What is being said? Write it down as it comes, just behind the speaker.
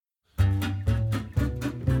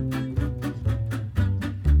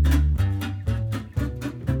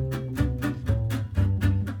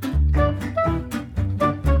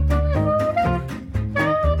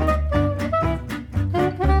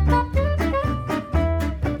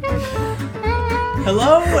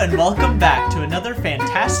Hello and welcome back to another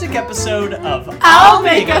fantastic episode of I'll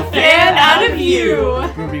Make a Fan Out of You,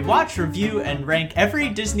 where we watch, review, and rank every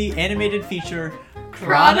Disney animated feature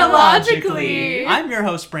chronologically. I'm your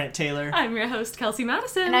host, Brant Taylor. I'm your host, Kelsey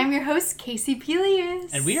Madison. And I'm your host, Casey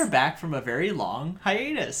Pelias. And we are back from a very long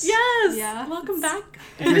hiatus. Yes! Yeah. Welcome back.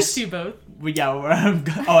 If I missed you both.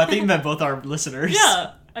 I think you meant both our listeners.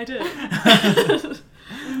 Yeah, I did.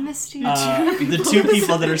 We missed you the two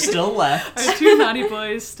people that are still left. Our two naughty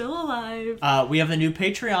boys still alive. We have a new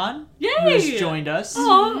Patreon Yay! who has joined us.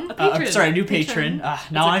 Aw, a patron. A new patron. Now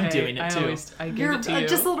It's I'm okay. doing it too. I give You're it to you.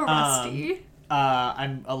 just a little rusty.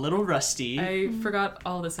 I'm a little rusty. I forgot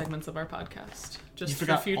all the segments of our podcast. Just You for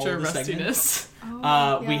forgot all future the rustiness.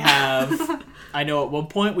 We have, I know at one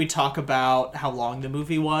point we talk about how long the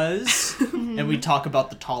movie was, and we talk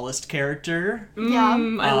about the tallest character, Yeah.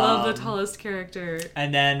 I love the tallest character.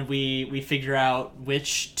 and then we figure out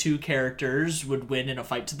which two characters would win in a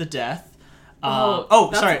fight to the death. that's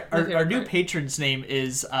Sorry, my favorite our new part. patron's name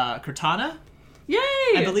is Cortana, Yay!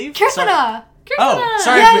 I believe. Sorry. Kirtana! Oh,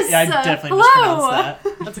 sorry, Yes, I definitely hello. mispronounced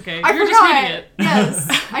that. That's okay. I You're forgot. just reading it.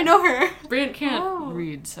 Yes, I know her. Brant can't Oh.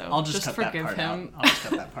 read, so I'll just cut that forgive part him. out. I'll just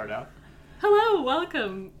cut that part out. Hello,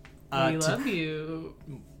 welcome. We To- love you.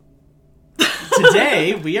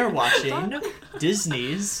 Today we are watching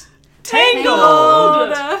Disney's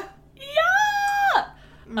Tangled. Tangled. Yeah!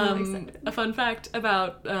 really excited. A fun fact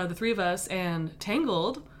about the three of us and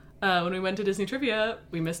Tangled. When we went to Disney Trivia,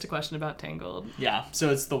 we missed a question about Tangled. Yeah, so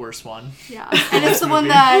it's the worst one. Yeah, and it's the one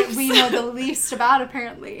that we know the least about,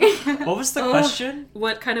 apparently. What was the question?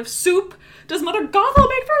 What kind of soup does Mother Gothel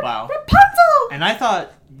make for Wow. Rapunzel? And I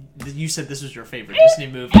thought that you said this was your favorite Disney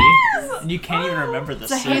movie, and you can't even remember the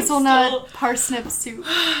It's a soup. hazelnut parsnip soup.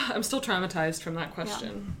 I'm still traumatized from that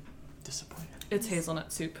question. Disappointed. It's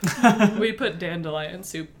hazelnut soup. We put dandelion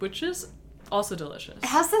soup, which is also delicious. It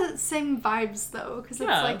has the same vibes, though, because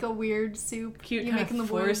Yeah. it's like a weird soup Cute, you kind make in of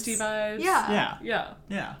the woods. foresty vibes. Yeah. Yeah, Yeah.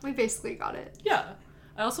 yeah. We basically got it. Yeah.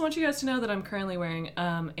 I also want you guys to know that I'm currently wearing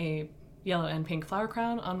a yellow and pink flower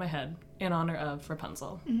crown on my head in honor of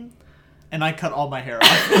Rapunzel. And I cut all my hair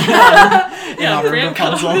off. in honor of Grant cut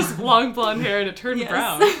Rapunzel. his long blonde hair and it turned Yes.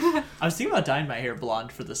 brown. I was thinking about dyeing my hair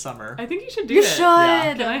blonde for the summer. I think you should do You it. should.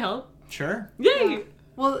 Yeah. Can I help? Sure. Yay!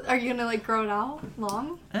 Well, are you gonna like grow it out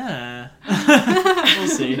long? We'll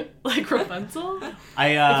see. Like Rapunzel? If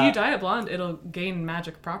I you dye it blonde, it'll gain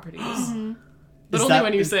magic properties. But Is only that-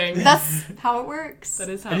 when you sing. That's how it works. That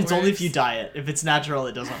is how and it it's only if works. you dye it. If it's natural,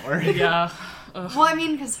 it doesn't work. Yeah. Ugh. Well, I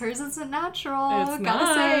mean, because hers isn't natural. It's gotta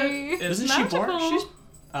not. say. It's Isn't magical. she born? She's.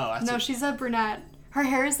 Oh, that's No, a- she's a brunette. Her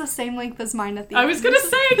hair is the same length as mine at the I end. was gonna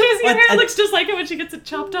say, Casey, your What? hair looks just like it when she gets it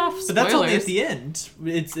chopped off. But that's only at Spoilers. the end.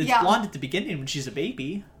 It's Yeah. blonde at the beginning when she's a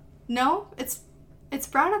baby. No, it's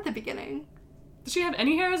brown at the beginning. Did she have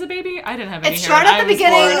any hair as a baby? I didn't have any It's hair. short when at I the was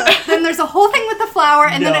beginning, born. then there's a whole thing with the flower,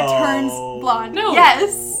 and then it No. turns blonde. No.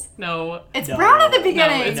 Yes. No. It's No. brown at the No,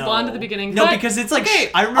 beginning. it's blonde at the beginning. No, but- because it's like okay.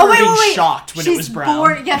 I remember being wait. shocked when she's it was brown.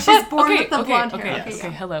 Born, yeah, she's born okay, with the blonde okay, hair. okay, yeah.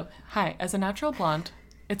 hello. Hi. As a natural blonde,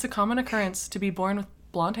 it's a common occurrence to be born with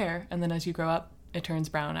blonde hair, and then as you grow up, it turns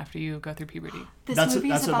brown after you go through puberty. This That's what-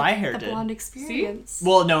 movie's that's what about my hair the did. blonde experience.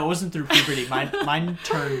 Well, no, it wasn't through puberty. Mine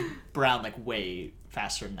turned brown like way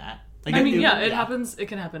faster than that. Like I mean, it happens. It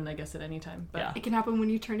can happen, I guess, at any time. But Yeah. It can happen when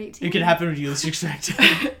you turn 18. It can happen when you least expect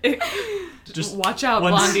it. just watch out,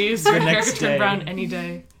 once blondies. the Your hair next could turn day. brown any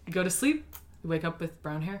day. You go to sleep, you wake up with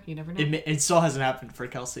brown hair. You never know. It still hasn't happened for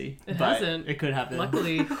Kelsey. It but hasn't. It could happen.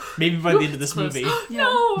 Luckily. Maybe by the end of this Close. movie. Yeah.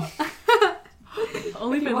 No!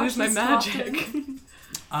 Only if I watch lose my this magic.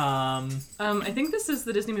 often. I think this is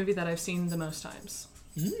the Disney movie that I've seen the most times.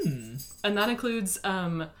 And that includes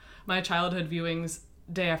my childhood viewings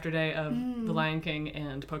day after day of The Lion King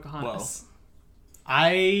and Pocahontas.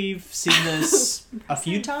 I've seen this a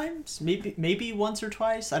few times, maybe once or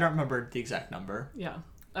twice. I don't remember the exact number. Yeah.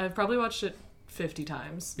 I've probably watched it 50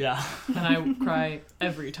 times. Yeah. And I cry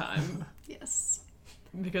every time. Yes.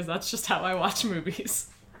 Because that's just how I watch movies.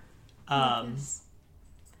 Yes.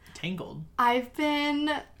 Tangled. I've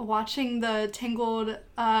been watching the Tangled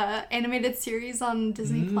animated series on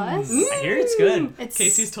Disney Plus. I hear it's good. It's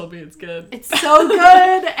Casey's told me it's good. It's so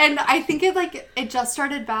good, and I think it just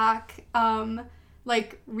started back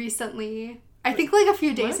recently. I think like a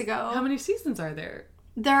few days What? ago. How many seasons are there?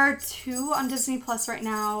 There are 2 on Disney Plus right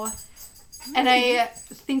now, and I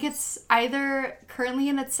think it's either currently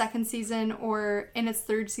in its 2nd season or in its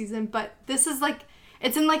 3rd season. But this is like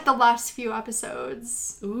it's in like the last few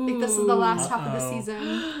episodes. Like this is the last half of the Uh-oh.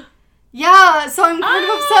 season. Yeah, so I'm kind of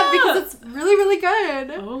upset because it's really, really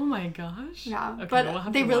good. Oh my gosh. Yeah, Okay, but we'll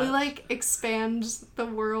have they to really watch. like expand the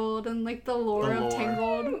world and like the lore The of lore.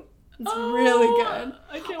 Tangled. It's really good.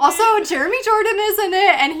 I can't Also, wait. Jeremy Jordan is in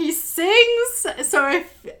it and he sings. So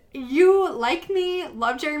if you, like me,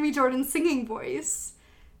 love Jeremy Jordan's singing voice,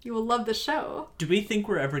 you will love the show. Do we think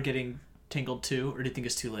we're ever getting Tangled 2, or do you think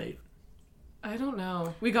it's too late? I don't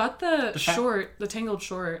know. We got the short, the Tangled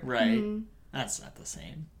short. Right. Mm-hmm. That's not the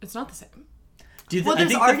same. It's not the same. Do you Well, I there's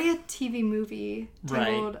think already a TV movie, Right.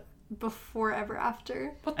 Tangled, before Ever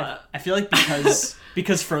After. What the? I feel like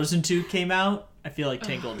because Frozen 2 came out, I feel like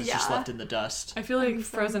Tangled is just Yeah. left in the dust. I feel like think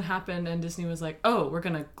so. Frozen happened and Disney was like, oh, we're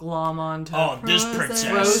gonna glom onto Oh, this Frozen. princess.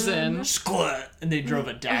 Frozen. Sklut. And they drove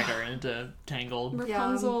a dagger into Tangled.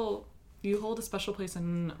 Rapunzel. You hold a special place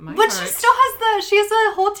in my But heart. she still she has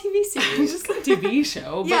a whole TV It's series. just a TV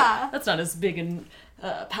show, but Yeah. that's not as big and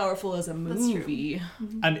powerful as a true. movie.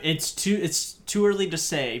 I mean, it's too early to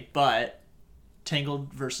say, but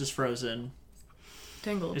Tangled versus Frozen.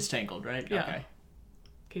 Tangled. It's Tangled, right? Yeah. Okay.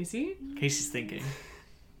 Casey? Casey's thinking.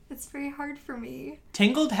 It's very hard for me.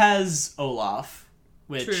 Tangled has Olaf,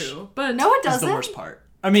 which True. But No, it is doesn't. the worst part.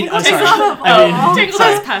 I mean, I'm Tangled sorry. is not I mean, Olaf. Tangled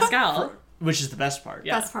sorry. has Pascal. Which is the best part.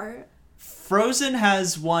 Yeah. Best part. Frozen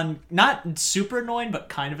has one not super annoying, but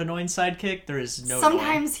kind of annoying sidekick. There is no. annoying.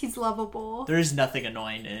 Sometimes he's lovable. There is nothing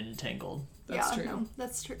annoying in Tangled. That's yeah, true. No,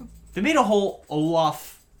 that's true. They made a whole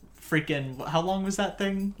Olaf freaking. How long was that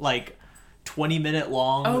thing? Like 20-minute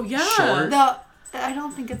long. Oh, yeah. Short. I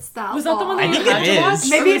don't think it's that Was that the one that I you think had it to watch? is. Or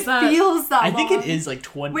Maybe was it that... feels that I think long. it is like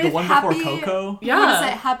 20. With The one Happy- before Coco. Yeah. What is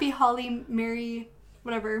it? Happy Holly Mary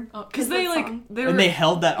whatever. Because is they that like song. they were And they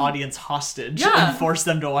held that audience hostage Yeah. and forced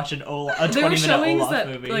them to watch a there 20-minute were showings Olaf that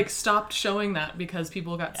movie. like stopped showing that because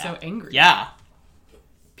people got so Yeah. angry. Yeah,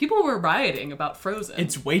 People were rioting about Frozen.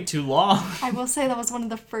 it's way too long. I will say that was one of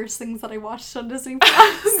the first things that I watched on Disney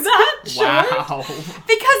Plus that Wow. because it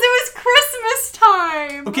was Christmas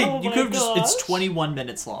time. Okay, Oh you my could have just. It's gosh. 21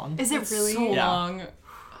 minutes long. Is it It's really? so Yeah. long.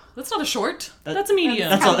 That's not a short. That- That's a medium.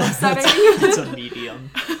 That's kind a, of upsetting. that's a medium.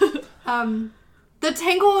 The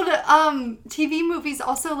Tangled TV movie's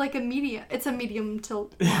also like a medium. It's a medium to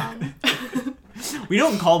long. We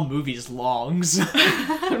don't call movies longs.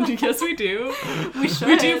 Yes, we do. We should.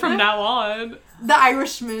 We do from now on. The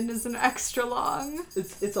Irishman is an extra long.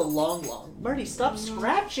 It's a long. Marty, stop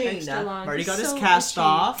scratching. Extra long. Marty He's got his so cast itchy.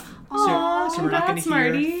 off, Aw, so we're not going to congrats,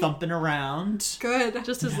 hear Marty. thumping around. Good.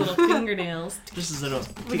 Just his little fingernails. This is little.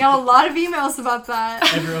 We got a lot of emails about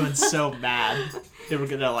that. Everyone's so mad. They were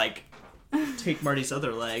gonna like take Marty's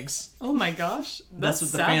other legs. Oh my gosh. That's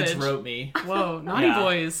what the savage. fans wrote me. Whoa, naughty Yeah.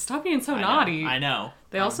 boys. Stop being so I know, naughty. I know.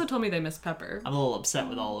 They also told me they miss Pepper. I'm a little upset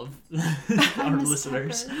with all of our miss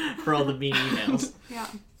listeners Pepper. for all the mean emails. Yeah.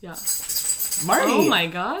 Yeah. Marty! Oh my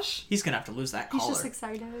gosh. He's gonna have to lose that He's collar. just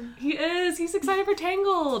excited. He is. He's excited for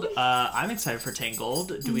Tangled. I'm excited for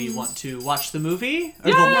Tangled. Do we want to watch the movie? Or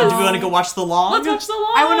Yes! do we want to go watch the long? Let's watch the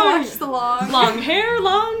long. I want to watch the long. long hair,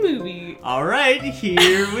 long movie. All right,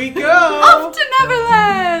 here we go. Off to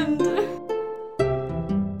Neverland!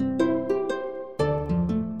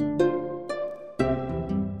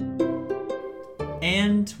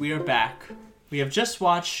 And we are back. We have just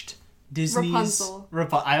watched Disney's Rapunzel.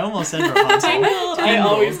 I almost said Rapunzel. Tangled. I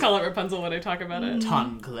always call it Rapunzel when I talk about it.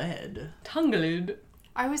 Tangled. Tangled.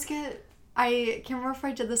 I always get... I can't remember if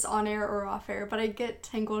I did this on air or off air, but I get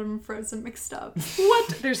Tangled and Frozen mixed up. What?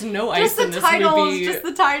 There's no ice Just the in this titles, movie. just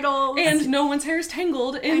the titles. And no one's hair is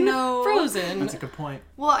tangled in know. Frozen. That's a good point.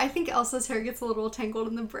 Well, I think Elsa's hair gets a little tangled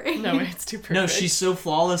in the braid. No, it's too perfect. No, she so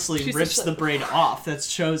flawlessly She's rips such a- the braid off. That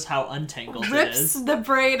shows how untangled it rips is. the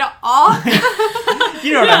braid off.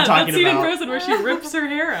 You know what Yeah, I'm talking that scene in about. Frozen where she rips her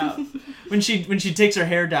hair out. When she takes her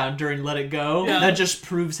hair down during Let It Go, Yeah. that just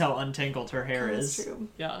proves how untangled her hair That's is. true.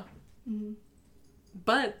 Yeah.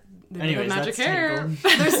 But they Anyways, have magic that's hair. Tangled.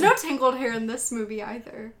 There's no tangled hair in this movie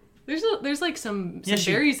either. There's like some Yeah,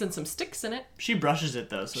 she- berries and some sticks in it. She brushes it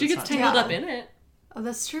though, so She it's gets not tangled Yeah. up in it. Oh,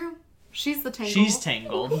 that's true. She's the tangle. She's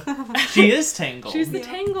tangled. She is tangled. She's the Yeah.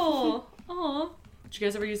 tangle. Aw. Did you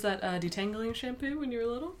guys ever use that detangling shampoo when you were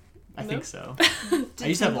little? I No? think so. I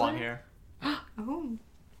used to have long hair. Oh.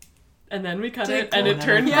 And then we cut Did it it and go it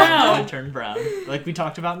turned And brown. it turned brown. Like we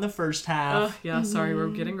talked about in the first half. Oh, yeah, sorry, we're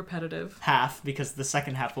getting repetitive. Half, because the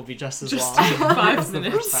second half will be just as Just long. 5 as the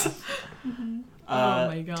minutes. first half. Oh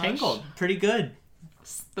my gosh. Tangled. Pretty good.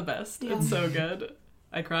 It's the best. Yeah. It's so good.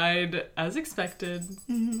 I cried as expected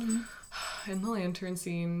in the lantern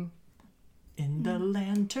scene. In the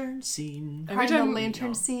lantern scene. Every Cried in the time-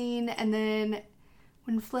 lantern scene, and then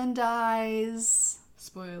when Flynn dies.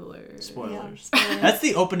 Spoilers. Spoilers. Yeah, spoilers. That's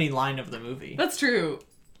the opening line of the movie. That's true.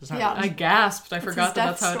 That's not Yeah. really- I gasped. I It's forgot his that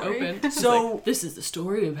that's death how story. it opened. It's So- like, this is the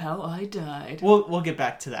story of how I died. We'll get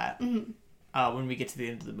back to that Mm-hmm. when we get to the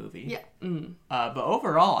end of the movie. Yeah. But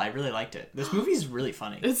overall, I really liked it. This movie's really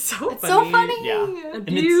funny. It's so It's funny. so funny. Yeah. And And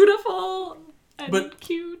it's- beautiful. And But-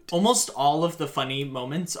 cute. Almost all of the funny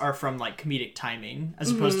moments are from like comedic timing as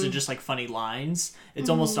opposed to just like funny lines. It's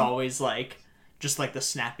almost always like just like the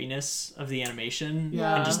snappiness of the animation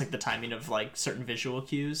Yeah. and just like the timing of like certain visual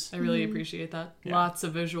cues. I really appreciate that. Yeah. Lots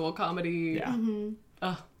of visual comedy. Yeah.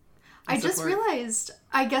 Ugh, I just support. realized,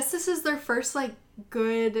 I guess this is their first, like,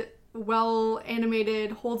 good, well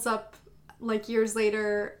animated, holds up, like, years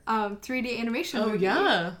later, 3D animation Oh, movie.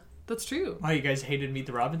 yeah. That's true. Wow, you guys hated Meet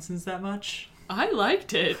the Robinsons that much? I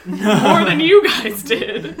liked it more than you guys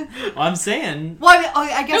did. Well, I'm saying. Well, I,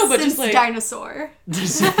 mean, I guess No, but since just, like- Dinosaur.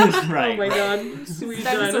 Right. Oh my god. Sweet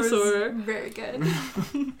Dinosaur dinosaur. is very good.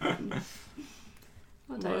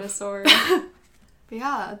 Well, Dinosaur. But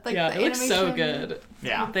yeah, like Yeah, the it looks so animation- good.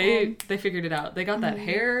 Yeah. They figured it out. They got that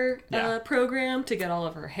hair Yeah. program to get all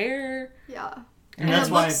of her hair. Yeah. And And that's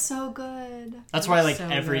it why looks so good. that's why like so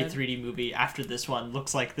every good. 3D movie after this one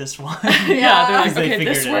looks like this one. Yeah, they're like, They okay,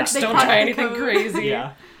 figured this it works. out. They Don't cracked try the anything code. crazy.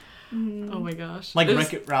 Yeah. Oh my gosh. Like It was-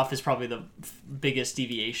 Wreck-It Ralph is probably the biggest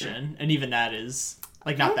deviation, and even that is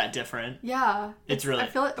like not that different. Yeah. It's really- I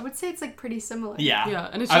feel like, I would say it's like pretty similar. Yeah. Yeah,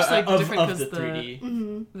 and it's just like of, different of because the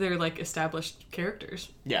 3D. they're like established characters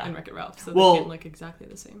Yeah. in Wreck-It Ralph, so Well- they can look exactly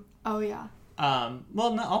the same. Oh yeah.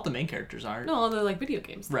 Well, not all the main characters aren't. No, they're like video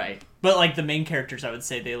games. Right. But like the main characters, I would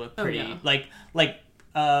say they look Oh, pretty yeah. like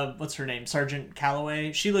what's her name? Sergeant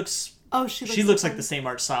Calloway. She looks Oh, she looks like the same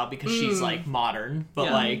art style because she's like modern, but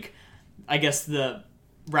Yeah. like I guess the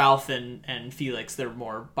Ralph and Felix, they're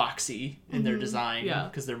more boxy in their design Yeah.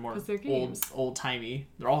 because they're more 'Cause they're games. old timey.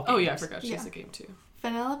 They're all games. Oh yeah, I forgot she's Yeah. a game too.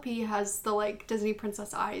 Penelope has the like Disney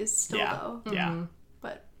princess eyes still Yeah. though. Yeah.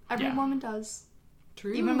 But every Yeah. woman does.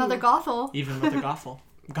 True. Even Mother Gothel. Even Mother Gothel.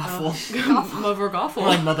 Gothel. Mother Or like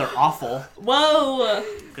Gothel. Mother Awful. Whoa.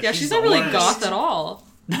 Yeah, she's the not really worst. goth at all.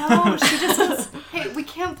 No, she just wants, hey, we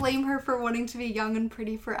can't blame her for wanting to be young and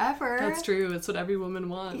pretty forever. That's true. It's what every woman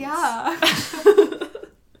wants. Yeah.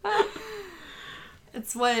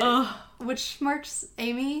 It's what Ugh. which marks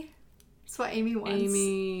Amy? It's what Amy wants.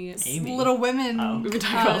 Amy. Amy. Little Women. Oh. We've been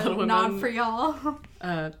talking about Little Women. Not for y'all.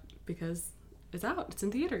 Because it's out. It's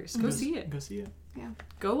in theaters. Go see it. Go see it. Yeah.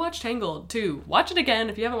 Go watch Tangled too. Watch it again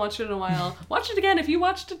if you haven't watched it in a while. Watch it again if you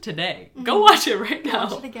watched it today. Go watch it right now.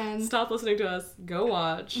 Watch it again. Stop listening to us. Go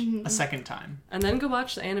watch. A second time. And then go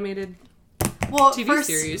watch the animated. Well, TV first,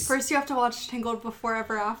 series. first you have to watch Tangled before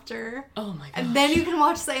Ever After. Oh my god. And then you can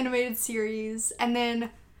watch the animated series, and then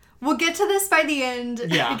we'll get to this by the end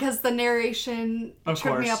Yeah. because the narration Of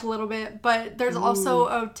tripped me course. up a little bit. But there's also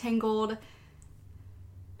a Tangled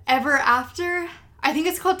Ever After. I think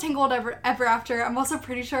it's called Tangled Ever After. I'm also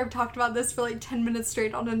pretty sure I've talked about this for like 10 minutes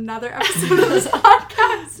straight on another episode of this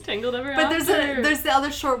podcast. Tangled Ever But After. there's the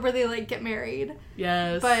other short where they like get married,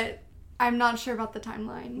 Yes. but I'm not sure about the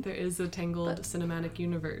timeline. there is a Tangled cinematic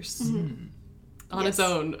universe. Mm-hmm. On Yes. its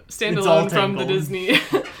own, all standalone from the Tangled. Disney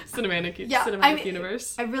cinematic Yeah, cinematic I mean,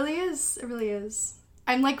 universe. It really is. It really is.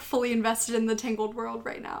 I'm like fully invested in the Tangled world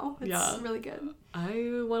right now. It's Yeah. really good. I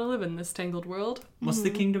want to live in this Tangled world. What's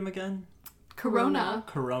the kingdom again? Corona.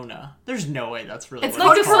 Corona. There's no way that's really It's what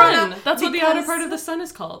Like it's the called called. sun. That's what the outer because- part of the sun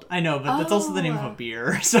is called. I know, but that's also the name of a Oh.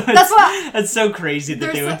 beer. So That's what- it's so crazy that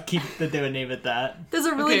they There's would name it that. There's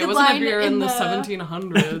a really Okay, it good wasn't a line beer in the the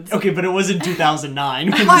 1700s. Okay, but it was in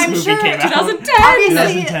 2009 when Well, this I'm movie sure came out. 2010. Obviously,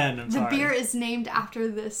 2010, I'm the sorry. beer is named after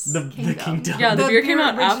this The kingdom. Yeah, the beer came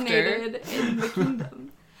out after. originated in the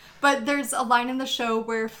kingdom. But there's a line in the show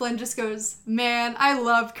where Flynn just goes, "Man, I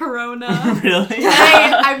love Corona." Really?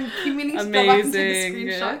 I'm keep meaning to go back into the Amazing.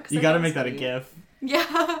 screenshot. 'cause You I gotta thought make it was that a funny. gif.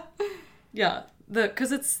 Yeah. Yeah,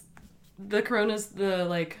 because it's the corona's the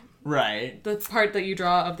like Right. the part that you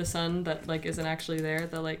draw of the sun that like isn't actually there.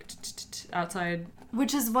 The like outside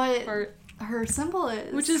Which is what part, her symbol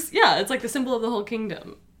is. which is it's like the symbol of the whole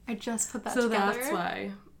kingdom. I just put that So together. that's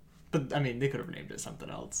why. But I mean, they could have named it something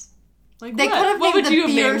else. Like They what? could have What named would the you have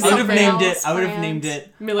beer named I would it? have something named it. else, I would have France. named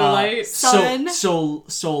it Miller Lite. Sun.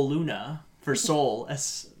 Soul Luna for soul,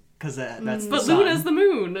 because that's the But sun. Luna's the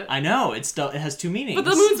moon. I know it has two meanings. But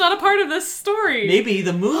the moon's not a part of this story. Maybe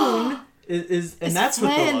the moon is and It's that's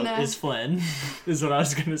what Flynn. is Flynn. Is what I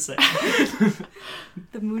was gonna say.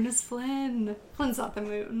 The moon is Flynn. Flynn's not the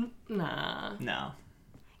moon. Nah. No,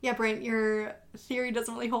 Yeah, Brent, your theory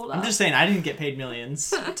doesn't really hold up. I'm just saying I didn't get paid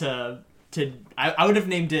millions to. I would have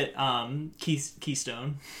named it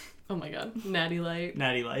Keystone, Oh my god. Natty Light.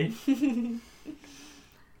 Natty Light.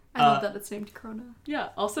 I love that it's named Corona. Yeah.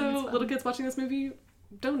 Also, That's fun. little kids watching this movie,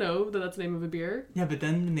 don't know that that's the name of a beer. Yeah, but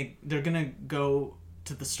then they're gonna go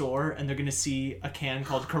to the store and they're gonna see a can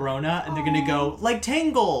called Corona and they're gonna go, like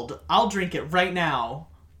Tangled, I'll drink it right now.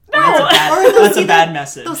 No! That's a bad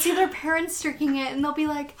message. They'll see their parents drinking it and they'll be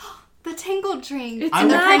like, oh, the Tangled drink. It's and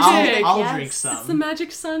their parents will be magic. like, I'll yes. drink some. It's the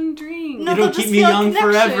Magic Sun drink. No, It'll they'll keep just me feel a young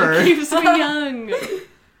connection. forever. Keeps me young.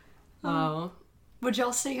 Wow. Would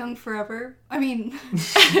y'all stay young forever? I mean,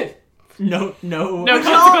 No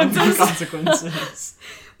consequences. consequences.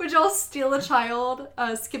 would y'all steal a child?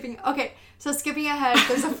 Skipping ahead,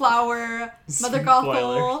 there's a flower. Mother Gothel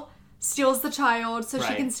Spoiler. steals the child so she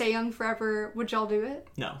Right. can stay young forever. Would y'all do it?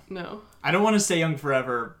 No. No. I don't want to stay young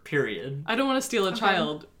forever, period. I don't want to steal a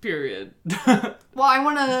child, period. Well, I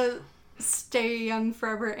want to stay young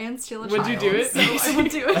forever and steal a Would child. you do it? So I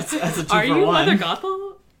would do it. That's a 2 Are for you 1. Mother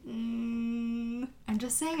Gothel? I'm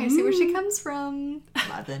just saying, I see where she comes from.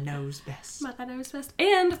 Mother knows best. Mother knows best.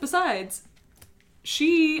 And besides,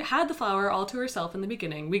 she had the flower all to herself in the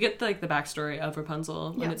beginning. We get the backstory of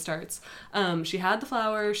Rapunzel when Yeah. it starts. She had the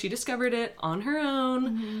flower. She discovered it on her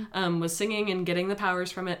own. Was singing and getting the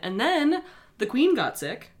powers from it. And then the queen got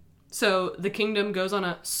sick. So the kingdom goes on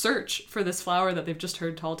a search for this flower that they've just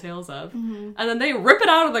heard tall tales of. And then they rip it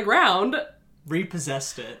out of the ground,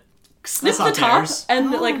 Repossessed it. snip That's the not top, theirs.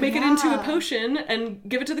 and Oh, make it into a yeah. potion and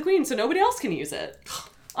give it to the queen so nobody else can use it.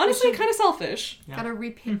 Honestly, kind of selfish. Yeah. Gotta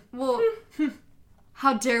repay. Well,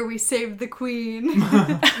 how dare we save the queen?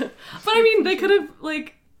 But I mean, they could have,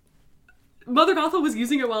 Mother Gothel was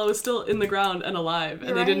using it while it was still in the ground and alive,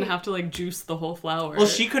 and they didn't Right. have to, juice the whole flower. Well,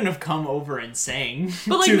 she couldn't have come over and sang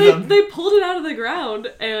But, to them. they pulled it out of the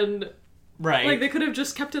ground, and, Right. they could have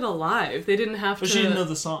just kept it alive. They didn't have But to she didn't know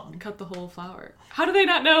the song. cut the whole flower. How do they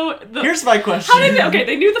not know the... Here's my question. How did they... Okay,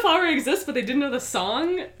 they knew the flower exists, but they didn't know the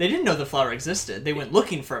song? They didn't know the flower existed. They went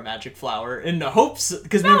looking for a magic flower in the hopes...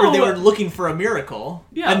 Because remember, they No. were looking for a miracle.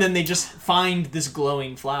 Yeah. And then they just find this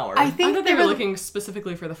glowing flower. I I think thought they were looking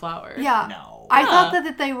specifically for the flower. Yeah. No. I Yeah. thought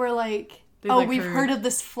that they were like, They, we've heard- heard of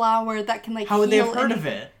this flower that can How would they have heal heard of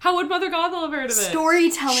anything." it? How would Mother Gothel have heard of it?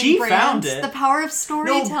 Storytelling, She Brant. found it. The power of No,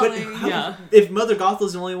 storytelling. but Yeah. if Mother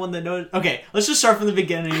Gothel's the only one that knows... Okay, let's just start from the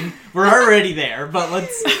beginning. We're already there, but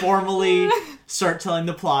let's formally start telling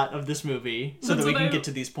the plot of this movie so That's that we what can I get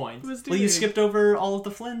to these points. was Well, you doing. skipped over all of the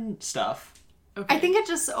Flynn stuff. Okay. I think it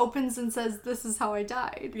just opens and says, "This is how I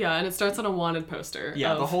died." Yeah, and it starts on a wanted poster.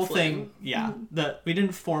 Yeah, of the whole Flynn. thing. Yeah, we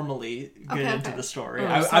didn't formally get Okay, into okay. the story. Oh,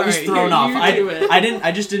 I was sorry. thrown You off. do it.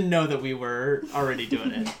 I just didn't know that we were already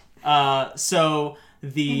doing it. So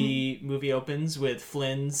the movie opens with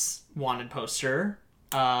Flynn's wanted poster,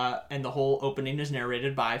 and the whole opening is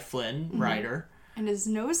narrated by Flynn Rider. And his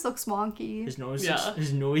nose looks wonky. His nose, Yeah.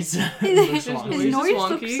 his noise, His looks His wonky. nose is nose wonky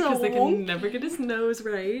looks so because they wonky. can never get his nose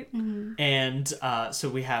right. And so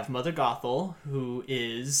we have Mother Gothel, who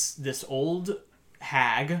is this old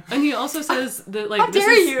hag. And he also says that How this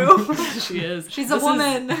dare is, you? She is. She's a This is-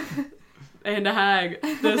 woman. and a hag.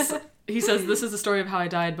 He says this is the story of how I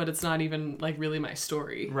died, but it's not even really my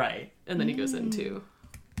story. Right. And then he goes into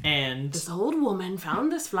And this old woman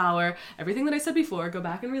found this flower. Everything that I said before, go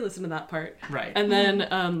back and re-listen to that part. right. And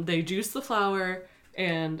then they juice the flower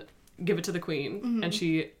and give it to the queen, and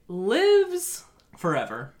she lives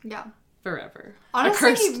forever. Yeah. forever. Honestly,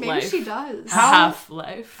 a cursed maybe life. she does. A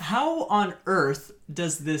half-life. How on earth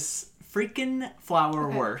does this freaking flower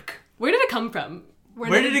work? Where did it come from?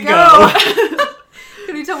 Where did it go?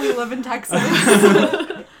 Can you tell we live in Texas?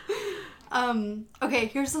 Okay,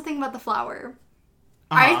 here's the thing about the flower.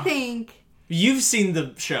 I Uh-huh. think You've seen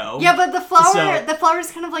the show. yeah, but the flower So- the flower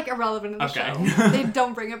is kind of irrelevant in the Okay. show. They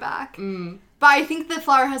don't bring it back. But I think the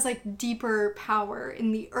flower has deeper power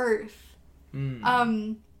in the earth.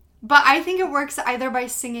 But I think it works either by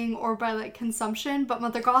singing or by consumption. But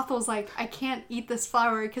Mother Gothel's I can't eat this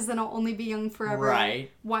flower because then I'll only be young forever.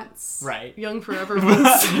 Right. Once. Right. Young forever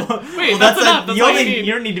once. Wait, Well, that's enough. That's you, all you only, need.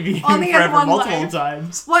 you don't need to be Only young have forever one multiple life.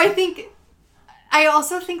 times. Well, I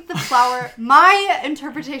also think the flower, my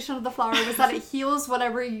interpretation of the flower was that it heals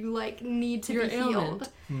whatever you need to Your be ailment.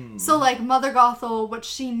 healed. So Mother Gothel, what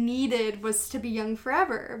she needed was to be young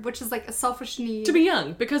forever, which is a selfish need. To be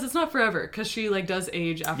young, because it's not forever, because she does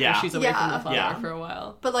age after Yeah. she's away from the Yeah. flower Yeah. for a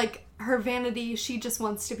while. But her vanity, she just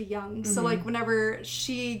wants to be young. So whenever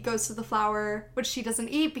she goes to the flower, which she doesn't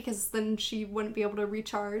eat because then she wouldn't be able to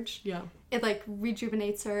recharge. Yeah. It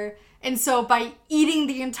rejuvenates her. And so by eating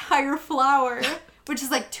the entire flower, which is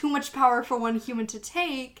too much power for one human to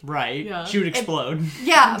take. Right. Yeah. She would explode.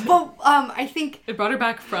 Yeah, but I think It brought her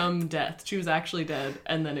back from death. She was actually dead,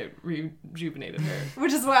 and then it rejuvenated her.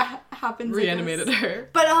 which is what happens. I Reanimated guess. her.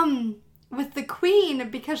 But with the queen,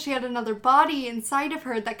 because she had another body inside of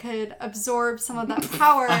her that could absorb some of that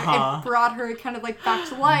power, it brought her kind of like back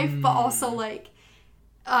to life, but also like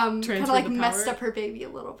kind of like messed up her baby a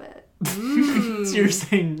little bit. So you're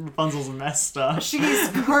saying Rapunzel's messed up? She's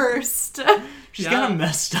cursed. She's kind of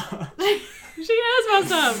messed up. She is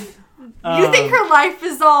messed up. You think her life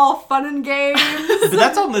is all fun and games? But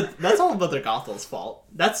that's all Mother Gothel's fault.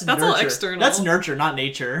 That's nurture. all external. That's nurture, not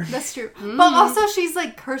nature. That's true. But also she's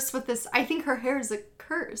like cursed with this. I think her hair is a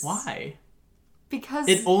curse. Why? Because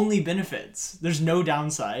it only benefits. There's no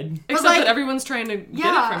downside. Except like, that everyone's trying to get it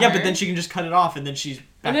from her. Yeah, but then she can just cut it off and then she's back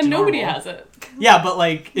and then to nobody normal. has it. Yeah, but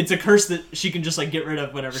like it's a curse that she can just like get rid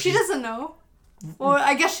of whenever she doesn't know. Well,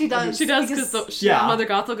 I guess she does. She does because Mother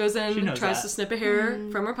Gothel goes in, tries to snip a hair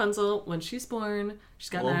from Rapunzel when she's born. She's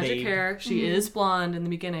got magic hair. She is blonde in the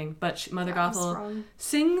beginning, but Mother Gothel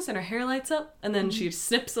sings and her hair lights up, and then she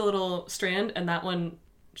snips a little strand, and that one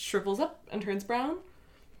shrivels up and turns brown.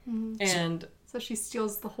 And so she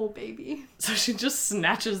steals the whole baby. So she just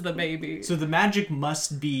snatches the baby. So the magic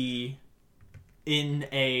must be in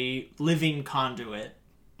a living conduit.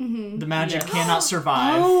 The magic cannot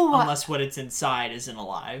survive unless what it's inside isn't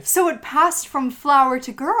alive. So it passed from flower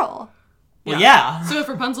to girl. Well, yeah. So if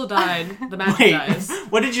Rapunzel died, the magic dies.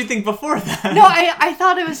 What did you think before that? No, I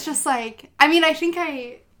thought it was just like... I mean, I think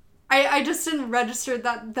I just didn't register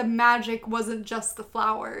that the magic wasn't just the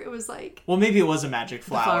flower. It was like... Well, maybe it was a magic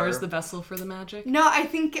flower. The flower is the vessel for the magic? No, I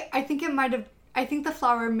think it might have... I think the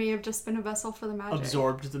flower may have just been a vessel for the magic.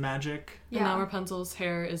 Absorbed the magic. Yeah. And now Rapunzel's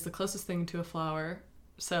hair is the closest thing to a flower.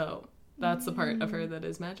 So that's the part of her that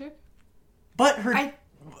is magic. But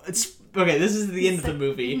it's okay. This is the end of the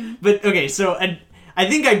movie. But okay, so and I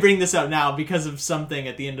think I bring this up now because of something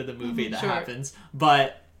at the end of the movie that happens.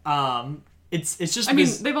 But it's just. I mean,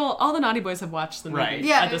 they've all the naughty boys have watched the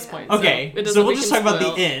movie at this point. Okay, so we'll just talk about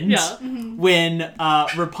the end. Yeah. When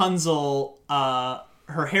Rapunzel,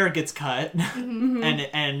 her hair gets cut,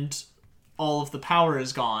 and all of the power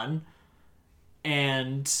is gone.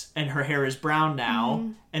 And her hair is brown now,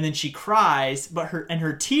 and then she cries, but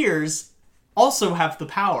her tears also have the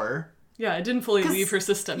power. Yeah, it didn't fully leave her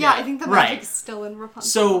system. Yeah, yet. I think the magic's still in Rapunzel.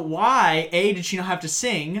 So why did she not have to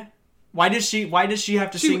sing? Why does she have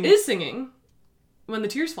to sing? She is singing when the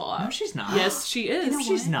tears fall out. No, she's not. Yes, she is. No,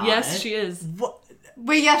 she's not. Yes, she is. What?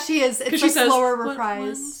 Wait, yeah, she is. It's a slower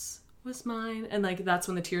reprise. Was mine, and like that's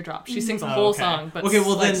when the tear drops. She sings a whole song, but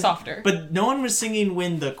then softer. But no one was singing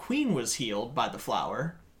when the queen was healed by the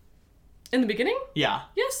flower. In the beginning? Yeah.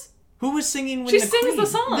 Yes. Who was singing when she the sings queen? the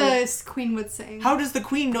song? The queen would sing. How does the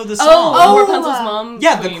queen know the song? Oh, Rapunzel's mom.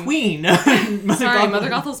 Yeah, queen. the queen. Mother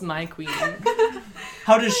Gothel's my queen.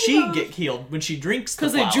 How does she get healed when she drinks the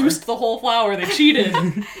flower? Because they juiced the whole flower. They cheated.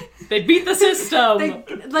 They beat the system.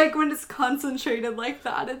 Like when it's concentrated like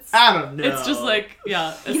that, it's... I don't know. It's just like,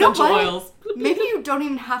 essential you know what? oils. Maybe you don't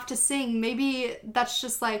even have to sing. Maybe that's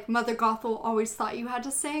just like Mother Gothel always thought you had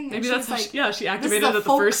to sing. Maybe that's how she activated it the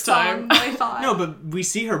folk first time. I thought. No, but we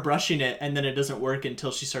see her brushing it, and then it doesn't work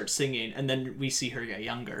until she starts singing, and then we see her get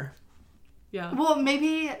younger. Yeah. Well,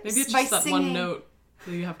 maybe it's by just that singing... one note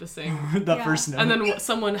that you have to sing. First note. And then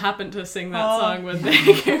someone happened to sing that song when they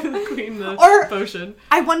gave the queen the potion.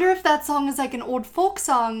 I wonder if that song is like an old folk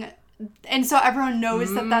song, and so everyone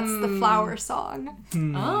knows that that's the flower song.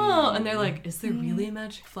 Oh, and they're like, is there really a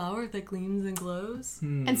magic flower that gleams and glows?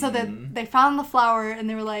 And so they found the flower, and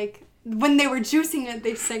they were like, when they were juicing it,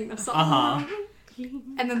 they sang the song.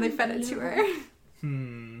 And then they fed it to her.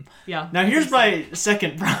 Yeah. Now here's my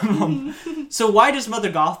second problem. So why does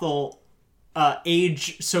Mother Gothel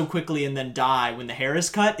age so quickly and then die when the hair is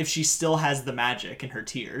cut if she still has the magic in her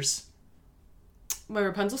tears? Why,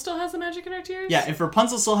 Rapunzel still has the magic in her tears? Yeah, if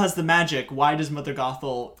Rapunzel still has the magic, why does Mother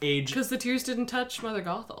Gothel age? Because the tears didn't touch Mother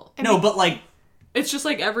Gothel. No, but like... It's just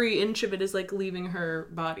like every inch of it is like leaving her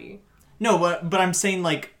body. No, but I'm saying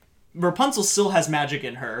like Rapunzel still has magic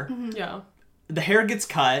in her. Yeah. The hair gets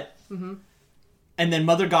cut. And then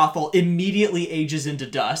Mother Gothel immediately ages into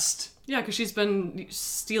dust. Yeah, because she's been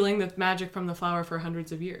stealing the magic from the flower for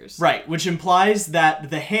hundreds of years. Right, which implies that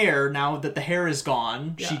the hair, now that the hair is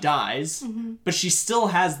gone, she dies, but she still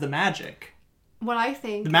has the magic. What I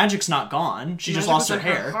think... The magic's not gone. She just lost her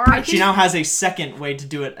hair. She now has a second way to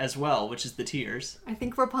do it as well, which is the tears. I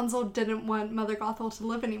think Rapunzel didn't want Mother Gothel to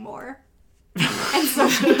live anymore. And so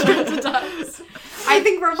she turned to dust. I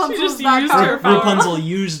think Rapunzel's that powerful. Rapunzel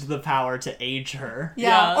used the power to age her.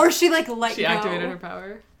 Yeah. Or she let go. She activated her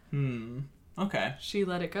power. Okay. She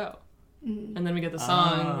let it go. And then we get the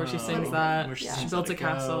song where she sings that. Where she built a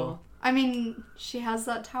castle. I mean, she has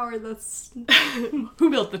that tower that's... Who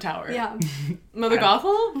built the tower? Yeah. Mother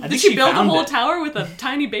Gothel? think Did she she build a found whole it. tower with a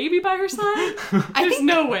tiny baby by her side? There's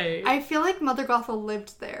no way. I feel like Mother Gothel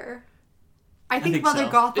lived there. I think think Mother so.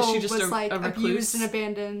 Gothel Is she just was a abused recluse? and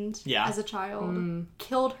abandoned Yeah. as a child.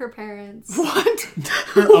 Killed her parents. What?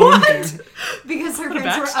 Her own parents. Because her What a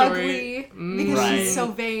parents were backstory. ugly. Because Right. she's so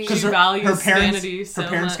vain. She values parents, vanity so her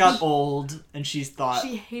parents much. got old, and she thought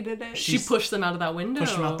She hated it. She pushed them out of that window.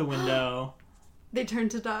 pushed them out the window. They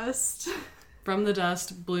turned to dust. From the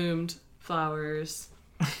dust bloomed flowers.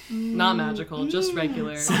 Not magical, just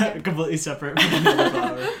regular. Completely separate from the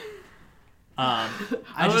flower.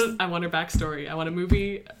 I want her backstory. I want a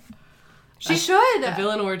movie, She should. a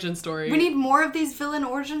villain origin story. We need more of these villain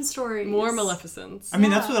origin stories. more Maleficence. I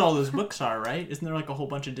mean, that's Yeah. what all those books are, right? Isn't there like a whole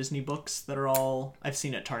bunch of Disney books that are all I've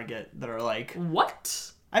seen at Target that are like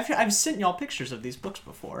What? I've sent y'all pictures of these books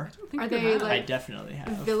before. I think Are you they, have. I like, definitely have.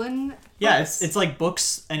 villain. Yeah, books? it's like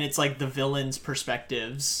books, and it's like the villains'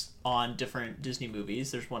 perspectives on different Disney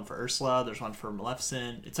movies. There's one for Ursula. There's one for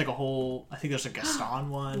Maleficent. It's like a whole. I think there's a Gaston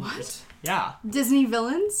one. What? It's- yeah. Disney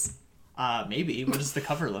villains. Maybe. What does the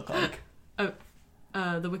cover look like?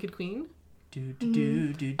 The Wicked Queen.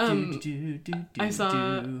 I I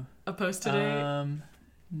saw a post today.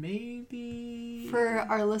 Maybe For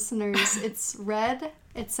our listeners, it's red.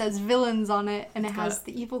 It says villains on it, and it has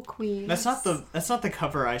the evil queen. that's not the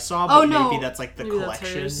cover I saw. Oh, But no. maybe that's like the Maybe that's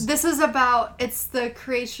collection. hers. This is about. It's the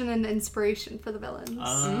creation and inspiration for the villains.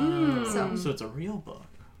 So it's a real book,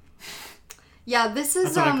 Yeah, this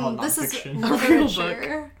is That's what I call this is nonfiction. A real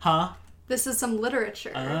literature. huh? This is some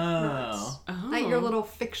literature. Oh, Not your little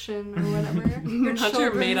fiction or whatever. Your Not your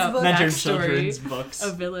children's made-up book. not your backstory children's books.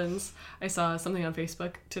 of villains. I saw something on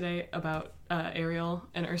Facebook today about Ariel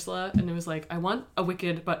and Ursula, and it was like, I want a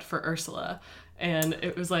Wicked, but for Ursula. And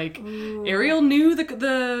it was like, Ariel knew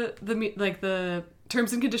the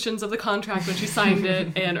terms and conditions of the contract when she signed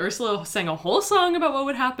it, and Ursula sang a whole song about what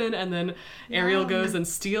would happen, and then Ariel goes and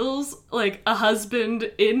steals like a husband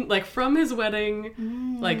from his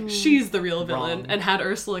wedding. Like, she's the real villain, Wrong. and had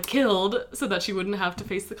Ursula killed so that she wouldn't have to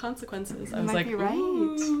face the consequences. I was might like, be right.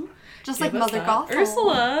 ooh. Just Give like us Mother that. Gothel.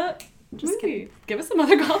 Ursula. Just kidding. Give us a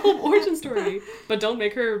Mother Gothel origin story, but don't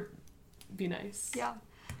make her be nice. Yeah.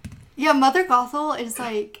 Yeah, Mother Gothel is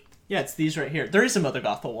like. Yeah, it's these right here. There is a Mother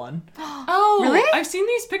Gothel one. Oh, Really? I've seen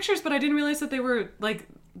these pictures, but I didn't realize that they were like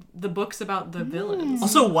the books about the villains.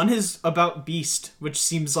 Also, one is about Beast, which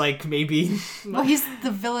seems like maybe Well, he's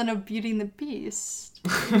the villain of Beauty and the Beast.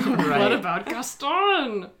 right. What about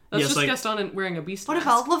Gaston? That's Yes, just like- Gaston wearing a beast What mask.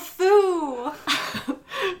 about LeFou?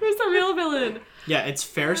 Who's the real villain? Yeah, it's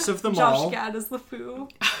Fairest of them Josh all, Gad is LeFou.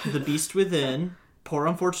 The Beast Within, Poor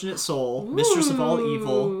Unfortunate Soul, Mistress of All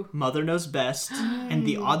Evil, Ooh. Mother Knows Best, and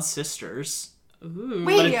The Odd Sisters. Ooh.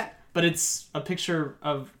 Wait. But it's a picture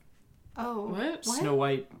of Oh. What? Snow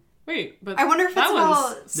White. Wait, but I wonder if it's that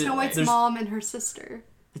about one's... Snow White's there's- mom and her sister.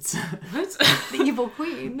 It's What? The evil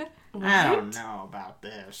queen. I don't know about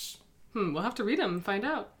this. We'll have to read them, find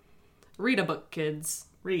out. Read a book, kids.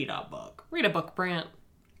 Read a book. Read a book, Brant.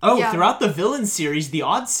 Oh, Yeah. throughout the villain series, the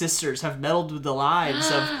Odd Sisters have meddled with the lives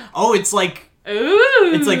of. Oh, it's like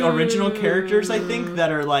Ooh! original characters, I think,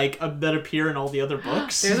 that are like that appear in all the other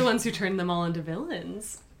books. They're the ones who turned them all into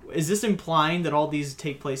villains. Is this implying that all these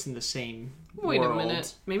take place in the same Wait world? a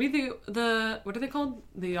minute. Maybe the what are they called?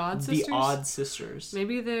 The Odd Sisters? The Odd Sisters.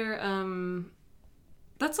 Maybe they're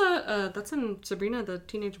that's in Sabrina the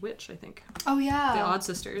Teenage Witch, I think. Oh, yeah. The Odd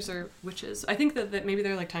Sisters are witches. I think that maybe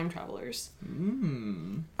they're like time travelers.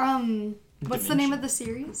 What's the name of the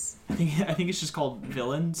series? I think it's just called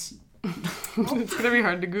Villains. It's gonna be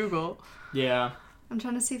hard to Google. Yeah. I'm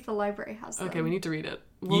trying to see if the library has them. Okay, we need to read it.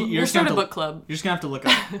 You're We'll just start gonna a have to- book club. You're just gonna have to look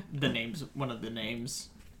up the names. One of the names.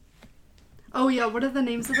 Oh, yeah. What are the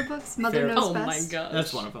names of the books? Mother Fair- Knows Oh Best. my god.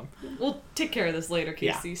 That's one of them. We'll take care of this later,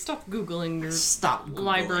 Yeah. Casey. Stop Googling your Stop. Googling.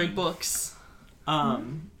 library books.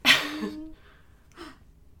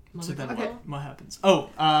 So then Okay. what happens? Oh,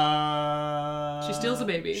 She steals a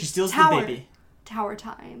baby. She steals Tower. the baby. Tower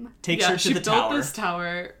time. Takes Yeah, her to she the built tower this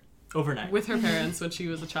tower overnight. with her parents when she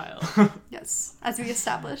was a child. Yes, as we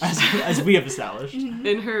established. as we have established.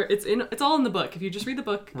 It's all in the book. If you just read the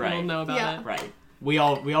book, Right. you'll know about Yeah. it. Right. We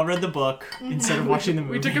all read the book instead of watching the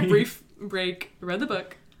movie. We took a brief break, read the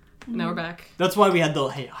book, and now we're back. That's why we had the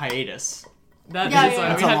hiatus. That Yeah, is yeah, why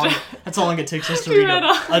That's we how had long. to. That's how long it takes us to We read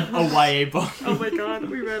read a YA book. Oh my god,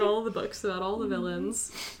 we read all the books about all the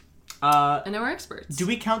villains, Uh, and now we're experts. do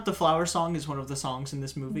we count the flower song as one of the songs in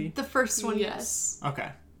this movie? The first one, Yes. yes.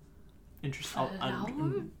 Okay. Interesting.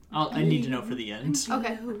 I need to know for the end.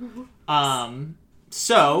 Okay.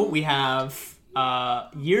 So we have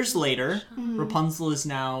Years later, Rapunzel is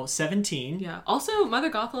now 17. Yeah. Also, Mother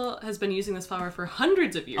Gothel has been using this flower for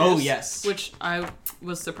hundreds of years. Oh, yes. Which I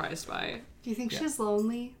was surprised by. Do you think she's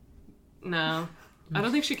lonely? No. I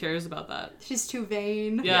don't think she cares about that. She's too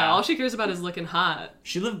vain. Yeah, all she cares about is looking hot.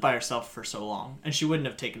 She lived by herself for so long, and she wouldn't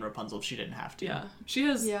have taken Rapunzel if she didn't have to. Yeah. She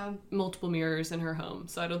has multiple mirrors in her home,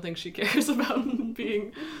 so I don't think she cares about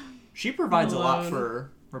being She provides alone. a lot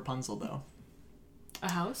for Rapunzel, though. A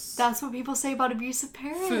house? That's what people say about abusive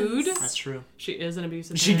parents. Food? That's true. She is an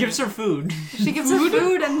abusive She parent. gives her food. She gives her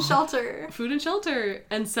food and shelter. Food and shelter,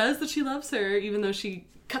 and says that she loves her, even though she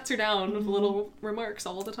cuts her down with little remarks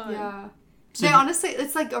all the time. Yeah. So They honestly,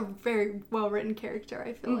 it's like a very well-written character,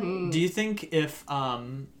 I feel like. Do you think if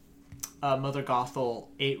Mother Gothel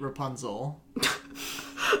ate Rapunzel,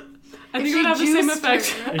 I think it would have the same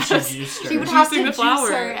effect. and she juiced her? She would have to Juicing the juice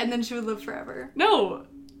flower. her, and then she would live forever. No,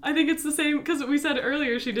 I think it's the same, because we said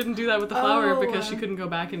earlier she didn't do that with the flower because she couldn't go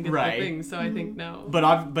back and get Right. the thing, so I think no.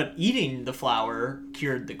 But eating the flower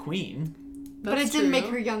cured the queen. But it That's didn't make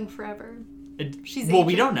true. her young forever. We She's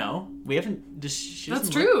aging. don't know. We haven't. She That's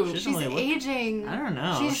doesn't true. Look, she doesn't She's really look, aging. I don't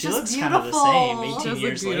know. She's she just looks kind of the same beautiful. 18 She does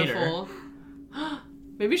years look later. beautiful.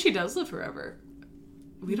 Maybe she does live forever.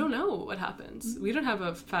 We don't know what happens. We don't have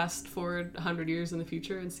a fast forward 100 years in the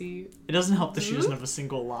future and see. It doesn't help that she doesn't have a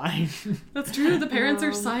single line. That's true. The parents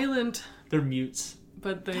are silent, They're mutes.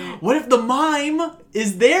 but they. What if the mime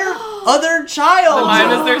is their other child? The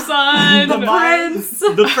mime is their son. The mime.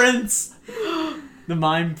 The prince. The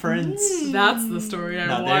mime prince. That's the story I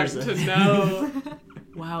Now want there's to a- know.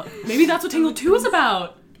 Wow. Maybe that's what Tangled 2 is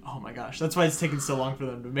about. Oh my gosh, that's why it's taken so long for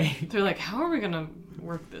them to make. They're like, how are we gonna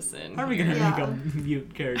work this in? How are we gonna Yeah. make a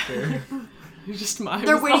mute character? You just mimes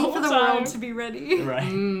They're waiting whole for the time. world to be ready.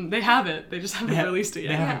 Right. They have it. They just haven't released it They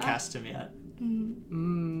yet. haven't Yeah. cast him yet.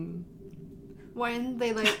 When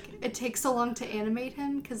they it takes so long to animate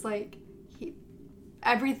him because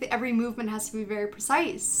every movement has to be very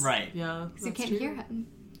precise. Right. Yeah. Because you that's can't true. hear him.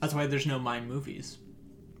 That's why there's no mime movies.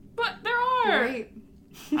 But there are. Right.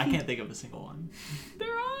 I can't think of a single one.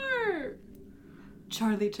 There are.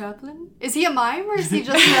 Charlie Chaplin? Is he a mime or is he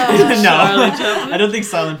just No, Charlie Chaplin. I don't think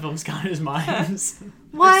silent films count as mimes.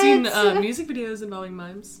 What? I've seen music videos involving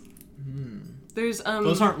mimes. There's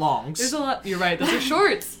Those aren't longs. There's a lot. You're right. Those are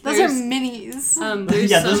shorts. Those are minis. There's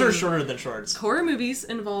Yeah, those some are shorter than shorts. horror movies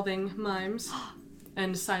involving mimes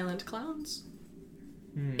and silent clowns.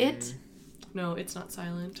 It No, it's not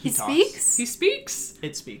silent. he talks. speaks. He speaks.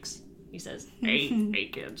 It speaks. He says, "Hey, hey,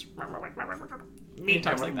 kids." He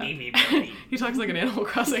talks like that. He talks like an Animal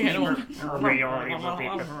Crossing animal. That's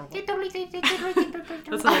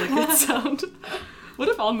how the kids sound. What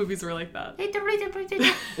if all movies were like that?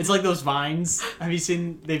 It's like those vines. Have you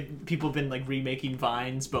seen? People have been like remaking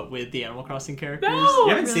vines, but with the Animal Crossing characters. No, You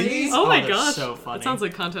haven't seen really? these? Oh my they're gosh, so funny. That sounds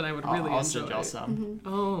like content I would really I'll enjoy. send y'all some.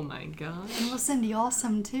 Oh my gosh. And we'll send y'all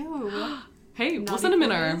some too. Hey, we'll Naughty send them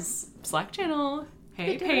in our boys. Slack channel.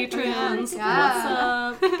 Hey, patrons.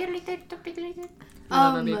 Yeah. What's up? We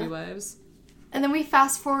love our baby wives. And then we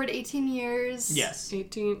fast forward 18 years. Yes.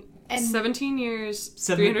 18, And- 17 years,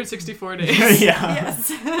 364 yeah. days.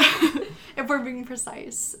 Yes. If we're being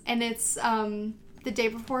precise. And it's the day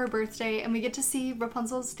before her birthday, and we get to see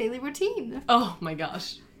Rapunzel's daily routine. Oh my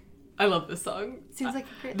gosh. I love this song. Seems like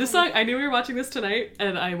a great This time. song, I knew we were watching this tonight,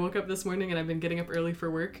 and I woke up this morning and I've been getting up early for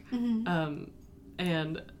work.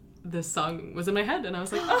 And this song was in my head, and I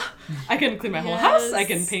was like, oh, I can clean my whole house, I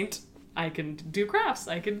can Yes. paint, I can do crafts,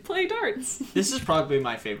 I can play darts. This is probably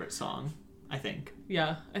my favorite song. I think.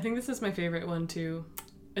 Yeah, I think this is my favorite one too.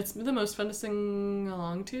 It's the most fun to sing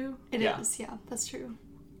along to. It Yeah. is, yeah, that's true.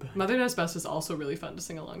 Mother Knows Best is also really fun to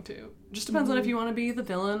sing along to. Just depends on if you want to be the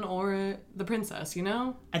villain or the princess, you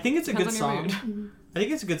know? I think it's a good Depends on song. your mood. I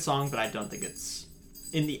think it's a good song, but I don't think it's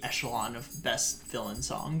in the echelon of best villain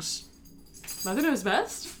songs. Mother Knows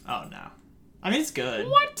Best? Oh no. I mean, it's good.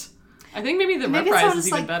 What? I think maybe the Maybe it's reprise not is as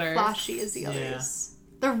even like better. flashy as the others.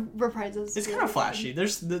 The reprises. It's kind of flashy.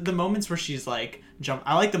 There's the moments where she's like jump.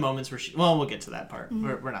 I like the moments where she. Well, we'll get to that part.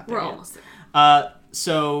 We're not there We're yet. almost there.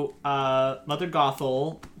 So Mother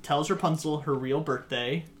Gothel tells Rapunzel her real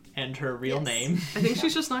birthday and her real Yes. name. I think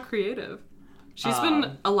she's just not creative. She's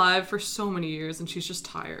been alive for so many years and she's just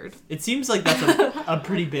tired. It seems like that's a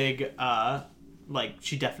pretty big. Like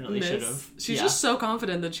she definitely should have. She's just so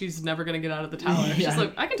confident that she's never gonna get out of the tower. Yeah. She's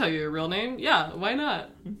like, I can tell you your real name. Yeah, why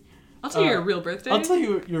not? I'll tell you your real birthday. I'll tell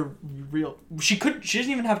you your real. She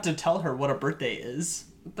doesn't even have to tell her what a birthday is.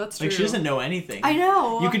 That's true. Like she doesn't know anything. I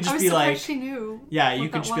know. You could just I was be surprised like, she knew. yeah, you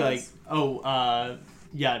what could that just be like, was. oh,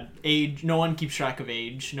 yeah, age. No one keeps track of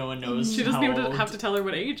age. No one knows. She doesn't how even old. have to tell her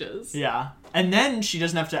what age is. Yeah, And then she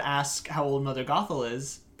doesn't have to ask how old Mother Gothel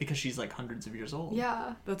is because she's like hundreds of years old.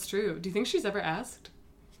 Yeah. That's true. Do you think she's ever asked?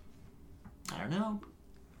 I don't know.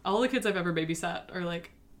 All the kids I've ever babysat are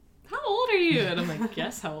like, how old are you? And I'm like,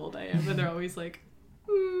 guess how old I am. And they're always like,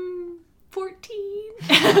 14.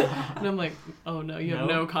 And I'm like, oh no, you have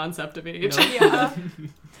no concept of age. No. Yeah.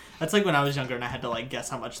 That's like when I was younger and I had to like guess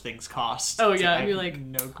how much things cost. Oh It's yeah, like, and you're I like, have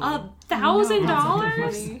no clue. $1,000?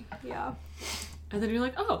 Money. Yeah. And then you're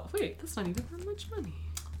like, oh, wait, that's not even that much money.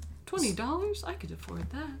 $20? I could afford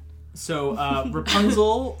that. So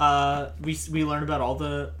Rapunzel, we learn about all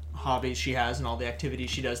the hobbies she has and all the activities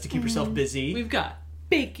she does to keep herself busy. We've got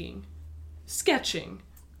baking, sketching,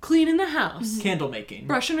 cleaning the house, Candle making,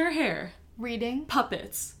 brushing her hair, Reading.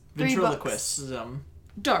 puppets, 3 books. ventriloquism.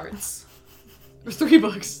 darts. There's 3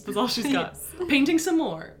 books. That's all she's got. Painting some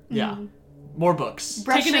more. Yeah. More books. Taking a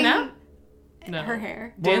Brushing nap? No. her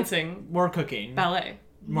hair. Dancing. More cooking. Ballet.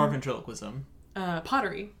 More ventriloquism.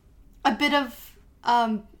 Pottery. A bit of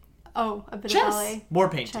a bit Chess. of ballet. More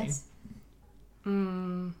painting. Chess.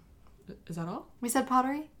 Is that all? We said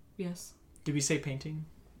pottery? Yes. Did we say painting?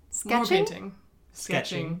 Sketching? More painting.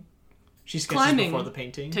 Sketching. She sketches Climbing. before the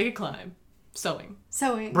painting. Take a climb. Sewing.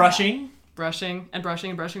 Sewing. Brushing. Brushing and brushing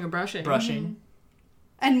and brushing and brushing. Brushing.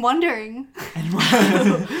 And wondering. And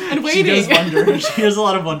She waiting. does wonder. She does a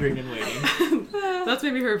lot of wondering and waiting. That's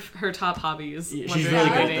maybe her top hobbies. Yeah, she's wondering really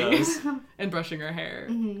and good at waiting. those. And brushing her hair.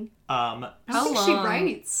 I don't How think she long?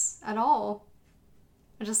 writes at all.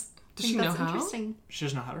 I just Does think she know that's how? interesting. She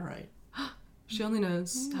doesn't know how to write. She only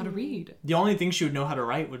knows how to read. The only thing she would know how to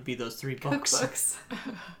write would be those 3 books. Cookbooks.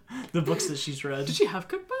 The books that she's read. Did she have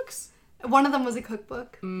cookbooks? One of them was a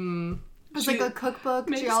cookbook. It was She like a cookbook,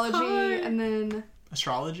 makes geology, pie. and then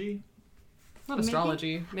Astrology? Not Maybe.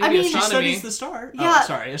 astrology. Maybe I mean, she She astronomy. studies the star. Yeah. Oh,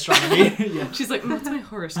 sorry, astronomy. Yeah. She's like, what's my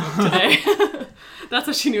horoscope today? That's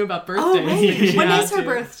what she knew about oh birthdays. wait, because she when had is her to.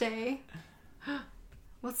 birthday?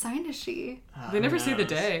 What sign is she? They never Who say the knows?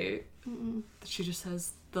 day. She just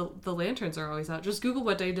says the lanterns are always out. Just Google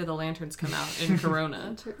what day did the lanterns come out in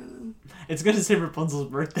Corona. It's gonna say Rapunzel's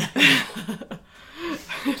birthday.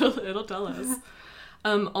 It'll tell us.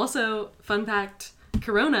 Also, fun fact: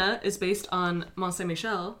 Corona is based on Mont Saint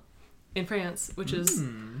Michel in France, which is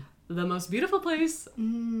the most beautiful place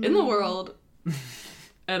in the world,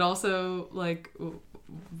 and also like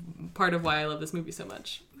part of why I love this movie so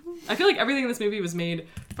much. I feel like everything in this movie was made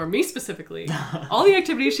for me specifically. All the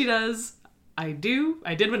activities she does, I did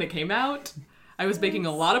when it came out. I was baking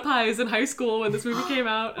a lot of pies in high school when this movie came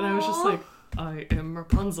out, and I was just like, I am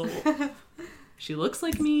Rapunzel. She looks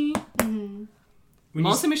like me.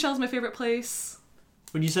 Mont Saint Michel is my favorite place.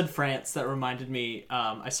 When you said France, that reminded me,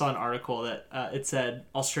 I saw an article that it said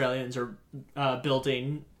Australians are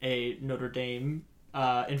building a Notre Dame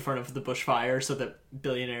in front of the bushfire so that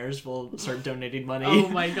billionaires will start donating money Oh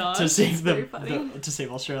my gosh, to save it's very to save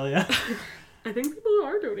Australia. I think people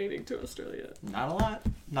are donating to Australia. Not a lot.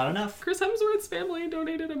 Not enough. Chris Hemsworth's family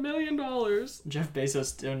donated $1 million. Jeff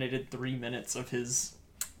Bezos donated 3 minutes of his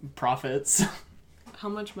profits. How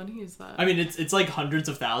much money is that? I mean, it's like hundreds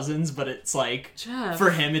of thousands, but it's like Jeff.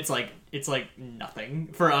 for him, it's like nothing.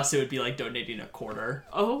 For us, it would be like donating a quarter.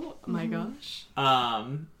 Oh my gosh.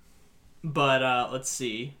 But let's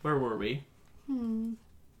see, where were we?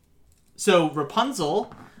 So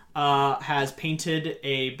Rapunzel has painted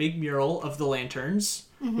a big mural of the lanterns,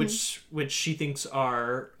 which she thinks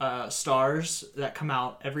are stars that come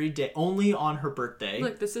out every day, only on her birthday.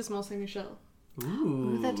 Look, this is Mont Saint Michel.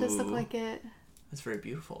 Ooh, That does look like it. That's very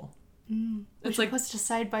beautiful. It's like, What's just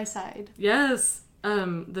side by side? yes.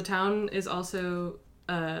 The town is also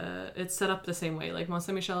it's set up the same way. Like Mont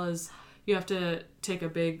Saint Michel is, you have to take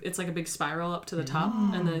it's like a big spiral up to the top,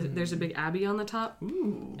 and then there's a big abbey on the top.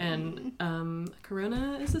 Ooh. And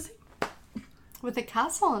Corona is the same With a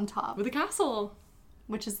castle on top, with a castle.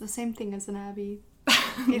 which is the same thing as an abbey.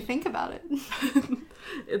 If you think about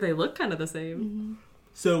it. They look kind of the same.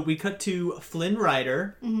 So we cut to Flynn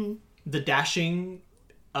Rider, the dashing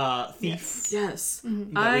thief Yes. that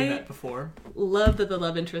we I met before. love that the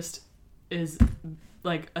love interest is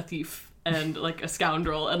like a thief and like a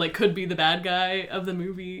scoundrel and like could be the bad guy of the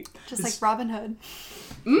movie. Just like Robin Hood.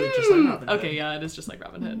 Just like Robin Hood. Okay, yeah, it is just like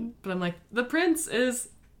Robin Hood. But I'm like, the prince is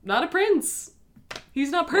not a prince.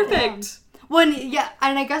 He's not perfect. Well, yeah,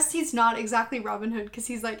 and I guess he's not exactly Robin Hood because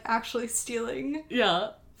he's like actually stealing, Yeah.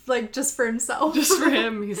 like just for himself. Just for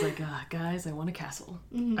him, he's like, guys, I want a castle.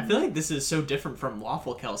 I feel like this is so different from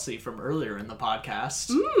Lawful Kelsey from earlier in the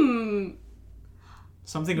podcast.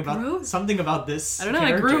 Something about Grew? something about this. I don't know.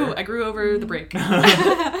 character. I grew over the break.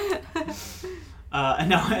 And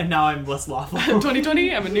now I'm less lawful.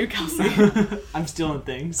 2020, I'm a new Kelsey. I'm stealing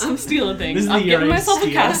things. I'm stealing things. This is I'm the year getting I myself a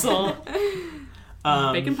steal. castle.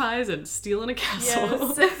 Um, Baking pies and stealing a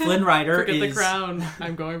castle. Yes. Flynn Rider Forget is the crown.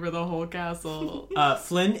 I'm going for the whole castle.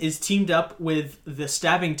 Flynn is teamed up with the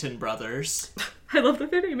Stabbington brothers, I love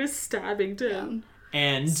that their name is Stabbington.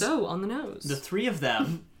 and So, on the nose. the three of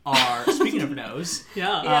them are speaking of nose.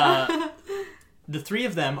 yeah. The three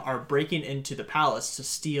of them are breaking into the palace to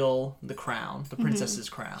steal the crown, the princess's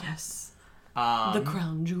crown. Yes. The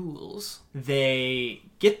crown jewels. They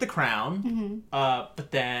get the crown,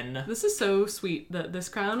 but then This is so sweet that this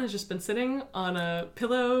crown has just been sitting on a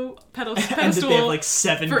pillow and that pedestal they have like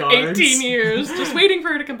 7 for guards. 18 years, just waiting for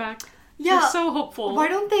her to come back. Yeah. We're so hopeful. Why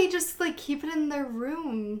don't they just like keep it in their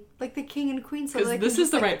room, like the king and queen? So Because they this can is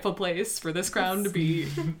just, the like, rightful place for this crown to be.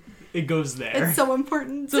 It goes there. It's so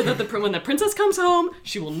important. So that when the princess comes home,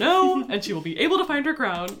 she will know and she will be able to find her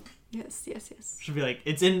crown. Yes, yes, yes. She'll be like,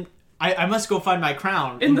 it's in. I must go find my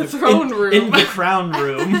crown In the throne room. In the crown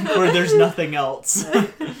room where there's nothing else.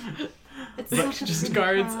 It's But such a Just pretty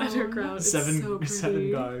guards crown. at her crown. It's seven so pretty.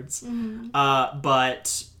 7 guards.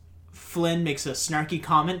 But Flynn makes a snarky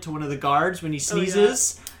comment to one of the guards when he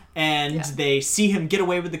sneezes, and Yeah. they see him get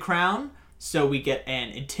away with the crown. So we get an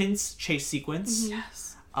intense chase sequence. Yes.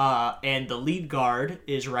 And the lead guard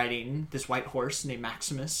is riding this white horse named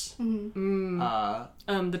Maximus.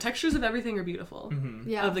 The textures of everything are beautiful.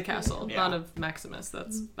 Yeah. Of the castle, Yeah. not of Maximus.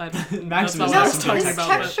 That's Maximus that's not has what I No, was some talking his about.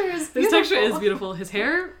 texture is His beautiful. texture is beautiful. His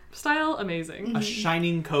hairstyle, amazing. A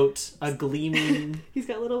shining coat, a gleaming. He's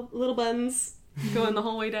got little buns going the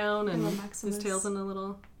whole way down, and love his Maximus. tail's in a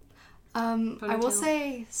little. I will Ponytail.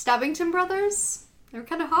 say, Stabbington brothers, they're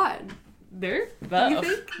kind of hot. They're buff.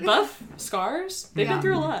 think? Buff scars. They've Yeah. been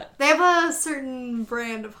through a lot. They have a certain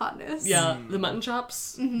brand of hotness. Yeah, the mutton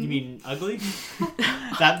chops. You mean ugly?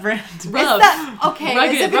 That brand? Rough. That, okay,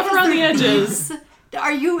 Rugged, is it rough because around the they're edges. thieves?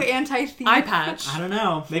 Are you anti-thief? Eye patch. I don't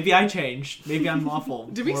know. Maybe I changed. Maybe I'm lawful.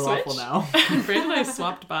 Did we More switch? lawful now. Brandon and I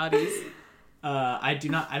swapped bodies. I do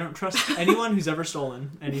not. I don't trust anyone who's ever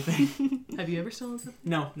stolen anything. Have you ever stolen something?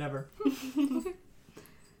 No, never.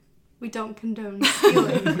 We don't condone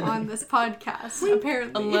stealing on this podcast,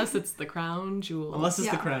 apparently. Unless it's the crown jewel. Unless it's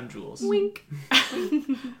the Yeah. crown jewels. Wink.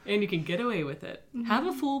 And you can get away with it. Have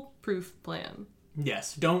a foolproof plan.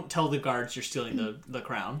 Yes. Don't tell the guards you're stealing the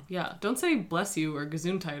crown. Yeah, don't say bless you or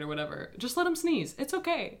gesundheit or whatever. Just let him sneeze. It's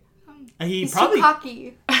okay. He He's probably. so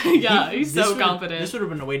cocky. Yeah, he's this so would've- confident. This would have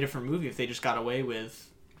been a way different movie if they just got away with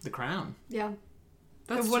the crown. Yeah.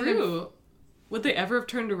 That's It wouldn't true. Would they ever have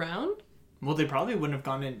turned around? Well, they probably wouldn't have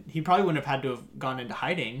gone in. He probably wouldn't have had to have gone into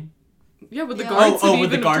hiding. Yeah, would the Yeah. guards have would even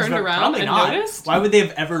the guards turned have- around probably and not. noticed? Why would they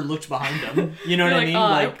have ever looked behind them? You know what They're I mean? "Oh,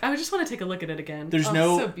 Like, I just want to take a look at it again. There's Oh,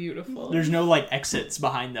 no- so beautiful. there's no like exits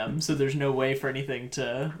behind them, so there's no way for anything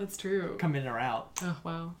to That's true. come in or out. Oh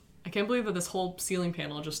wow. I can't believe that this whole ceiling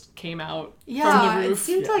panel just came out Yeah, from the it roof.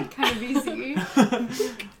 seemed like kind of easy.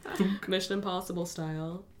 Mission Impossible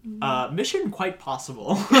style. Mission quite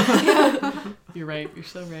possible. You're right. You're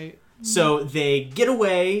so right. So they get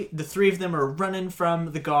away. The three of them are running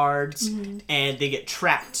from the guards, Mm-hmm. and they get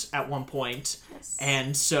trapped at one point.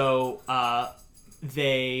 And so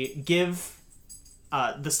they give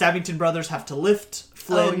the Stabbington brothers have to lift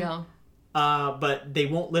Flynn. Oh yeah. But they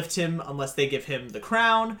won't lift him unless they give him the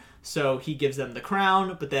crown. So he gives them the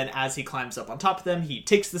crown, but then as he climbs up on top of them, he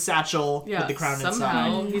takes the satchel Yeah. with the crown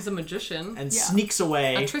somehow inside he's a magician. and Yeah. sneaks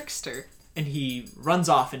away. A trickster. And he runs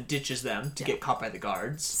off and ditches them to get caught by the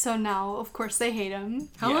guards. So now, of course, they hate him.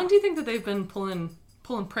 How Yeah. long do you think that they've been pulling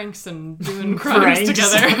pranks and doing crimes Pranks.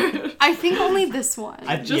 together? I think only this one.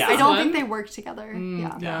 I- Just yeah. I don't one? think they work together.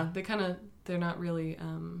 Yeah. Yeah, they're not really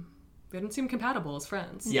they don't seem compatible as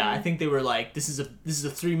friends. Yeah, I think they were like, this is a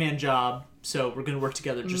 3-man job, so we're gonna work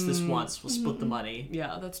together just this once. We'll split the money,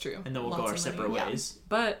 Yeah, that's true. and then we'll go Lots our of separate money. Yeah. ways.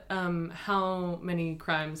 But how many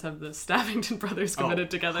crimes have the Stabbington brothers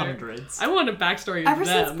committed together? Hundreds. I want a backstory of Ever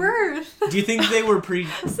them. since birth. Do you think they were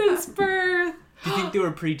Since birth. Do you think they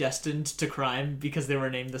were predestined to crime because they were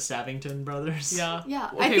named the Stabbington brothers? Yeah. Yeah.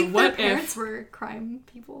 Okay, I think what their parents if were crime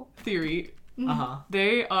people. theory? Uh huh.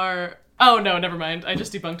 They are. Oh no, never mind. I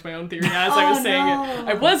just debunked my own theory as I was Oh, saying no. it.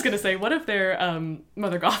 I was gonna say, what if they're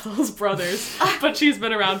Mother Gothel's brothers, but she's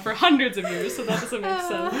been around for hundreds of years, so that doesn't make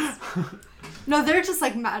sense. No, they're just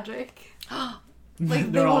like magic. Like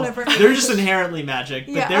they They're won't ever. they're just inherently magic,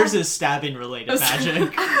 but Yeah. theirs is stabbing related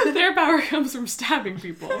magic. Their power comes from stabbing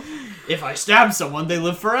people. If I stab someone, they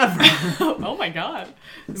live forever. Oh my god!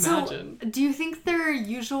 Imagine. So, do you think their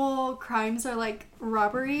usual crimes are like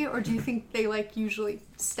robbery, or do you think they like usually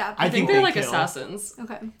stab? I I think they they're like kill. assassins.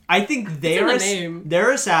 Okay. I think in the name.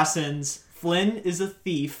 they're assassins Flynn is a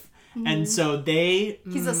thief, and so they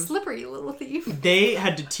He's a slippery little thief. they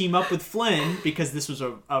had to team up with Flynn because this was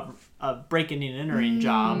a breaking and entering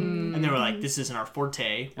job, and they were like, "This isn't our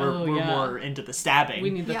forte. We're more into the stabbing. We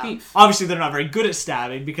need the Yeah. thief. Obviously, they're not very good at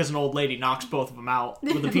stabbing because an old lady knocks both of them out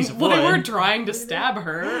with a piece of Well, wood. they were trying to stab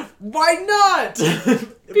her Why not?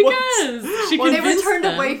 because she They were convinced turned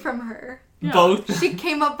them. away from her. Yeah. Both. She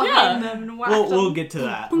came up behind them and whacked We'll them. get to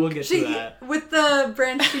that. We'll get to She, that. with the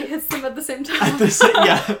branch, she hits them at the same time.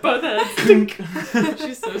 Yeah. Both heads.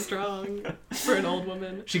 She's so strong for an old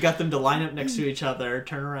woman. She got them to line up next to each other,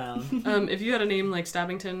 turn around. If you had a name like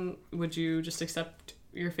Stabbington, would you just accept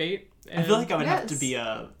your fate? I feel like I would have to Yes.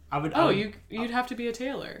 be You'd have to be a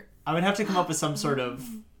tailor. I would have to come up with some sort of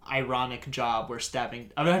ironic job where stabbing.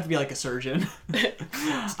 I would have to be like a surgeon.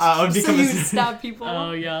 I would So become you a would stab people.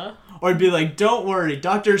 Oh yeah. or it'd be like, don't worry,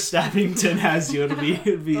 Dr. Stabbington has you.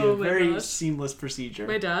 It'd be Oh a my very gosh. seamless procedure.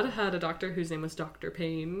 My dad had a doctor whose name was Dr.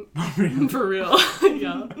 Payne. Really? For real.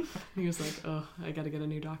 Yeah. He was like, oh, I gotta get a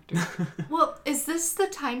new doctor. Well, is this the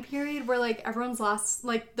time period where like everyone's last,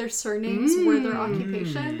 like their surnames were their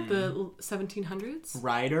occupation? The 1700s?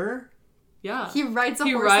 Ryder Yeah. He rides a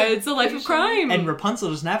He horse. rides a life of crime. and Rapunzel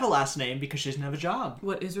doesn't have a last name because she doesn't have a job.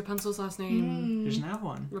 What is Rapunzel's last name? She doesn't have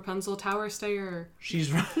one. Rapunzel Tower Stayer.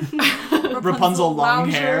 She's Rapunzel long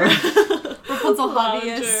hair. Rapunzel Lounger.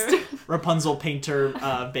 hobbyist. Rapunzel painter,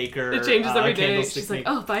 baker. It changes every day. candlestick She's like,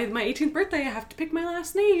 maker. oh, by my 18th birthday, I have to pick my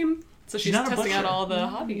last name. So she's not a testing out butcher. all the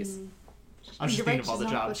hobbies. I was just You're thinking right, of all she's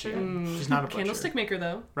the not a jobs she butcher. had. She's not a butcher. Candlestick maker,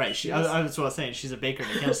 though. Right. That's what I was saying. She's a baker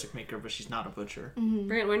and a candlestick maker, but she's not a butcher.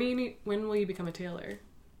 Brant, when will you become a tailor?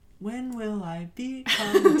 When will I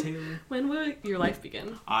become a tailor? When will your life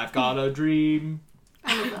begin? I've got a dream.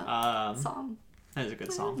 I love that That song. is a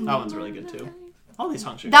good song. That one's really good too. All these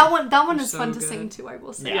songs are good. That one They're is so fun to good. sing too, I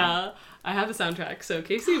will say. Yeah. Yeah, I have a soundtrack. So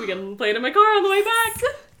Casey, we can play it in my car on the way back.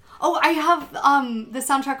 Oh, I have the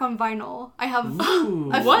soundtrack on vinyl. I have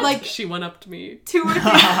Ooh. I've, What? like She one upped me. 2 or 3, but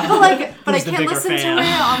I Who's the can't bigger listen fan? to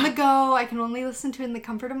it on the go. I can only listen to it in the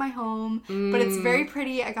comfort of my home. But it's very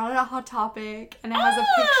pretty. I got it at Hot Topic, and it has a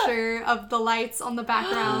picture of the lights on the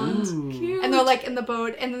background, Ooh. Cute. and they're like in the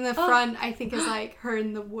boat, and then the front I think is like her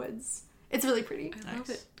in the woods. It's really pretty. I love Nice.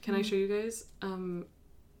 it. Can I show you guys?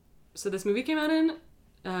 So this movie came out in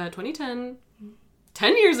 2010,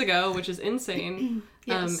 10 years ago, which is insane.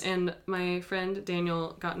 Yes. And my friend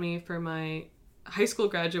Daniel got me for my high school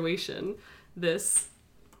graduation this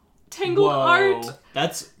Tangled Whoa. art.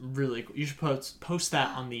 That's really cool. You should post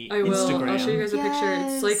that on the I will. Instagram. I'll show you guys a picture.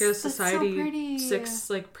 It's like a Yes, that's so Society pretty. 6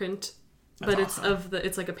 like print. That's But it's awesome.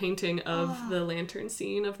 it's like a painting of the lantern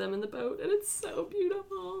scene of them in the boat, and it's so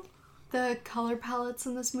beautiful. The color palettes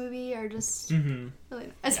in this movie are just Mm-hmm. really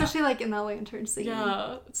nice. Especially like in the lantern scene.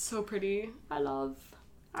 Yeah, it's so pretty. I love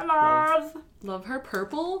Love her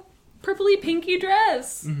purpley pinky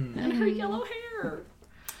dress Mm-hmm. and her yellow hair.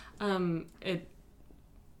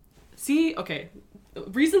 Okay.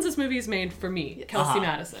 Reasons this movie is made for me, Kelsey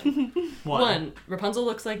Madison. One, Rapunzel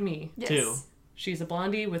looks like me. Yes. 2, She's a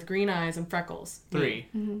blondie with green eyes and freckles. 3,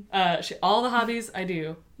 All the hobbies I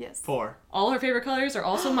do. Yes. 4, All her favorite colors are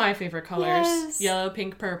also my favorite colors. Yes. Yellow,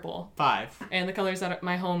 pink, purple. 5. And the colors that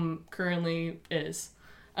my home currently is.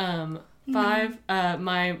 5,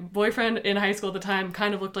 my boyfriend in high school at the time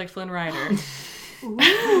kind of looked like Flynn Rider.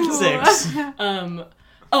 6.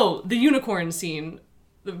 Oh, the unicorn scene.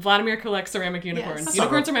 Vladimir collects ceramic unicorns. Yes.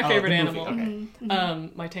 Unicorns are my Oh, favorite the animal. movie,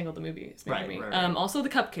 Okay. My Tangled the movie is made for Right, me. right, right. Also the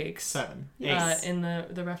cupcakes. 7. 8. In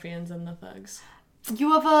the ruffians and the thugs.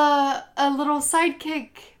 You have a little sidekick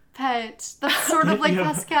pet that's sort of like Yeah.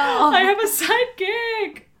 Pascal. I have a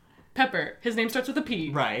sidekick. Pepper. His name starts with a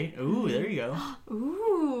P. Right. Ooh, there you go.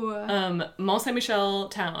 Ooh. Mont Saint Michel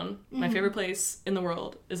town, my favorite place in the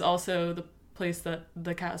world, is also the place that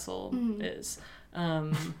the castle is.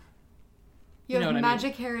 You know have what I mean.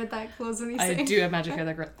 magic hair that glows when you I sing. do have magic hair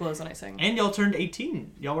that glows when I sing. And y'all turned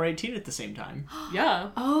 18. Y'all were 18 at the same time.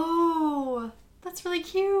 Yeah. Oh, that's really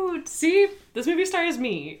cute. See, this movie stars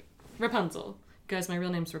me, Rapunzel. Guys, my real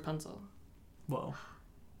name's Rapunzel. Whoa.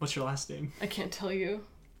 What's your last name? I can't tell you.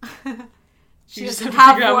 She You just doesn't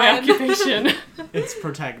have to figure out my one. occupation. It's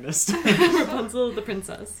protagonist. Rapunzel the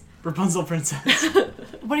princess. Rapunzel Princess.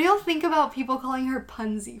 What do y'all think about people calling her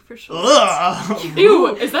Punzi for short? Ugh.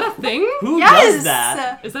 Ew, is that a thing? Who Yes! does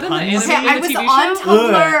that? Is that in the Punzi? anime Okay, and I the was TV on show? Tumblr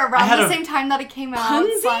Ugh. I around had the a- same time that it came out. Punzi?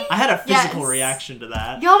 It's like- I had a physical Yes. reaction to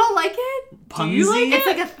that. Y'all don't like it? Punzi? you like It's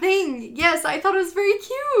like a thing. Yes, I thought it was very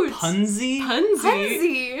cute. Punzi? Punzi.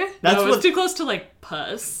 Punzi. That's no, what it's too close to like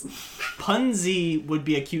puss. Punzi would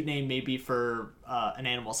be a cute name maybe for an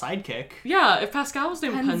animal sidekick. Yeah, if Pascal was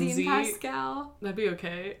named Punzi Punzi, and Pascal. that'd be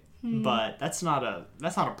okay. but that's not a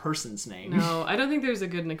person's name. No, I don't think there's a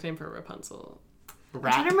good nickname for Rapunzel. I'm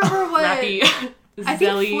trying to remember what. Rappy. I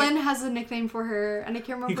think Zelly. Flynn has a nickname for her, and I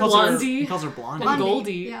can't remember. He calls Blondie. her Blondie. And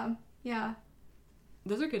Goldie. Yeah.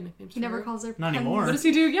 Those are good nicknames. He for never her. calls her. Not Pen- anymore. What does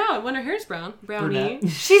he do? Yeah, when her hair's brown. Brownie. Brunette.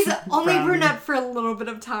 She's only Brownie. brunette for a little bit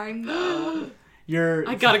of time though.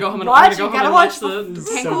 I gotta go home and Watch, I'm you gonna gotta go home and watch watch the.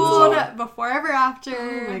 so Tangled, bizarre. Before Ever After.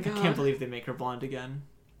 Oh my I god. can't believe they make her blonde again.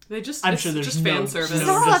 They just. I'm it's sure there's just no- fan She's service. no-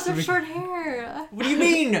 got just lots of to short hair. What do you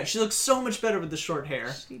mean? She looks so much better with the short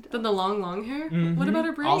hair. She does. Than the long hair. What about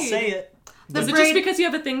her braid? I'll say it. The Is it braid- just because you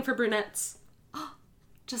have a thing for brunettes?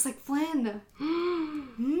 Just like Flynn.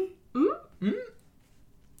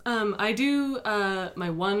 I do. My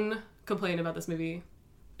one complaint about this movie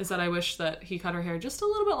is that I wish that he cut her hair just a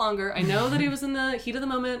little bit longer. I know that he was in the heat of the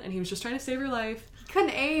moment and he was just trying to save her life. He couldn't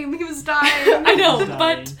aim. He was dying. I know, He's but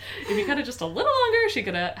dying. if he cut it just a little longer, she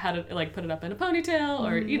could have had it like put it up in a ponytail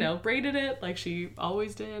or braided it like she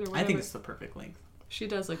always did or whatever. I think it's the perfect length. She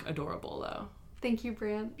does look adorable though. Thank you,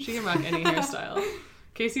 Brant. She can rock any hairstyle.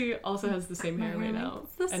 Casey also has the same hair My right hair now,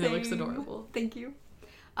 looks the and it looks same. adorable. Thank you.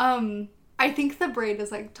 I think the braid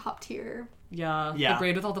is like top tier. Yeah, Yeah. the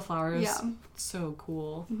braid with all the flowers. Yeah. So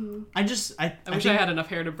cool. I wish I had enough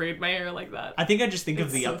hair to braid my hair like that. I think I just think of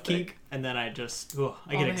It's the so upkeep, thick. and then I just I All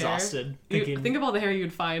get the hair. exhausted You thinking. think of all the hair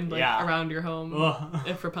you'd find like Yeah. around your home Ugh.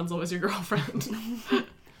 if Rapunzel was your girlfriend.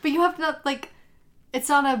 But you have not like. It's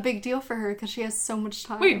not a big deal for her because she has so much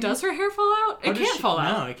time. Wait, does her hair fall out? How It does can't she- fall No,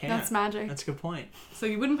 out. it can't. That's magic. That's a good point. So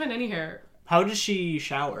you wouldn't find any hair. How does she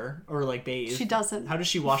shower or like bathe? She doesn't. How does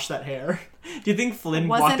she wash that hair? Do you think Flynn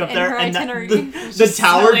Wasn't walked up in there her and itinerary. the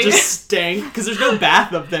tower smelling. just stank because there's no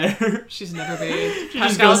bath up there? She's never bathed. She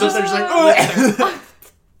just Pascal goes up there, just- she's like, oh.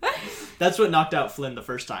 That's what knocked out Flynn the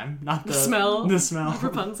first time, not the smell. The smell.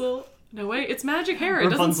 Rapunzel. No way, it's magic hair. It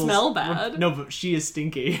doesn't Rapunzel's- smell bad. No, but she is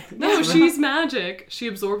stinky. No, she's magic. She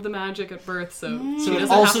absorbed the magic at birth, so she So it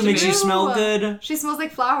doesn't also have to makes be. you smell Ew. good. She smells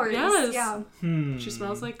like flowers. Yes. Yeah. She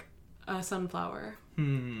smells like a sunflower.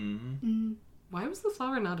 Hmm. Why was the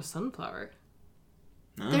flower not a sunflower?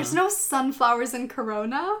 There's no sunflowers in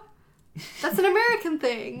Corona. That's an American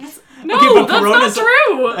thing. No, Okay, but that's Corona's not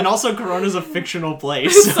true. And also, Corona's a fictional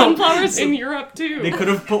place. So Sunflowers in Europe too. they could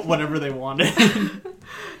have put whatever they wanted.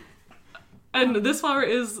 And this flower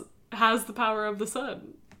has the power of the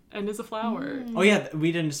sun and is a flower. Oh yeah,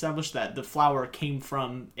 we didn't establish that. The flower came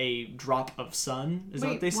from a drop of sun. Is that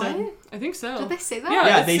what Wait, they said? what? I think so. Did they say that? Yeah,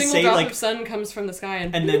 Yeah, a they single say, drop like- of sun comes from the sky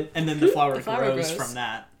and And then the flower, The flower grows grows. from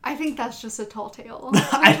that. I think that's just a tall tale.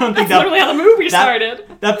 I don't think literally that how the movie started.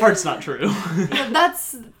 that part's not true.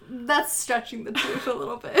 that's stretching the truth a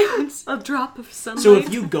little bit. A drop of sunlight. So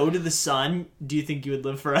if you go to the sun, do you think you would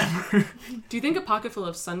live forever? Do you think a pocket full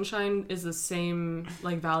of sunshine is the same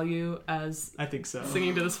like value as I think so.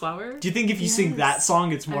 singing to this flower? Do you think if you sing that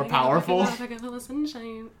song, it's more I think I'm powerful? walking on a pocket full of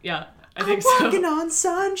sunshine. Yeah, I I'm think so. walking on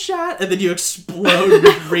sunshine, and then you explode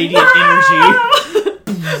with radiant energy.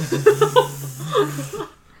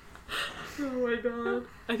 Oh my god.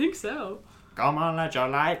 I think so. Come on, let your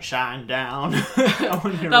light shine down.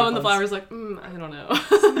 That one, the flower's like, I don't know.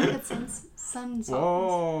 It's sun songs.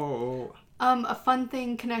 Whoa. A fun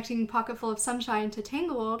thing connecting Pocketful of Sunshine to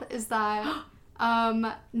Tangled is that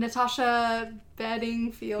Natasha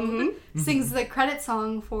Bedingfield sings the credit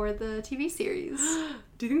song for the TV series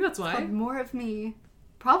Do you think that's why? called More of Me.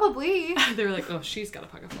 Probably. They were like, oh, she's got a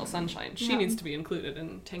pocket full of sunshine. She Yeah. needs to be included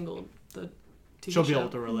in Tangled, the TV She'll show. be able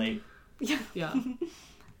to relate. Yeah. Yeah,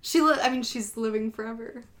 She's living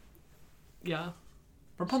forever. yeah.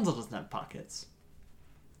 Rapunzel doesn't have pockets.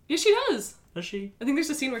 Yeah, she does. Does she? I think there's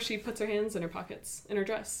a scene where she puts her hands in her pockets in her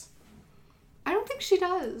dress. I don't think she I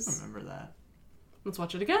does. don't remember that. Let's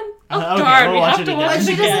watch it again. Okay, Oh, darn, we'll we watch have it to again. watch But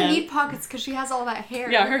she it doesn't again. need pockets because she has all that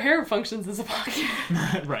hair. Yeah, her hair functions as a pocket.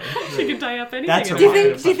 Right. She can tie up anything. That's in her Do you her pocket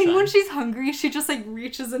think? of Do you think sunshine. when she's hungry, she just like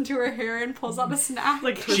reaches into her hair and pulls out a snack?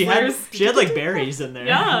 like She had Twizzlers. like berries in there.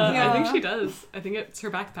 Yeah, Yeah. I think she does. I think it's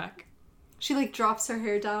her backpack. She like drops her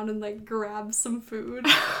hair down and like grabs some food.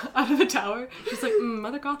 Out of the tower. She's like,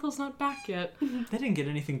 Mother Gothel's not back yet. They didn't get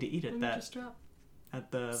anything to eat Let at me that just drop. at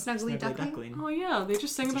the Snuggly Duckling? Oh yeah, they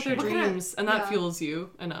just sang That's about a their shame. dreams, and that Yeah. fuels you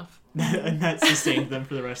enough. and that sustained them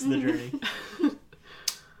for the rest of the journey.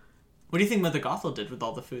 What do you think Mother Gothel did with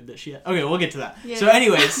all the food that she had? Okay, we'll get to that. Yeah. So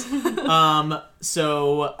anyways,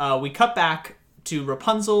 we cut back to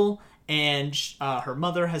Rapunzel, and her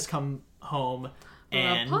mother has come home,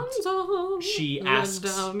 and Rapunzel, she let asks-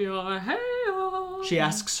 down your hair. she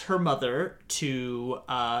asks her mother to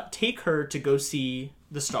take her to go see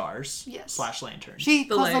the stars Yes. / lanterns. She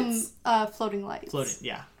The calls lights. them floating lights. Floating,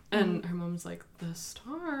 yeah. And her mom's like, the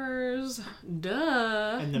stars,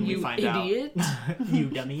 duh. And then we you find idiot. out, you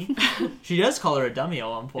dummy. She does call her a dummy at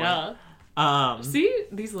one point. Yeah. See,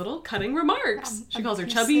 these little cutting remarks. She calls her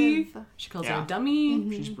chubby. She calls her a dummy.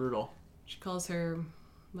 She's brutal. She calls her,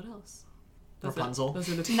 what else? Rapunzel. Those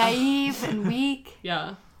are the two. Naive and weak.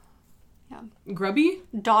 Yeah. Yeah. Grubby.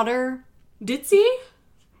 Daughter. Ditzy.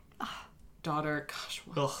 Daughter. Gosh,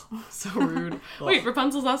 Ugh. so rude. Wait,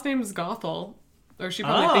 Rapunzel's last name is Gothel. Or she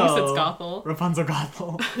probably thinks it's Gothel. Rapunzel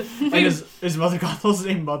Gothel. And is Mother Gothel's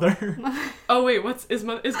name Mother? Oh wait, is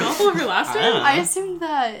Gothel her last name? I assumed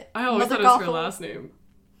that. I always Mother thought it was her Gothel- last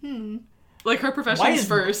name. Like her profession is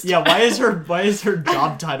first. Yeah, why is her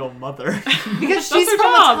job title Mother? Because she's her from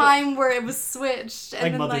job. a time where it was switched. And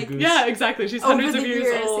Like then Mother like Goose. Yeah, exactly. She's over hundreds the of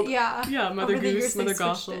years old. Yeah. Yeah, Mother Over the Goose, years they Mother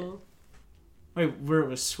switched Gothel. Wait, where it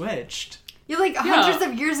was switched? You're like hundreds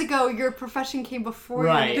of years ago, your profession came before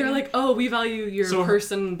Right. you. They're like, oh, we value your So-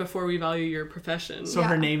 person before we value your profession. So Yeah.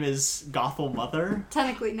 her name is Gothel Mother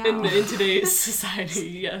Technically now. in today's society,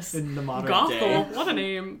 yes. in the modern Gothel, day. what a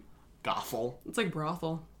name. Gothel. It's like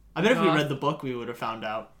brothel. I bet if we Goth. read the book, we would have found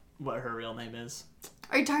out what her real name is.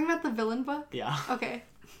 Are you talking about the villain book? Yeah. Okay.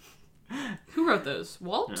 Who wrote those?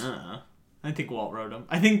 Walt? I think Walt wrote them.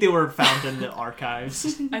 I think they were found in the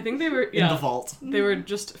archives. I think they were, In the vault. They were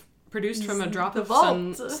just produced from a drop The of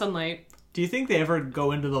vault. sunlight. Do you think they ever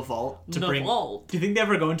go into the vault to The bring? vault. Do you think they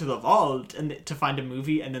ever go into the vault and to find a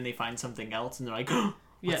movie and then they find something else and they're like,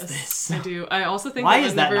 What's Yes, this? I do. I also think Why that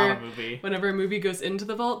is that whenever, not a movie? whenever a movie goes into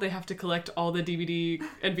the vault, they have to collect all the DVD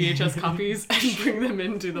and VHS copies and bring them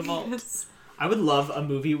into the vault. I would love a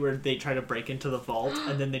movie where they try to break into the vault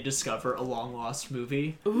and then they discover a long lost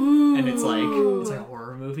movie. Ooh. And it's like a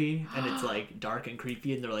horror movie and it's like dark and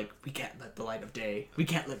creepy and they're like, we can't let the light of day. We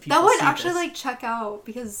can't let people That would see actually this. like check out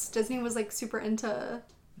because Disney was like super into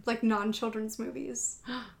like non-children's movies.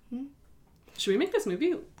 Should we make this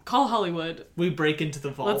movie? Call Hollywood. We break into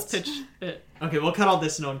the vault. Let's pitch it. Okay, we'll cut all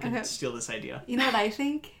this so no one can Okay. steal this idea. You know what I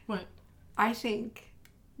think? What? I think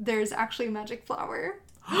there's actually a magic flower.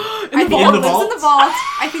 In I the think vault? it In the lives vault? in the vault.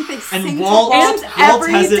 I think they sing Walt- to Walt Walt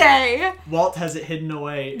every has it- day. Walt has it hidden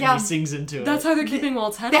away and Yeah. he sings into That's it. how they're keeping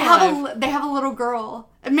Walt's head They alive. have a little girl.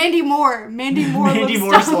 Mandy Moore. Mandy Moore. Mandy lives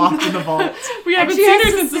Moore's down- locked in the vault. We haven't she seen has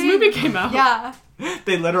her to since this sing. movie came out. Yeah.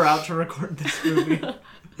 They let her out to record this movie.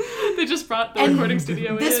 They just brought the And recording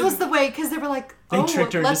studio This in. was the way because they were like, They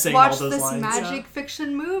tricked her into let's saying all watch those this lines. magic Yeah.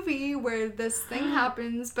 fiction movie where this thing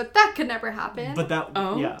happens, but that could never happen. But that,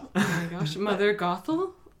 Oh, yeah. oh my gosh. Mother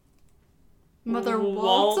Gothel? Mother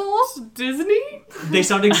Walt Waltzel? Disney? They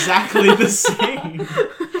sound exactly the same.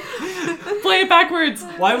 Play it backwards.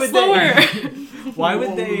 Why would Slower. they? Why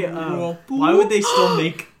would they still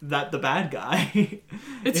make that the bad guy?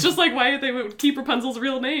 It's just like why they would keep Rapunzel's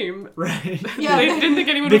real name. Right. Yeah. They didn't think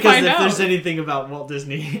anyone Because would find if out. there's anything about Walt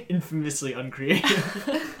Disney, infamously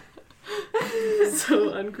uncreative. So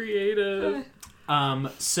uncreative.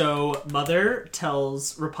 So Mother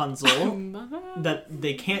tells Rapunzel Mother? that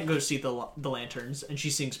they can't go see the lanterns, and she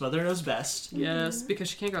sings "Mother Knows Best." Yes, because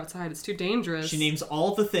she can't go outside. It's too dangerous. She names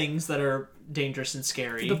all the things that are dangerous and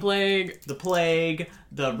scary. the plague. The plague,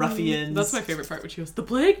 the ruffians. That's my favorite part when she goes, the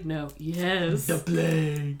plague? No. Yes. The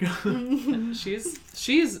plague.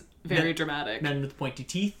 She's very dramatic. Men with pointy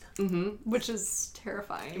teeth. Which is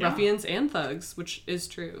terrifying. Ruffians and thugs, which is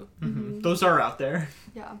true. Those are out there.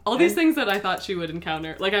 Yeah. All these things that I thought she would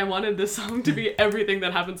encounter. Like, I wanted this song to be everything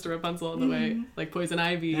that happens to Rapunzel on the way. Like poison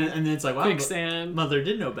ivy, And then it's like, wow, quicksand. Mother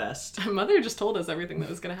did know best. Mother just told us everything that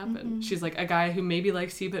was going to happen. She's like, a guy who maybe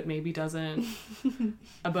likes you, but maybe doesn't.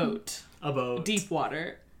 A boat. A boat. Deep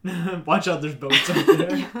water. Watch out, there's boats out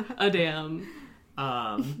there. A dam.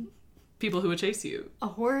 Um, People who would chase you. A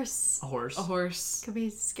horse. a horse. A horse. Could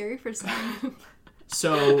be scary for some.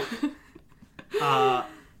 So, I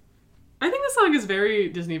think the song is very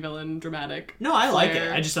Disney villain dramatic. no, I like it.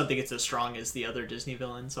 Flair. I just don't think it's as strong as the other Disney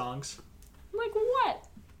villain songs. Like, what?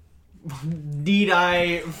 Need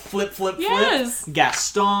I flip? Yes.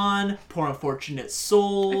 Gaston, Poor Unfortunate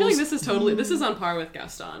Souls. I feel like this is totally, this is on par with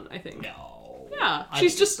Gaston, I think. No. Yeah, I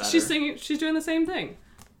she's think it's just, she's better. singing, she's doing the same thing.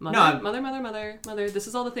 Mother, No, I'm- mother, this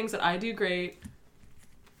is all the things that I do great.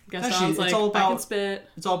 Gaston's Actually, it's like, all I can about- spit.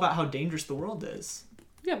 It's all about how dangerous the world is.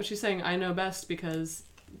 Yeah, but she's saying, I know best because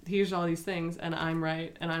here's all these things, and I'm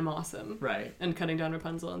right, and I'm awesome. Right. And cutting down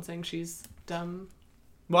Rapunzel and saying she's dumb.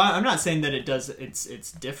 Well, I'm not saying that it does.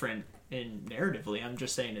 It's different in narratively. I'm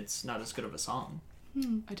just saying it's not as good of a song.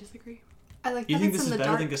 I disagree. I like You that think it's this in is the better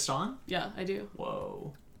dark. than Gaston? Yeah, I do.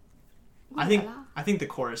 Whoa. Ooh I think la la. I think the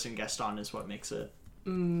chorus in Gaston is what makes it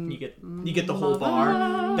You get the whole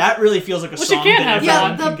bar. That really feels like a song can't that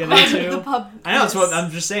have everyone that. can Yeah, get the into. pub. The pub. I know, that's what I'm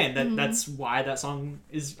just saying. That's why that song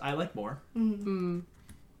is I like more.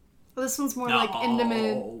 This one's more No, like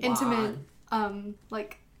intimate, why?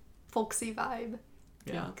 like folksy vibe.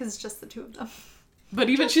 Yeah. Because it's just the two of them. But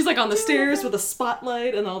even she's like on the stairs with a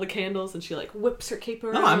spotlight and all the candles, and she like whips her cape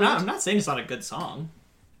around. No, I'm not saying it's not a good song.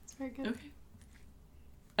 It's very good. Okay.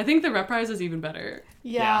 I think the reprise is even better.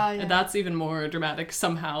 Yeah. And that's even more dramatic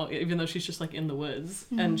somehow, even though she's just like in the woods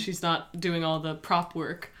and she's not doing all the prop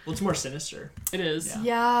work. Well, it's more sinister. It is. Yeah.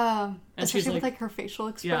 Yeah. And Especially she's with like- like her facial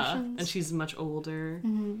Yeah. expressions. And she's much older.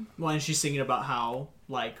 Well, and she's singing about how,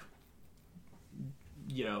 like,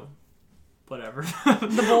 you know, whatever.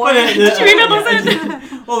 The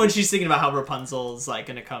boy. Well, when she's thinking about how Rapunzel's, like,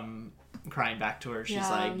 gonna come crying back to her, she's Yeah.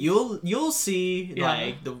 like, you'll see, Yeah.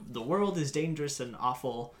 like, the world is dangerous and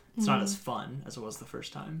awful. It's not as fun as it was the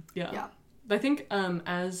first time. Yeah. Yeah. I think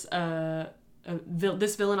as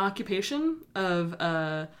this villain occupation of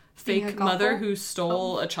a Being fake a mother Gothel? who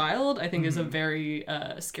stole a child, I think is a very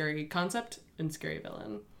scary concept and scary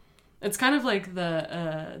villain. It's kind of like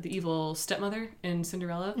the evil stepmother in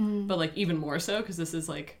Cinderella, but like even more so because this is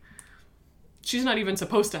like she's not even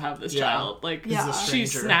supposed to have this Yeah. child. Like Yeah. This is a she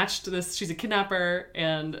stranger. snatched this. She's a kidnapper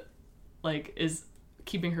and like is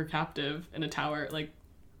keeping her captive in a tower. Like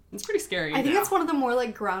it's pretty scary. I think it's one of the more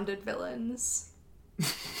like grounded villains.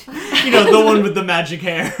 You know, the one with the magic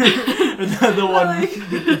hair. Or the one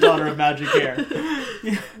with the daughter of magic hair.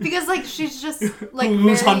 Because like she's just like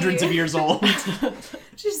Who's very- hundreds of years old.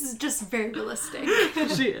 She's just very realistic.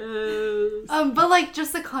 she is. But like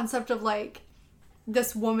just the concept of like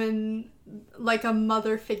this woman, like a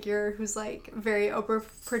mother figure who's like very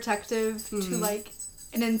overprotective to like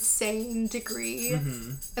an insane degree,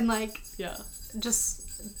 and like Yeah.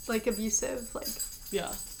 just like abusive, like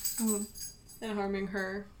Yeah. And harming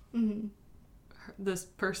her. This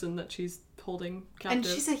person that she's holding captive. and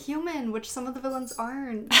she's a human, which some of the villains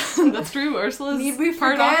aren't. That's true. Ursula's Need we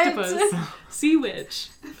part forget? octopus. Sea witch.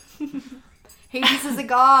 Hades is a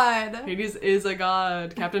god. Hades is a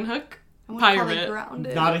god. Captain Hook. I wouldn't call it Pirate.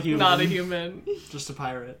 grounded. Not a human. Not a human. Just a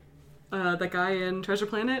pirate. That guy in Treasure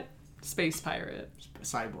Planet. Space pirate.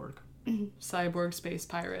 Cyborg. Cyborg space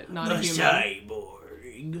pirate. Not a human.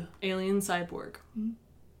 cyborg. Alien cyborg.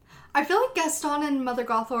 I feel like Gaston and Mother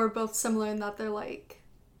Gothel are both similar in that they're like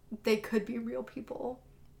they could be real people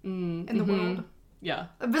in the world. Yeah.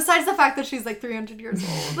 Besides the fact that she's like 300 years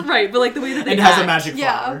old. Right, but like the way that they And has a act. magic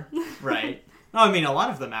Yeah. flower. Right. No, I mean, a lot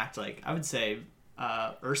of them act like, I would say,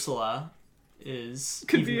 Ursula is...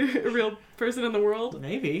 Could be a real person in the world.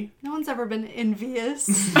 Maybe. No one's ever been envious.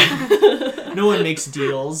 No one makes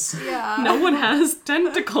deals. Yeah. No one has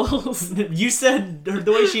tentacles. You said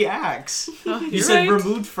the way she acts. You You're said right.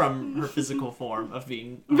 removed from her physical form of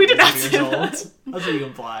being We did not 100 say years old. that. That's what you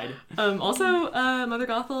implied. Also, Mother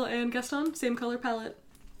Gothel and Gaston, same color palette.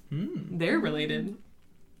 They're related.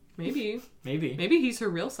 Maybe. Maybe. Maybe he's her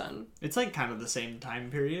real son. It's like kind of the same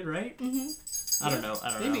time period, right? I don't know.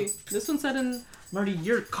 Maybe. This one's set in Marty,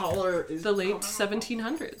 your collar is... the late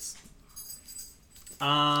 1700s.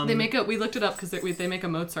 They We looked it up because they make a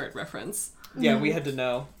Mozart reference. Yeah, we had to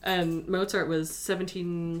know. And Mozart was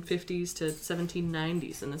 1750s to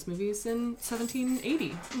 1790s, and this movie's in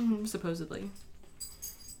 1780, supposedly.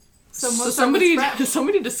 So So Mozart somebody was fresh.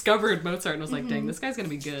 somebody discovered Mozart and was like, dang, this guy's gonna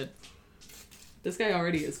be good. This guy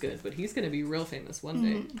already is good, but he's gonna be real famous one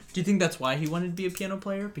day. Do you think that's why he wanted to be a piano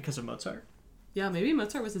player? Because of Mozart? Yeah, maybe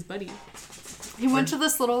Mozart was his buddy. He went to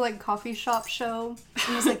this little like coffee shop show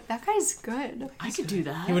and was like, that guy's good. I could do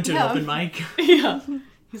that. He went to Yeah. an open mic. Yeah.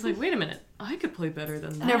 He's like, wait a minute, I could play better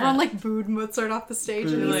than that. And everyone like booed Mozart off the stage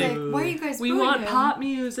and he's Boo. like, why are you guys we booing want him? pop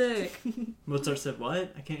music. Mozart said,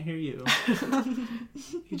 what? I can't hear you.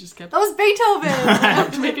 He just kept That was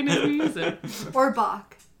Beethoven! making his music. Or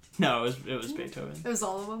Bach. No, it was Beethoven. It was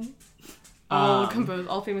all of them.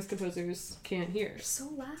 All famous composers can't hear. So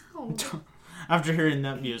loud. After hearing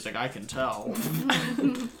that music, I can tell.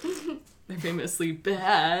 They're famously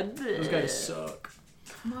bad. Those guys suck.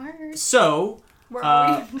 Mars. So, Where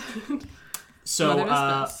are we? Mother Knows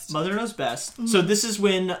Best. Mother Knows Best. So this is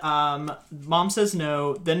when Mom says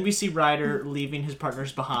no. Then we see Ryder leaving his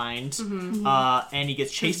partners behind, and he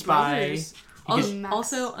gets chased by. brothers. he gets- Max.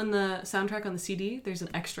 Also, on the soundtrack on the CD, there's an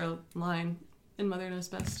extra line in Mother Knows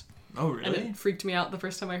Best. oh, And really? it freaked me out the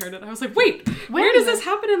first time I heard it. I was like, wait, where does this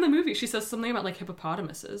happen in the movie? She says something about like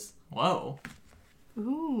hippopotamuses. Whoa.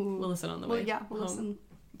 Ooh. We'll listen on the Well, way yeah, we'll home. listen.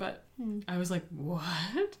 But I was like,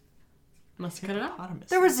 what? Must have cut it out. Hippopotamus.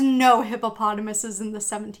 There was no hippopotamuses in the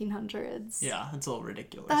 1700s. Yeah, that's a little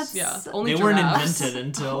ridiculous. That's Yeah, only they weren't giraffes. invented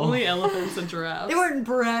until... Only elephants and giraffes. They weren't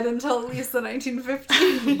bred until at least the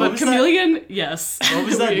 1950s. But was chameleon, yes. What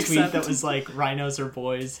was that We tweet accept. that was like, rhinos are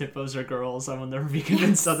boys, hippos are girls? I will never be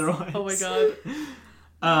convinced otherwise. Oh my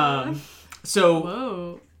god. So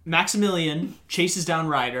Whoa. Maximilian chases down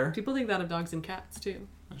Ryder. People think that of dogs and cats too.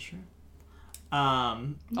 Not sure.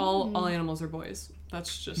 All animals are boys.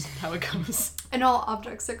 That's just how it goes. And all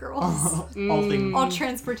objects are girls. All things, All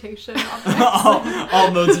transportation objects.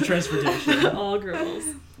 all modes of transportation. All girls.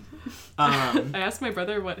 Um, I asked my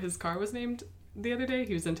brother what his car was named the other day.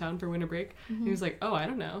 He was in town for winter break. He was like, "Oh, I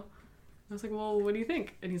don't know." I was like, "Well, what do you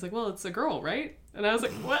think?" And he's like, "Well, it's a girl, right?" And I was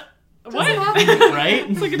like, "What? What?" right?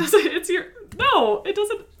 It's like, it doesn't. It's your. No, it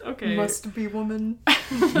doesn't. Okay. Must be woman.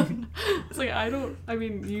 It's like, I don't. I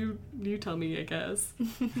mean, you tell me. I guess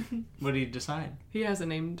What do you decide? he hasn't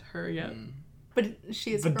named her yet. But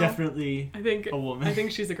she is a But girl. definitely I think a woman. I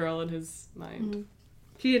think she's a girl in his mind.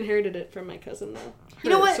 He inherited it from my cousin, though. You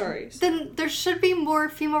know what? Sorry. Then there should be more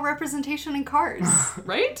female representation in cars.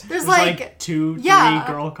 Right? There's There's like, two, yeah.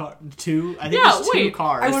 three girl cars. Two? I think Yeah, there's two wait.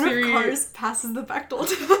 cars. I wonder theory- if Cars passes the Bechdel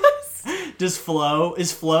test. Is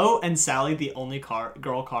Flo and Sally the only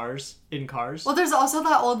girl cars in Cars? Well, there's also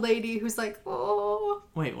that old lady who's like, oh,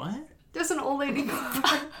 Wait, what? there's an old lady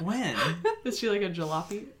car. When? Is she like a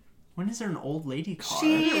jalopy? When is there an old lady car? I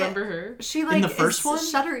She- don't remember her. She like the first is one?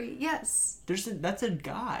 shuddery. Yes. That's a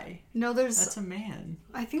guy. No, there's. That's a man.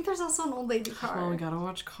 I think there's also an old lady car. Oh, we gotta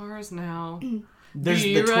watch Cars now. There's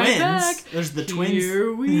Be the right twins. back. There's the twins.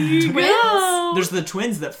 Here we go. There's the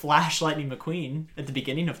twins that flash Lightning McQueen at the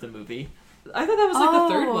beginning of the movie. I thought that was like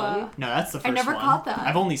the third Oh. one. No, that's the first one. never caught that.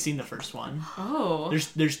 I've only seen the first one. Oh.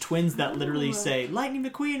 There's twins that literally say Lightning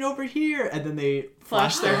McQueen over here, and then they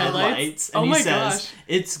Flash their headlights? and Oh he my says gosh.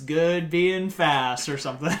 it's good being fast or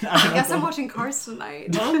something. I I guess don't I'm know. watching Cars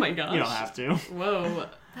tonight. Oh my gosh. You don't have to. Whoa.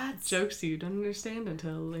 That's Jokes you don't understand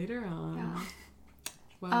until later on. Yeah.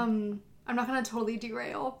 Wow. I'm not gonna totally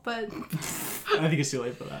derail, but I think it's too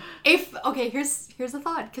late for that. here's the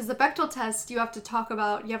thought, because the Bechdel test, you have to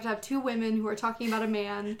have two women who are talking about a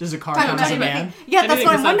man. Does a car Talking count as a about man? Yeah, that's Anything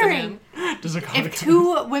what I'm besides a wondering. man. Does a car If count?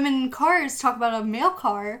 two women cars talk about a male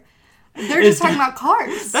car, they're just talking about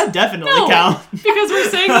cars. That definitely No, counts. because we're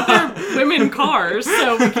saying that they're women cars,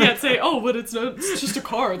 so we can't say, oh, but it's just a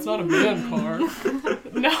car, it's not a man car.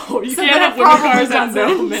 No, you So can't then have it women probably cars and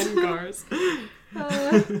no doesn't. men cars.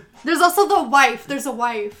 There's also the wife. There's a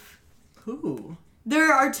wife. Who?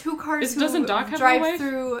 There are two cars Doesn't who Doc have a drive wife?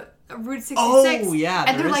 through Route 66. Oh, yeah, and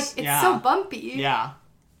there they're is- like, it's yeah. so bumpy. Yeah.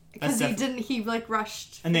 Because That's he like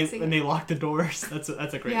rushed. And fixing they it. lock the doors. That's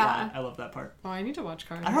a great Yeah. line. I love that part. Oh, I need to watch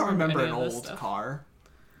Cars. I don't remember any an of this old stuff. car.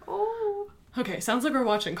 Oh. Okay, sounds like we're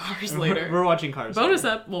watching Cars later. We're watching Cars. Bonus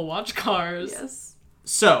later. up, we'll watch Cars. Yes.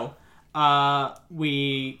 So,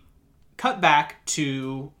 we cut back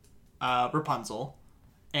to Rapunzel,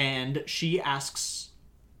 and she asks.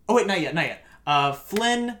 Oh wait, not yet.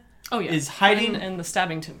 Flynn Oh yeah, is hiding. Flynn and the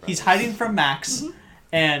Stabbington brothers. He's hiding from Max,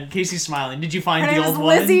 and Casey's smiling. Did you find Her the name old is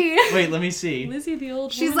woman? Lizzie. Wait, let me see. Lizzie, the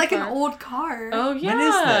old. She's woman like car. an old car. Oh yeah. When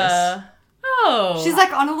is this? Oh. She's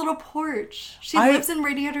like on a little porch. She I- lives in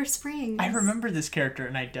Radiator Springs. I remember this character,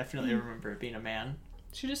 and I definitely remember it being a man.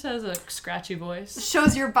 She just has a scratchy voice.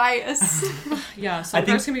 Shows your bias. Yeah, some I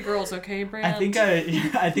think- cars can be girls, okay, Brand? I think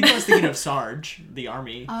I was thinking of Sarge, the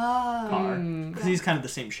army Oh. car, because he's kind of the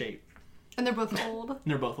same shape. And they're both old. And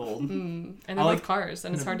they're both old. And they're I like- both cars,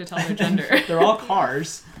 and it's hard to tell their gender. They're all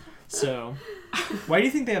cars. So, why do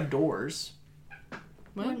you think they have doors?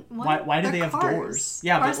 What? Why do They're they have cars. doors?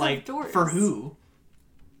 Yeah, Cars but have like doors. for who?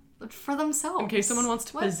 For themselves. In case someone wants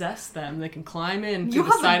to What? possess them, they can climb in You through the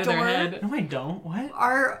have a side of their door. head. No, I don't. What?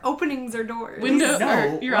 Our openings are doors. Window, No,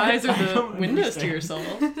 or your what? eyes are I the don't windows to understand. your soul.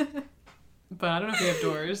 But I don't know if you have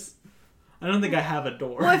doors. I don't think I have a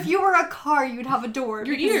door. Well, if you were a car, you'd have a door.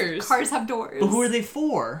 Your because ears. Cars have doors. But who are they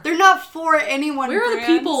for? They're not for anyone. Where are the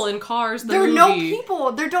Brand. people in Cars? The There are movie? no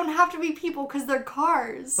people. There don't have to be people because they're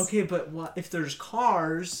cars. Okay, but what if there's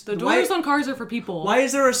cars? The doors on cars are for people. Why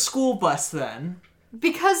is there a school bus then?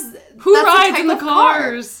 Because Who that's rides type in the of car.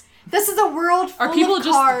 cars? This is a world full Are people of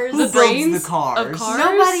just cars. the builds brains the cars? of cars?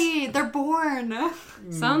 Nobody. They're born.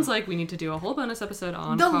 Sounds like we need to do a whole bonus episode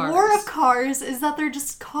on The cars. lore of cars is that they're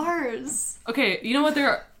just cars. Okay, you know what?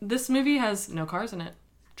 This movie has no cars in it,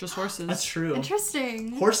 just horses. That's true.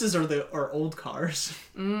 Interesting. Horses are old cars.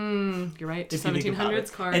 You're right. If you think about 1700s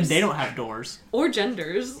it. cars, And they don't have doors. or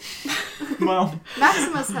genders. Well,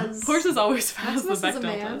 Maximus has. Horses always pass the Maximus is a Bechdel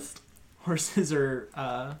man. test. horses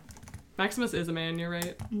are. Maximus is a man. You're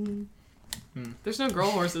right. There's no girl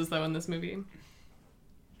horses though in this movie.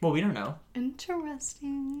 Well, we don't know.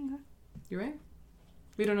 Interesting. You're right.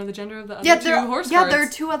 We don't know the gender of the other Yeah, two horse yeah, cards. there are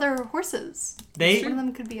 2 other horses. They One of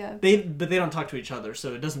them could be a. but they don't talk to each other,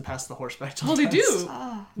 so it doesn't pass the horseback test. Well, they do.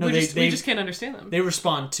 No, we they just can't understand them. they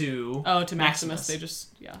respond to To Maximus. They just,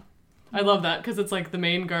 yeah. I love that, because it's like the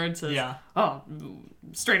main guard says, Yeah. oh,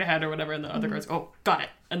 straight ahead or whatever, and the other guards go, oh, got it.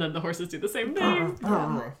 And then the horses do the same thing.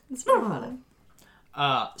 It's pretty funny.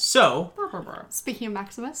 So, Speaking of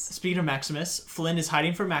Maximus. speaking of Maximus, Flynn is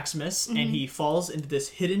hiding from Maximus, and he falls into this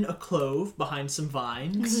hidden alcove behind some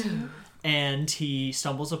vines, and he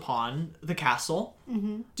stumbles upon the castle. Do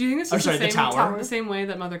you think this is the tower. the same way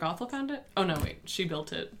that Mother Gothel found it? Oh, no, wait. She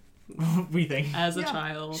built it We think. as a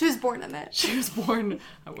child. She was born in it. She was born...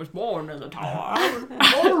 I was born in the tower.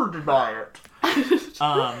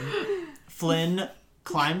 Flynn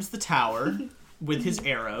climbs the tower with his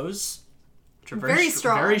arrows, which are Very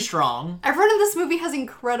strong. Very strong. Everyone in this movie has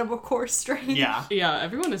incredible core strength. Yeah. Yeah,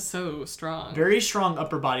 everyone is so strong. Very strong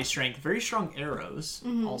upper body strength. Very strong arrows,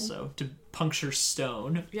 also, to puncture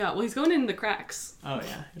stone. Yeah, well, he's going in the cracks. Oh,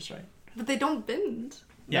 yeah, that's right. But they don't bend.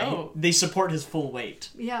 Yeah, No. they support his full weight.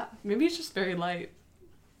 Yeah. Maybe he's just very light.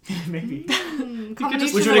 Maybe. Combination,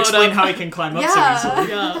 Which would Float explain up. how he can climb up Yeah. so easily.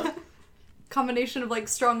 Yeah. combination of like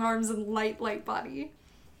strong arms and light body.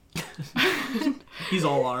 He's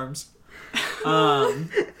all arms.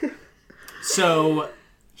 So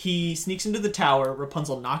he sneaks into the tower.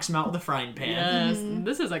 Rapunzel knocks him out with a frying pan. Yes,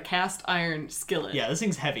 this is a cast iron skillet. Yeah, this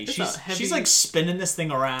thing's heavy. It's She's a heavy- she's like spinning this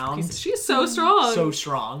thing around. She's so strong. So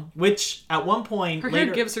strong. Which at one point Her later,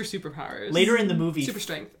 hair gives her superpowers. later in the movie, Super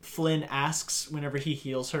strength. Flynn asks whenever he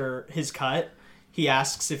heals his cut. He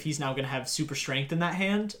asks if he's now going to have super strength in that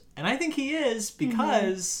hand, and I think he is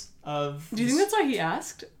because of. Do you think that's why he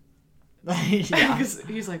asked? yeah. Because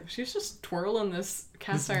he's like, she's just twirling this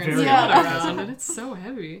cast It's iron very skillet heavy. around, and it's so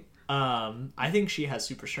heavy. I think she has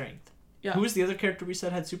super strength. Yeah. Who was the other character we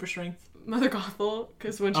said had super strength? Mother Gothel,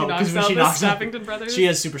 because when she Oh, 'cause knocks when out she the knocks out- Snappington brothers, She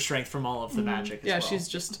has super strength from all of the magic. As yeah, well. she's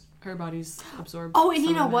just her body's absorbed. Oh, and you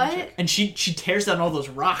some know of the what? magic. And she tears down all those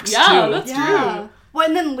rocks Yeah, too. that's Yeah. true. Well,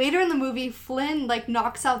 and then later in the movie, Flynn like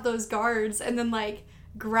knocks out those guards and then like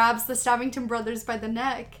grabs the Stabbington brothers by the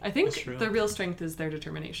neck. I think That's true. the real strength is their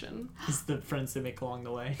determination. It's the friends they make along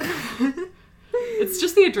the way. It's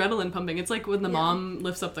just the adrenaline pumping. It's like when the Yeah. mom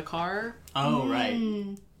lifts up the car. Oh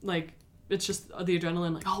right. Like, it's just the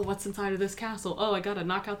adrenaline, like, oh, what's inside of this castle? Oh, I gotta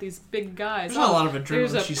knock out these big guys. There's not a Oh, lot of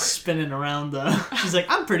there's adrenaline. a- She's spinning around the. She's like,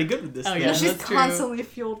 I'm pretty good with this. Oh, thing. yeah. She's that's true. constantly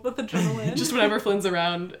fueled with adrenaline. Just whenever Flynn's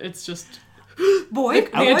around, it's just boy, the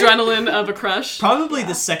adrenaline of a crush. Probably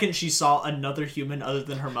the second she saw another human other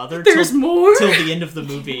than her mother. There's till, more? Till the end of the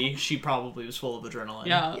movie, she probably was full of adrenaline.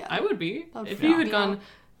 Yeah, Yeah. I would be. That'd If freak you had me gone out.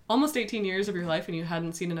 almost 18 years of your life and you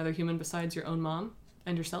hadn't seen another human besides your own mom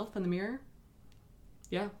and yourself in the mirror,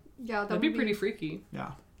 yeah, Yeah, that'd be pretty freaky.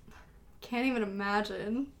 Yeah. Can't even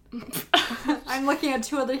imagine. I'm looking at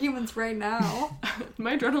 2 other humans right now.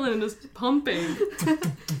 My adrenaline is pumping.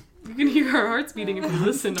 You can hear our hearts beating if you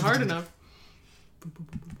listen hard enough.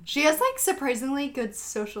 She has like surprisingly good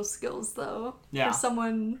social skills though. Yeah. For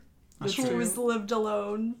someone That's who's true. lived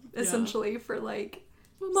alone essentially for like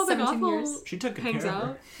Well, Mother 17 Gothel years. She took good hangs care of her.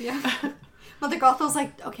 out. Yeah. Mother Gothel's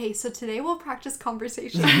like, okay, so today we'll practice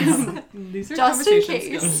conversations. These are Just in conversation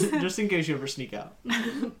case. skills. Just in case you ever sneak out.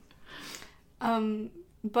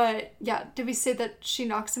 But yeah, did we say that she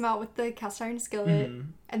knocks him out with the cast iron skillet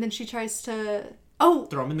and then she tries to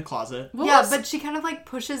Throw him in the closet. What yeah, was- but she kind of like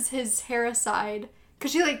pushes his hair aside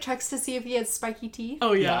because she like checks to see if he has spiky teeth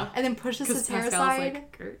Oh, yeah. Yeah. and then pushes Because his hair Pascal's aside.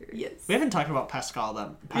 like, "Grr." Yes. We haven't talked about Pascal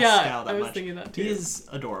that I was much. thinking that too. He is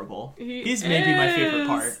adorable. He He's maybe my favorite is.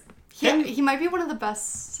 part. He might be one of the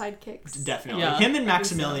best sidekicks. Definitely. Yeah, Him and I think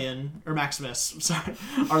so. Maximilian, or Maximus, sorry,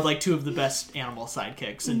 are like 2 of the best animal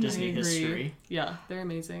sidekicks in I Disney agree. history. Yeah, they're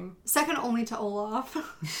amazing. Second only to Olaf.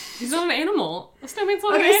 He's not an animal. A snowman's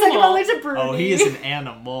not Okay, an second animal. only to Bruni. Oh, he is an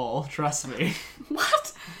animal. Trust me.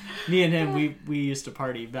 What? Me and him, we used to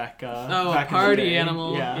party back. Oh, back a party in the day.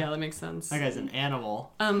 animal. Yeah. Yeah, that makes sense. That guy's an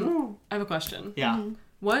animal. I have a question. Yeah.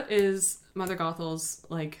 What is Mother Gothel's,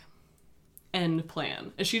 like, end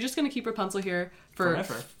plan? Is she just going to keep Rapunzel here for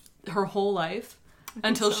Forever. her whole life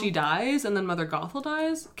until so. she dies and then Mother Gothel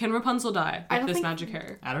dies? Can Rapunzel die I with don't this think- magic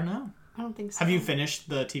hair? I don't know. I don't think so. Have you finished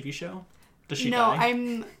the TV show? Does she no,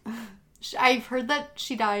 die? I've heard that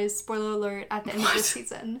she dies, spoiler alert, at the end of this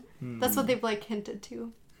season. That's what they've like hinted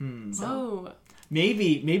to. So Oh.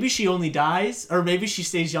 Maybe she only dies, or maybe she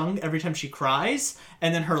stays young every time she cries,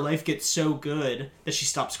 and then her life gets so good that she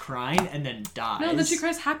stops crying and then dies. No, then she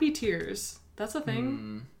cries happy tears. That's a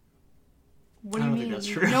thing. What do I you don't mean? think that's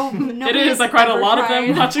true. No, It is. I cried a lot of them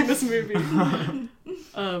cried. watching this movie.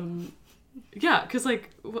 Yeah, because like,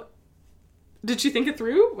 did she think it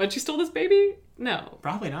through when she stole this baby? No.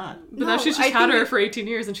 Probably not. But now No, she's I just had think her for 18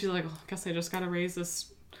 years, and she's like, oh, I guess I just gotta raise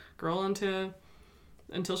this girl until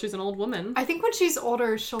she's an old woman. I think when she's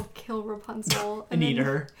older, she'll kill Rapunzel And eat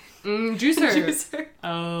her. Juice her. Juice her.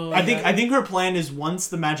 Oh. I think her plan is once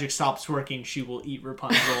the magic stops working, she will eat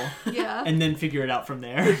Rapunzel Yeah. and then figure it out from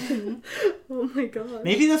there. Oh my god.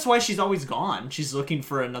 Maybe that's why she's always gone. She's looking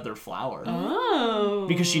for another flower. Oh.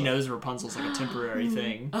 Because she knows Rapunzel's like a temporary Mm.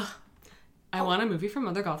 thing. I want a movie from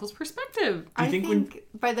Mother Gothel's perspective. I think think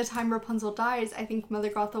by the time Rapunzel dies, I think Mother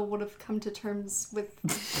Gothel would have come to terms with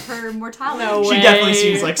her mortality. No She way. definitely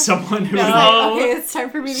seems like someone who She's would No. like, okay, it's time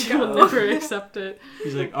for me to She'll go. never accept it.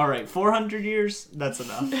 He's like, all right, 400 years? That's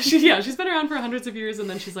enough. She's been around for hundreds of years, and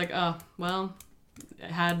then she's like, oh, well, I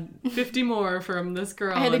had 50 more from this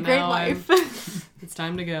girl. I had a and great now life. It's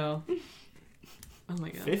time to go. Oh my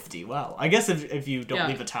god. 50, wow. I guess if you don't Yeah.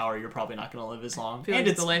 leave a tower, you're probably not going to live as long. I feel And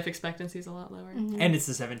like it's the life expectancy is a lot lower. and it's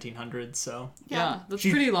the 1700s, so Yeah, that's She-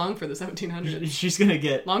 pretty long for the 1700s. she's going to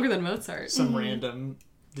get Longer than Mozart. some random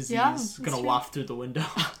disease Yeah, that's going to true. waft through the window.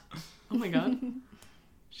 Oh my god.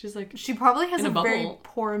 She's like, She probably has In a a very bubble.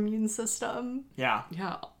 poor immune system. Yeah.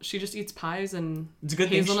 yeah, she just eats pies and It's a good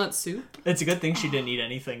thing hazelnut soup. It's a good thing she didn't eat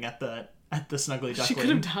anything at the Snuggly Duckling. She could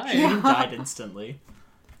have died. She died instantly.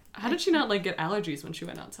 How did she not like get allergies when she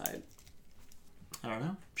went outside? I don't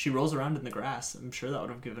know. She rolls around in the grass. I'm sure that would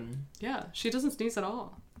have given... Yeah, she doesn't sneeze at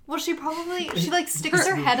all. Well, she like sticks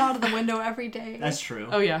her head out of the window every day. That's true.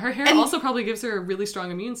 Oh yeah, her hair And- also probably gives her a really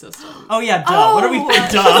strong immune system. Oh yeah, duh. Oh, What are we...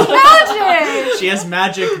 Duh. Magic! She has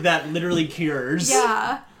magic that literally cures.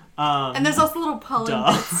 Yeah. Um, And there's also little pollen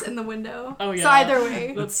Duh. bits in the window. Oh, yeah. So either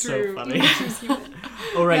way. That's so true. funny. She's human.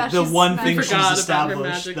 Oh right, Yeah, the she's one magic. thing I she's forgot about her established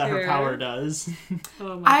magic that her hair. power does.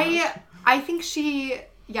 Oh my gosh. I think she...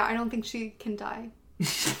 Yeah, I don't think she can die.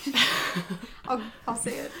 I'll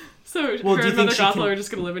say it. So Well, her do you and think Mother she Gothel can- are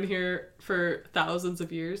just gonna live in here for thousands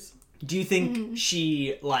of years? Do you think Mm-hmm.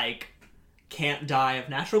 she like can't die of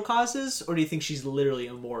natural causes, or do you think she's literally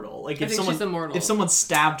immortal? Like I if think someone she's immortal. if someone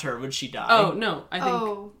stabbed her, would she die? Oh no, I think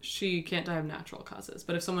Oh. she can't die of natural causes.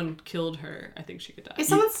 But if someone killed her, I think she could die. If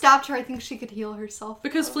someone stabbed her, I think she could heal herself.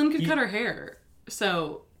 Because Flynn could cut her hair,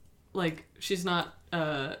 so like she's not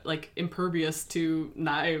like impervious to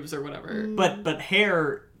knives or whatever. But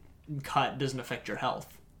hair cut doesn't affect your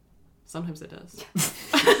health. Sometimes it does.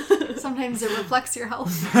 Sometimes it reflects your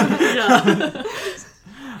health. Yeah.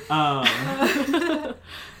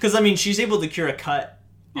 Because I mean, she's able to cure a cut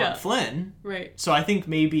Yeah. on Flynn. Right. So I think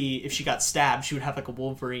maybe if she got stabbed, she would have like a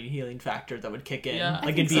Wolverine healing factor that would kick in. Yeah. I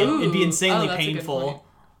Like think it'd be so. insanely Oh, that's a good painful, point.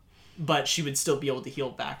 but she would still be able to heal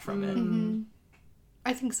back from it.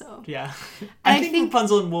 I think so. Yeah. I I think think-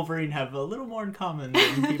 Rapunzel and Wolverine have a little more in common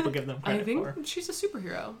than people give them I credit think for. she's a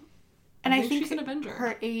superhero. And I think think she's an Avenger.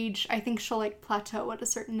 her age, I think she'll like plateau at a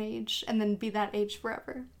certain age and then be that age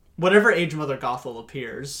forever. Whatever age Mother Gothel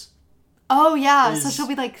appears, Oh yeah, so Is- she'll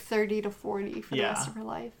be like 30 to 40 for the Yeah. rest of her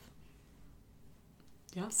life.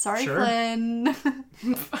 Yeah. Sorry, Sure. Flynn.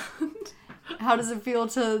 How does it feel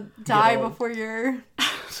to die old. before your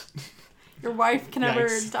wife can ever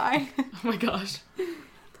Yikes. die? Oh my gosh.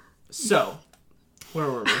 so where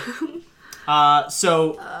were we?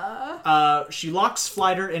 She locks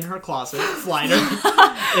Flighter in her closet. Flighter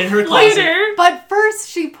in her closet. Later. But first,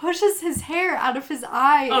 she pushes his hair out of his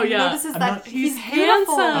eye. Oh, and yeah. notices I'm that not- he's He's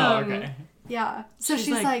beautiful. handsome. Oh, okay. Yeah. So She's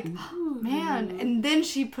she's like, like, man. And then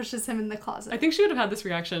she pushes him in the closet. I think she would have had this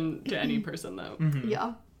reaction to any person though.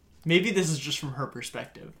 Yeah. Maybe this is just from her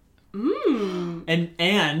perspective. Mm.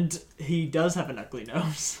 And he does have an ugly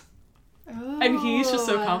nose. And he's just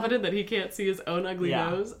so confident that he can't see his own ugly Yeah.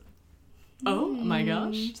 nose. Oh my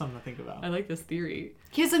gosh. Something to think about. I like this theory.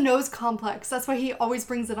 He has a nose complex. That's why he always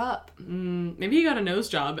brings it up. Maybe he got a nose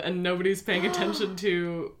job and nobody's paying attention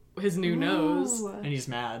to his new nose. Ooh. And he's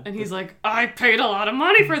mad. And he's like, I paid a lot of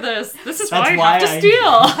money for this. This is That's why I why have to I- steal.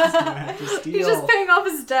 I have to steal. He's just paying off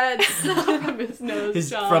his debts. From his nose His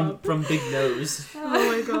job. from Big Nose.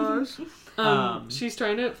 Oh my gosh. Um, She's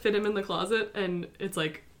trying to fit him in the closet, and it's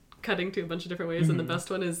like cutting to a bunch of different ways. And Mm-hmm. the best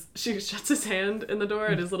one is she shuts his hand in the door,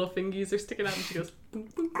 and his little fingies are sticking out, and she goes,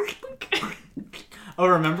 boink, boink, boink, boink. Oh,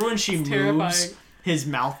 remember when she moves terrifying. his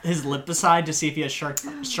mouth, his lip aside to see if he has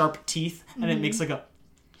sharp teeth, and it makes like a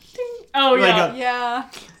Oh Like yeah. a- Yeah.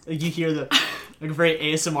 like you hear the like a very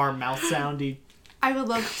ASMR mouth soundy. I would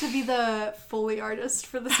love to be the Foley artist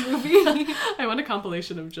for this movie. I want a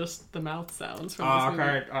compilation of just the mouth sounds from this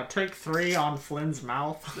movie. Take 3 on Flynn's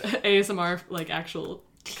mouth. ASMR like actual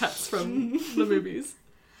cuts from the movies.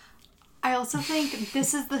 I also think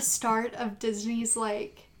this is the start of Disney's,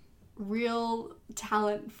 like, real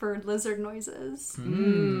talent for lizard noises.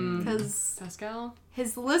 Because Pascal?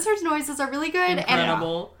 his lizard noises are really good.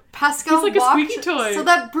 Incredible. And Pascal He's like a walked squeaky toy. so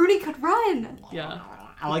that Bruni could run. Yeah.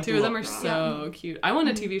 I like Two of them are so cute. I want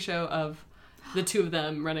a TV show of the two of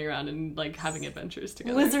them running around and like having adventures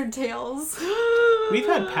together. Lizard tails. We've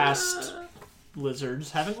had past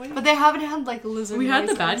lizards, haven't we? But they haven't had, like, lizard We had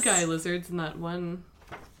the noises. bad guy lizards in that one,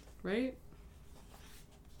 right?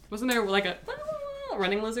 Wasn't there like a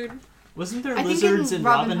running lizard? Wasn't there I think lizards in in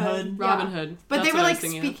Robin Robin Hood. Hood? Yeah. Robin Hood. But That's they were, what I was like,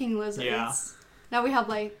 thinking of. speaking lizards. Yeah. Now we have,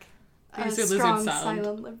 like, These are strong, lizard sound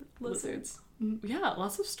silent lizards. Yeah,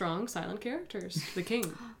 lots of strong silent characters. The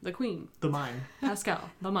king, the queen, The mime. Pascal,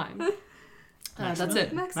 the mime. That's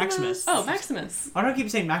it. Maximus. Oh, Maximus. Why do I keep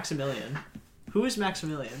saying Maximilian? Who is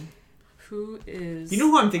Maximilian? Who is... You know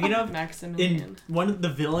who I'm thinking of? Maximilian. In one of the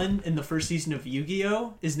villain in the first season of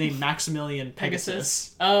Yu-Gi-Oh! Is named Maximilian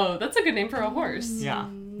Pegasus. Oh, that's a good name for a horse. Yeah,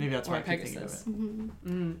 maybe that's Or why I keep thinking of Pegasus.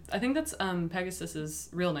 it. I think that's Pegasus's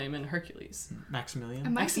real name in Hercules. Maximilian?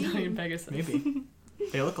 Am I Maximilian Pegasus. Maybe.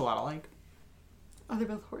 They look a lot alike. Oh, they're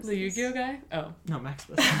both horses. The Yu-Gi-Oh guy? Oh. No,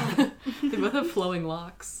 Maximus. They both have flowing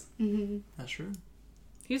locks. That's true.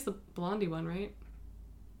 He's the blondie one, right?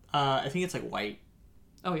 I think it's like white.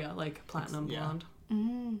 Oh yeah, like platinum Yeah.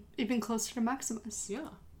 blonde. Even closer to Maximus. Yeah.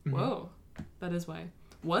 Whoa. That is why.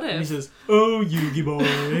 What And he if says, "Oh, Yugi boy."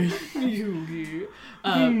 Yugi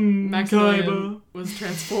Maximilian Kaiba. was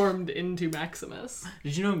transformed into Maximus?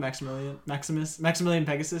 Did you know Maximilian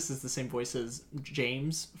Pegasus is the same voice as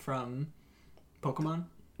James from Pokemon?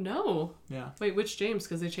 No. Yeah, Wait, which James?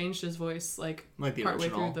 Because they changed his voice like like the partway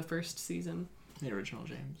original. through the first season. The original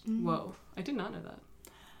James. Whoa. I did not know that.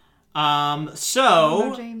 No,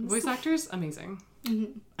 So James. Voice actors? Amazing.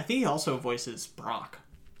 I think he also voices Brock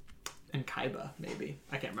and Kaiba. Maybe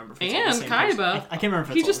I can't remember. If it's all And the same person. Kaiba. I can't remember if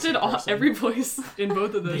it's He all just the did same person. every voice in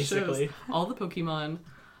both of those Basically. shows. All the Pokemon,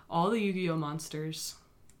 all the Yu-Gi-Oh monsters,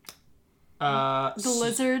 The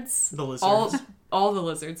lizards. The lizards. all the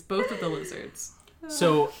lizards, both of the lizards.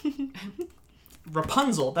 So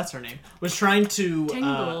Rapunzel, that's her name, was trying to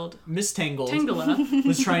Tangled. Miss Tangled Tangela.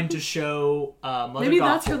 was trying to show Mother Maybe Gothel.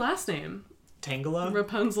 that's her last name. Tangela?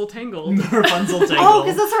 Rapunzel Tangled. Rapunzel Tangled. Oh,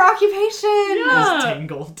 because that's her occupation. Yeah. Miss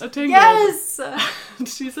Tangled. A Tangled. Yes.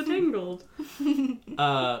 She's a Tangled.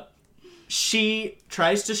 She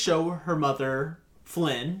tries to show her mother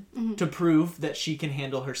Flynn to prove that she can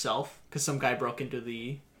handle herself because some guy broke into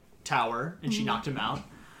the tower and she knocked him out.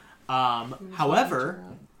 However,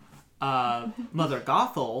 Mother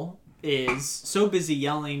Gothel is so busy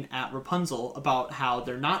yelling at Rapunzel about how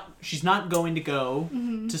she's not going to go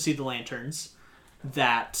to see the lanterns,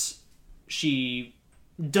 that she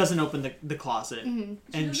doesn't open the closet. She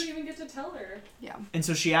And doesn't even get to tell her. Yeah. and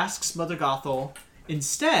so she asks Mother Gothel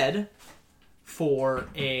instead for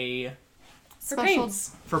paints.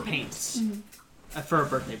 paints for a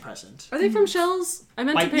birthday present. Are they from shells? I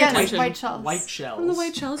meant White- to pay Yes, attention. white shells. White shells. From the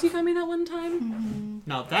white shells you got me that one time?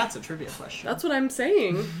 Now that's a trivia question. That's what I'm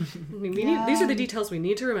saying. We need, Yeah. these are the details we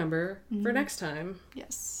need to remember for next time.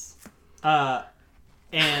 Yes.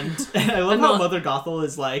 And I love And how the- Mother Gothel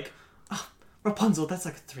is like, "Oh, Rapunzel, that's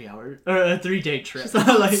like a 3-day trip.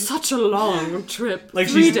 like, Such a long trip. like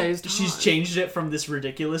 3 she's, days. she's time. changed it from this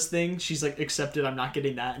ridiculous thing. She's like, accepted, I'm not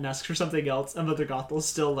getting that, and asks for something else. And Mother Gothel's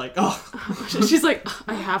still like, oh, She's like,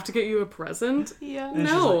 I have to get you a present? Yeah. she's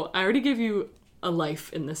No, I already gave you a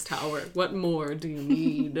life in this tower. What more do you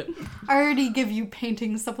need? I already give you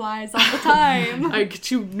painting supplies all the time. I get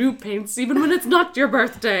you new paints even when it's not your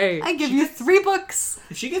birthday. I give you 3 books.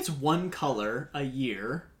 if she gets one color a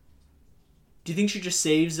year, do you think she just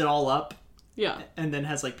saves it all up Yeah. and then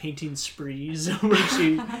has like painting sprees where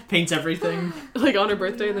she paints everything Like on her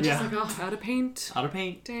birthday, and then Yeah. she's like, oh, out of paint. out of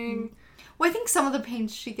paint? Dang. Well, I think some of the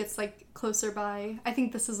paints she gets, like, closer by. I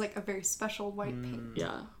think this is, like, a very special white paint.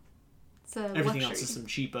 Yeah. It's a Everything luxury. else is some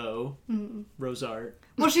cheapo rose art.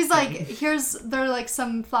 Well, she's like, there are, like,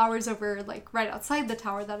 some flowers over, like, right outside the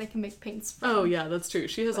tower that I can make paints from. Oh, yeah, that's true.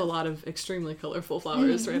 She has a lot of extremely colorful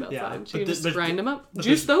flowers right outside. Yeah, She but can just but grind them up. but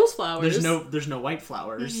Juice those flowers. There's no white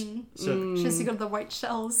flowers. So She has to go to the white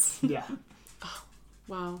shells. yeah.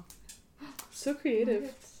 Wow. So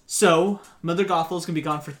creative. So Mother Gothel's gonna be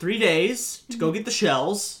gone for 3 days to go get the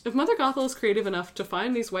shells. If Mother Gothel is creative enough to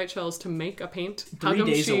find these white shells to make a paint, how 3 come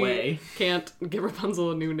days she away. can't give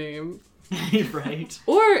Rapunzel a new name? Right.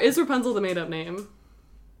 Or is Rapunzel the made-up name?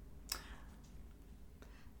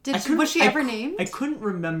 Was she ever named? I couldn't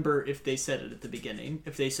remember if they said it at the beginning.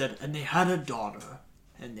 If they said, and they had a daughter,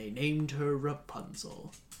 and they named her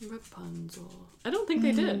Rapunzel. Rapunzel. I don't think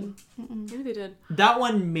they did. Maybe they did. That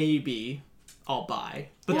one maybe I'll buy.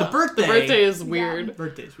 But Yeah. the birthday... The birthday is weird.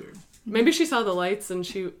 Birthday's weird. Maybe she saw the lights and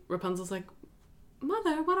Rapunzel's like,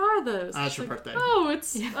 Mother, what are those? That's She's her like, birthday. Oh,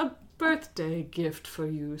 it's a birthday gift for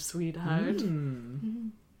you, sweetheart.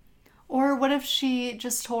 Or what if she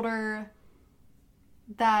just told her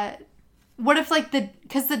that... What if, like,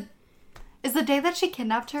 is the day that she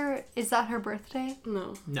kidnapped her, is that her birthday?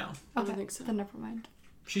 No. No. I don't think so. Then never mind.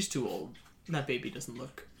 She's too old. That baby doesn't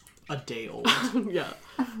look a day old. Yeah,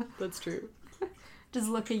 that's true. Does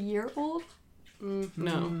it look a year old? No.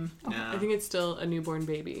 No. I think it's still a newborn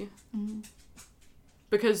baby.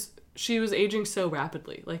 Because she was aging so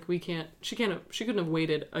rapidly. Like, she couldn't have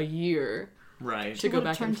waited a year Right. to go would've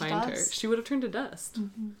back and turned to find her. dust. She would have turned to dust.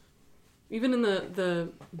 Even in the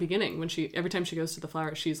beginning, when every time she goes to the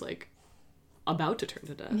flower, she's like about to turn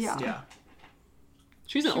to dust. Yeah. Yeah.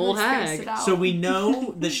 She's an She old really spaced hag. it out. So we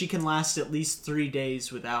know that she can last at least 3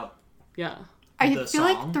 days without... Yeah. I the feel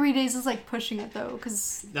song. like 3 days is like pushing it though,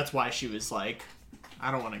 because That's why she was like,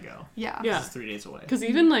 I don't want to go. yeah. Yeah. This is 3 days away. Because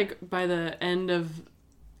even like by the end of,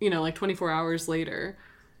 like 24 hours later,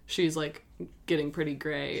 she's like getting pretty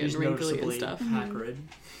gray She's and wrinkly and noticeably stuff. Hagrid.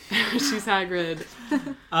 She's Hagrid.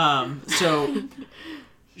 So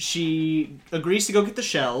she agrees to go get the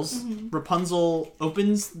shells. Rapunzel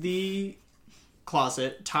opens the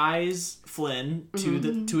closet, ties Flynn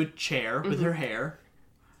to a chair with her hair.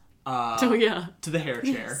 Oh yeah. To the hair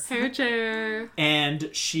chair. Hair chair. And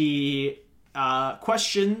she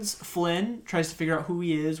questions Flynn, tries to figure out who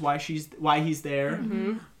he is, why he's there.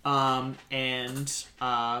 And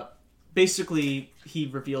basically he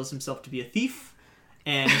reveals himself to be a thief.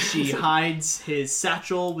 And she hides his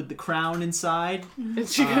satchel with the crown inside. And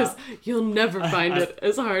she goes, "You'll never find it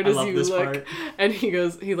as hard I as love you this look." part. And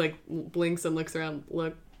he like blinks and looks around,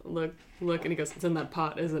 look, and he goes, "It's in that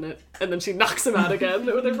pot, isn't it?" And then she knocks him out again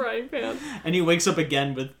with her frying pan. And he wakes up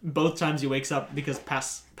again with both times he wakes up because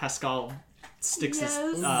Pascal sticks his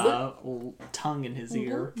tongue in his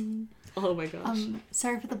ear. Oh my gosh.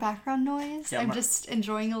 Sorry for the background noise. Yeah, I'm just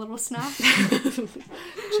enjoying a little snack.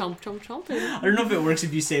 Chomp, chomp, chomping. I don't know if it works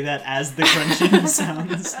if you say that as the crunching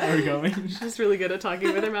sounds are going. She's really good at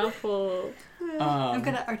talking with her mouth full. I'm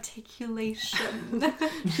good at articulation.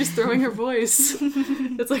 She's throwing her voice.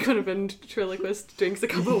 It's like when a ventriloquist drinks a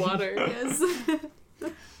cup of water. Yes.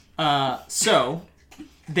 So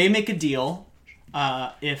they make a deal.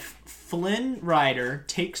 If Flynn Rider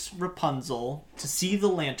takes Rapunzel to see the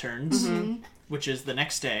lanterns, which is the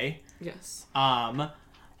next day, Yes.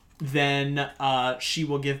 then she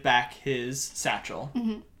will give back his satchel,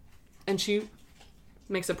 And she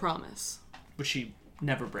makes a promise. which she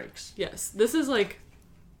never breaks. Yes. This is like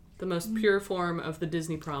the most pure form of the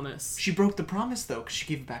Disney promise. She broke the promise, though, because she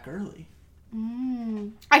gave it back early.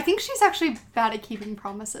 I think she's actually bad at keeping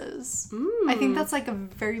promises. I think that's like a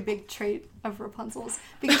very big trait of Rapunzel's.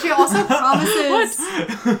 Because she also promises...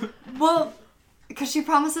 Well, because she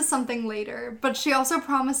promises something later, but she also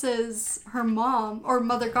promises her mom, or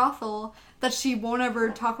Mother Gothel, that she won't ever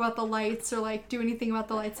talk about the lights or like do anything about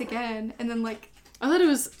the lights again. And then like... I thought it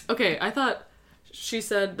was... Okay, I thought she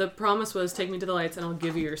said the promise was take me to the lights and I'll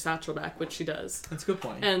give you your satchel back, which she does. That's a good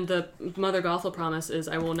point. And the Mother Gothel promise is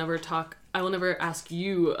I will never ask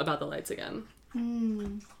you about the lights again.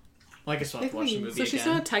 Well, I guess we'll have to watch the movie So she's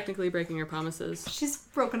again. not technically breaking her promises. She's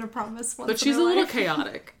broken a promise once But she's in a her little life,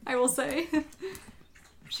 chaotic. I will say.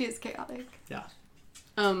 She is chaotic. Yeah.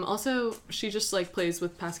 Also, she just like plays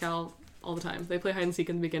with Pascal all the time. They play hide and seek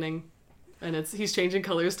in the beginning, and he's changing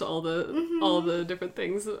colors to all the different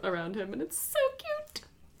things around him, and it's so cute.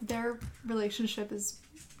 Their relationship is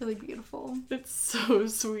really beautiful. It's so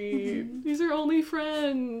sweet. He's her only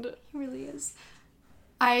friend. It really is.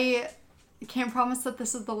 I can't promise that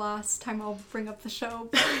this is the last time I'll bring up the show,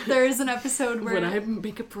 but there is an episode where When I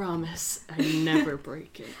make a promise, I never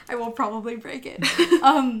break it. I will probably break it.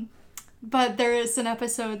 But there is an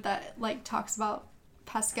episode that like talks about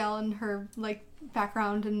Pascal and her like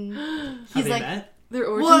background, and Have he's they like, met? Their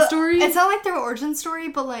origin story? It's not like their origin story,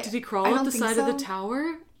 but like Did he crawl I up don't the think side so. of the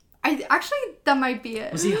tower? I actually that might be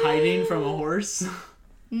it. Was he hiding from a horse?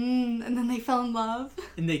 And then they fell in love.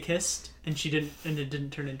 And they kissed, and it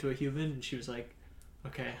didn't turn into a human, and she was like,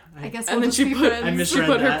 okay. I guess And we'll then just she be put friends. I misread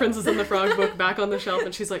her that. Princess and the Frog book back on the shelf,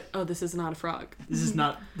 and she's like, "Oh, this is not a frog." This is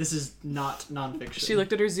not nonfiction. She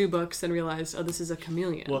looked at her zoo books and realized, "Oh, this is a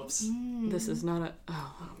chameleon. Whoops. This is not a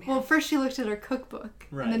oh man." Well, first she looked at her cookbook,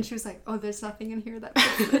 and then Right. she was like, "Oh, there's nothing in here that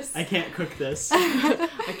fits this." I can't cook this. I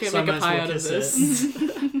can't So I make a might as pie well out of kiss this.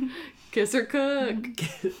 Kiss or cook.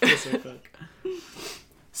 Kiss or cook.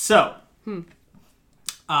 So,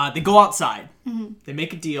 They go outside. Mm-hmm. They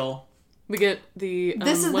make a deal. We get the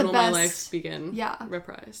this is When the Will best. My Life Begin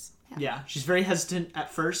reprise. Yeah, she's very hesitant at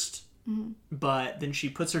first, but then she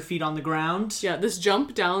puts her feet on the ground. Yeah, this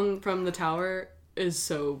jump down from the tower is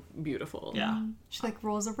so beautiful. Yeah. She like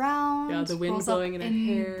rolls around. Yeah, the wind rolls blowing up in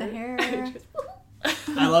her hair. The hair.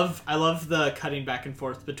 I love the cutting back and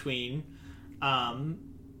forth between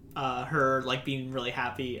her like being really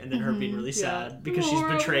happy and then her being really sad because she's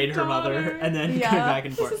betrayed her mother, and then going back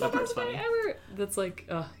and forth. That part's funny. That's like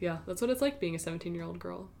that's what it's like being a 17-year-old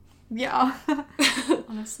girl. Yeah.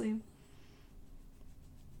 Honestly.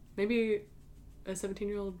 Maybe a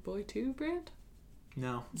 17-year-old boy too, Brand?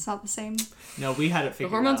 No. It's not the same. No, we had it The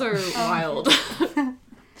figured hormones out. are wild.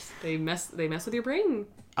 They mess with your brain.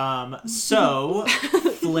 So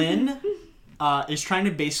Flynn is trying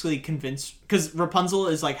to basically convince, because Rapunzel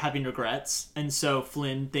is like having regrets, and so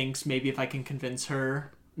Flynn thinks maybe if I can convince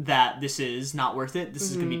her that this is not worth it, this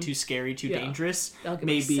is gonna be too scary, too dangerous, I'll give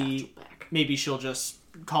her the satchel back. maybe she'll just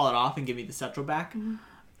call it off and give me the satchel back.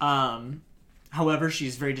 However,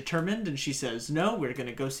 she's very determined, and she says, no, we're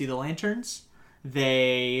gonna go see the lanterns.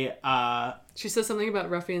 They She says something about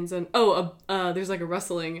ruffians and there's like a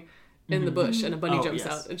rustling in the bush and a bunny jumps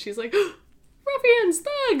out and she's like, ruffians,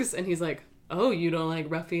 thugs, and he's like, oh, you don't like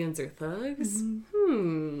ruffians or thugs?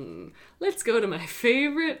 Let's go to my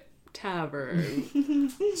favorite tavern.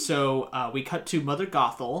 So we cut to Mother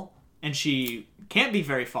Gothel, and she can't be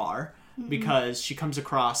very far because she comes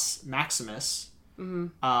across Maximus,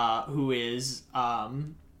 who is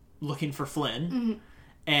looking for Flynn,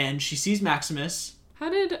 and she sees Maximus. How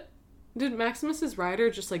did Maximus's rider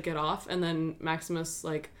just like get off and then Maximus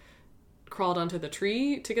like crawled onto the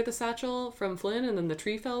tree to get the satchel from Flynn and then the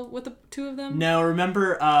tree fell with the two of them? No,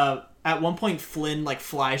 remember at one point Flynn like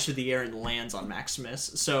flies through the air and lands on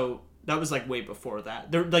Maximus. So that was like way before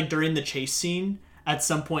that. Like during the chase scene, at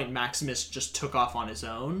some point Maximus just took off on his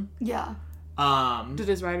own. Yeah. Did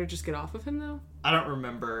his rider just get off of him though? I don't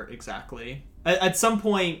remember exactly. At some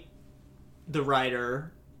point the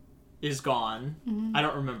rider is gone. I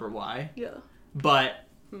don't remember why. Yeah. But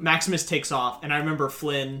Maximus takes off, and I remember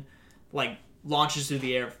Flynn like launches through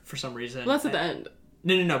the air for some reason. Well, that's at the end.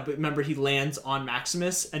 No. But remember, he lands on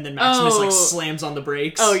Maximus, and then Maximus like slams on the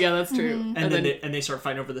brakes. Oh yeah, that's true. And then they start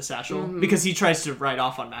fighting over the satchel because he tries to ride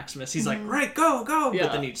off on Maximus. He's like, right, go. Yeah.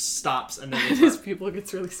 But then he stops, and then His pupil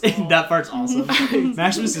gets really small. that part's awesome.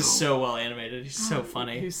 Maximus is so well animated. He's so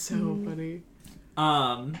funny. He's so funny.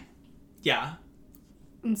 Yeah.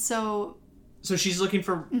 And so she's looking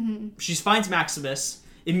for... She finds Maximus,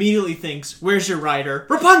 immediately thinks, where's your rider?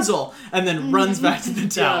 Rapunzel! And then runs back to the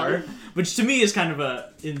tower, which to me is kind of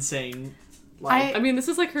a insane... I mean, this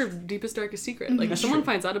is like her deepest, darkest secret. Like, if someone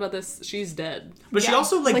finds out about this, she's dead. But she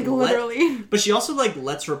also, like literally. But she also, like,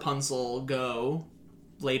 lets Rapunzel go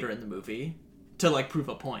later in the movie to, like, prove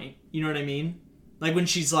a point. You know what I mean? Like, when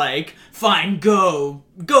she's like, fine, go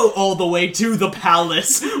all the way to the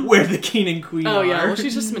palace where the king and queen are. Oh, yeah, well,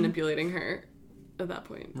 she's just manipulating her at that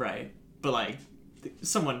point. Right. But, like,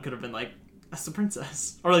 someone could have been like, that's the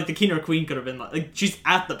princess. Or, like, the king or queen could have been like, she's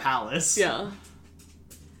at the palace. Yeah.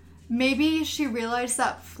 Maybe she realized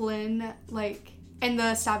that Flynn, like, and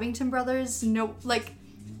the Stabbington brothers,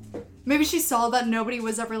 maybe she saw that nobody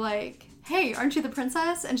was ever like, hey, aren't you the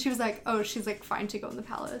princess? And she was like, oh, she's, like, fine to go in the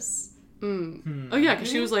palace. Oh yeah,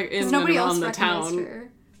 because she was like in and nobody else around the town,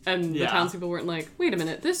 her. and the townspeople weren't like, wait a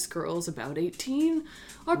minute, this girl's about 18.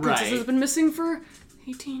 Our princess has been missing for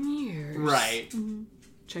 18 years. Right.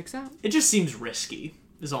 Checks out. It just seems risky,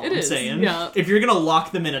 is all I'm saying. Yeah. If you're gonna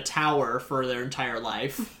lock them in a tower for their entire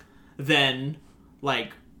life, then,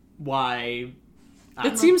 like, why...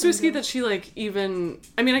 It seems risky that she, like, even...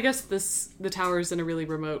 I mean, I guess the tower's in a really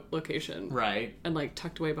remote location. Right. And, like,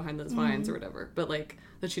 tucked away behind those vines or whatever. But, like,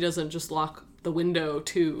 that she doesn't just lock the window,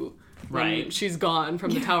 too, when she's gone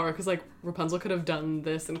from the tower. Because, like, Rapunzel could have done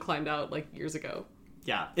this and climbed out, like, years ago.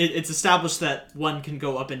 Yeah. It's established that one can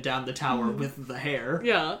go up and down the tower with the hair.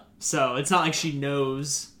 Yeah. So it's not like she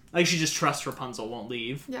knows... Like, she just trusts Rapunzel won't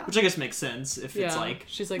leave. Yeah. Which I guess makes sense if it's, like...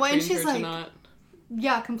 She's, like, Well, and trained she's, her like, to not...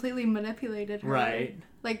 Yeah, completely manipulated her. Right.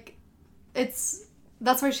 Like, that's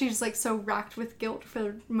why she's, like, so racked with guilt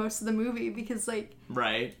for most of the movie, because, like...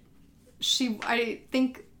 Right. I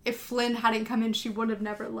think if Flynn hadn't come in, she would have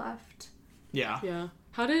never left. Yeah. Yeah.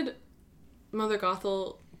 How did Mother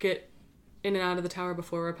Gothel get in and out of the tower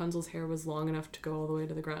before Rapunzel's hair was long enough to go all the way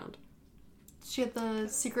to the ground? She had the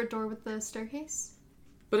secret door with the staircase?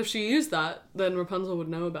 But if she used that, then Rapunzel would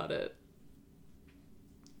know about it.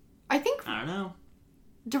 I think... I don't know.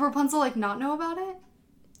 Did Rapunzel, like, not know about it?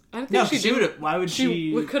 I don't think No, she she did. would. Why would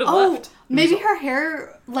she? Could have Oh, left. maybe her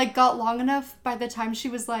hair like got long enough by the time she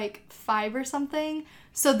was like 5 or something.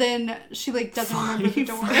 So then she like doesn't remember the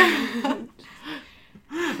door.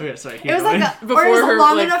 Okay, sorry. It was like, Before or it was her,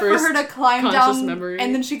 long like, enough for first her to climb conscious down, memory.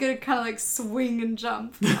 and then she could kind of like swing and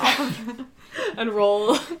jump. Off of And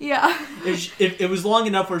roll. yeah. if it was long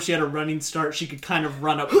enough where she had a running start, she could kind of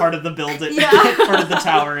run up part of the building, Yeah. part of the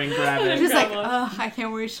tower, and grab it. She's like, Grandma. ugh, I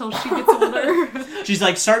can't wait till she gets older. She's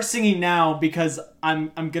like, start singing now because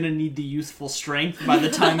I'm gonna need the youthful strength by the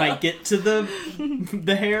time I get to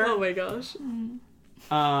the hair. Oh my gosh.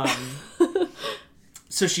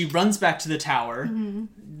 So she runs back to the tower,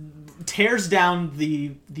 tears down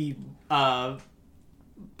the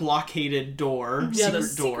blockaded door, Yeah, the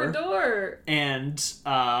secret secret door. and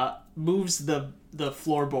moves the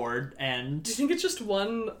floorboard and Do you think it's just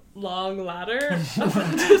one long ladder?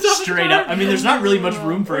 straight up. I mean, there's not really much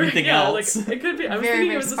room for anything else. Like, it could be. I was Very, thinking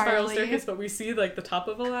very it was a spiral spirally. staircase, but we see like the top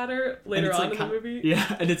of a ladder And later it's, on like, in the kind- movie.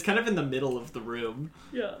 Yeah, and it's kind of in the middle of the room.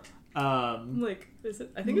 Yeah. I'm Like, is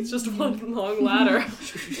it? I think it's just one long ladder. I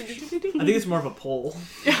think it's more of a pole.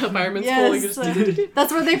 Yeah, fireman's pole. You Yes. just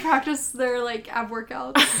That's where they practice their like ab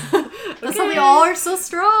workouts. That's how they all are so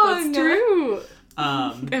strong. That's true.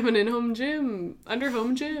 Um, I have an in-home gym,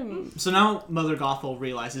 under-home gym. so now Mother Gothel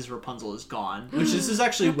realizes Rapunzel is gone, which this is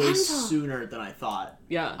actually way Rapunzel. sooner than I thought.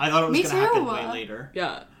 Yeah, I thought it was Me going to happen too. way later.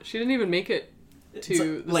 yeah. She didn't even make it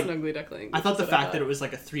to the like, Snuggly Duckling. I thought the That's what fact that it thought. was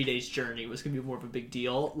like a 3 days journey was going to be more of a big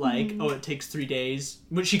deal. Like, oh, it takes 3 days.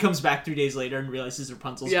 When she comes back 3 days later and realizes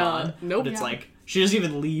Rapunzel's Yeah, gone. nope. But it's Yeah. like, she doesn't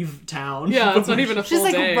even leave town. Yeah, it's not even a full She's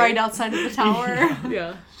like day. right outside of the tower.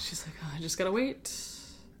 Yeah, she's like, oh, I just gotta wait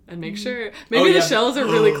and make sure. Maybe yeah. the shells are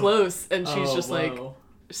really close, and she's Oh, just like whoa.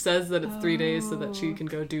 says that it's 3 days so that she can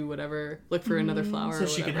go do whatever, look for another flower. So or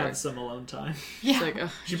she can whatever. have some alone time. Yeah. She's like, ugh,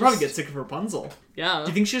 She'd probably get sick of Rapunzel. yeah, Do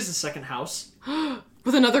you think she has a second house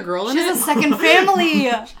with another girl in She it. has a second family.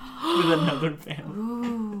 with another family?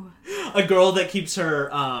 Ooh. A girl that keeps her,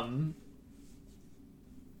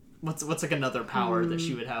 what's like another power that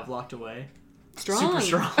she would have locked away? Strong.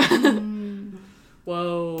 Super strong.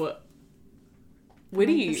 Whoa.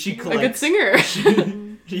 Witty. She a good collects- singer.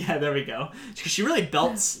 Yeah, there we go. She really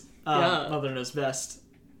belts Yeah. Mother Knows Best.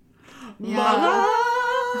 Yeah.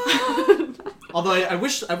 Mother! Although I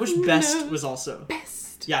wish Best was also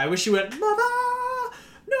Best. Yeah, I wish she went Mother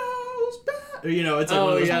Knows Best. Or, you know, it's like one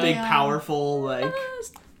Oh, of those yeah. big, Yeah. powerful like.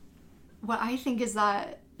 What I think is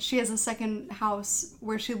that she has a second house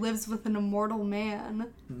where she lives with an immortal man.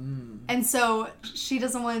 And so she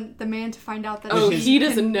doesn't want the man to find out that Oh, his- he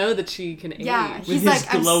doesn't know that she can age. Yeah, With He's his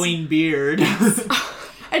like, I'm glowing beard.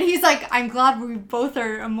 And he's like, I'm glad we both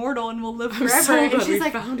are immortal and we'll live forever. so and glad she's we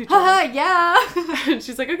like, found each haha, yeah. And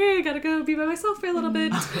she's like, okay, I gotta go be by myself for a little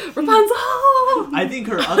bit. Rapunzel! I think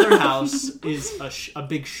her other house is a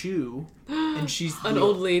big shoe, and she's An the-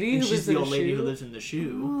 old lady and who she's lives the in a old lady who shoe? lives in the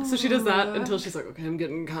shoe. So she does that until she's like, okay, I'm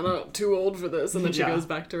getting kind of too old for this. And then she Yeah. goes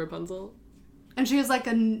back to Rapunzel. And she has like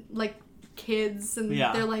kids and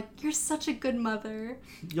Yeah. they're like, you're such a good mother.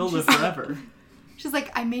 You'll live forever. She's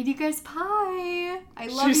like, I made you guys pie. I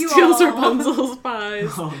love She you steals all. Rapunzel's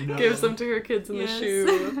pies, Oh no! gives them to her kids in Yes. the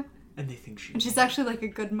shoe. and they think she. And she's actually like a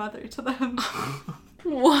good mother to them.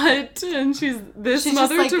 What? And she's this She's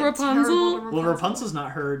mother just, like, to terrible Rapunzel? to Well, Rapunzel's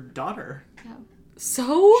not her daughter. Yeah.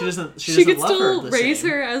 So? She doesn't. She She doesn't could love still her the raise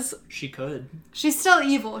same. her as... She could. She's still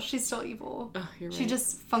evil. She's still evil. Oh, you're right. She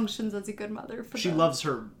just functions as a good mother for She them. loves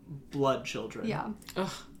her blood children. Yeah.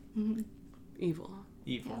 Ugh. Evil.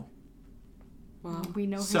 Evil. Wow. We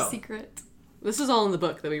know her So- secret. This is all in the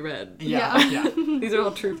book that we read. Yeah. Yeah. Yeah. These are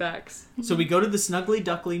all true facts. So we go to the Snuggly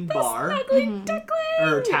Duckling bar Ugly duckling!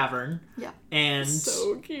 or tavern, Yeah. and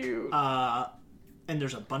So cute. and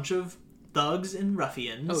there's a bunch of thugs and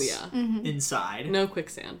ruffians. Oh, yeah. Inside. No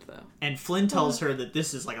quicksand, though. And Flynn tells her that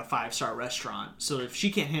this is like a 5-star restaurant, so if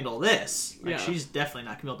she can't handle this, like, Yeah. she's definitely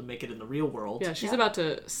not gonna be able to make it in the real world. Yeah, she's Yeah. about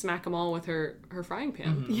to smack them all with her frying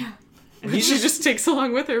pan. Yeah. And Which these she just takes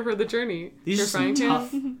along with her for the journey. These her are frying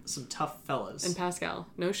pan. some tough fellas. And Pascal.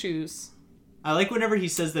 No shoes. I like whenever he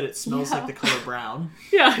says that it smells Yeah. like the color brown.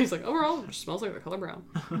 Yeah, he's like, overall, it smells like the color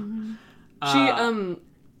brown. She,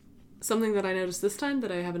 something that I noticed this time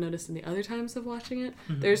that I haven't noticed in the other times of watching it,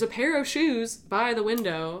 there's a pair of shoes by the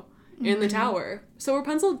window in the tower. So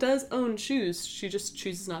Rapunzel does own shoes. She just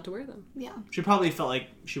chooses not to wear them. Yeah. She probably felt like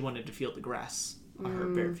she wanted to feel the grass on her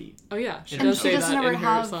bare feet. Oh yeah, she And does she say doesn't that ever in her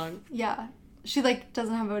have- song. Yeah. She like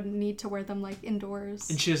doesn't have a need to wear them like indoors.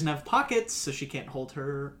 And she doesn't have pockets, so she can't hold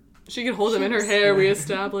her. She could hold them in her Shoes. hair. We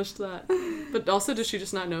established that. But also, does she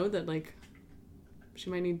just not know that like she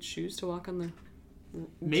might need shoes to walk on the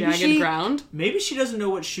jagged ground. Maybe she doesn't know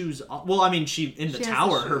what shoes. Well, I mean, in the She has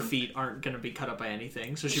tower, the her shoe. feet aren't going to be cut up by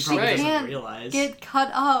anything, so she She probably doesn't can't realize. get cut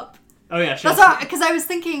up. Oh yeah, That's why, because I was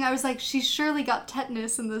thinking, I was like, she surely got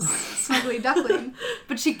tetanus in this snuggly duckling,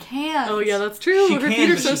 but she can't. Oh yeah, that's true. She Her can, feet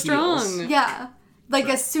are but so she heals. strong. Yeah, like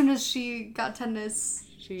as soon as she got tetanus,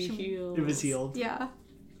 She heals. It was healed. yeah.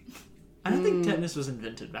 I don't think tetanus was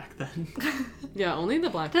invented back then. Yeah, only the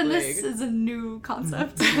Black Tetanus Plague. is a new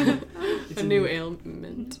concept. It's A new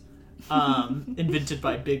ailment. invented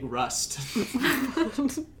by Big Rust.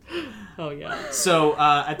 Oh yeah. So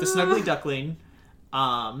at the Snuggly Duckling,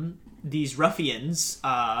 these ruffians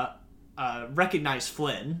recognize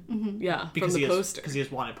Flynn Yeah, because from the he has poster. because he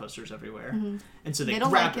has wanted posters everywhere, and so They they don't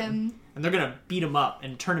grab like him. and they're gonna beat him up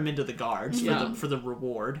and turn him into the guards Yeah. for the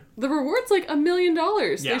reward. The reward's like $1 million.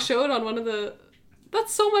 Yeah. They show it on one of the.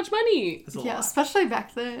 That's so much money. That's a Yeah, lot. especially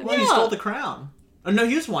back then. Well, he Yeah. stole the crown. Oh no,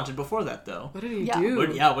 he was wanted before that though. What did he Yeah. do? What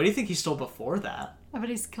do you think he stole before that? I bet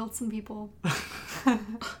he's killed some people. Yeah,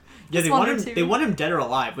 Just they one want or him. two. They want him dead or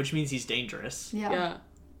alive, which means he's dangerous. Yeah. Yeah.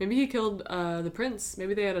 Maybe he killed the prince.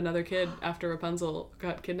 Maybe they had another kid after Rapunzel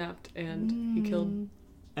got kidnapped and he killed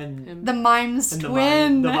And him. The mime's and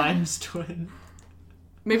twin. the mime's twin.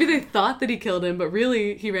 Maybe they thought that he killed him, but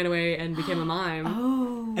really he ran away and became a mime.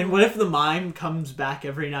 Oh. And what if the mime comes back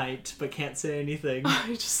every night but can't say anything?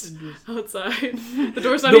 He just outside. The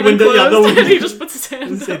door's not The even window- closed, yeah, the and he window- just puts his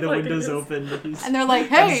hands Say up the like window's it is. open. But he's And they're like,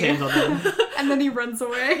 got his hey! hands on them. And then he runs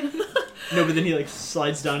away. No, but then he like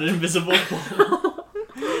slides down an invisible pole.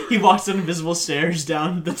 He walks on invisible stairs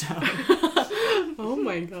down the tower. Oh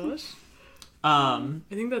my gosh. I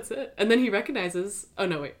I think that's it. And then he recognizes... Oh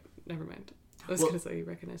no, wait. Never mind. I was Well- going to say he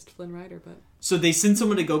recognized Flynn Rider, but... So they send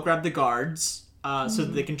someone to go grab the guards so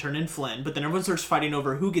that they can turn in Flynn, but then everyone starts fighting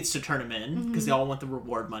over who gets to turn him in because they all want the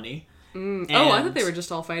reward money. Oh, I And- thought they were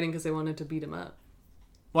just all fighting because they wanted to beat him up.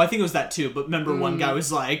 Well, I think it was that too, but remember one guy was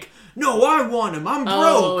like, "No, I want him. I'm broke."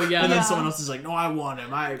 Oh, yeah. And then Yeah. someone else is like, "No, I want him.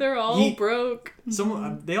 They're all broke.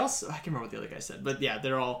 Someone they also I can't remember what the other guy said, but yeah,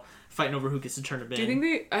 they're all fighting over who gets to turn him in. Do you think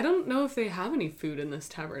they... I don't know if they have any food in this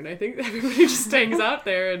tavern. I think everybody just hangs out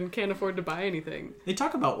there and can't afford to buy anything. They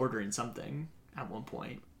talk about ordering something at one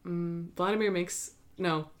point. Vladimir makes...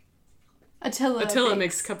 No. Attila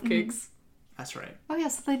makes cupcakes. That's right. Oh yeah,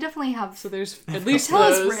 so they definitely have. So there's at least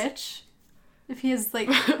Attila's those rich. If he is like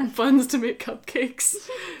funds to make cupcakes.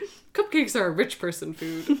 Cupcakes are a rich person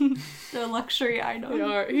food. a luxury item. They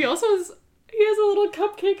are. He also has... He has a little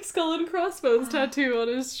cupcake skull and crossbones tattoo on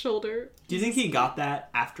his shoulder. Do you think he got that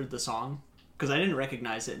after the song? Because I didn't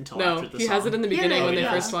recognize it until No, after the he song. has it in the Yeah, beginning when they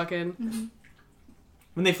yeah. first walk in.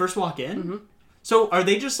 When they first walk in? Mm-hmm. So are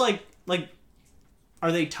they just like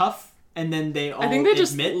are they tough and then they all think they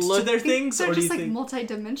just admit look- to their I think things? they're Or do you just like think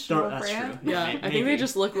multi-dimensional That's brand. true. Yeah, I think they maybe.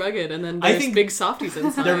 just look rugged, and then I there's think big softies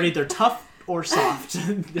inside. they're either tough or soft.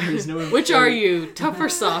 There is no Which are you, tough or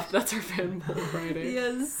soft? That's our fan poll Friday.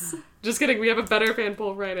 Yes. Just kidding, we have a better fan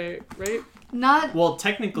poll Friday, right? Not. Well,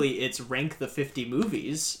 technically, it's rank the 50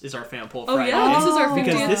 movies is our fan poll Oh Friday. yeah, this is our 50th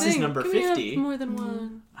Because this is thing. number Can we have 50. more than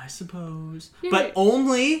one? I suppose, Yay. but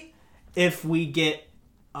only if we get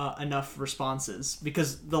enough responses.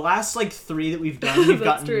 Because the last 3 that we've done, we've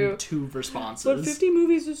That's gotten true. 2 responses. But 50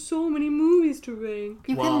 movies is so many movies to rank.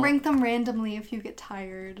 You Well- can rank them randomly if you get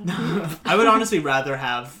tired. I would honestly rather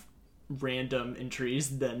have random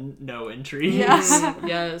entries than no entries. Yeah.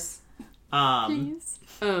 Yes. Please.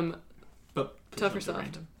 But Tough or please don't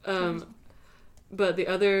soft? do random. But the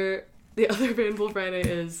other fan poll Friday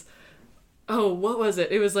is, oh, what was it?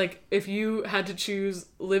 It was like if you had to choose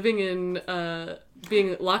living in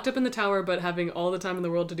being locked up in the tower but having all the time in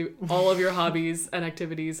the world to do all of your hobbies and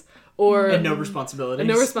activities, or And no responsibilities. and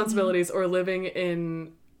no responsibilities, or living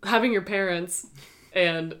in having your parents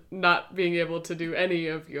and not being able to do any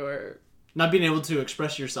of your Not being able to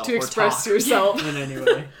express yourself to or express talk yourself, in any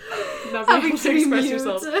way. not being Having able to to be express mute.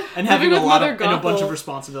 yourself, And having Living a with lot Mother of and a bunch of Gothel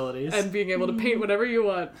responsibilities. and being able to paint whatever you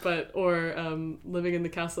want, but or living in the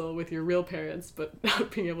castle with your real parents, but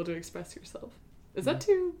not being able to express yourself. Is that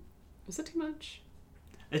too? Is that too much?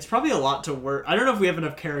 It's probably a lot to work. I don't know if we have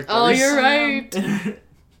enough characters. Oh, you're right.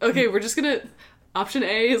 Okay, we're just gonna. Option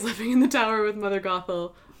A is living in the tower with Mother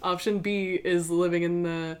Gothel. Option B is living in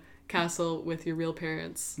the castle with your real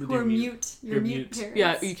parents. With Who your are mute. Your You're mute mute. parents.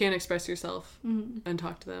 Yeah, you can't express yourself and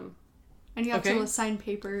talk to them. And you have Okay. to sign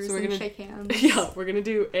papers So we're and gonna- shake hands. Yeah, we're gonna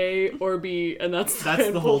do A or B, and that's That's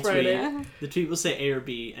the whole Friday. tweet. The tweet will say A or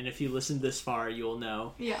B, and if you listened this far, you'll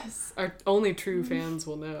know. Yes. Our only true fans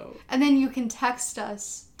will know. And then you can text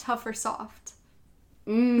us tough or soft.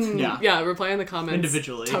 Yeah. Reply in the comments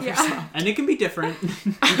Individually. Tough or Yeah. soft. And it can be different.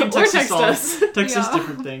 You can Or text all- us. Text us Yeah.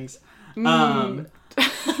 different things.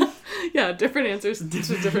 Yeah, different answers to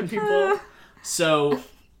different people. So,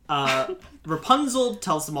 Rapunzel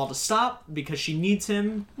tells them all to stop because she needs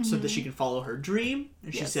him so that she can follow her dream.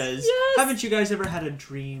 And she says, haven't you guys ever had a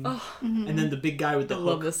dream? And then the big guy with the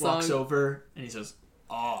hook walks over and he says,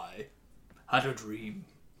 I had a dream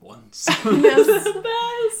once.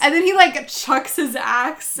 Yes. And then he like chucks his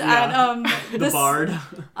axe at the bard.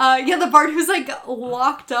 The bard who's like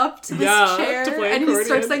locked up to this chair to play and accordion. he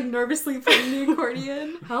starts like nervously playing the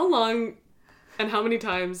accordion. How long and how many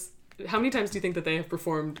times do you think that they have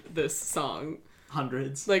performed this song?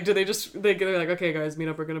 Hundreds. Like, do they're like, okay, guys, meet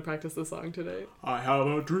up. We're gonna practice this song today. I have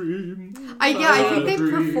a dream. I think they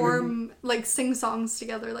perform like sing songs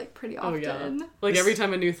together like pretty often. Oh yeah. Like every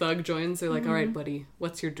time a new thug joins, they're like, all right, buddy,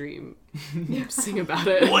 what's your dream? Sing about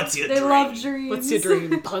it. What's your They dream? love dreams. What's your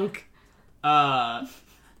dream, punk?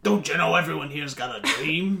 Don't you know everyone here's got a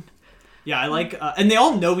dream? Yeah, I like, and they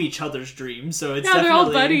all know each other's dreams, so it's definitely... they're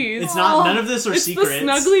all buddies. It's not, none of this are It's secrets. the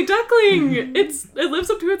Snuggly Duckling! It lives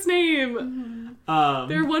up to its name.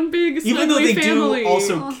 They're one big snuggly even though they family. do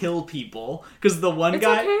also kill people, because the one It's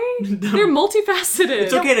guy... okay. They're multifaceted.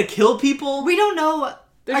 It's okay to kill people? We don't know.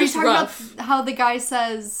 They're Are you just talking rough. about how the guy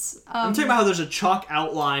says? I'm talking about how there's a chalk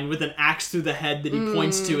outline with an axe through the head that he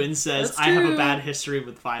points to and says, that's I have a true. bad history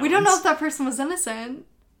with violence. We don't know if that person was innocent.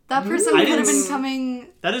 That person I could have didn't- been coming.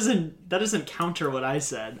 That doesn't counter what I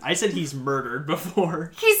said. I said he's murdered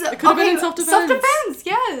before. He's could have been in self-defense. Self-defense,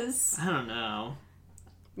 yes. I don't know.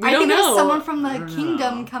 I don't think it know. was someone from I the don't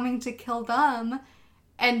kingdom know. coming to kill them,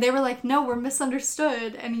 and they were like, "No, we're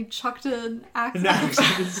misunderstood," and he chucked an axe. An at axe them.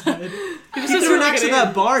 at his head. He just threw an threw axe it at that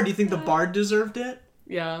in. bard. Do you think the bard deserved it?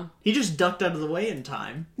 Yeah. He just ducked out of the way in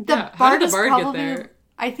time. The Yeah, how bard did the is bard get probably. there?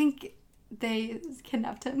 I think they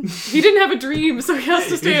kidnapped him. He didn't have a dream, so he has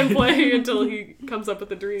to stay and play until he comes up with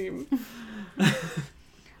a dream.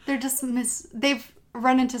 They're just They've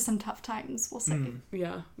run into some tough times. We'll say.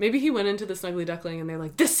 Yeah. Maybe he went into the Snuggly Duckling and they're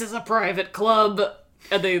like, this is a private club!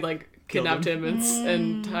 And they, like, kidnapped him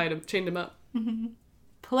and chained him up.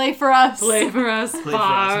 Play for us. Play for us, Play for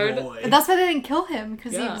bard! us, boy. But that's why they didn't kill him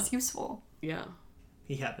because he Yeah. was useful. Yeah.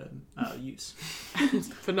 He had a use,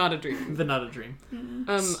 But not a dream. but not a dream.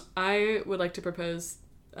 I would like to propose...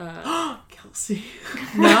 Kelsey,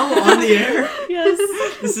 now on the air. Yes.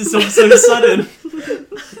 This is so sudden.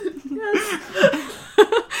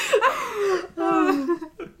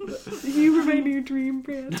 You were my new dream,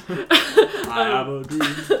 Brand. I have a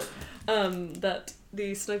dream. That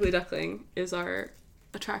the Snuggly Duckling is our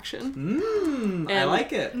attraction. I And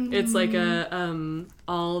like it. It's like a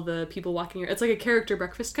all the people walking. It's like a character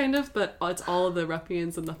breakfast kind of, but it's all of the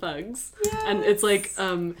ruffians and the thugs. And it's like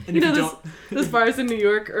you if know you those bars in New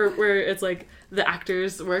York or where it's like the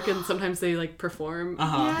actors work and sometimes they like perform.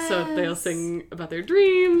 Uh-huh. So they'll sing about their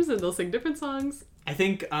dreams and they'll sing different songs. I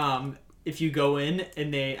think if you go in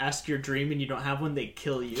and they ask your dream and you don't have one, they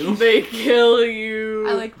kill you. They kill you.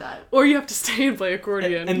 I like that. Or you have to stay and play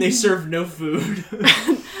accordion. And they serve no food.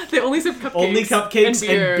 they only serve cupcakes. Only cupcakes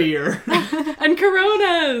and beer. And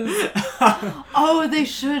Coronas. Oh, they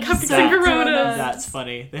should. Cupcakes serve and Coronas. That's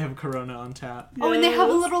funny. They have Corona on tap. Oh, and they have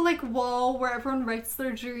a Yes. little like wall where everyone writes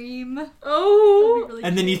their dream. That'd be Oh. really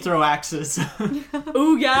And then you cute. throw axes.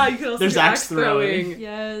 Oh yeah, you can also There's do axe axe throwing. throwing.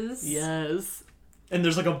 Yes. Yes. And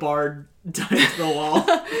there's like a bard tied to the wall.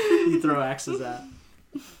 You throw axes at.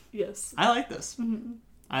 Yes. I like this.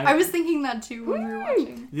 I was thinking that too when we were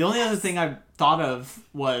watching. The only other thing I thought of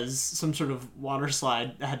was some sort of water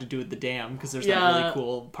slide that had to do with the dam, because there's that Yeah. really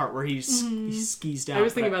cool part where he skis down. I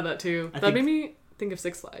was thinking but about that too. I That think- made me think of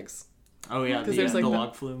Six Flags. Oh yeah, 'Cause the, there's, like, the the-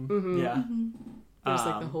 log flume. Yeah. There's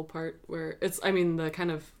like the whole part where it's, I mean, the kind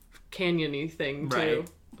of canyon-y thing too. Right.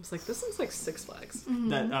 I was like, this looks like Six Flags.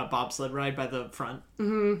 That bobsled ride by the front.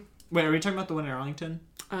 Mm-hmm. Wait, are we talking about the one in Arlington?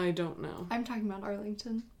 I don't know. I'm talking about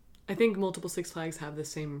Arlington. I think multiple Six Flags have the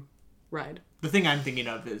same ride. The thing I'm thinking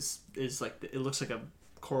of is like it looks like a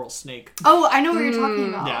coral snake. Oh, I know what you're talking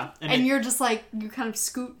about. Yeah, and And it- you're just like, you kind of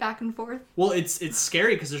scoot back and forth. Well, it's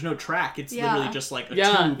scary because there's no track. It's Yeah. literally just like a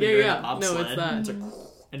Yeah, tube and yeah, you're in yeah. a bobsled. No, it's that. It's like,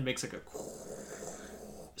 and it makes like a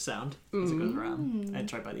sound as it goes around. And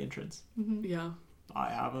it's right by the entrance. Yeah. I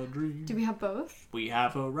have a dream. Do we have both? We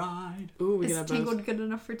have a ride. Ooh, we Is can have Tangled both. good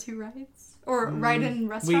enough for 2 rides? Or ride in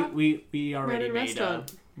restaurant? We Right already in made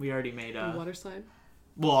restaurant. we already made a Water slide.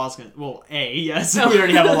 well I was gonna yes we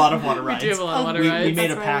already have a lot of water We rides. do have a lot of Oh, water we rides. made a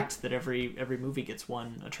That's right. pact that every movie gets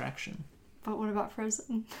one attraction. But what about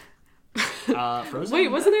Frozen? Frozen. Wait,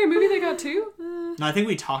 wasn't there a movie they got two? No, I think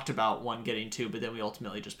we talked about one getting two, but then we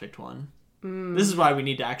ultimately just picked one. This is why we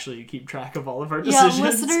need to actually keep track of all of our Yeah, decisions.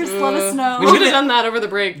 listeners, let us know. We should have done that over the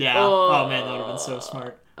break. Yeah. Oh man, that would have been so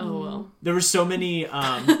smart. Oh well. There were so many.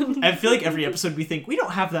 I feel like every episode we think we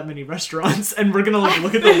don't have that many restaurants, and we're gonna like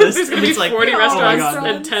look at the list, There's and gonna be it's like 40 oh my restaurants God.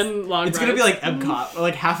 and 10 long It's gonna be rides. like Epcot.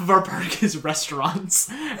 Like half of our park is restaurants,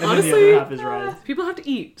 and then Honestly, the other half is rides. People have to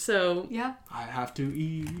eat, so Yeah. I have to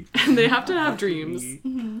eat. they have to I have dreams. eat.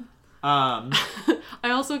 Um, I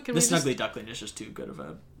also can the we just Snuggly Duckling is just too good of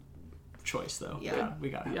a choice, though. Yeah. We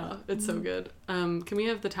gotta have yeah, that. it's so good. Can we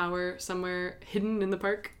have the tower somewhere hidden in the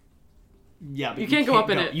park? Yeah, but You can't go up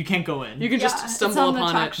in it. You can't go in. You can Yeah, just it's stumble on upon it.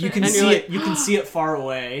 attraction. You can and see you're like, it. You can see it far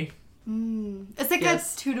away. It's like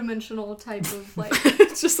Yes. a two-dimensional type of like.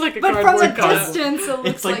 it's just like a But from cardboard a cutout. distance, it looks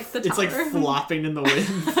It's like, the tower. it's like flopping in the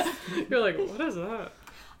wind. You're like, what is that?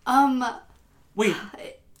 Wait,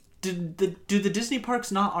 do the Disney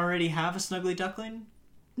parks not already have a Snuggly Duckling?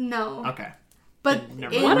 No. Okay. But Then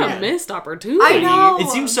never in- What mind. a missed opportunity. I know. It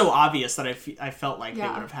seems so obvious that I felt like they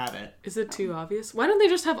Yeah. would have had it. Is it too obvious? Why don't they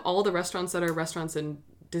just have all the restaurants that are restaurants in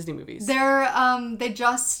Disney movies? They're they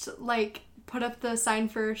just like put up the sign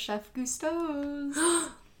for Chef Gusteau's.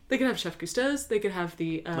 They could have Chef Gusteau's. They could have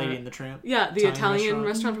the Lady and the Tramp. yeah, the Italian restaurant.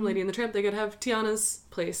 restaurant from Lady and the Tramp. They could have Tiana's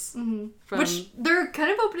place from Which they're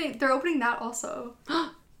kind of opening. They're opening that also.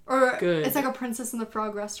 Or Good. it's like a Princess and the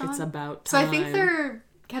Frog restaurant. It's About So Time. I think they're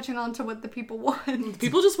catching on to what the people want.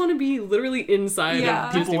 People just want to be literally inside Yeah.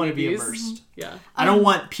 of People Disney want to be movies. immersed. Yeah. I don't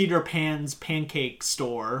want Peter Pan's pancake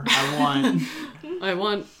store. I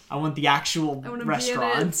want I want the actual I want to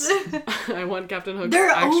restaurants. be in it. I want Captain Hook's They're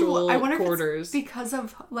actual I wonder if quarters. it's because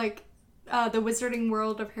of like the Wizarding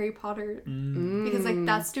World of Harry Potter, because like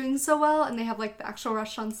that's doing so well, and they have like the actual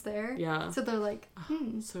restaurants there. Yeah. So they're like,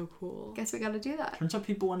 So cool. guess we got to do that. Turns out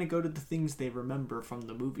people want to go to the things they remember from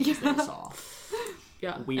the movies they saw.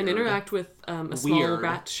 Yeah. Weird. And interact with a small Weird.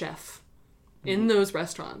 rat chef in those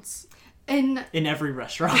restaurants. And In every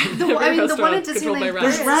restaurant. the one at restaurant controlled by Disneyland.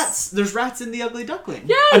 rats. There's rats. There's rats in the Ugly Duckling.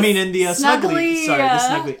 Yes! I mean, in the Snuggly. Snuggly, Sorry, the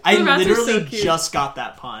Snuggly. I The rats are so literally cute. just got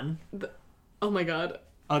that pun. Oh my god.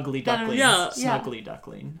 Ugly That Duckling. is- yeah. Snuggly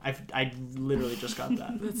Duckling. I literally just got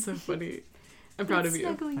that. That's so funny. I'm proud of you.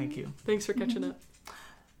 Snuggly. Thank you. Thanks for catching up.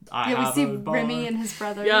 I Yeah, we have see a bar. Remy and his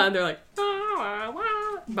brother. Yeah, and they're like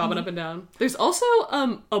bobbing up and down. There's also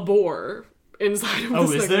a boar inside of Oh,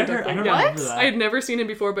 the is Snuggly there? Duckling. I don't Yeah. remember that. I had never seen him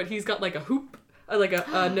before, but he's got like a hoop, like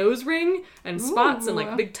a nose ring and spots and like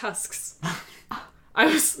Ooh. big tusks. I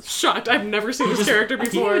was shocked. I've never seen this character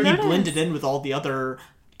before. He blended in with all the other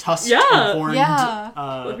tusked Yeah. and horned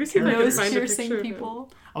Yeah. Let me see if I can characters. Nose find a piercing picture of him.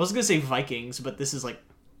 people. I was gonna say Vikings, but this is like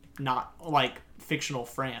not like fictional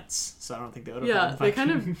France, so I don't think they would have. Yeah, had they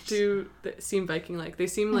kind Vikings. of do seem Viking-like. They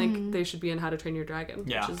seem like they should be in How to Train Your Dragon,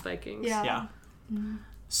 Yeah. which is Vikings. Yeah. Yeah.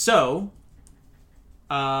 So,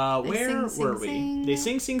 where sing, were sing, we? sing. They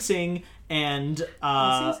sing, and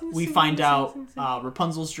sing, we sing, find sing, out sing, sing.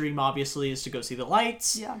 Rapunzel's dream obviously is to go see the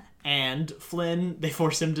lights. Yeah. And Flynn, they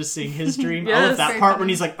force him to sing his dream. I Yes. love that Very part funny. when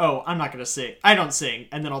he's like, "Oh, I'm not gonna sing. I don't sing,"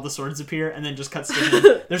 and then all the swords appear, and then just cuts to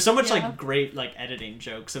him. There's so much Yeah. like great like editing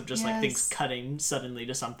jokes of just like things Yes. cutting suddenly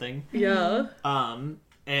to something. Yeah.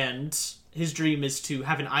 And his dream is to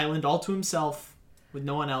have an island all to himself with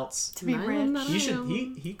no one else. To be An rich. island that He I should.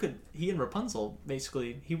 am. He and Rapunzel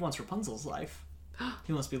basically. He wants Rapunzel's life.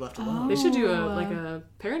 He wants to be left alone. They should do Oh. a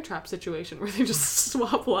Parent Trap situation where they just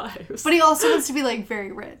swap lives. But he also wants to be like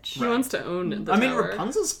very rich. He wants to own the I mean, tower.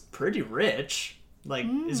 Rapunzel's pretty rich. Like,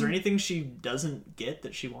 is there anything she doesn't get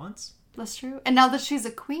that she wants? That's true. And now that she's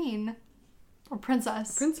a queen or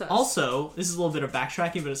princess. Princess. Also, this is a little bit of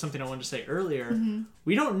backtracking, but it's something I wanted to say earlier.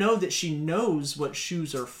 We don't know that she knows what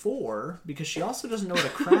shoes are for because she also doesn't know what a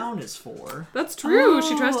crown is for. That's true.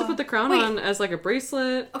 She tries to Oh. put the crown Wait. on as like a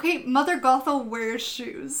bracelet. Okay, Mother Gothel wears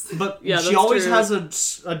shoes. But Yeah, she that's always true.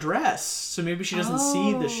 has a dress, so maybe she doesn't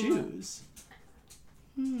see the Oh. shoes.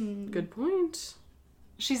 Good point.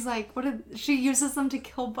 She's like, she uses them to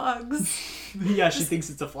kill bugs. Yeah, she thinks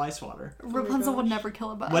it's a fly swatter. Rapunzel would gosh. never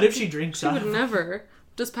kill a bug. What if she drinks She out would of... never.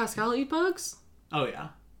 Does Pascal eat bugs? Oh, yeah.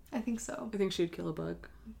 I think so. I think she'd kill a bug.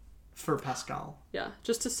 For Pascal. Yeah,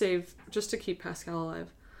 just to keep Pascal alive.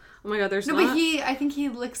 Oh my god, there's No, not... but I think he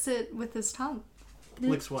licks it with his tongue.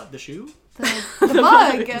 Licks what? The shoe? The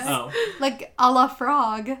bug. Oh. Like a la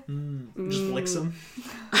frog. Just licks them.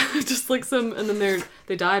 just licks them, and then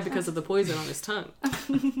they die because of the poison on his tongue.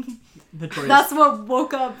 Notorious. That's what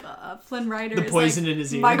woke up Flynn Rider. The is, poison like, in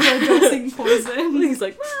his ear. Microdosing poison. He's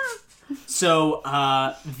like, So,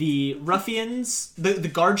 the ruffians, the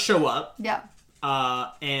guards show up, Yeah.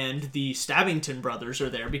 and the Stabbington brothers are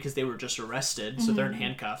there because they were just arrested, so they're in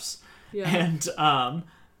handcuffs. yeah. And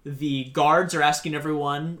the guards are asking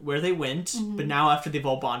everyone where they went, but now after they've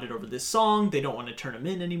all bonded over this song, they don't want to turn him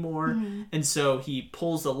in anymore. And so he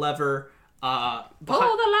pulls a lever,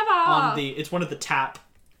 Pull the lever! On it's one of the tap.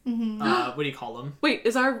 What do you call them? Wait,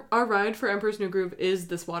 is our ride for Emperor's New Groove is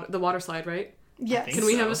the water slide, right? Yes. Can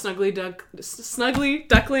we have a snuggly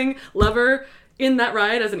duckling lever in that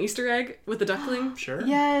ride as an Easter egg with the duckling? Sure.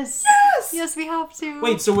 Yes. Yes, we have to.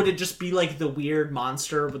 Wait, so would it just be like the weird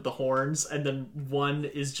monster with the horns, and then one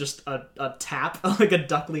is just a tap, like a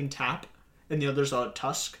duckling tap, and the other's a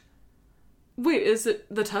tusk? Wait, is it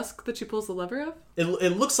the tusk that she pulls the lever of? It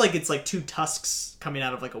looks like it's like two tusks coming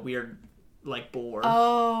out of like a weird like boar.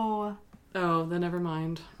 Oh, then never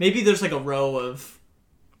mind. Maybe there's like a row of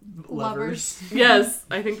levers. Yes,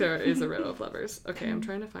 I think there is a row of levers. Okay, I'm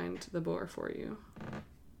trying to find the boar for you.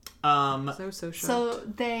 So shocked. So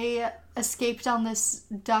they escaped on this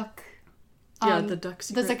duck. The duck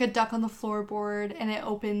secret. There's like a duck on the floorboard, and it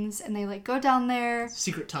opens, and they like go down there.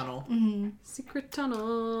 Secret tunnel. Secret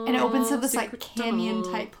tunnel. And it opens to this like Secret canyon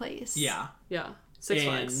tunnel. type place. Yeah. Six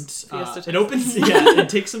Flags. It opens. Yeah, it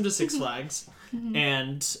takes them to Six Flags,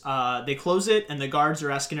 and they close it. And the guards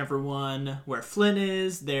are asking everyone where Flynn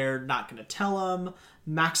is. They're not going to tell him.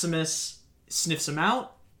 Maximus sniffs him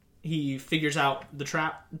out. He figures out the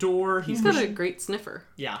trap door. He's got a great sniffer.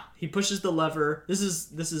 Yeah, he pushes the lever. This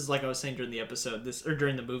is like I was saying during the episode.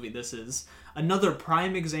 During the movie. This is another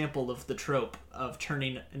prime example of the trope of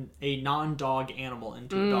turning a non-dog animal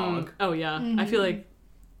into a dog. Oh yeah, I feel like.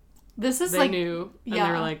 This is they like knew, and they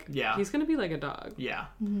were like, Yeah. he's gonna be like a dog. Yeah.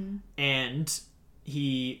 And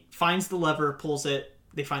he finds the lever, pulls it.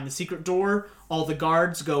 They find the secret door. All the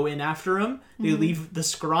guards go in after him. They leave the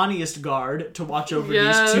scrawniest guard to watch over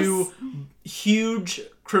these two huge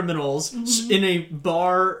criminals in a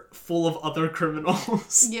bar full of other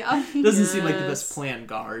criminals. Yeah. Doesn't seem like the best planned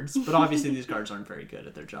guards, but obviously these guards aren't very good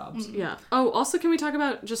at their jobs. Yeah. Oh, also, can we talk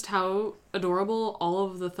about just how adorable all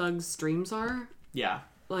of the thugs' dreams are? Yeah.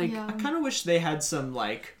 Like, Yeah. I kind of wish they had some,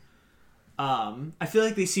 like, I feel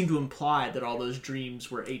like they seem to imply that all those dreams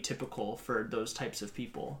were atypical for those types of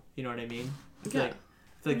people. You know what I mean? I feel like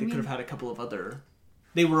they could have had a couple of other...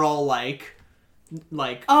 They were all, like...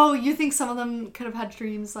 Oh, you think some of them could have had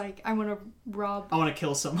dreams like, I want to rob... I want to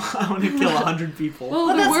kill someone. I want to kill 100 people. well,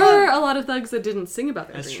 Well, there that's were a lot of thugs that didn't sing about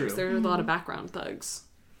their That's dreams. true. There were a lot of background thugs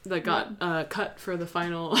that got cut for the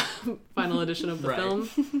final edition of the Right.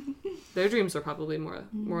 film. Their dreams were probably more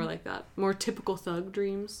like that. More typical thug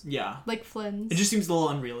dreams. Yeah. Like Flynn's. It just seems a little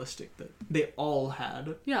unrealistic that they all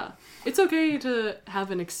had. Yeah. It's okay to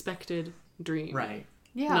have an expected dream. Right.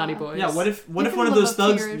 Yeah. Naughty boys. Yeah, what if can one of live those up to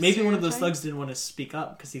thugs, your maybe one of those stereotype. thugs didn't want to speak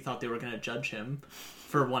up because he thought they were going to judge him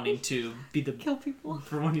for wanting to be the... Kill people.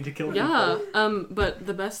 For wanting to kill Yeah. people.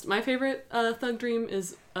 But my favorite thug dream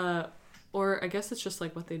is, or I guess it's just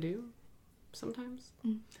like what they do sometimes.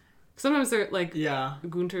 Sometimes they're like, Yeah.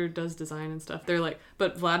 Gunter does design and stuff. They're like,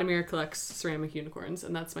 but Vladimir collects ceramic unicorns,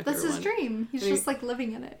 and that's my That's favorite his one. dream. He's And just like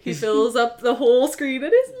living in it. He fills up the whole screen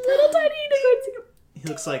and his little tiny unicorns. He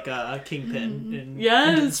looks like a Kingpin in Yes.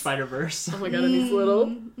 Into the Spider-Verse. Oh my god, and these little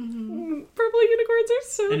purple unicorns are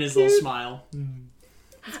so And his cute. little smile.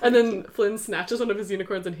 And then Flynn snatches one of his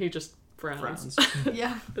unicorns and he just frowns.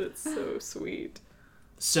 Yeah. It's so sweet.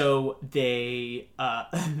 So they,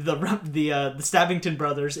 the Stabbington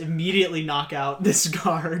brothers immediately knock out this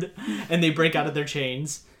guard, and they break out of their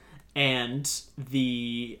chains, and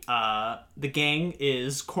the gang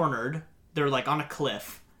is cornered. They're like on a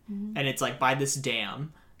cliff, and it's like by this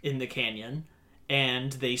dam in the canyon,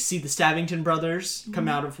 and they see the Stabbington brothers come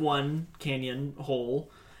out of one canyon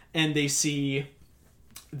hole, and they see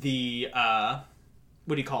the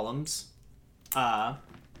what do you call them?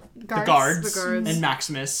 The guards and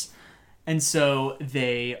Maximus. And so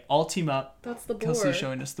they all team up. That's the boar. Kelsey's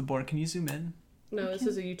showing us the board. Can you zoom in? No, this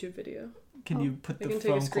is a YouTube video. Can you put I the can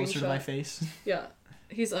take a phone closer to my screenshot. face? Yeah.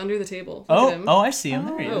 He's under the table. Look at him. I see him.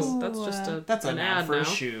 There he is. Oh, that's just That's an an ad ad for now. a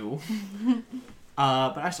shoe.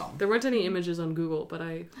 But I saw him. There weren't any images on Google, but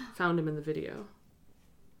I found him in the video.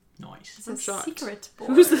 Nice. It's a shocked. secret boar.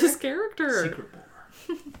 Who's this character? Secret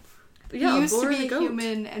boar. Yeah, He used boar to is be a goat.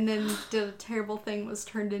 human and then did a terrible thing, was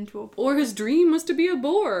turned into a boar. Or his dream was to be a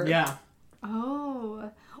boar. Yeah.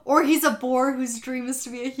 Oh. Or he's a boar whose dream is to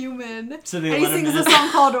be a human. So they and he let him sings in. a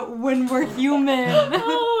song called When We're Human.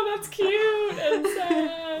 Oh, that's cute and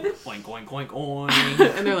sad. Oink, oink, oink,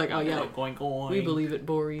 oink. And they're like, oh yeah, Oink, oink, oink. we believe it,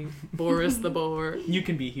 Bori. Boris the boar. You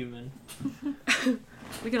can be human.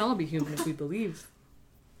 We can all be human if we believe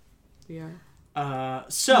we are.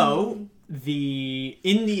 So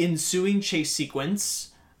in the ensuing chase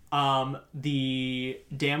sequence, the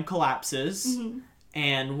dam collapses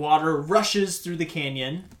and water rushes through the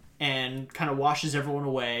canyon and kind of washes everyone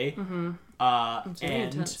away. It's really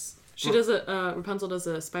And intense. She does Rapunzel does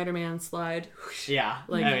a Spider-Man slide. Yeah.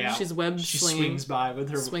 Like, she's web she slinging. swings by with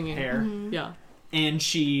her Swinging. hair. Yeah. And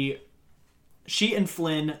she and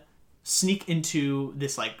Flynn sneak into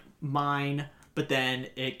this, like, mine, but then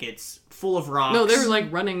it gets full of rocks. No, they're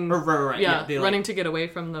like running. Right. Yeah, they, running like, to get away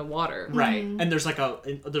from the water. Right. And there's like a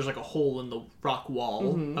hole in the rock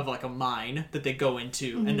wall of like a mine that they go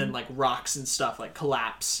into, and then like rocks and stuff like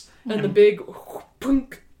collapse. And the big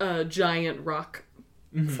punk, giant rock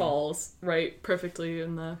falls right perfectly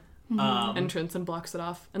in the entrance and blocks it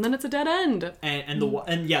off. And then it's a dead end. And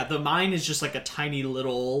the mine is just like a tiny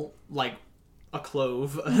little, like, a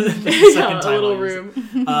clove. The A little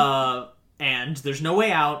room. And there's no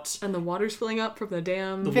way out. And the water's filling up from the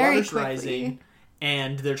dam. The Very water's quickly. rising.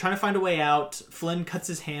 And they're trying to find a way out. Flynn cuts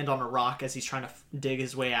his hand on a rock as he's trying to dig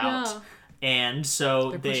his way out. Yeah. And so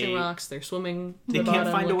They're pushing rocks. They're swimming. to they the can't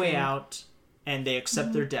bottom, find a way looking. out. And they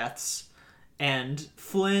accept their deaths. And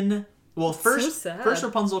Flynn... Well, first sad.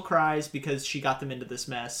 Rapunzel cries because she got them into this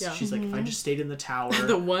mess. Yeah. She's like, if I just stayed in the tower...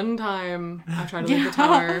 The one time I tried to leave the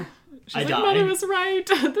tower, she's I like, died. Mother was right.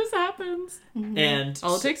 This happens. And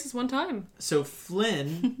All it takes is one time. so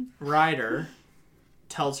Flynn Rider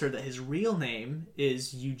tells her that his real name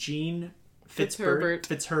is Eugene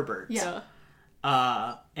Fitzherbert. Yeah.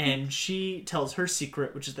 And she tells her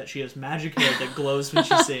secret, which is that she has magic hair that glows when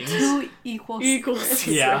she sings. 2 equal Equals secrets.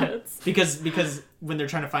 Yeah, secrets. because when they're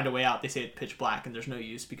trying to find a way out, they say it's pitch black and there's no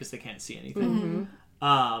use because they can't see anything.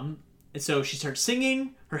 And so she starts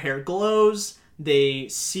singing. Her hair glows. They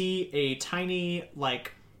see a tiny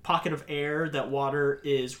like pocket of air that water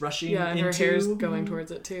is rushing Yeah, and into. her hair's going towards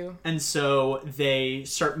it too. And so they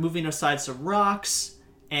start moving aside some rocks,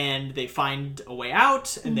 and they find a way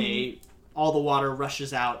out, and all the water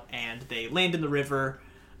rushes out, and they land in the river,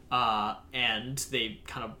 and they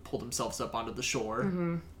kind of pull themselves up onto the shore,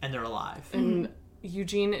 and they're alive. And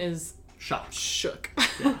Eugene is Shocked. shook.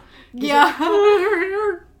 Yeah. Her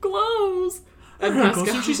hair glows. And Goes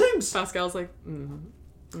when she sings. Pascal's like,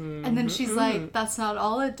 And then she's like, that's not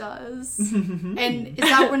all it does. And is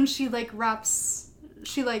that when she like wraps,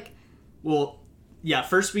 she like, Well, yeah.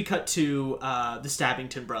 First, we cut to the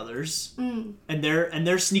Stabbington brothers, and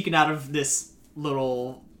they're sneaking out of this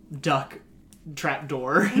little duck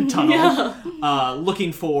trapdoor tunnel,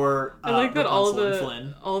 looking for. I like that Rapunzel and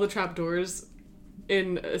Flynn. all the trapdoors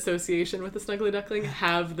in association with the Snuggly Duckling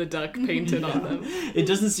have the duck painted on them. It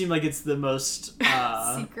doesn't seem like it's the most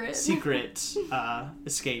Secret.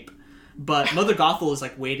 escape. But Mother Gothel is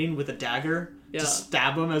like waiting with a dagger Yeah. to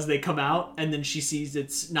stab them as they come out, and then she sees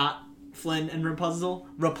it's not Flynn and Rapunzel,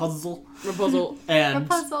 Rapunzel. and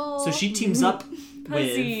Rapunzel. so she teams up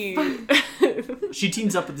Pussy. with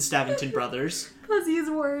the Stabbington brothers. Fuzzy is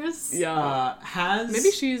worse. Yeah. Has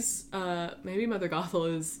Maybe Mother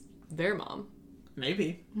Gothel is their mom.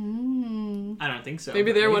 maybe I don't think so.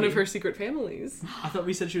 Maybe but they're one of her secret families. I thought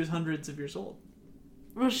we said she was hundreds of years old.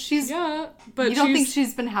 Well, she's. Yeah, but You don't think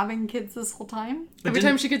she's been having kids this whole time? But every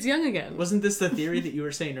time she gets young again. wasn't this the theory that you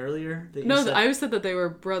were saying earlier? That you No, said? I always said that they were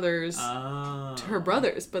brothers Oh. to her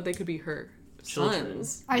brothers, but they could be her Children.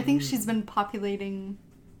 sons. I think she's been populating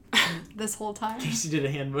this whole time. Casey did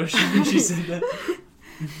a hand motion when she said that.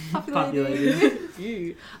 Populating.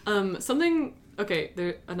 Ew. Something.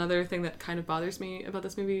 Okay, another thing that kind of bothers me about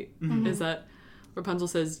this movie is that Rapunzel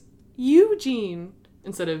says Eugene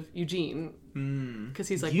instead of Eugene because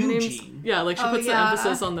he's like, my name's, Eugene. yeah, like she Oh, puts yeah. the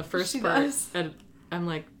emphasis on the first She part, does. and I'm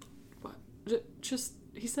like, what? Just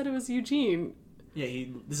he said it was Eugene. Yeah,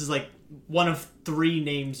 this is like one of 3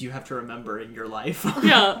 names you have to remember in your life.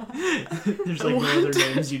 Yeah, There's like no other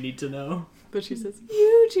names you need to know. but she says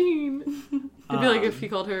Eugene. It'd be like if he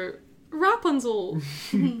called her Rapunzel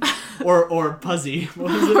Or Puzzy.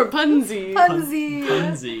 What was it? or Punsy. Punsy.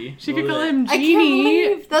 Punsy. She What could was call it? him I can't Genie.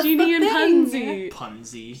 believe that's Genie the and thing.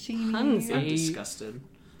 Punsy. Punsy. Punsy. I'm disgusted.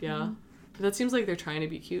 Yeah. That seems like they're trying to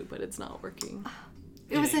be cute, but it's not working.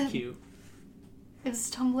 It was ain't a, cute. it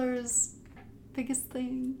was Tumblr's biggest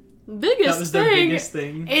thing. Biggest That was their thing. biggest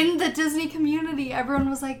thing. In the Disney community, everyone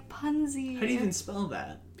was like, Punsy. How do you even spell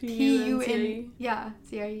that? P-U-N... Yeah,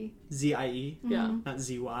 Z-I-E. Z-I-E? Yeah. Not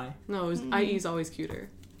Z-Y. No, IE's always cuter.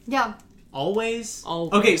 Yeah. Always?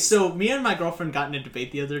 Always. Okay, so me and my girlfriend got in a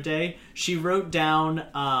debate the other day. She wrote down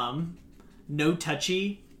no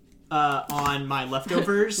touchy on my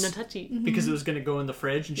leftovers No touchy. because it was going to go in the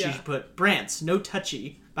fridge, and Yeah. she put Brant's no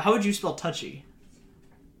touchy. But how would you spell touchy?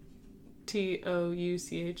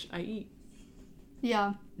 Touchie.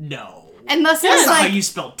 Yeah. No. And this That's is not how like, you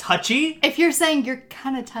spell touchy. if you're saying you're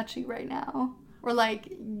kind of touchy right now, or like,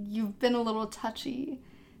 you've been a little touchy,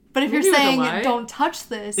 But if Maybe you're with a saying Y? don't touch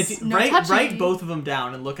this, If you, no write touchy. both of them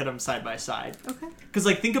down and look at them side by side. Okay. Because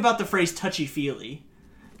like think about the phrase touchy feely.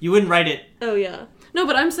 You wouldn't write it. Oh, yeah. No,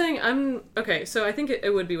 but I'm saying okay, so I think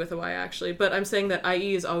it would be with a Y, actually, but I'm saying that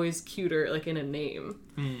IE is always cuter, like, in a name.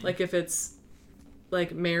 Like, if it's,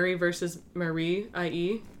 like, Mary versus Marie,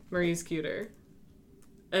 IE, Marie's cuter.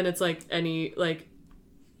 And it's, like, any, like...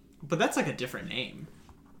 But that's like a different name.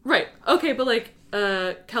 Right. Okay, but, like,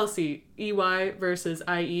 Kelsey, EY versus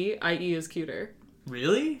IE is cuter.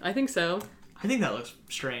 Really? I think so. I think that looks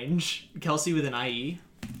strange. Kelsey with an IE.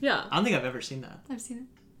 Yeah. I don't think I've ever seen that. I've seen it.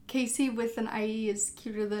 Casey with an IE is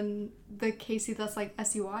cuter than the Casey that's like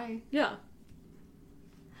SUI. Yeah.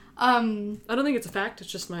 I don't think it's a fact,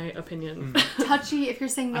 it's just my opinion. Touchy, if you're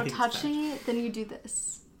saying I no think it's touchy, then you do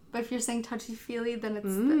this. But if you're saying touchy-feely, then it's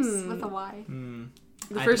this with a Y.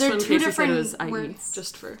 The first They're one two Casey said different was IE, words.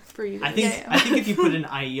 just for you. I think Yeah. I think if you put an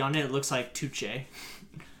IE on it, it looks like Tucci.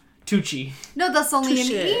 Tucci. No, that's only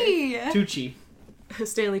Touche. an E. Tucci.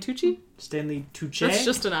 Stanley Tucci? Stanley Tucci. That's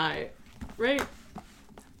just an I, right?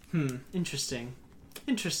 Interesting.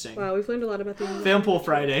 Interesting. Wow, we've learned a lot about the English. Fanpool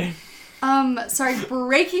Friday. Sorry,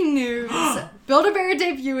 breaking news. Build-A-Bear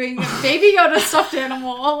debuting Baby Yoda stuffed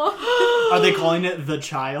animal. Are they calling it the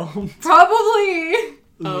child? Probably.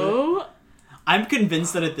 Oh, I'm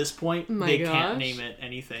convinced that at this point My they gosh. can't name it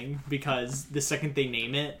anything because the second they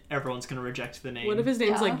name it, everyone's gonna reject the name. what if his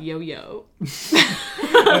name's Yeah. like Yo-Yo?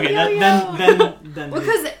 Okay, then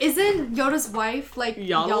Because isn't Yoda's wife like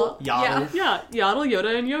Yaddle? Yeah. Yeah, Yaddle,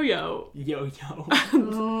 Yoda, and Yo-Yo. Yo.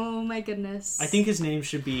 Oh my goodness. I think his name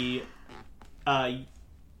should be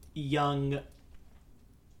Young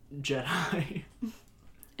Jedi.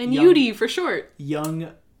 And Young- Yudi for short.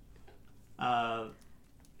 Young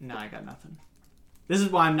no, I got nothing. This is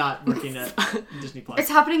why I'm not working at Disney Plus. it's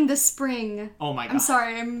happening this spring. Oh my god. I'm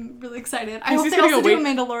sorry, I'm really excited. I hope Casey's they gonna also go do a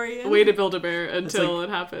Mandalorian. Way to build a bear until it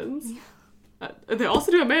happens. They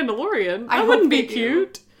also do a Mandalorian. I That hope wouldn't they be do.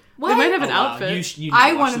 cute. What? They might have Oh, an wow. outfit. You need to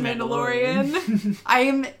I watch want a The Mandalorian. I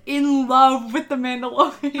am in love with the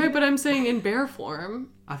Mandalorian. Right, but I'm saying in bear form.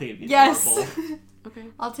 I think it'd be Yes. adorable. Okay.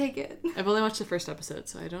 I'll take it. I've only watched the first episode,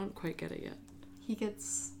 so I don't quite get it yet. He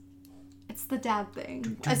gets... It's the dad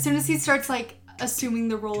thing. As soon as he starts, like, assuming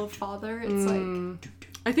the role of father, it's like...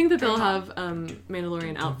 I think that they'll have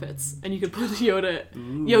Mandalorian outfits, and you could put Yoda,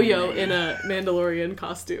 Yo-Yo in a Mandalorian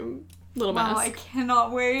costume. Little Wow, mask. I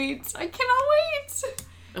cannot wait. I cannot wait.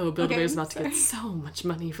 Oh, Build-A-Bear's about to sorry. get so much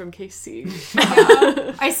money from KC.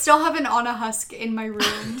 Yeah. I still have an Anna husk in my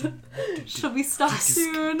room. She'll be stuffed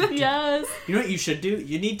soon. Yes. You know what you should do?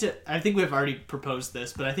 You need to. I think we've already proposed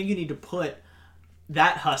this, but I think you need to put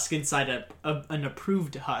that husk inside an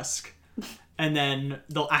approved husk, and then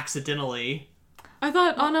they'll accidentally. I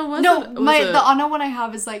thought Anna was No, was the Anna one I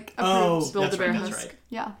have is like Oh, approved. Build-A-Bear that's right. That's husk. right.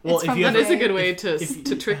 Yeah. Well, it's if from you have That is a Buffet. good way to if-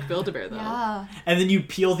 to trick Build-A-Bear, though. Yeah. And then you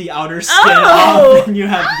peel the outer skin off, and you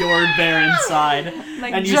have your bear inside,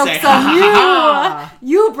 Like, and you joke's say, on "Ha ha ha."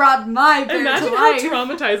 You brought my bear Imagine to how life.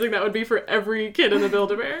 traumatizing that would be for every kid in the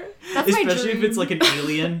Build-A-Bear. That's my Especially if dream. it's like an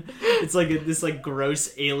alien. It's like this like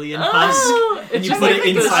gross alien Oh, husk, and you it's put just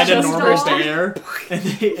it like inside a just normal all- bear, and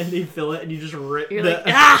they fill it, and you just rip You're the. like,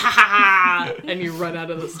 ah, and you run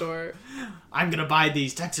out of the store. I'm gonna buy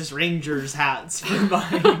these Texas Rangers hats for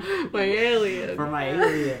my My alien. for my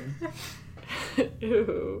alien.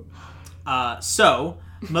 Ew. So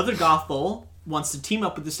Mother Gothel wants to team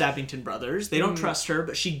up with the Stabbington brothers. They don't trust her,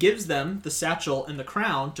 but she gives them the satchel and the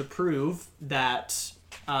crown to prove that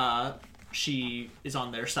she is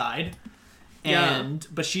on their side. And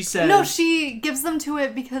but she says No, she gives them to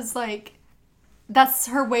it because, like, that's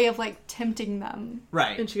her way of, like, tempting them.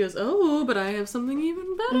 right. And she goes, oh, but I have something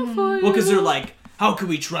even better for you. Well, because they're like, how can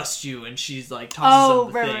we trust you? And she's like, tosses them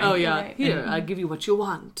the right, thing. right. oh, yeah, Right. here, I give you what you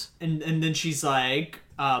want. And then she's like,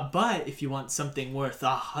 but if you want something worth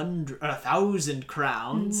 1,000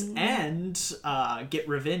 crowns and get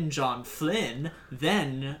revenge on Flynn,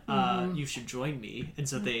 then you should join me. And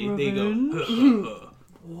so they go.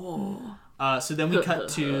 Whoa. So then we cut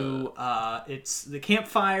to it's the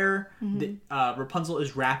campfire. Rapunzel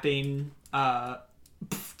is rapping.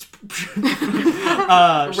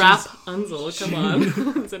 Rapunzel, come on.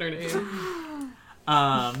 It's in her name.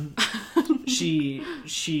 She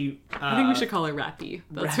I think we should call her Rappy.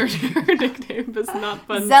 That's her nickname, but it's not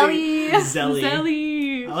Punsy. Zelly. Zelly.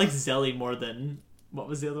 Zelly. I like Zelly more than what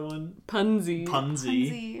was the other one? Punsy. Punsy.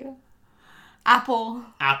 Pansy. Apple.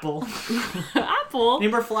 Apple. Apple.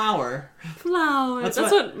 Name her Flower. Flower. That's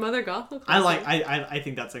That's what Mother Gothel calls I like. her. I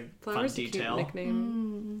think that's a Flower's fun a cute detail.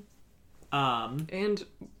 nickname. And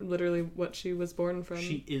literally what she was born from.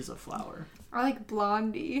 She is a flower. Or like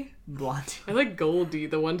Blondie. Blondie. I like Goldie.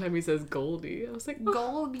 The one time he says Goldie, I was like,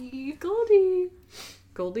 oh, Goldie.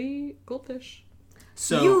 Goldie, goldfish.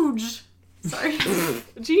 So Huge. Sorry.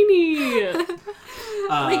 Genie.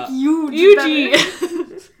 Like huge.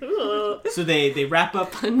 Yuji. so they wrap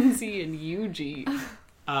up. Punzi and Yuji.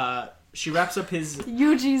 She wraps up his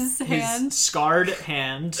Yuji's hand. scarred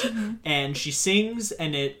hand, and she sings,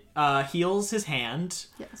 and it heals his hand.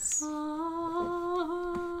 Yes.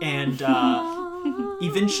 And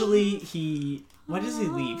eventually he... Why does he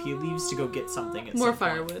leave? He leaves to go get something at More some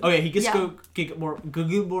point. firewood. Oh yeah, he gets to go get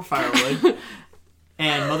more firewood.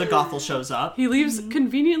 And Mother Gothel shows up. He leaves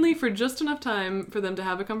conveniently for just enough time for them to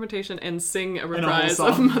have a confrontation and sing a whole reprise song.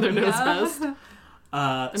 of Mother Knows Best.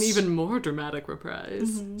 Uh, An even more dramatic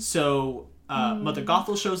reprise. So Mother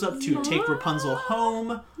Gothel shows up to take Rapunzel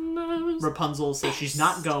home. Rapunzel says she's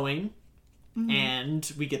not going.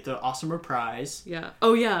 And we get the awesome reprise. Yeah.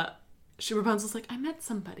 Oh yeah. Rapunzel's like, I met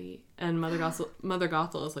somebody. And Mother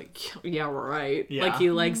Gothel is like, yeah, right. Yeah. Like, he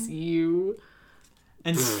likes you.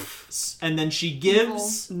 And then she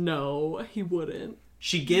gives... No, he wouldn't.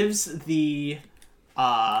 She gives the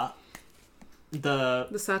satchel.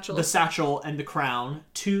 The satchel and the crown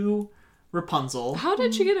to Rapunzel. How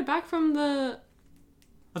did she get it back from the...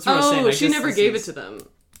 That's what I was saying. I she guess never this gave is- it to them.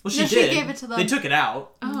 Well, she No, she did. gave it to them. They took it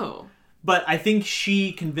out. Oh. But I think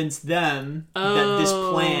she convinced them that this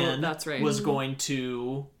plan that's right. was going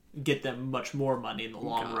to get them much more money in the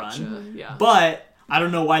long Gotcha, run. yeah. But I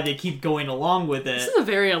don't know why they keep going along with This it, is a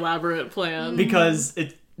very elaborate plan. because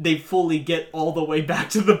they fully get all the way back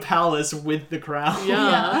to the palace with the crown.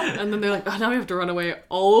 Yeah. And then they're like, oh, now we have to run away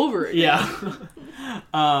all over again.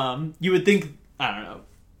 Yeah. You would think, I don't know.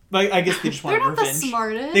 Like, I guess they just They're wanted not the revenge.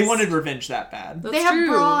 smartest. They wanted revenge that bad. That's They have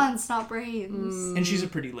true. bronze, not brains. And she's a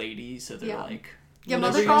pretty lady, so they're Yeah. like, Yeah,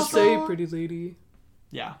 Whatever Mother you say, Gothel. pretty lady.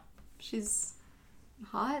 yeah, She's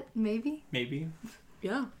hot, maybe. maybe.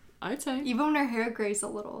 Yeah, I'd say. Even when her hair grays a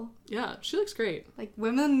little. Yeah, she looks great. Like,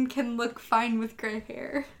 women can look fine with gray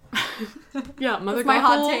hair. Yeah, Mother That's my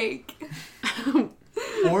hot Gothel- take.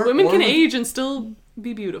 Women or can with- age and still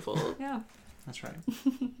be beautiful. Yeah. That's right.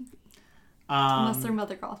 Unless they're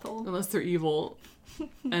Mother Gothel. Unless they're evil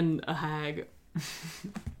and a hag. Is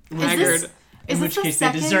Haggard. in this which the case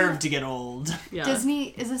second they deserve to get old. Yeah. Is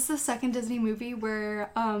this the second Disney movie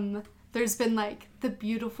where there's been like the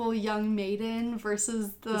beautiful young maiden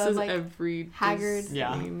versus the This is like every haggard- Disney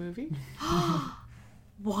Yeah. movie.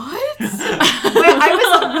 what? Wait,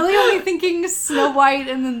 I was really only thinking Snow White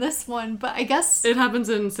and then this one, but I guess It happens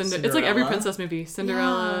in Cinderella. It's like every Cinderella? princess movie.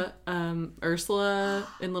 Cinderella, Ursula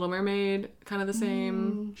in Little Mermaid, kind of the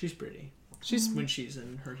same. She's pretty. She's When she's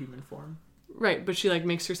in her human form. right, but she like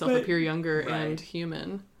makes herself But- appear younger right. and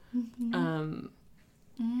human.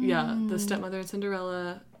 Yeah, the stepmother in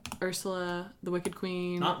Cinderella, Ursula, the Wicked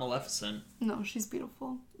Queen. Not Maleficent. no, she's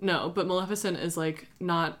beautiful. No, but Maleficent is like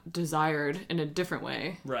not desired in a different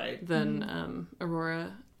way Right. than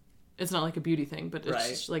Aurora. It's not like a beauty thing, but it's Right.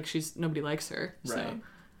 just, like nobody likes her. So Right.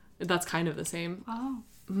 that's kind of the same.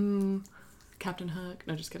 Oh, Captain Hook.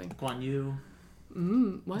 No, just kidding. Guan Yu.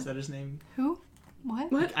 What? Is that his name? who?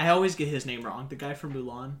 What? What? I always get his name wrong. The guy from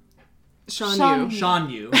Mulan. Shan Shan Yu. Yu. Shan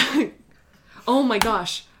Yu. Oh my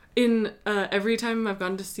gosh. In every time I've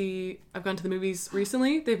gone to the movies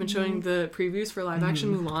recently, they've been showing the previews for live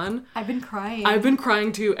action Mulan. I've been crying. I've been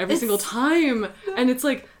crying too every single time. And it's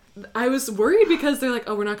like, I was worried because they're like,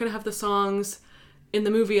 oh, we're not going to have the songs in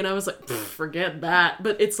the movie. And I was like, forget that.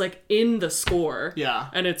 But it's like in the score. Yeah.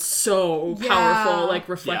 And it's so Yeah. powerful, like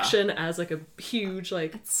reflection as like a huge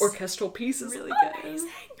like orchestral piece is really really good.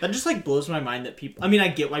 That just like blows my mind that people. I mean, I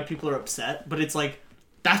get why people are upset, but it's like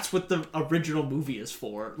that's what the original movie is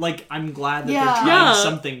for. Like, I'm glad that Yeah. they're trying Yeah.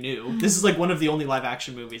 something new. This is like one of the only live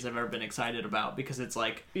action movies I've ever been excited about because it's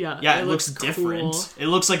like, Yeah, it it looks looks different. cool. It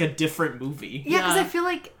looks like a different movie. Yeah, because Yeah. I feel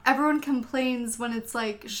like everyone complains when it's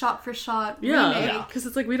like shot for shot Yeah, remake. because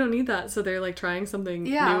it's like we don't need that, so they're like trying something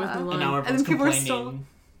Yeah. new with Mulan. And now And everyone's then people are complaining.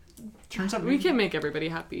 Turns out we can't make everybody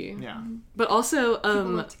happy. Yeah, But also, People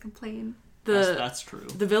love to complain. that's true.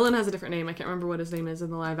 the villain has a different name. I can't remember what his name is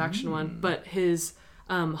in the live action one, but his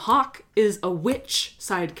Hawk is a witch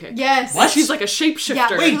sidekick. Yes. What? She's like a shapeshifter.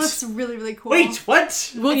 Yeah, Wait. she looks really, really cool. Wait,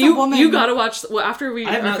 what? Well, It's a you woman. gotta watch. Well, after we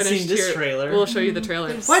I have are not finished seen this here, trailer. we'll show you the trailer.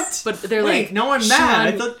 There's- What? But they're Wait, like, no, I'm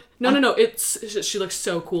mad. I thought. No. It's she looks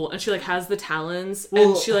so cool, and she like has the talons, Well-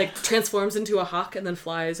 and she like transforms into a hawk and then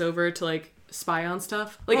flies over to like spy on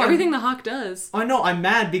stuff. Like everything the Hawk does. I know, I'm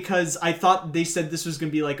mad because I thought they said this was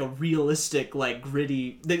gonna be like a realistic, like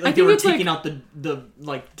gritty. They were taking out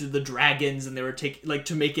the dragons, and they were taking like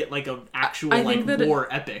to make it like an actual like war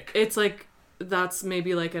epic. It's like that's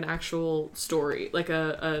maybe like an actual story, like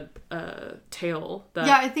a tale. That,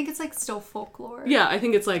 yeah, I think it's like still folklore. Yeah, I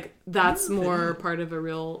think it's like that's more part of a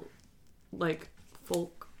real like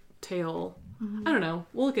folk tale. Mm-hmm. I don't know.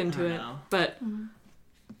 We'll look into it, but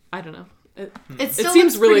I don't know. It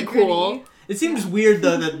seems really cool. Gritty. It seems weird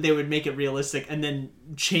though that they would make it realistic and then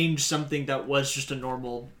change something that was just a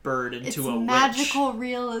normal bird into a magical witch.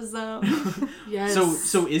 Realism. Yes.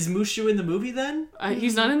 So is Mushu in the movie then?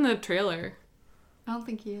 He's not in the trailer. I don't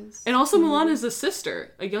think he is. And also Mulan is a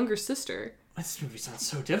sister, a younger sister. This movie sounds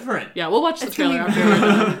so different. Yeah, we'll watch the trailer after we're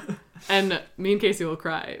done. And me and Casey will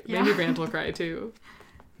cry. Yeah. Maybe Grant will cry too.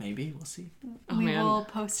 Maybe, we'll see. We will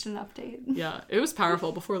post an update. Yeah, it was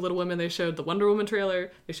powerful. Before Little Women, they showed the Wonder Woman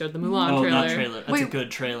trailer. They showed the Mulan trailer. Oh, that trailer. That's a good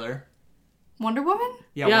trailer. Wonder Woman?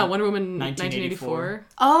 Yeah, Wonder Woman 1984.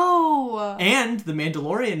 Oh! And The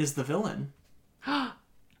Mandalorian is the villain. Are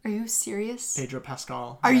you serious? Pedro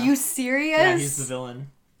Pascal. Are you serious? Yeah, he's the villain.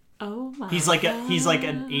 Oh my He's like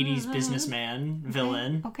an 80s businessman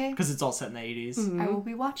villain. Okay. Because it's all set in the 80s. I will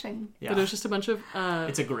be watching. Yeah. But it was just a bunch of...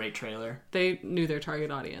 it's a great trailer. They knew their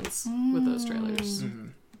target audience with those trailers.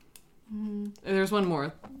 And there's one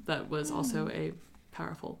more that was also a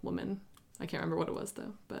powerful woman. I can't remember what it was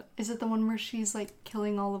though, but... Is it the one where she's like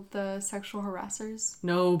killing all of the sexual harassers?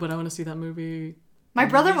 No, but I want to see that movie. My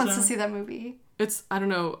brother wants to see that movie. It's... I don't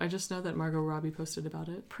know. I just know that Margot Robbie posted about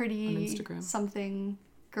it. Pretty on Instagram. Something...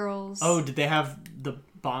 Girls. Oh, did they have the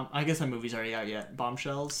bomb? I guess that movie's already out yet.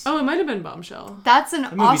 Bombshells? Oh, it might have been Bombshell. That's an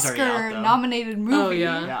movie's already out, though. Oscar-nominated movie. Oh,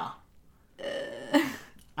 yeah. Yeah.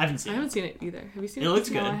 I haven't seen it. I haven't seen it either. Have you seen it? It looks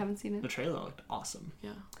good. No, I haven't seen it. The trailer looked awesome.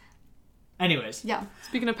 Yeah. Anyways. Yeah.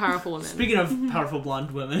 Speaking of powerful women. Speaking of powerful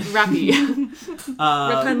blonde women. Rappy.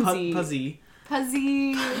 Puzzy.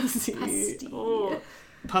 Puzzy. Pusty. Oh.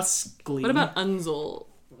 Puskly. What about Unzel?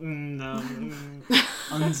 No.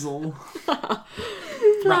 Unzel.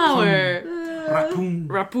 Flower. Rapoon.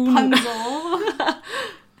 Rapoon. Punzel.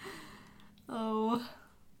 Oh.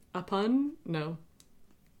 A pun? No.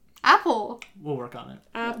 Apple. We'll work on it.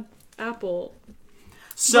 Apple.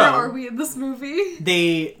 So, where are we in this movie?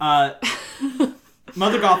 They,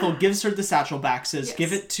 Mother Gothel gives her the satchel back, says,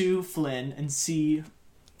 give it to Flynn and see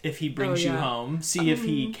if he brings you home. See if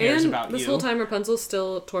he cares about you. This whole time Rapunzel's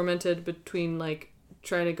still tormented between, like,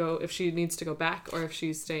 trying to go, if she needs to go back or if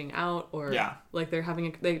she's staying out or, like,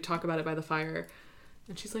 they talk about it by the fire.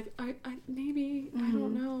 And she's like, I maybe, I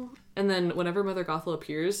don't know. And then whenever Mother Gothel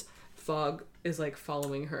appears, Fog is, like,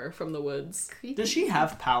 following her from the woods. Creepy. Does she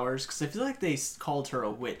have powers? Because I feel like they called her a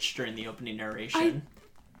witch during the opening narration.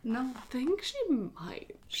 No. I think she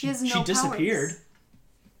might. She has no She disappeared. powers.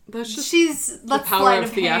 That's just the power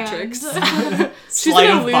of theatrics. She's Sleight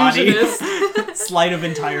an of body. illusionist. Sleight of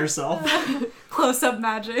entire self. Close-up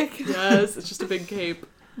magic. Yes, it's just a big cape.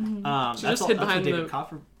 She just that's hid what behind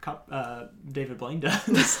David Blaine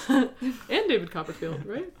does. And David Copperfield,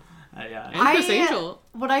 right? Yeah. And Chris Angel.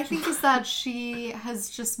 What I think is that she has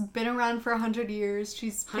just been around for 100 years.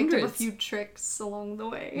 She's picked up a few tricks along the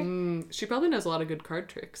way. She probably knows a lot of good card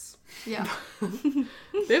tricks. Yeah.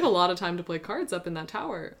 They have a lot of time to play cards up in that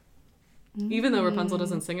tower. Even though Rapunzel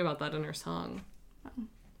doesn't sing about that in her song.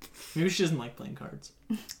 Maybe she doesn't like playing cards.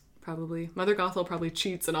 Probably. Mother Gothel probably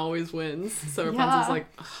cheats and always wins. So Rapunzel's like,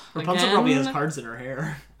 Rapunzel probably has cards in her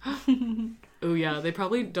hair. Oh yeah, they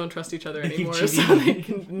probably don't trust each other anymore, keep so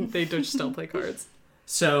they just don't play cards.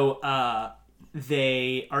 So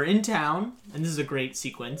they are in town, and this is a great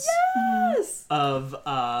sequence of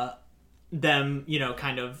them, you know,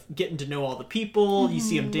 kind of getting to know all the people. You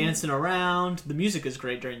see them dancing around. The music is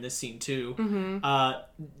great during this scene too.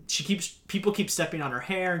 People keep stepping on her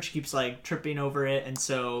hair, and she keeps like tripping over it, and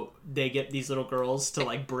so they get these little girls to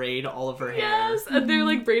like braid all of her hair. Yes, and they're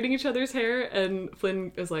like braiding each other's hair, and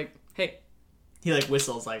Flynn is like, "Hey." He like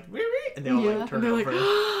whistles like, wee wee, and they all like turn over.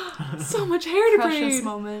 Like, so much hair to Precious braid.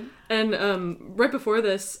 moment. And right before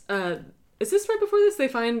this, is this right before this? They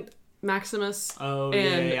find Maximus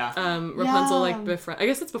and Rapunzel like befriend. I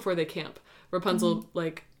guess it's before they camp. Rapunzel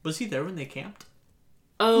like. Was he there when they camped?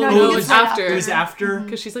 Oh no, it was after. It was after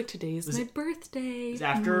because she's like, today's my birthday. It was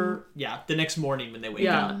after the next morning when they wake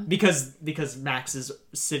up because Max is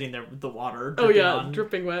sitting there with the water.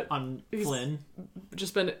 Dripping wet on Flynn.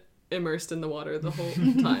 Just been immersed in the water the whole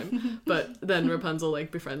time. But then Rapunzel like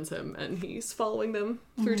befriends him and he's following them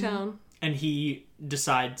through town. And he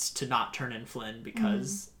decides to not turn in Flynn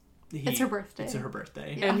because it's her birthday. It's her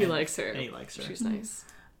birthday. And he likes her. And he likes her. She's nice.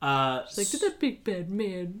 She's like, did that big bad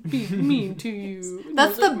man be mean to you?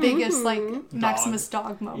 That's the biggest, like, Maximus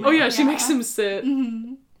dog moment. Oh, yeah, she makes him sit.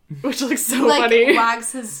 Which looks so like, funny.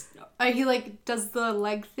 wags his... he, like, does the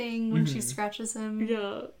leg thing when she scratches him.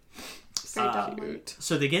 Yeah. So cute.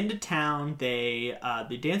 So they get into town. They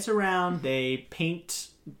dance around. They paint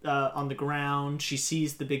on the ground. She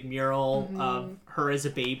sees the big mural of her as a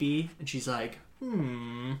baby, and she's like,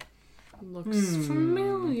 Looks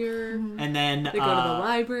familiar. And then They go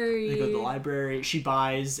to the library. She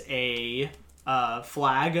buys a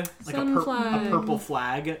flag, like Sun flag. a purple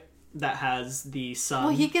flag that has the sun.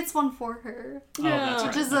 Well, he gets one for her. Oh, that's right.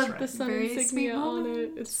 Which is that's a right. The sun very insignia sweet on moment.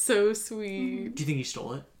 it. It's so sweet. Do you think he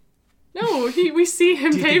stole it? No, we see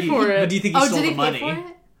him pay for But it. do you think he stole did the he money? pay for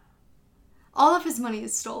it? All of his money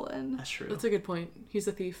is stolen. That's true. That's a good point. He's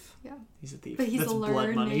a thief. Yeah. He's a thief. But he's That's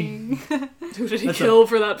blood money. learning. Who did he That's kill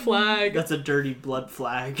for that flag? That's a dirty blood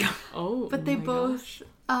flag. Oh, But they my both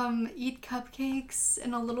gosh. eat cupcakes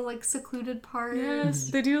in a little like secluded part. Yes,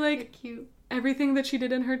 they do They're like cute. everything that she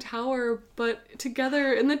did in her tower, but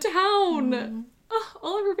together in the town. Oh,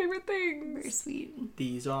 all of her favorite Very things. sweet.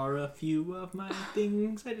 These are a few of my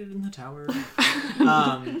things I did in the tower.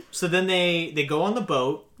 So then they go on the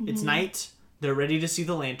boat. It's night. They're ready to see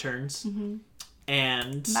the lanterns.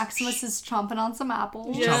 And Maximus is chomping on some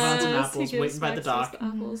apples. Yeah. Chomping on some Yes, apples, he gives waiting by the Maximus dock. the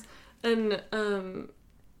apples. And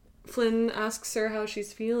Flynn asks her how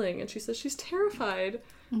she's feeling, and she says she's terrified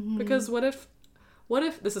because what if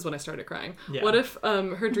this is when I started crying. Yeah. What if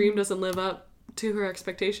her dream doesn't live up to her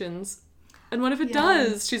expectations? And what if it Yeah.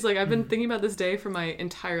 does? She's like, I've been thinking about this day for my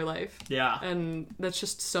entire life. yeah. And that's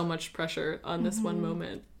just so much pressure on this one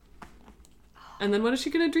moment. And then what is she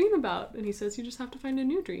going to dream about? And he says, you just have to find a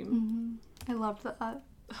new dream. I loved that.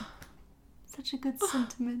 Such a good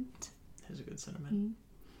sentiment. Here's a good sentiment.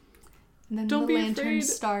 And then Don't the be lanterns afraid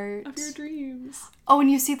start. Of your dreams. Oh, and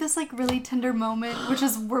you see this like really tender moment, which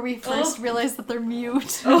is where we first realize that they're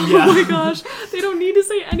mute. Oh Yeah. my gosh. They don't need to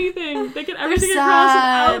say anything. They get everything across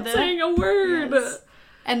without sad. saying a word. Yes.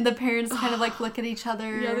 And the parents kind of like look at each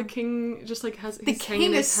other. Yeah, the king just like has The he's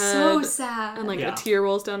hanging king is his head. so sad. And like Yeah. a tear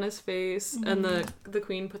rolls down his face, and the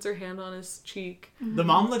queen puts her hand on his cheek. The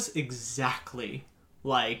mom looks exactly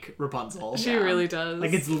like Rapunzel. She really does.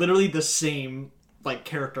 Like it's literally the same like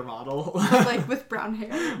character model. like with brown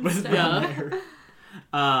hair. With instead. brown hair.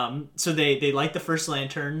 So they light the first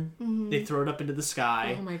lantern. They throw it up into the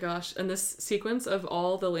sky. Oh my gosh! And this sequence of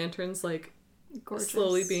all the lanterns like Gorgeous.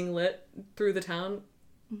 slowly being lit through the town,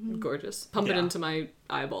 gorgeous. Pump it Yeah. into my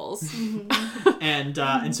eyeballs. And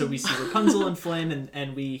so we see Rapunzel and Flynn,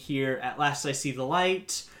 and we hear "At Last I See the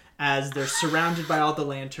Light" as they're surrounded by all the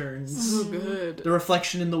lanterns. So good. The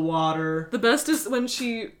reflection in the water. The best is when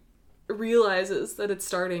she realizes that it's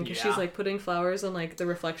starting because Yeah. she's like putting flowers on like the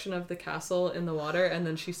reflection of the castle in the water, and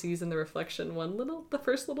then she sees in the reflection the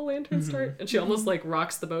first little lantern start, and she almost like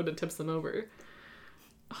rocks the boat and tips them over.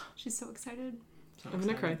 She's so excited. I'm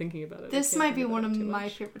gonna cry thinking about it. I This can't might think be about one it of too my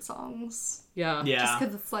much. favorite songs. Yeah. Yeah. Just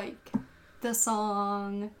because it's like the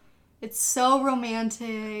song. It's so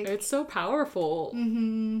romantic. It's so powerful.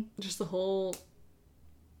 Mm-hmm. Just the whole.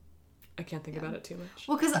 I can't think about it too much.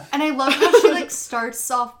 Well, and I love how she like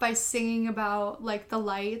starts off by singing about like the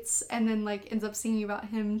lights, and then like ends up singing about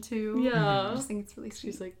him too. Yeah. I just think it's really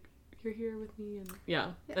sweet. She's like, "You're here with me,"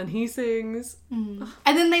 and and he sings. And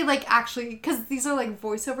then they like actually, because these are like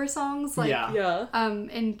voiceover songs, like Yeah. Yeah.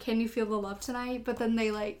 and Can You Feel the Love Tonight? But then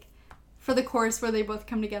they like, for the chorus where they both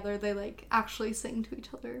come together, they like actually sing to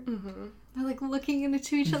each other. Mm-hmm. They're like looking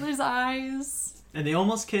into each other's eyes. And they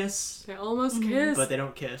almost kiss, They almost kiss, but they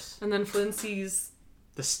don't kiss. and then Flynn sees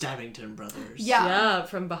The Stabbington brothers. Yeah.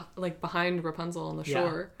 from behind Rapunzel on the Yeah.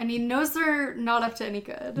 shore, And he knows they're not up to any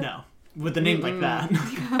good. No. With a name like that.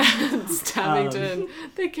 Stabbington.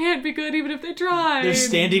 They can't be good even if they try. They're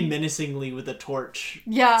standing menacingly with a torch,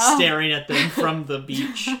 Yeah. staring at them from the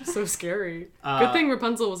beach. So scary. Good thing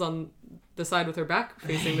Rapunzel was on the side with her back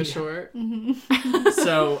facing the shore.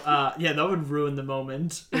 So, yeah, that would ruin the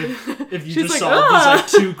moment if you She's just like, saw "Ah!"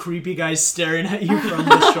 these like two creepy guys staring at you from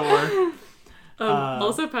the shore.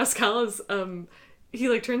 Also, Pascal is he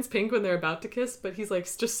like turns pink when they're about to kiss, but he's like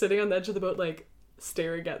just sitting on the edge of the boat, like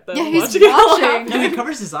staring at them, Yeah, he's watching it all watching. happen. And he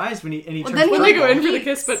covers his eyes when he turns then he, When they purple. go in for the peeks.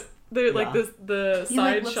 kiss, but they're like Yeah. the He, like,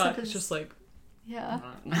 side lifts shot up is his- just like Yeah.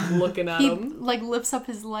 looking at He him. like lifts up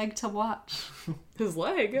his leg to watch His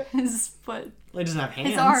leg. his foot. Well, he doesn't have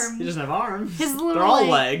hands. arm. He doesn't have arms. His little They're all leg.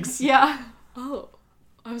 legs. Yeah. Oh.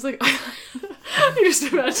 I was like, I just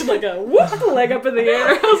imagined like a whoop leg up in the air.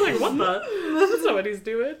 I was like, what the? That's not what he's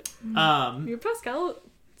doing. Um, Pascal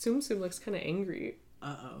Tsum Tsum looks kind of angry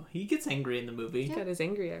Uh-oh. He gets angry in the movie. He's got his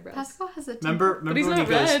angry eyebrows. Pascal has a Remember But he's when not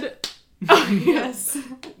he goes... red. Oh, yes.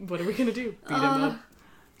 What are we gonna do? Beat him up.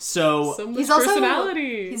 So... So much He's also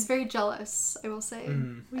personality. He's very jealous, I will say.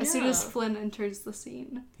 As soon as Flynn enters the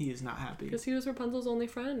scene. He is not happy. Because he was Rapunzel's only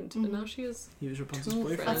friend, and now she is He was Rapunzel's Two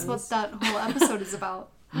boyfriend. That's what that whole episode is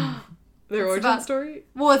about. their origin about- story.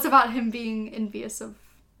 Well, it's about him being envious of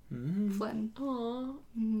Flynn. Aww.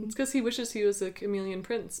 It's because he wishes he was a chameleon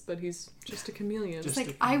prince, but he's just a chameleon. It's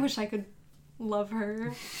like, I wish I could love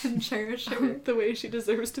her and cherish her. The way she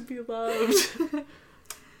deserves to be loved.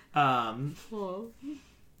 Aw.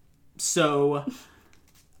 So...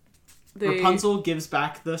 They- Rapunzel gives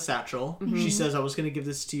back the satchel. She says, I was going to give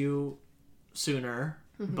this to you sooner,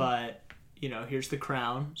 but, you know, here's the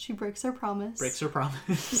crown. She breaks her promise. Breaks her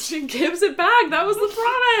promise. She gives it back. That was the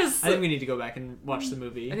promise. I think we need to go back and watch the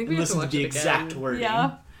movie. I think and we have to listen watch the it exact again. wording.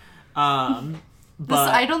 Yeah. But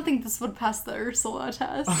I don't think this would pass the Ursula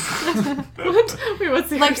test. What? Wait, what's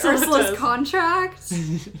the Like Ursula Ursula's test? contract.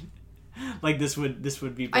 like this would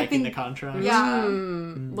be breaking think- the contract. Yeah.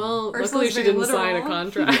 Well, Ursula's luckily she very didn't sign a literal.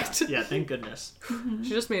 contract. Yeah, thank goodness. She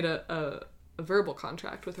just made a verbal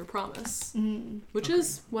contract with her promise, which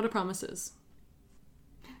is what a promise is.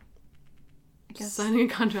 I guess. Signing a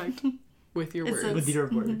contract with your It's words. With your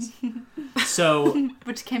words. So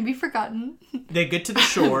Which can be forgotten. they get to the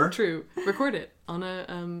shore. True. Record it on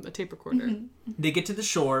a tape recorder. They get to the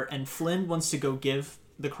shore, and Flynn wants to go give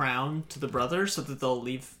the crown to the brothers so that they'll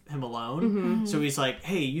leave him alone. So he's like,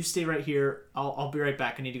 hey, you stay right here. I'll be right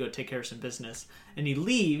back. I need to go take care of some business. And he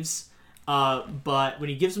leaves, but when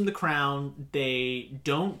he gives him the crown, they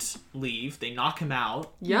don't leave. They knock him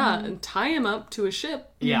out. Yeah, and tie him up to a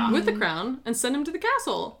ship Yeah. with the crown and send him to the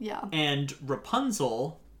castle. Yeah. And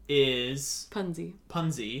Rapunzel is... Punzi.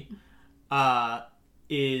 Punzi,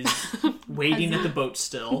 is waiting at the boat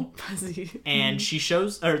still. Punzi. And she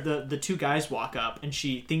shows... Or the two guys walk up, and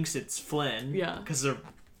she thinks it's Flynn. Yeah. Because they're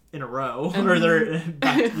in a row. Or they're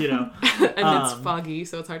back, you know. And it's foggy,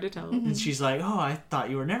 so it's hard to tell. And she's like, oh, I thought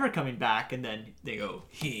you were never coming back. And then they go,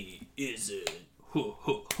 he isn't. Hoo,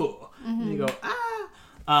 hoo, hoo. And they go,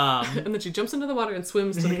 ah. And then she jumps into the water and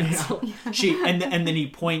swims to the castle. And then he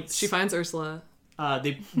points. She finds Ursula.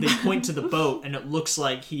 They point to the boat, and it looks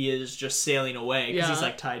like he is just sailing away because he's Yeah.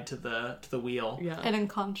 like tied to the wheel Yeah. And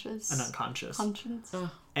unconscious. and unconscious. Conscience.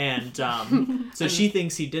 And so she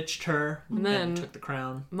thinks he ditched her and then- took the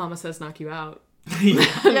crown. Mama says knock you out.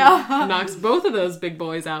 Yeah. Knocks both of those big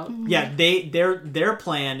boys out. Yeah, their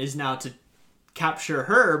plan is now to capture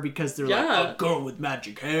her because they're Yeah. like a girl with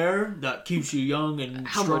magic hair that keeps you young and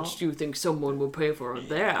strong. do you think someone will pay for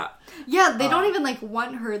that? Yeah, they don't even like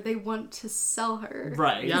want her. They want to sell her.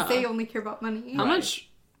 Right. Yeah. They only care about money. How Right. much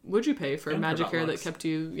would you pay for And magic for hair that looks. kept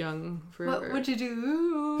you young forever? What would you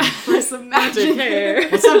do for some magic Magic hair.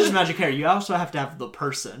 It's not just magic hair. You also have to have the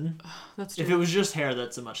person. That's true. If it was just hair,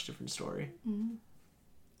 that's a much different story.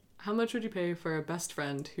 How much would you pay for a best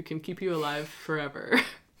friend who can keep you alive forever?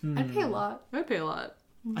 I'd pay a lot. I'd pay a lot.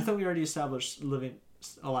 I thought we already established living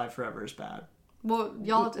alive forever is bad. Well,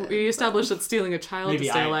 y'all did. We established that stealing a child Maybe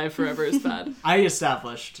to stay I- alive forever is bad. I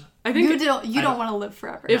established. I think You don't want to live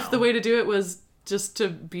forever. if No. the way to do it was just to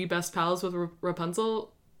be best pals with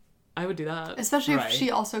Rapunzel, I would do that. Especially Right. if she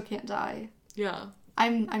also can't die. Yeah.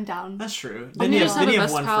 I'm down. That's true. You Then you just have, then have you a have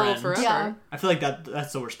best one pal friend. forever. Yeah. I feel like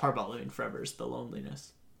that's the worst part about living forever is the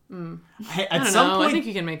loneliness. Hey, I at don't some know. point, I think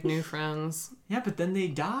you can make new friends. yeah, but then they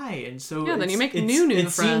die, and so Yeah, then you make it's- new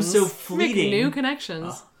it friends. seems so You fleeting. Make new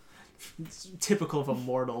connections. It's typical of a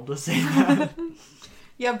mortal to say that.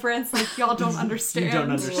 Yeah, Brant's like, y'all don't understand. You don't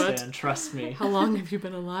understand. Trust me. How long have you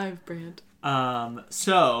been alive, Brand?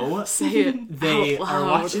 So Say it. they out are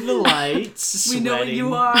loud. watching the lights. We know what sweating-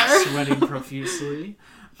 you are. Sweating profusely.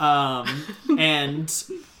 And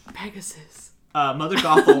Pegasus. Mother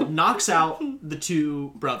Gothel knocks out the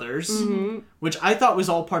two brothers, Mm-hmm. which I thought was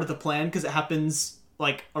all part of the plan because it happens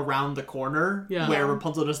like around the corner Yeah. where Yeah.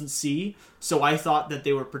 Rapunzel doesn't see. So I thought that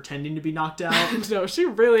they were pretending to be knocked out. No, she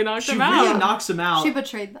really knocked She him really out. knocks them out She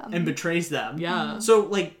betrayed them. and betrays them. Yeah. So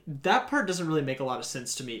like that part doesn't really make a lot of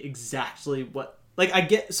sense to me. Exactly what like I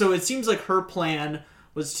get. So it seems like her plan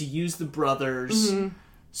was to use the brothers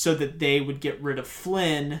so that they would get rid of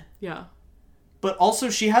Flynn. Yeah. But also,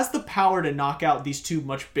 she has the power to knock out these two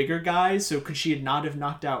much bigger guys. So could she not have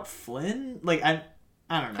knocked out Flynn? Like I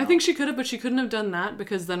don't know. I think she could have, but she couldn't have done that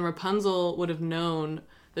because then Rapunzel would have known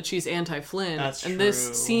that she's anti-Flynn. That's and true.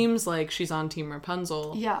 this seems like she's on Team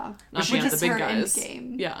Rapunzel. yeah. Not Which being is the big her guys. end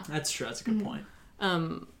game. Yeah. That's true. That's a good point.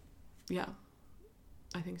 Yeah.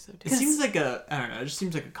 I think so too. It seems like I don't know. It just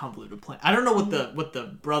seems like a convoluted plan. I don't know what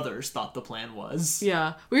the brothers thought the plan was.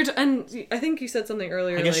 Yeah, and I think you said something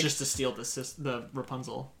earlier. I guess like, just to steal the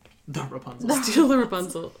Rapunzel, steal the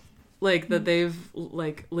Rapunzel, like that they've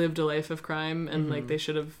like lived a life of crime and like they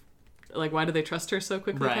should have. Like, why do they trust her so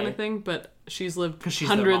quickly, kind of thing? But she's lived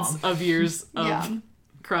hundreds of years of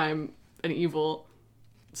crime and evil,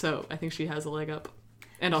 so I think she has a leg up.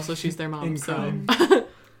 And also, she's their mom,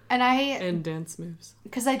 and dance moves.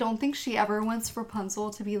 Because I don't think she ever wants Rapunzel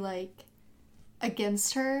to be like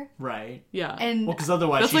against her. Right. Yeah. And because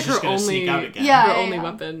otherwise that's she's like just her gonna only sneak out again. her only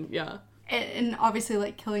weapon. Yeah. And obviously,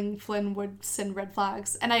 like, killing Flynn would send red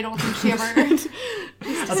flags. And I don't think she ever...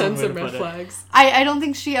 send some red flags. I don't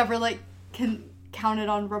think she ever, like, counted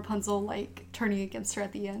on Rapunzel, like, turning against her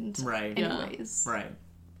at the end. Right. Anyways. Yeah. Right.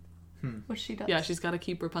 Which she does. Yeah, she's got to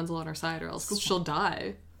keep Rapunzel on her side or else she'll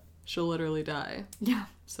die. She'll literally die. Yeah.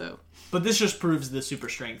 So. But this just proves the super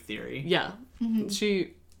strength theory. Yeah. Mm-hmm.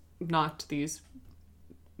 She knocked these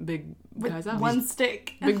big guys out. One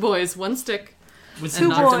stick. Big boys, one stick. With two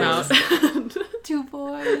knocked boys. Them out. Two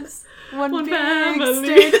boys. One big family.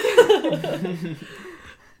 stick.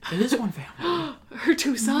 It is one family. Her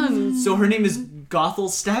two sons. So her name is Gothel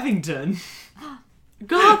Stavington.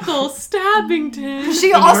 Gothel Stabbington.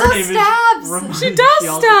 She And also her name is stabs. She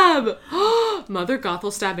does stab. Mother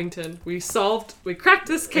Gothel Stabbington. We cracked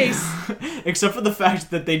this case. Except for the fact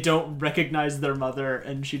that they don't recognize their mother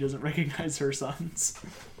and she doesn't recognize her sons.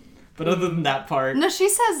 But other than that part... No, she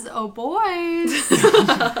says, oh, boys.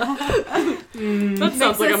 That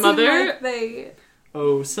sounds like a mother. Like they...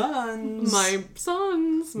 Oh, sons. My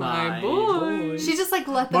sons. My My boys. She just, like,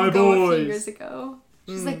 let them My go a boys. few years ago.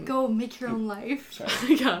 She's like, go make your own life.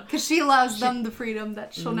 Yeah. Because she allows them the freedom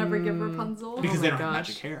that she'll never give Rapunzel. Because Oh they my don't have gosh.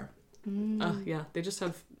 magic hair. Yeah, they just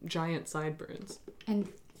have giant sideburns. And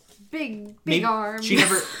big Maybe arms. She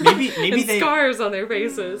never... Maybe And they... scars on their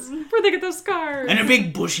faces. Where'd they get those scars? And a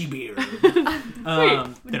big bushy beard. They don't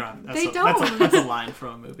have... They don't. That's a line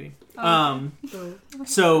from a movie. Oh.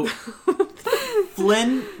 So,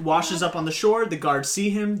 Flynn washes up on the shore. The guards see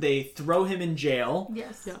him. They throw him in jail.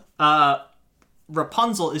 Yes. Yeah.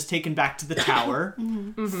 Rapunzel is taken back to the tower.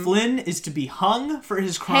 Flynn is to be hung for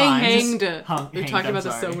his crimes. Hanged. We've talked about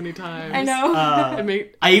this so many times. I know.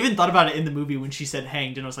 I even thought about it in the movie when she said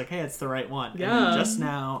hanged, and I was like, hey, it's the right one. Yeah. And then just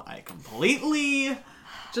now, I completely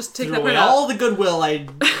Just take threw that away part out. all the goodwill I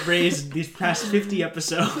raised these past 50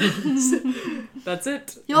 episodes. That's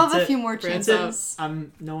it. You'll have That's a few more Brands chances.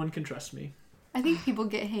 No one can trust me. I think people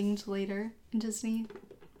get hanged later in Disney.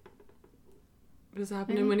 Does it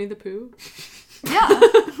happen in Winnie the Pooh? Yeah.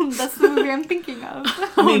 That's the movie I'm thinking of.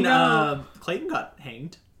 I mean, Clayton got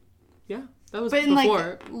hanged. Yeah, that was But in,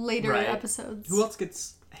 before. like, later Right. episodes. Who else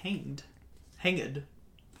gets hanged? Hanged.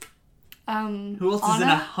 Who Who else is in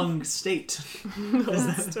a hung state?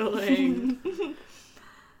 Still hanged.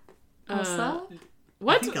 Elsa? I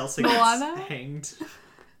What? think Elsa Moana? gets hanged.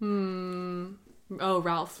 Oh,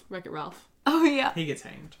 Ralph. Wreck-It Ralph. Oh, yeah. He gets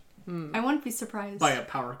hanged I wouldn't be surprised. by a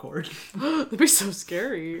power cord. That'd be so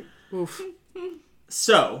scary. Oof.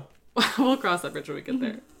 So, We'll cross that bridge when we get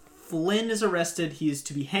there. Flynn is arrested. He is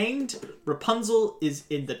to be hanged. Rapunzel is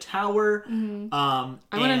in the tower. I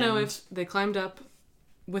want to know if they climbed up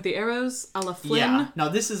with the arrows a la Flynn, Yeah. Now,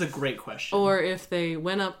 this is a great question. or if they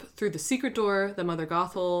went up through the secret door that Mother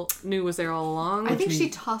Gothel knew was there all along. I think she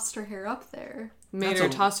tossed her hair up there. Made her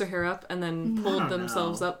toss her hair up and then pulled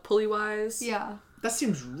themselves up pulley-wise. Yeah. That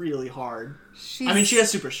seems really hard. She's I mean, she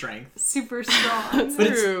has super strength. super strong. But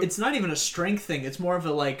True. it's not even a strength thing. It's more of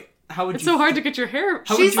a, like, how would It's you... so hard to get your hair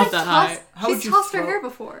How would She's you- like that high. How would she's you tossed her throw- hair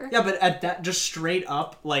before. Yeah, but at that, just straight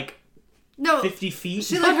up, like, No. 50 feet?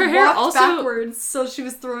 She But like her hair walked also- backwards, so she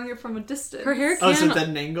was throwing it from a distance. Her hair Oh, so can at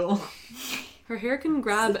an angle? her hair can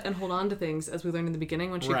grab and hold on to things, as we learned in the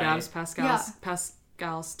beginning when she Right. grabs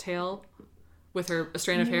Pascal's tail with a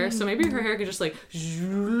strand of hair. So maybe her hair could just like go She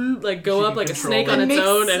up can like a control snake it. on its makes,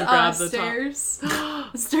 own and grab the stairs.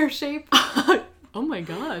 Stair shape. top. Oh my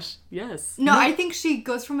gosh! Yes. No, I think she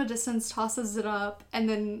goes from a distance, tosses it up, and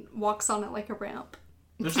then walks on it like a ramp.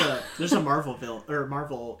 There's a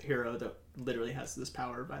Marvel hero that literally has this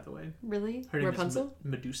power, by the way. Really? Her name Rapunzel? is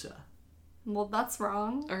Medusa. Well, that's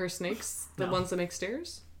wrong. Are her snakes the No. ones that make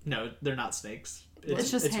stairs? No, they're not snakes. It's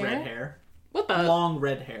just hair? red hair. What the? Long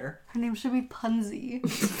red hair. Her name should be Punzi.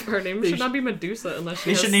 Her name should not be Medusa unless she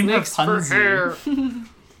They has should name her snakes for Punzi. hair.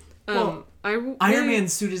 Well, Iron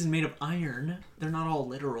Man's suit isn't made of iron. They're not all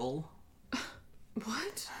literal.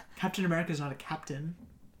 What? Captain America's not a captain.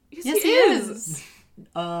 Yes, Yes, he he is. is.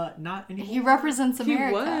 Not anymore. He represents He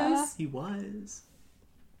America. was. He was.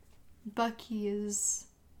 Bucky is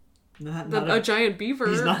A giant beaver.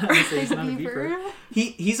 He's not a Big beaver.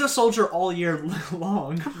 He's a soldier all year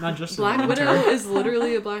long, not just in Black the winter. Widow is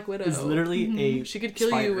literally a Black Widow. Is literally a She could kill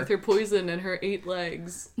spider. you with her poison and her 8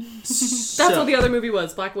 legs. That's So- what the other movie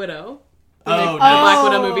was, Black Widow. They Oh, made no. a Black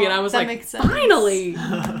Widow movie, and I Oh, was that like, makes sense. finally,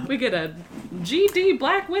 we get a GD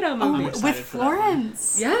Black Widow movie. excited With for that one.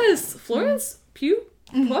 Florence. Yes, Florence Pugh.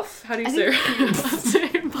 Puff? How do you say her last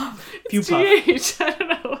name? Pew It's Puff. GH. I don't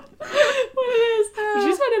know what it is.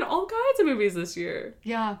 She's been in all kinds of movies this year.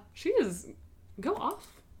 Yeah. She is. Go off,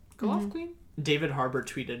 Queen. David Harbour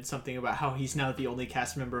tweeted something about how he's now the only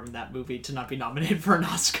cast member in that movie to not be nominated for an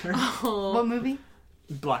Oscar. What movie?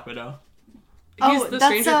 Black Widow. He's the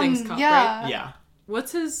Stranger Things cop, yeah. right? Yeah,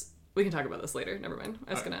 What's his? We can talk about this later. Never mind.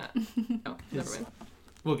 I was gonna. Oh, never mind.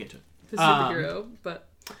 we'll get to it. His superhero, but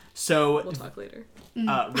So, we'll talk later.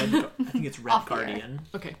 I think it's Red Off the air. Guardian.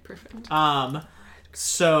 Okay, perfect.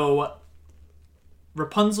 So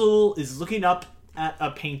Rapunzel is looking up at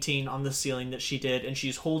a painting on the ceiling that she did, and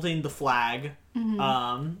she's holding the flag.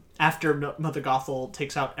 After Mother Gothel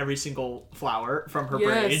takes out every single flower from her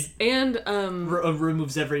braid, and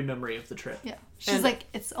removes every memory of the trip. Yeah. She's And- like,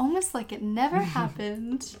 it's almost like it never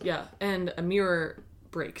happened. yeah, and a mirror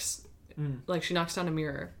breaks. Like she knocks down a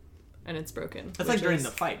mirror, and it's broken. That's like which during is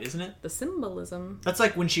the fight, isn't it? the symbolism. That's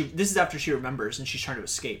like when this is after she remembers and she's trying to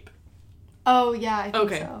escape. Oh, yeah, I think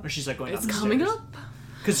Okay. so. Or she's like going It's up the coming stairs. up.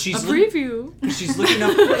 Because A she's preview. she's looking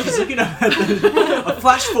up at a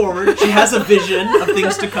flash forward. She has a vision of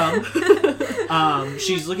things to come.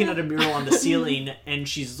 She's looking at a mural on the ceiling, and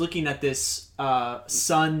she's looking at this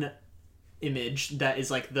sun image that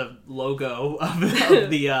is like the logo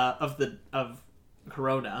of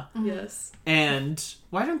Corona. Yes, And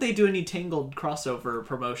why don't they do any Tangled crossover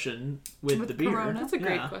promotion with the beer? Corona? that's a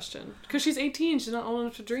great Yeah. question. Because she's 18, she's not old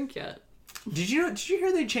enough to drink yet. Did you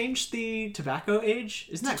hear they changed the tobacco age?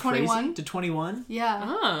 Isn't that 21? crazy? To 21? Yeah.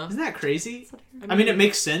 Ah, Isn't that crazy? I I mean, it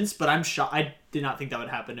makes sense, but I'm shocked. I did not think that would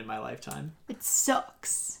happen in my lifetime. It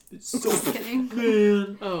sucks. It's so Just kidding.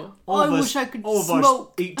 man. Oh, All of I us, wish I could all of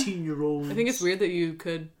smoke. us 18-year-olds. I think it's weird that you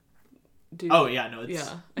could do. Oh yeah, no, it's yeah.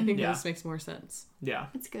 I think yeah. this makes more sense. yeah.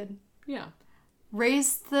 It's good. Yeah.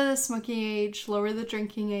 Raise the smoking age, lower the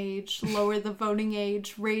drinking age, lower the voting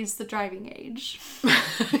age, raise the driving age.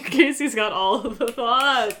 Casey's got all of the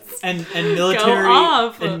thoughts. And military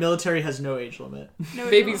off. and military has no age limit. No,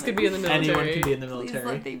 Babies could be in the military. Anyone can be in the Please military.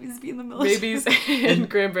 let babies be in the military. Babies and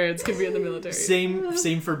grandparents can be in the military.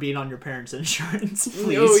 Same for being on your parents' insurance.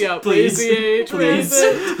 Please. Oh yeah, please. raise the age, Please. raise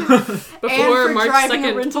it. Before for March driving a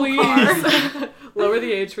 2nd, rental please. Lower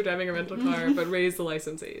the age for driving a rental car, but raise the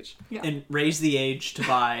license age. Yeah. And raise the age to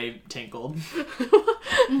buy Tangled,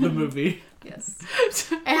 the movie. Yes.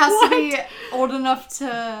 It has to be old enough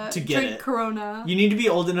to To get drink it. Corona. You need to be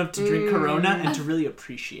old enough to drink Corona and to really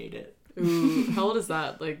appreciate it. Ooh, how old is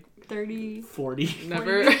that? Like 30. 40.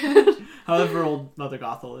 never. However old Mother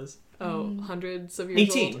Gothel is. Oh, hundreds of years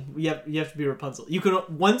 18. old. You have to be Rapunzel. You can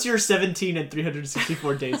once you're 17 and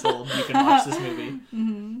 364 days old, you can watch this movie.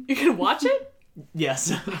 You can watch it,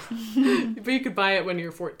 Yes. but you could buy it when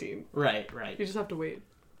you're 14. right. You just have to wait.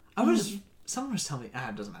 Someone was telling me,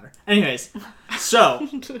 it doesn't matter. Anyways, so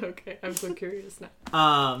Okay, I'm so curious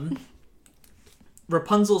now.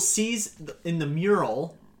 Rapunzel sees in the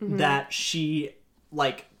mural that she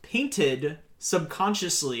like painted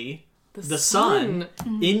subconsciously the sun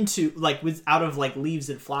into like out of like leaves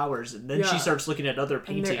and flowers, and then Yeah. she starts looking at other And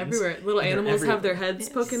paintings. they're everywhere. Little And they're animals have their everywhere. heads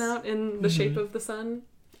Yes. poking out in the shape of the sun.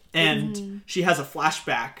 And she has a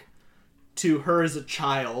flashback to her as a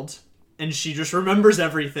child, and she just remembers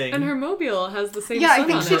everything. And her mobile has the same Yeah, I sun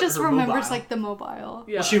think on she it. just her remembers mobile. like the mobile.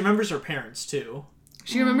 Yeah. Well, she remembers her parents too.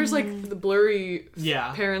 She remembers like the blurry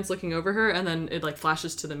Yeah. parents looking over her, and then it like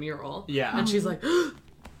flashes to the mural. Yeah. And she's like,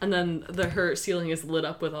 and then her ceiling is lit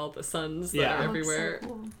up with all the suns that Yeah. are Oh, everywhere. So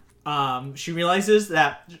cool. She realizes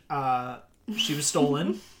that she was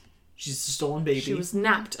stolen. She's a stolen baby. She was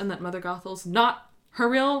napped, and that Mother Gothel's not her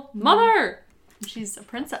real mother. She's a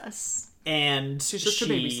princess. And She's just she, a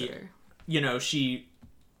babysitter. You know, she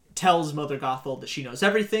tells Mother Gothel that she knows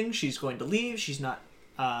everything. She's going to leave. She's not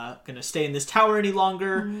going to stay in this tower any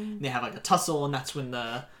longer. And they have like a tussle, and that's when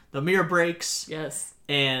the mirror breaks. Yes.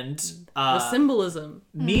 And The symbolism,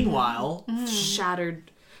 meanwhile,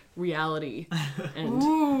 shattered reality, and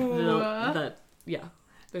yeah,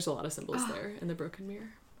 there's a lot of symbols there in the broken mirror.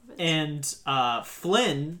 and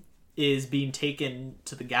Flynn is being taken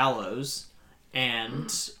to the gallows, and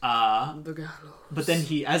The gallows. but then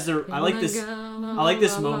I like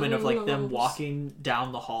this moment of like them walking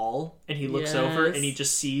down the hall, and he looks over Yes. and he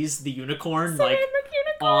just sees the unicorn Same like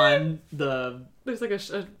unicorn. on the There's like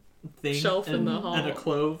a thing shelf in the hall. and a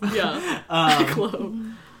clove. Yeah. Clove.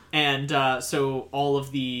 And so all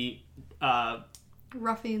of the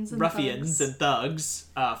Ruffians and thugs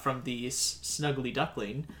from the Snuggly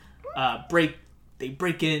Duckling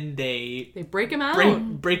break in, they break him out.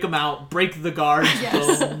 break them out, break the guards'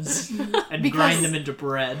 bones, and grind them into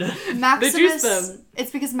bread. Maximus, They juice them.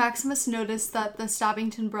 it's because Maximus noticed that the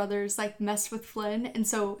Stabbington brothers like messed with Flynn, and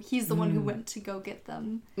so he's the one who went to go get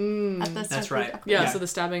them at the That's right. Yeah, Yeah. so the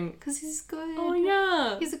stabbing. Because he's good. Oh,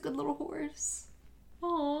 yeah. He's a good little horse.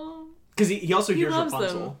 Aww. Because he also hears loves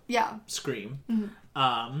Rapunzel them. Yeah. scream.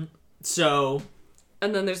 So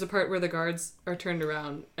And then there's a part where the guards are turned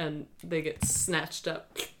around and they get snatched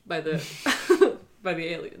up by the by the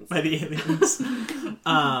aliens. by the aliens.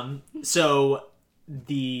 So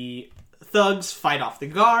the thugs fight off the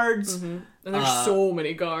guards. And there's so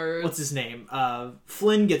many guards. What's his name?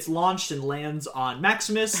 Flynn gets launched and lands on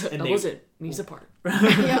Maximus, and That was it. Knees apart.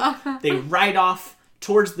 Yeah. they ride off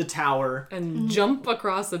towards the tower. And jump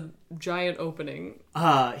across a giant opening.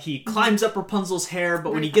 He climbs up Rapunzel's hair,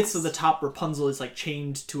 but when he gets to the top, Rapunzel is like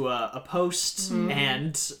chained to a post,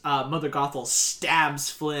 and Mother Gothel stabs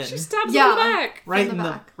Flynn. She stabs him in the back. right from in the the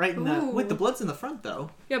back. right in the Ooh. wait, the blood's in the front though.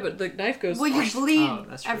 Yeah, but the knife goes. Well, you bleed Oh,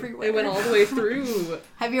 that's true. everywhere. It went all the way through.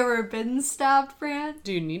 Have you ever been stabbed, Fran?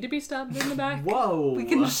 Do you need to be stabbed in the back? Whoa! We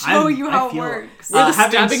can show you how it works. We're the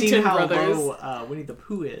Having Stabbington seen how brothers. low Winnie the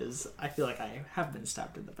Pooh is, I feel like I have been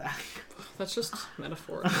stabbed in the back. That's just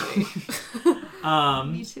metaphorically.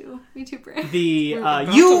 Me too. Me too, Fran. The about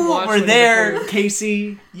to you watch were Winnie the there, Pooh.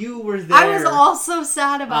 Casey. You were there. I was also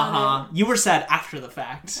sad about You were sad after the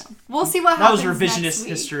fact. it. We'll see what That was happens revisionist next week.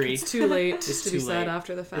 history. It's too late It's to be too sad late.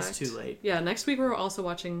 after the fact. It's too late. Yeah, next week we're also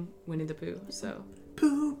watching Winnie the Pooh, so.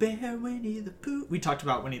 Pooh Bear, Winnie the Pooh. We talked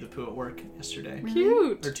about Winnie the Pooh at work yesterday.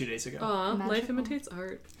 Cute! Or 2 days ago. Aw, life Magical. imitates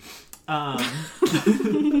art. Um,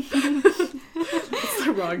 It's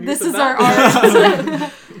the wrong use This of is that our word.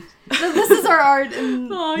 art. This is our art and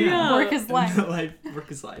Oh, yeah. yeah. work is life.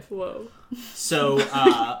 Work is life. Whoa. So,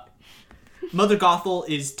 Mother Gothel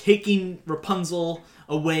is taking Rapunzel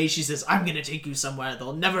away. She says, I'm gonna take you somewhere.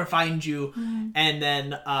 They'll never find you. And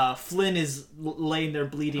then Flynn is laying there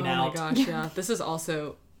bleeding Oh out. my gosh, yeah. This is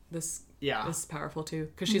also, this Yeah. is powerful too.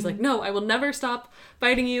 Because she's like, no, I will never stop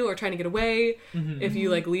fighting you or trying to get away if you,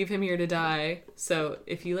 like, leave him here to die. So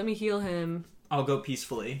if you let me heal him, I'll go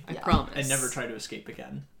peacefully I promise. and never try to escape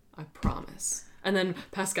again. I promise. And then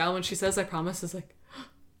Pascal, when she says I promise, is like,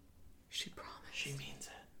 she promised. She means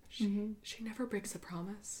it. She never breaks a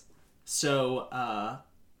promise. So,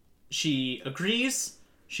 she agrees.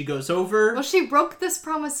 She goes over. Well, she broke this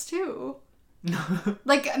promise too.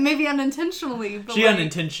 Like maybe unintentionally, but She like,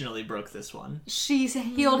 unintentionally broke this one. she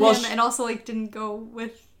healed Well, him and also like didn't go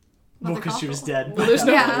with. Well, Mother because she was Gothel. dead. Well, there's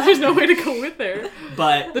no, Yeah. there's no way to go with her.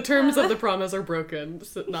 But The terms of the promise are broken,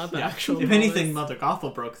 so not the yeah, actual if promise. anything, Mother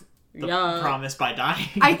Gothel broke the Yeah. promise by dying.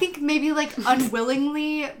 I think maybe like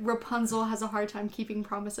unwillingly, Rapunzel has a hard time keeping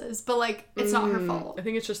promises, but like it's not her fault. I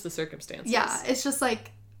think it's just the circumstances. Yeah, it's just like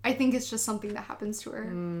I think it's just something that happens to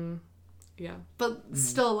her, Yeah. but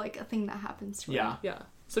still like a thing that happens to her. Yeah. Yeah.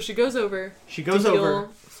 So she goes over She goes to over, heal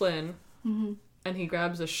Flynn, and he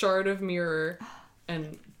grabs a shard of mirror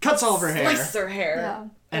and cuts all of her hair, slices her hair. Yeah.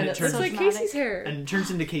 and it It's turns so like dramatic. Casey's hair. and it turns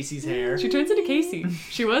into Casey's hair. She turns into Casey.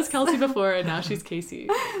 She was Kelsey before, and now she's Casey.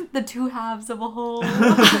 The two halves of a whole.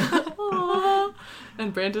 Aw.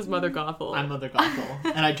 And Brant is Mother Gothel. I'm Mother Gothel,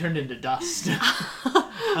 and I turned into dust.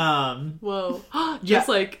 Whoa. Just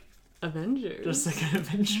Yeah. like Avengers. Just like an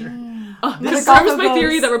adventure. This Gothel confirms my goes,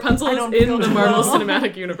 theory that Rapunzel "I is don't in feel the too Marvel well."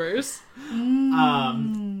 Cinematic Universe.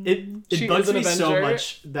 It She bugs is an me so Avenger.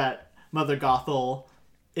 much that Mother Gothel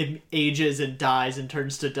ages and dies and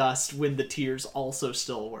turns to dust when the tears also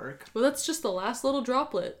still work. Well, that's just the last little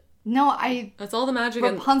droplet. No, That's all the magic.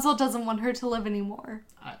 And Rapunzel doesn't want her to live anymore.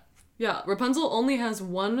 yeah, Rapunzel only has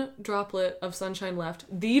one droplet of sunshine left.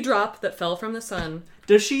 The drop that fell from the sun.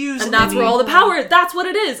 Does she use? And that's any- where all the power. That's what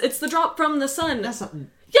it is. It's the drop from the sun. That's not.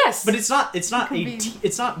 Yes. But it's not. It's not could a. be.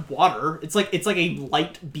 It's not water. It's like a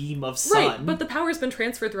light beam of sun. right. But the power's been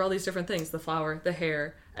transferred through all these different things: the flower, the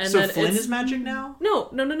hair, and so then Flynn it's is magic now. no.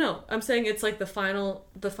 I'm saying it's like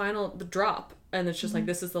the drop, and it's just like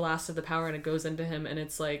this is the last of the power, and it goes into him, and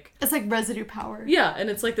it's like It's like residue power. yeah, and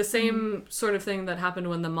it's like the same sort of thing that happened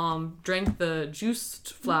when the mom drank the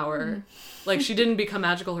juiced flower. Like she didn't become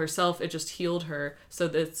magical herself; it just healed her. So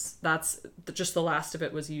that's just the last of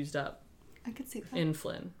it was used up I could see that. in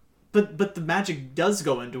Flynn. But the magic does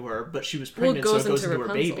go into her. But she was Well, it pregnant, goes so it goes into into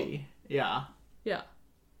her Rapunzel. baby. Yeah. Yeah.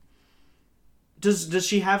 Does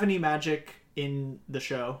she have any magic in the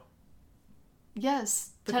show?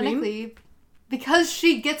 Yes, The technically. Because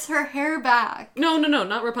she gets her hair back. No,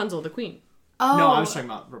 not Rapunzel, the queen. Oh. No, I was talking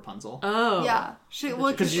about Rapunzel. Oh. Yeah.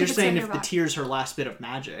 Because you're saying if the tear's her last bit of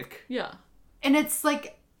magic. Yeah. And it's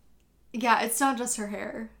like, yeah, it's not just her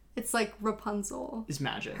hair. It's like Rapunzel. Is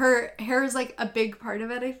magic. Her hair is like a big part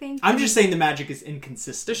of it, I think. I'm just saying the magic is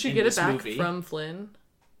inconsistent. Does she in get this it back movie. from Flynn?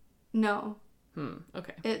 No.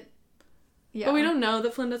 Okay. Yeah. But we don't know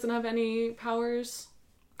that Flynn doesn't have any powers.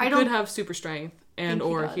 He could have super strength and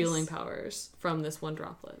or healing powers from this one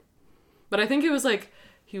droplet. But I think it was like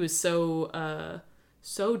he was so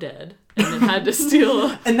dead and then had to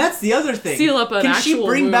steal. And that's the other thing. Seal up an Can actual she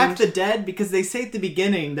bring wound. back the dead? Because they say at the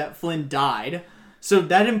beginning that Flynn died. So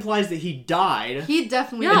that implies that he died. He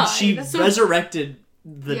definitely Yeah. died. And she resurrected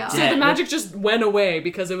the Yeah. dead. So the magic just went away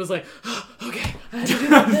because it was like, okay, I have to do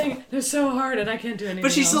that thing. It's so hard and I can't do anything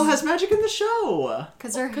But she else. still has magic in the show.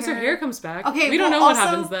 Because her hair comes back. Okay, we don't well, know what also-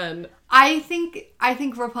 happens then. I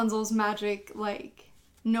think Rapunzel's magic, like,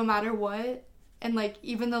 no matter what, and like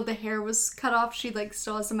even though the hair was cut off, she like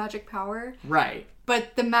still has the magic power. Right.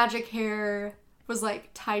 But the magic hair was like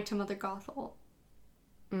tied to Mother Gothel.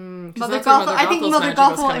 Mother Gothel. I think Gothel's Mother magic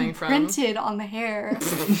was Gothel coming from. imprinted on the hair.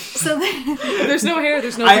 So There's no hair.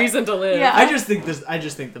 There's no reason to live. Yeah. I just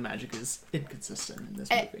think the magic is inconsistent in this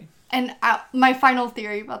movie. And my final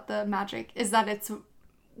theory about the magic is that it's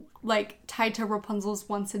like tied to Rapunzel's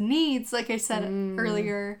wants and needs, like I said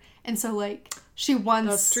earlier. And so like she wants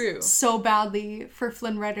That's true. so badly for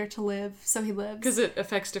Flynn Rider to live, so he lives. Because it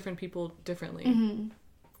affects different people differently.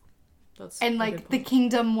 That's And a like good the point.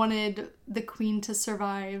 kingdom wanted the queen to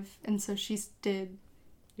survive, and so she did.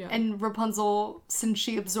 Yeah. And Rapunzel, since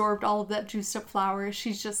she absorbed all of that juiced up flour,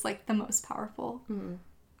 she's just like the most powerful.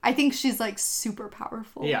 I think she's like super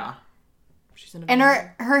powerful. Yeah. She's an And amazing-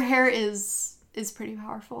 her hair is pretty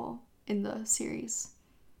powerful in the series.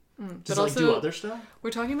 Does But like do also- other stuff?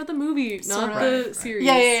 We're talking about the movie, not Sort of. the Right. series.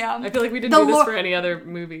 Yeah. I feel like we didn't The do this lore- for any other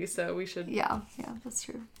movie, so we should. Yeah, that's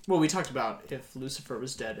true. Well, we talked about if Lucifer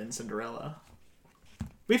was dead in Cinderella.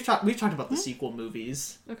 We've talked about the sequel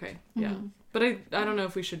movies. Okay, yeah. But I don't know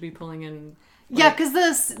if we should be pulling in Yeah, because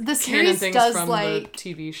the canon series things does from like the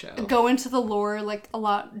TV show. go into the lore like a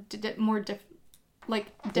lot more Well,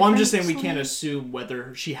 I'm just saying we differently. can't assume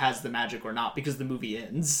whether she has the magic or not because the movie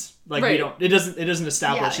ends. Like we Right. don't. It doesn't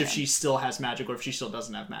establish Yeah, if yeah. she still has magic or if she still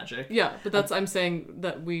doesn't have magic. Yeah, but that's I'm saying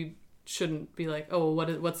that we shouldn't be like, oh,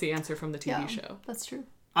 what's the answer from the TV show? That's true.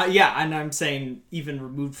 Yeah, and I'm saying even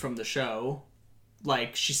removed from the show,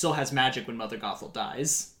 like she still has magic when Mother Gothel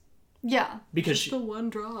dies Yeah. because she. The one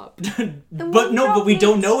drop. But we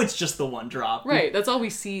don't know it's just the one drop. Right, that's all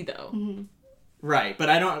we see though. Right, but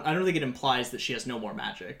I don't think it implies that she has no more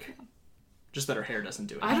magic. Just that her hair doesn't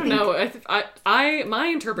do it. I don't know. I my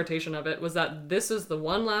interpretation of it was that this is the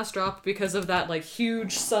one last drop because of that like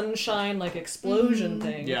huge sunshine like explosion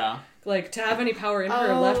thing. Yeah. Like to have any power in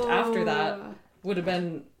her left after that would have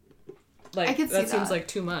been like I could see that seems that. like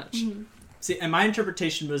too much. See, and my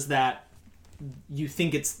interpretation was that you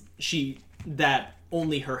think that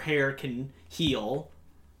only her hair can heal,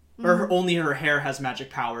 or only her hair has magic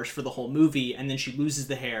powers for the whole movie, and then she loses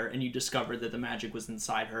the hair, and you discover that the magic was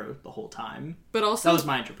inside her the whole time. But also That was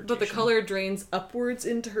my interpretation. But the color drains upwards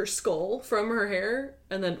into her skull from her hair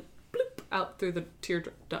and then bloop out through the tear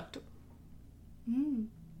duct.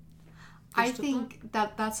 I think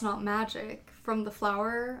that's not magic from the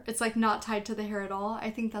flower. It's like not tied to the hair at all. I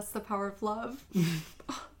think that's the power of love.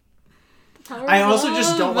 I also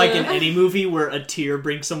just don't like in any movie where a tear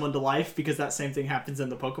brings someone to life because that same thing happens in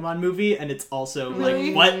the Pokemon movie, and it's also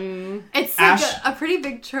Really? like what It's Ash- like a pretty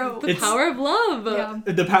big trope. The power of love. Yeah.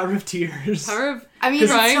 the power of tears. Power of I mean,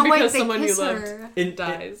 it's crying so because they someone you kiss loved her.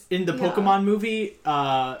 dies. In the Yeah. Pokemon movie,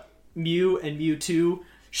 Mew and Mewtwo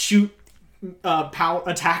shoot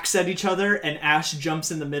attacks at each other, and Ash jumps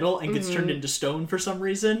in the middle and gets turned into stone for some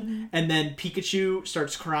reason, and then Pikachu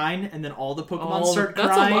starts crying, and then all the Pokemon start that's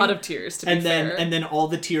crying. a lot of tears to be fair. And then all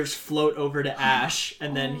the tears float over to Ash,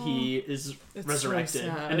 and then he is It's resurrected, so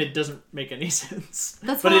sad. and it doesn't make any sense.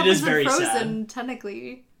 That's but what it is happens in very Frozen, sad.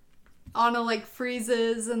 technically. Anna like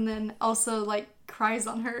freezes and then also like cries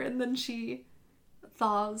on her, and then she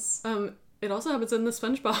thaws. It also happens in the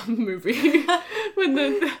SpongeBob movie when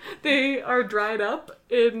they are dried up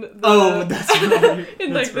in the Oh, that's right.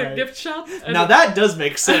 in That's like the right. gift shop. And Now that does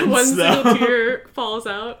make sense, one though. single tear falls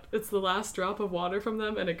out. It's the last drop of water from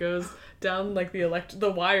them, and it goes down like the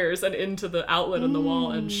wires and into the outlet in the wall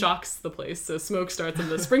and shocks the place. So smoke starts and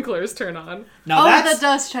the sprinklers turn on. Now Oh, that's, that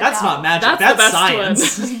does check That's out. not magic. That's the That's, best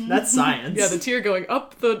science. That's science. Yeah, the tear going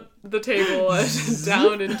up the table and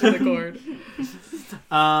down into the cord.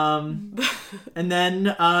 And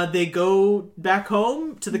then they go back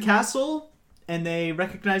home to the castle, and they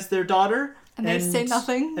recognize their daughter. And they say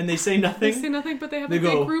nothing. And they say nothing. They say nothing, but they have They a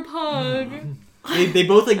big go, group hug. They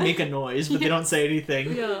both like make a noise, but they don't say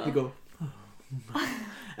anything. Yeah. They go,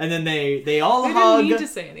 and then they all They hug. didn't need to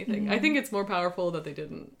say anything. I think it's more powerful that they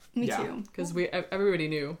didn't, Me Yeah. too. because everybody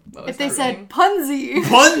knew what was If they happening. said Punzi.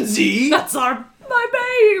 Punzi. "That's my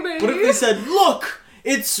baby." What if they said, "Look,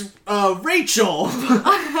 it's Rachel,"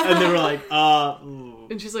 and they were like, ooh.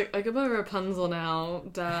 And she's like, "I could buy Rapunzel now,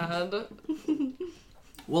 Dad."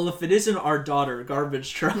 Well, if it isn't our daughter,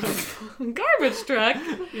 garbage truck. Garbage truck.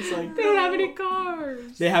 He's like, They don't have any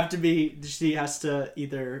cars. they have to be. She has to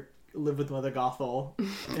either live with Mother Gothel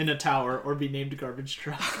in a tower or be named garbage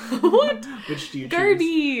truck. What? Which do you choose?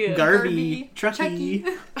 Garby. Garby. Trucky.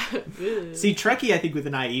 Ugh. See, Trekkie, I think with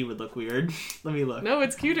an IE would look weird. Let me look. No,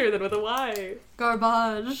 it's cuter than with a Y.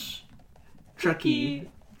 Garbage. Trucky.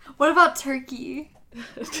 What about turkey?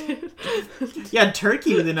 Yeah,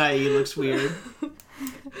 Turkey with an IE looks weird.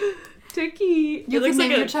 Turkey. You It looks can name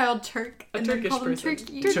like your child Turk a and then Turkish call them person.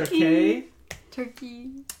 turkey. Turkey. Turkey.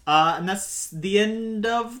 And that's the end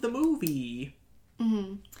of the movie.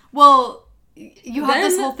 Well, you have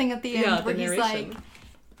this Then- whole thing at the end yeah, where the he's narration. like,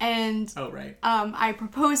 and Oh, right. I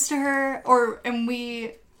proposed to her, and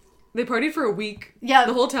we, They partied for a week. yeah,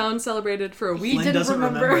 The whole town celebrated for a he week. Flynn didn't doesn't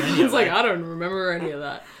remember. any of He's like, it. I don't remember any of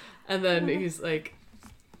that. And then he's like,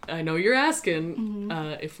 I know you're asking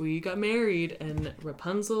if we got married, and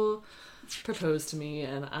Rapunzel proposed to me,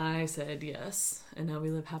 and I said yes, and now we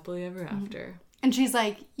live happily ever after. And she's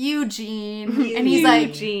like, Eugene. And he's like,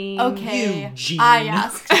 Eugene. okay, Eugene. I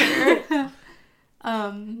asked her.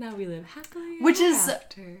 Now we live happily Which ever is-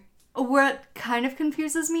 after. What kind of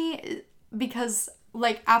confuses me, because,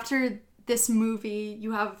 like, after this movie,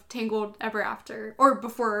 you have Tangled Ever After, or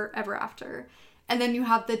Before Ever After, and then you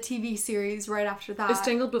have the TV series right after that. Is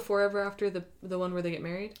Tangled Before Ever After the one where they get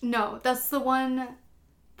married? No, that's the one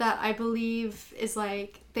that I believe is,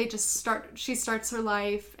 like, she starts her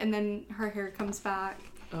life, and then her hair comes back.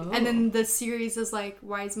 Oh. And then the series is, like,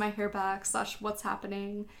 why is my hair back, / what's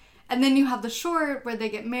happening. And then you have the short where they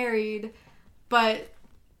get married, but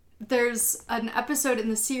there's an episode in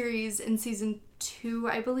the series in season 2,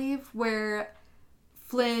 I believe, where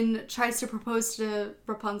Flynn tries to propose to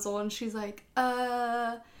Rapunzel, and she's like,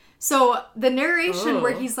 So the narration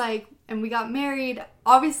where he's like, and we got married,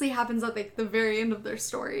 obviously happens at, like, the very end of their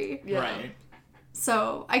story. Yeah. Right.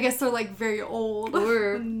 So I guess they're, like, very old.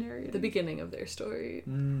 Or when narrating. the beginning of their story.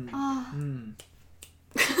 Ah.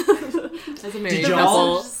 As a married Did y'all-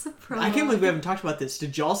 couple. Just a I can't believe we prologue. haven't talked about this.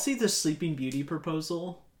 Did y'all see the Sleeping Beauty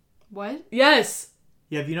proposal? What? Yes!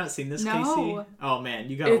 Yeah, have you not seen this, No. Casey? Oh, man,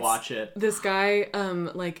 you gotta It's- watch it. This guy,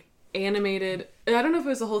 like, animated... I don't know if it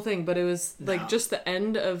was the whole thing, but it was, like, No. just the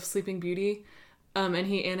end of Sleeping Beauty. And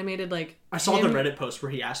he animated, like... I saw the him- Reddit post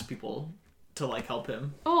where he asked people to, like, help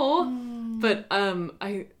him. Oh, but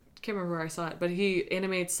I can't remember where I saw it. But he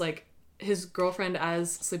animates like his girlfriend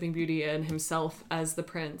as Sleeping Beauty and himself as the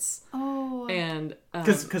prince. Oh. And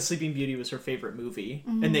Because Sleeping Beauty was her favorite movie,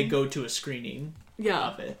 and they go to a screening yeah,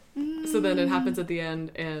 of it. so then it happens at the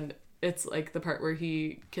end, and it's like the part where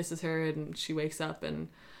he kisses her and she wakes up and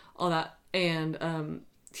all that, and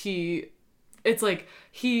it's like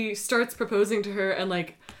he starts proposing to her, and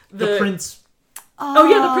like The prince, Oh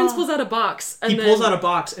yeah, the prince pulls out a box. And he then, pulls out a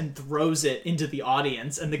box and throws it into the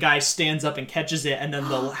audience, and the guy stands up and catches it, and then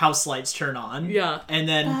the house lights turn on. Yeah. And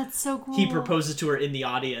then That's so cool. he proposes to her in the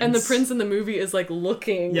audience. and the prince in the movie is like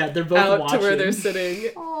looking Yeah, they're both out watching. to where they're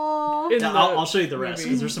sitting. Aww. in Yeah, the I'll show you the rest, movie.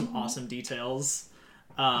 because there's some awesome details.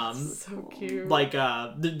 So cute. Like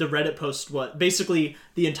the Reddit post, what basically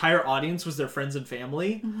the entire audience was their friends and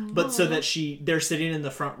family, but so that they're sitting in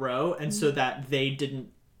the front row, and so that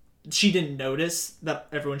she didn't notice that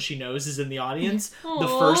everyone she knows is in the audience. The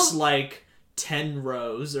Aw. first like 10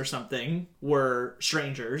 rows or something were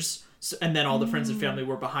strangers, and then all the friends and family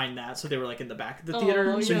were behind that, so they were like in the back of the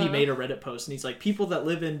theater. Oh, So he yeah. made a Reddit post, and he's like, people that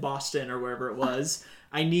live in Boston or wherever it was,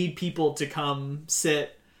 I need people to come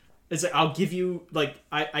sit. It's like, I'll give you, like,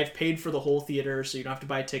 I've paid for the whole theater, so you don't have to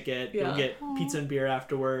buy a ticket. Yeah. You'll get pizza and beer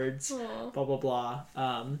afterwards. Aw. Blah blah blah.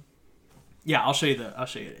 Yeah, I'll show you it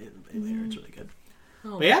later. It's really good.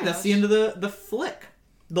 Oh But yeah, my that's the gosh. end of the flick.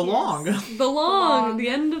 The long. The Long. the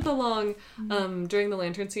end of the long. During the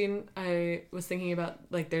lantern scene, I was thinking about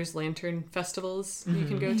like there's lantern festivals you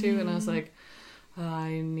can go to, and I was like,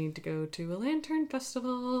 I need to go to a lantern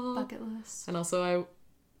festival. Bucket list. And also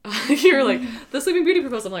you're like, the Sleeping Beauty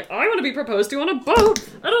proposal. I'm like, I want to be proposed to on a boat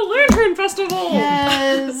at a lantern festival.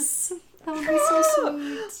 Yes. That would be so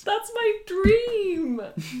sweet. That's my dream.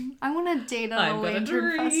 I want to date at a I've got a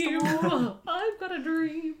lantern dream. festival. I've got a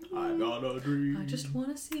dream. I got a dream. I just want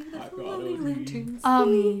to see the got floating a dream. lanterns.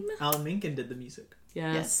 Alan Menken did the music.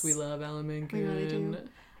 Yes, Yes. we love Alan Menken. We really do.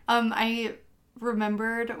 I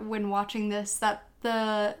remembered when watching this that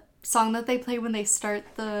the song that they play when they start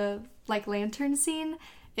the like lantern scene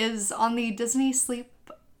is on the Disney Sleep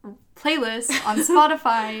playlist on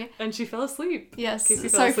Spotify. And she fell asleep. Yes, Casey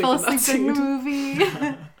so I fell in that asleep in the scene. movie.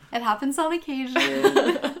 It happens on occasion.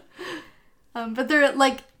 But they're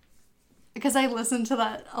like, because I listen to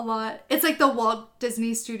that a lot. It's like the Walt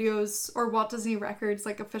Disney Studios or Walt Disney Records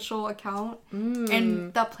like official account,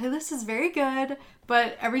 and that playlist is very good.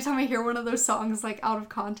 But every time I hear one of those songs like out of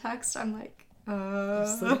context, I'm like,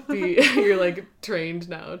 Sleepy. You're like trained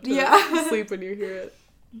now to Yeah. sleep when you hear it.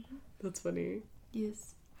 That's funny.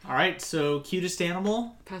 yes. All right, so cutest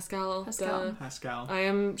animal, Pascal. Pascal. duh. Pascal. I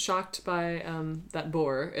am shocked by that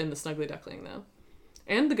boar in the Snuggly Duckling though,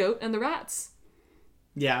 and the goat and the rats.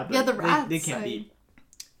 Yeah, but Yeah, the they rats, can't I- beat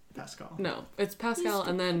Pascal No, it's Pascal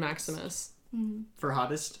and then Maximus for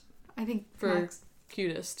hottest. I think for Max.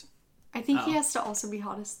 cutest, I think he Oh. has to also be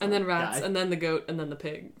hottest. and though. then rats, Yeah, I- and then the goat, and then the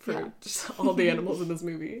pig for Yeah. just all the animals in this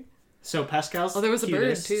movie. So Pascal's. Oh, there was a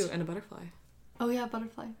cutest. bird too, and a butterfly. Oh yeah,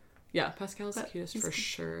 butterfly. Yeah, Pascal's the But cutest he's for cute.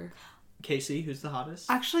 sure. Casey, who's the hottest?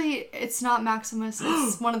 Actually, it's not Maximus.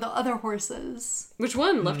 It's one of the other horses. Which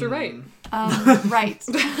one, left or right? Right.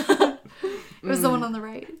 It was the one on the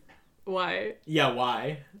right. Why? Yeah,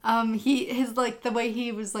 why? His like the way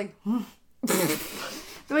he was like,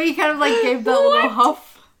 the way he kind of like gave that little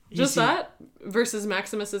huff. Just seemed- that versus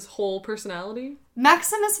Maximus's whole personality.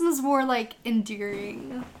 Maximus was more like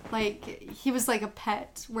endearing, like he was like a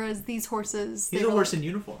pet, whereas these horses, He's they a were, horse in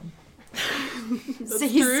uniform. so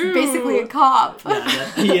he's true. basically a cop.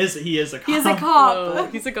 Yeah, he is. He is a cop. He is a cop, Oh,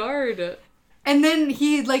 he's a guard. and then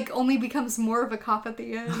he like only becomes more of a cop at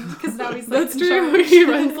the end because now he's like That's in true. charge. He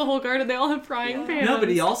runs the whole guard, and they all have frying pans. No, but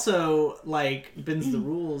he also like bends the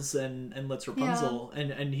rules and lets Rapunzel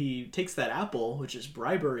and he takes that apple, which is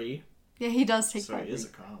bribery. Yeah, he does take So he bribery. is a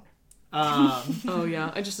cop. Oh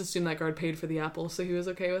yeah, I just assumed that guard paid for the apple, so he was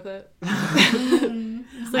okay with it.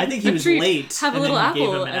 I think he A was treat. late. Have a and little then he gave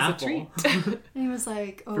apple him an as apple a treat. And he was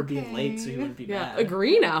like, okay. for being late, so he wouldn't be Yeah, mad. a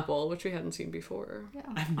green apple, which we hadn't seen before. Yeah,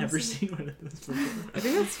 I've never honestly. seen one of those before. I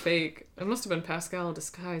think that's fake. It must have been Pascal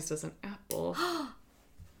disguised as an apple,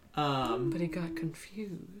 but he got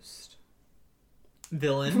confused.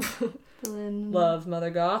 Villain, Villain. Love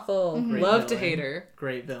Mother Gothel. Great Love to villain. hate her.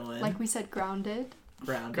 great villain. Like we said, grounded.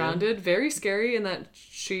 grounded. Very scary in that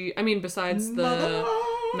she, I mean, besides the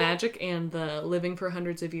magic and the living for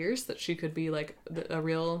hundreds of years, that she could be like a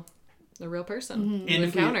real person you And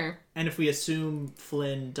if we- encounter. And if we assume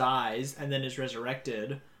Flynn dies and then is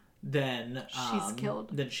resurrected, then She's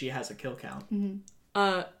killed. Then she has a kill count.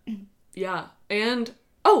 Yeah, and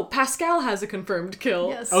Pascal has a confirmed kill.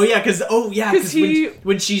 Yes. Oh yeah, because 'Cause he-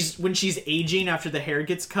 when she's aging after the hair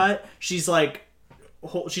gets cut, she's like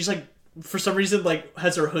for some reason like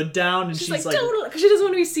has her hood down and She's she's like totally, because she doesn't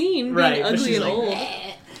want to be seen being Right, but ugly she's and like, old.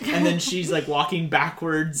 and then she's like walking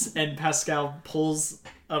backwards and Pascal pulls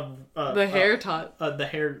The hair tot. the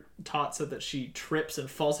hair taut so that she trips and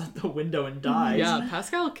falls out the window and dies. Yeah,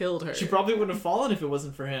 Pascal killed her. She probably wouldn't have fallen if it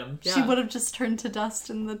wasn't for him. Yeah. She would have just turned to dust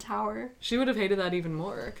in the tower. She would have hated that even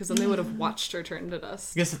more, because then they would have watched her turn to I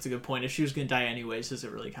dust. guess that's a good point. If she was gonna die anyways, does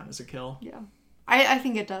it really count as a kill? Yeah. I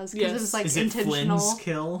think it does because Yes. it was like Is it intentional. Flynn's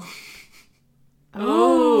kill?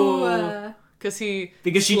 Oh. Because he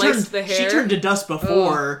Because she sliced turned the hair. she turned to dust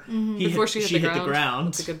before before she hit the the ground.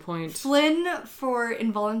 That's a good point. Flynn for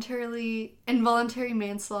involuntary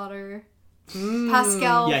manslaughter.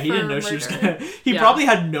 Pascal. Yeah, he for didn't know she was murder. gonna. He Yeah. probably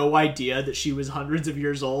had no idea that she was hundreds of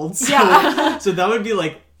years old. So, Yeah. so that would be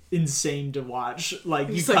like insane to watch. Like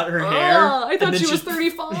you He's cut like, her hair. "Oh, I and thought then she was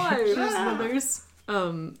 35. There's mothers.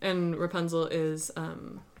 And Rapunzel is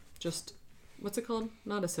just what's it called?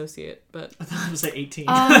 Not associate, but I thought it was like 18.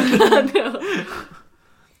 no.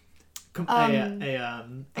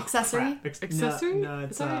 Accessory? crap. Accessory? No, Is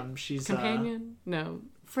it's that she's companion. No,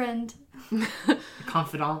 Friend.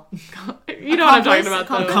 confidant. you know what I'm talking Accomplice? about.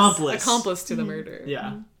 Though. Accomplice. Accomplice to the murder.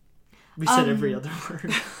 Yeah, we said every other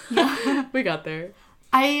word. We got there.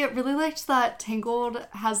 I really liked that Tangled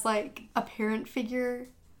has like a parent figure,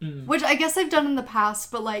 Mm. which I guess I've done in the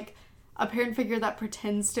past, but like a parent figure that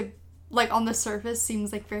pretends to, like on the surface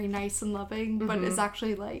seems like very nice and loving, but is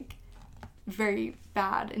actually like very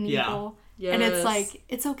bad and Yeah. evil. And it's Yes. like,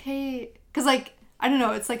 it's okay. Because like, I don't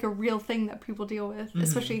know, it's like a real thing that people deal with,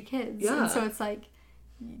 especially kids. Yeah. And so it's like,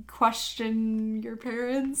 question your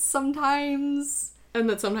parents sometimes. And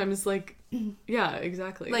that sometimes, like, yeah,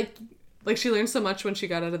 exactly. Like, she learned so much when she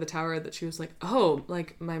got out of the tower that she was like, oh,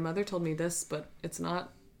 like, my mother told me this, but that's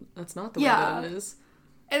not the way that it is.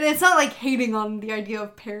 And it's not, like, hating on the idea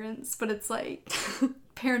of parents, but it's, like,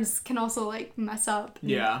 parents can also, like, mess up.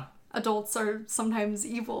 Yeah. Adults are sometimes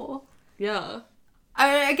evil. Yeah.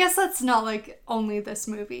 I guess that's not, like, only this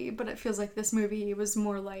movie, but it feels like this movie was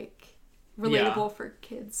more, like, relatable for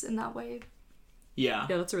kids in that way. Yeah.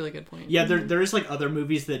 Yeah, that's a really good point. Yeah, there is, like, other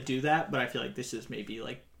movies that do that, but I feel like this is maybe,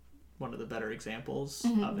 like, one of the better examples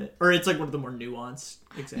of it. Or it's, like, one of the more nuanced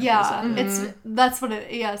examples of it.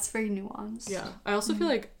 It's very nuanced. Yeah. I also feel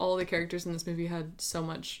like all the characters in this movie had so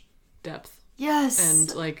much depth. Yes.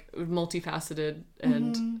 And, like, multifaceted,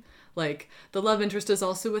 and, like, the love interest is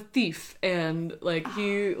also a thief, and, like,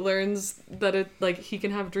 he learns that he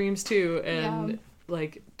can have dreams too, and,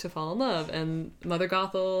 like, to fall in love, and Mother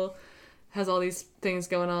Gothel has all these things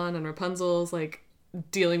going on, and Rapunzel's, like,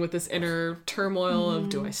 dealing with this inner turmoil of,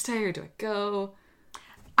 do I stay or do I go?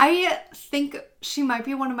 I think she might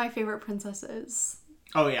be one of my favorite princesses.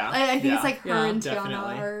 Oh, yeah. I think it's, like, her and definitely.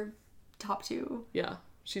 Tiana are top two. Yeah,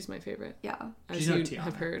 she's my favorite. Yeah. As She's you no Tiana,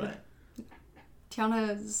 have heard. but...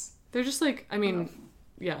 Tiana is... They're just, like, I mean,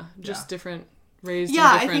 just different, raised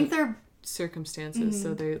Yeah, in different I think they're circumstances,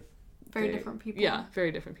 so they... very different people. Yeah,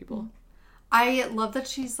 very different people. I love that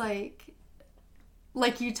she's, like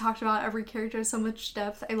you talked about, every character has so much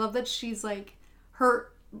depth. I love that she's, like,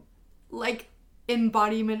 her, like,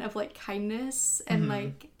 embodiment of, like, kindness and,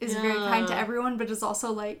 like, is very kind to everyone, but is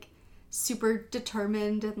also, like, super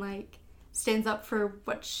determined and, like, stands up for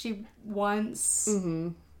what she wants.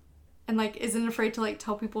 And, like, isn't afraid to, like,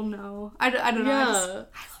 tell people no. I don't know. I love her.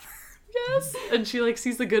 Yes. And she, like,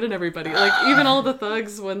 sees the good in everybody. Like, even all the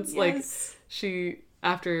thugs, once, like, she...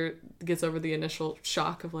 After gets over the initial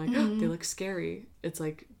shock of, like, oh, they look scary, it's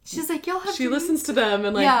like... She's like, y'all have She dreams. listens to them,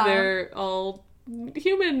 and, like, they're all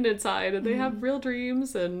human inside, and they have real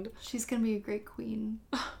dreams, and... She's gonna be a great queen.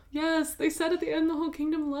 Yes, they said at the end the whole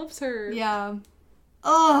kingdom loves her. Yeah.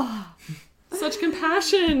 Oh. Such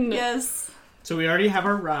compassion. Yes. So we already have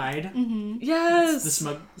our ride. Yes. It's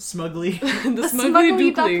the the smugly...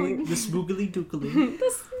 smugly duckling. dookling. the smoogly dookling.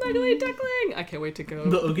 The snuggly duckling. I can't wait to go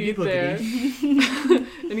The oogity eat there boogity.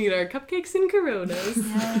 and eat our cupcakes and Coronas.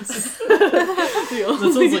 Yes. That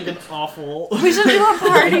sounds like an awful... We should do a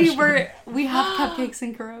party where we have cupcakes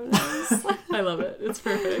and Coronas. I love it. It's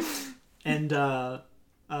perfect. And,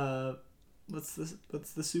 what's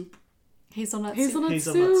the soup? Hazelnut Hazelnut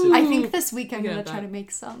soup. soup. I think this week I'm Yeah, going to try that. to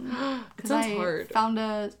make some. It Because sounds I hard. found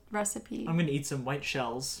a recipe. I'm gonna eat some white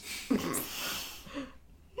shells.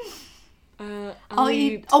 I'll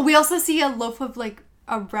eat... Oh, we also see a loaf of, like,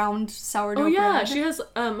 a round sourdough Oh yeah, bread. she has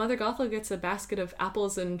Mother Gothel gets a basket of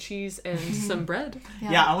apples and cheese and some bread.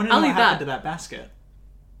 Yeah, I want to know I'll what eat happened that. to that basket.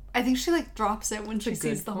 I think she, like, drops it when she a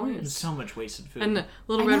sees good the point. There's horse. so much wasted food. And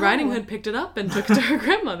Little I Red Riding know. Hood picked it up and took it to her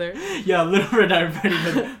grandmother. Yeah, Little Red Riding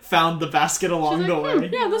Hood found the basket along She's the like, way.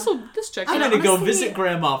 yeah, this checks I'm out. gonna go honestly- visit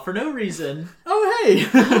Grandma for no reason. Oh, hey!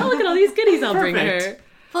 Oh, look at all these goodies I'll bring Perfect. her.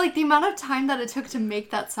 But, like, the amount of time that it took to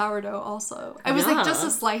make that sourdough also. It was, like, just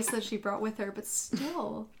a slice that she brought with her, but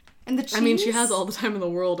still. And the cheese. I mean, she has all the time in the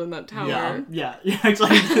world in that tower. Yeah. It's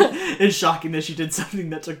like, it's shocking that she did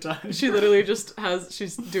something that took time. She literally just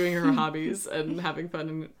she's doing her hobbies and having fun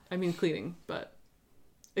and, I mean, cleaning, but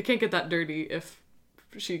it can't get that dirty if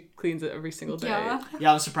she cleans it every single day. Yeah.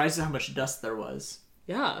 Yeah, I was surprised at how much dust there was.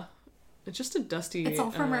 Yeah. It's just a dusty... It's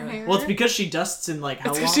all from her hair. Well, it's because she dusts in, like,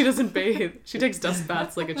 how It's long? because she doesn't bathe. She takes dust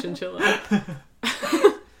baths like a chinchilla.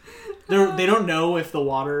 They don't know if the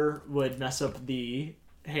water would mess up the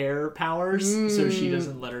hair powers, so she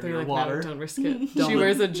doesn't let her They're near like, water. no, don't risk it. Don't She let-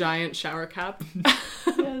 wears a giant shower cap.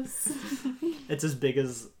 Yes. It's as big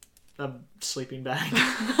as a sleeping bag.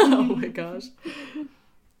 Oh my gosh.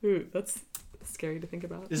 Ooh, that's scary to think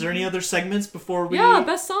about. Is there any other segments before we... Yeah,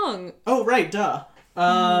 best song. Oh, right, duh. We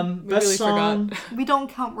Best really song... forgot. We don't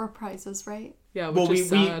count reprises, right? Yeah, which Well, we, is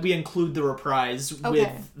sad. we include the reprise Okay.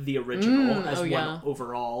 with the original as oh, one yeah.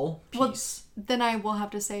 overall Well, piece. Then I will have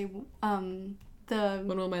to say, When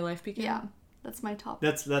Will My Life Begin? yeah, that's my top.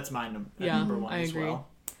 That's my Yeah, number one I as agree. well.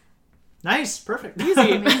 Nice, perfect.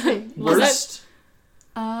 Easy. Amazing. Was Worst.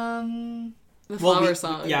 Um, The Well, flower we-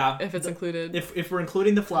 song. yeah. If it's included. If we're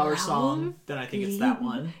including the flower Flower? song, then I think it's that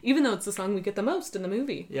one. Even though it's the song we get the most in the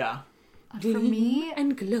movie. Yeah. for me,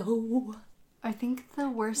 And glow. I think the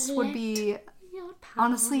worst would be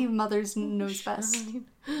honestly Mother's Knows Best.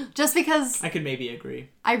 Just because I could maybe agree.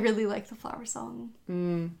 I really like the flower song.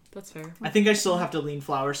 That's fair. I think I still have to lean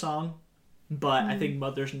flower song, but I think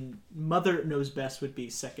Mother Knows Best would be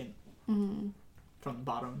second. from the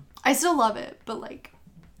bottom. I still love it, but like.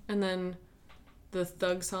 And then the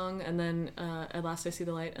Thug song, and then At Last I See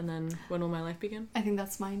the Light, and then When Will My Life Begin? I think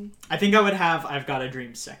that's mine. I think I would have I've Got a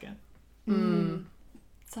Dream second.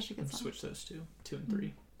 Such a good song. Switch those two and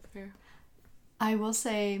three. Fair. I will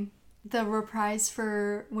say the reprise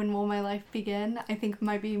for When Will My Life Begin, I think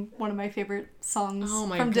might be one of my favorite songs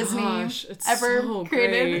from Disney it's ever so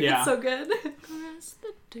created. great. Yeah. It's so good. Caress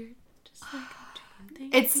the dirt, just like a dream.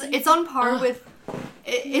 It's on par with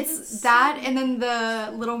it's that and then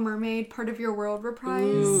the Little Mermaid Part of Your World reprise.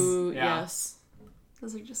 Ooh, Yeah. yes.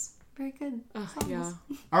 Those are just very good songs. Yeah.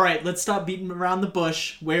 All right, let's stop beating around the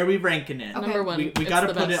bush. Where are we ranking it? Okay. Number one. We It's got to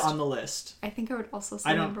the put it best. on the list. I think I would also say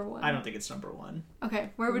I don't. number one. I don't think it's number one. Okay,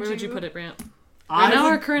 where would you put it, Brant? I Right now, would-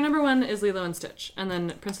 our current number one is Lilo and Stitch, and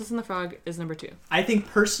then Princess and the Frog is number 2. I think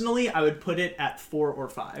personally, I would put it at 4 or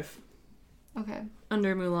 5. Okay.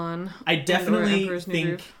 Under Mulan. I definitely Emperor's New think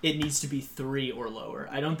Groove. it needs to be 3 or lower.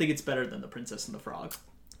 I don't think it's better than The Princess and the Frog.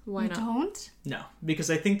 Why You not? don't? No, because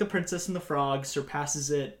I think The Princess and the Frog surpasses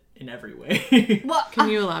it in every way. What? Can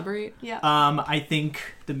you elaborate? Yeah. I think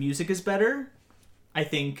the music is better. I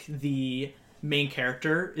think the main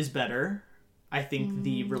character is better. I think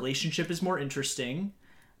the relationship is more interesting.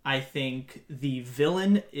 I think the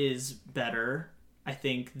villain is better. I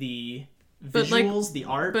think the But, like, visuals, the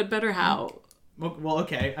art. But better how? Well,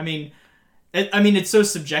 okay. I mean, it's so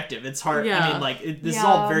subjective. It's hard. I Yeah. mean, like this is Yeah.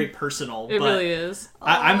 all very personal. It but really is.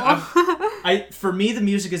 for me, the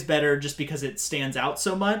music is better just because it stands out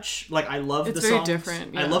so much. Like I love It's the very songs.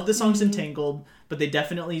 different, I yeah. love the songs in Tangled, but they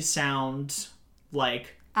definitely sound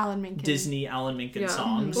like Alan Menken. Disney Alan Menken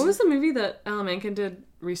songs. What was the movie that Alan Menken did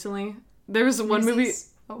recently? There was one movie Reese's?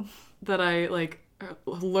 Oh. that I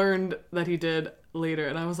learned that he did later,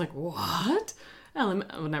 and I was like, "What?" Alan,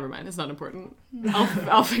 oh, never mind. It's not important.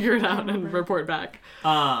 I'll figure it out and report back.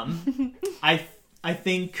 I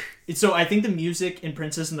think so. I think the music in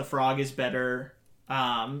Princess and the Frog is better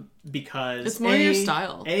because It's more your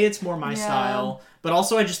style. It's more my Yeah. style, but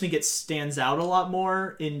also I just think it stands out a lot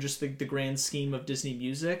more in just the grand scheme of Disney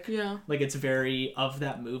music. Yeah. Like it's very of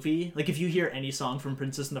that movie. Like if you hear any song from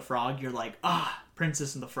Princess and the Frog, you're like,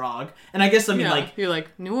 Princess and the Frog. And I guess I mean Yeah, like you're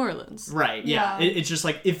like New Orleans. right, yeah. Yeah. It's just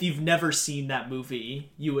like if you've never seen that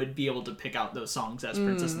movie, you would be able to pick out those songs as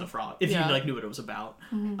Princess and the Frog if Yeah. you like knew what it was about.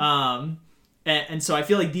 And so I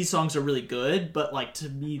feel like these songs are really good, but like to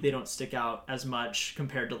me they don't stick out as much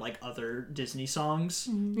compared to like other Disney songs.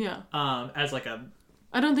 Yeah. As like a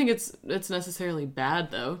I don't think it's necessarily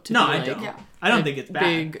bad though. To no, be I like, don't. Yeah. I don't a think it's bad.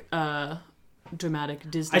 Big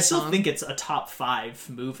dramatic Disney. I still song. think it's a top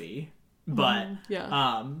 5 movie, but Yeah.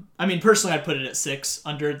 I mean personally I'd put it at 6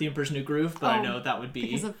 under The Emperor's New Groove, but I Oh, know that would be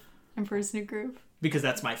Because of Emperor's New Groove. because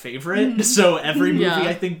that's my favorite. So every movie Yeah.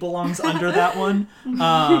 I think belongs under that one.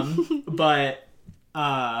 But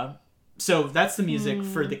so that's the music.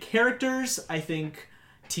 For the characters, I think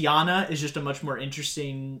Tiana is just a much more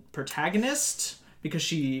interesting protagonist because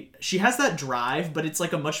she has that drive, but it's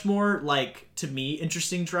like a much more like to me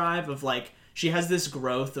interesting drive of like she has this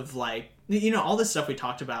growth of like all this stuff we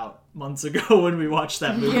talked about months ago when we watched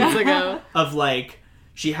that movie Months ago. of like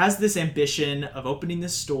she has this ambition of opening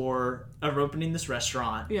this store, of opening this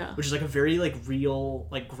restaurant, Yeah. which is like a very like real,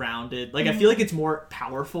 like grounded. Like I feel like it's more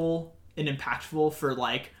powerful and impactful for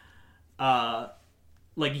like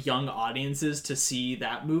young audiences to see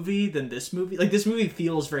that movie than this movie. Like this movie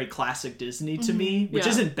feels very classic Disney to me, which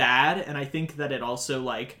Yeah. isn't bad, and I think that it also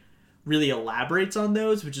like really elaborates on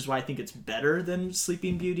those, which is why I think it's better than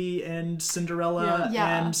Sleeping Beauty and Cinderella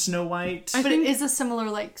Yeah. and Snow White. But think- it is a similar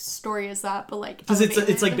like story as that, but like Because it's like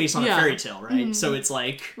elevated. based on a Yeah. fairy tale, right? So it's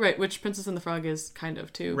like Right, which Princess and the Frog is kind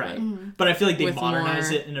of too. right, But but I feel like they With modernize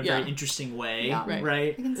more- it in a yeah. very interesting way, Yeah. Right.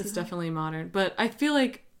 right? I can see it's that. definitely modern. But I feel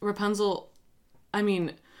like Rapunzel, I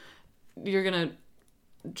mean, you're gonna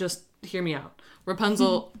just hear me out.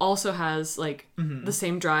 Rapunzel also has like the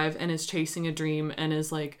same drive and is chasing a dream and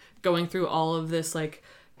is like going through all of this like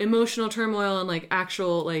emotional turmoil and like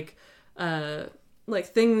actual like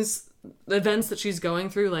things, events that she's going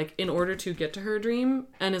through like in order to get to her dream,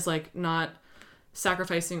 and is like not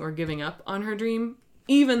sacrificing or giving up on her dream,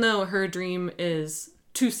 even though her dream is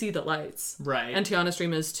to see the lights. Right. And Tiana's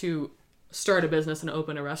dream is to start a business and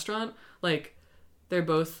open a restaurant. Like they're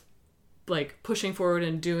both like pushing forward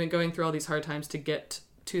and going through all these hard times to get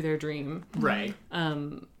to their dream. Right.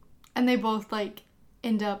 And they both like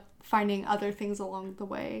end up finding other things along the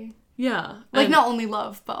way. Yeah. Like And- not only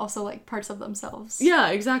love, but also like parts of themselves. Yeah,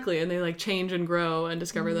 exactly. And they like change and grow and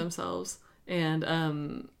discover themselves. And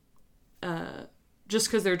just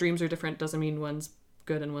because their dreams are different doesn't mean one's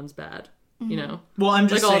good and one's bad. You know? Well, I'm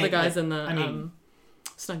just Like all saying, the guys like, in the I mean,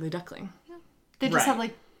 Snuggly Duckling. They just Right. have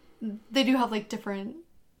like, they do have like different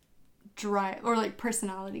drive or like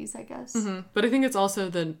personalities, I guess. But I think it's also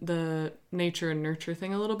the nature and nurture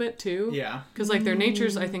thing a little bit too. Yeah. Because like their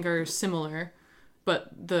natures, I think, are similar, but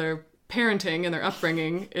their parenting and their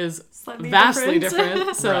upbringing is Slightly vastly different.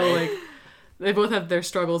 different. So Right. like they both have their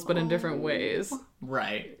struggles, but in different ways.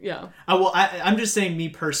 Right. Yeah. Well, I'm just saying, me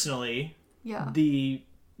personally, Yeah. the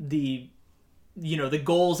the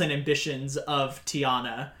goals and ambitions of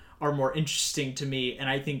Tiana are more interesting to me, and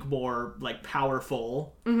I think more like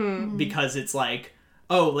powerful, because it's like,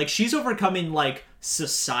 oh, like she's overcoming like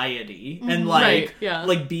society and like Right, yeah.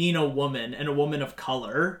 like being a woman and a woman of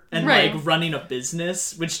color and Right. like running a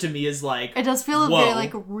business, which to me is like, It does feel whoa. very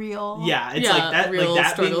like real. yeah, it's yeah, like that, real like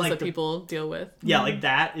that being struggles like that the people deal with. yeah, like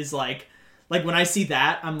that is like when I see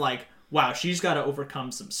that, I'm like, wow, she's got to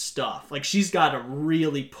overcome some stuff. Like she's got to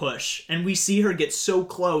really push, and we see her get so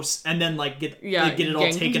close, and then like get it all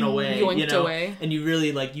yanked- taken away, yoinked away. and you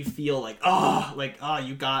really like you feel like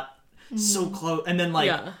you got so close, and then like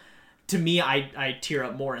Yeah. to me, I tear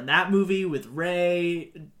up more in that movie with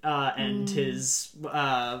Ray and his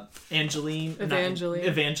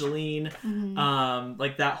Evangeline.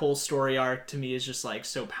 Like that whole story arc to me is just like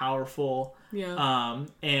so powerful. Yeah.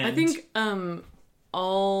 And I think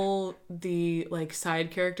all the like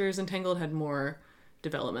side characters in Tangled had more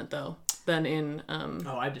development though than in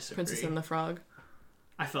I disagree. Princess and the Frog.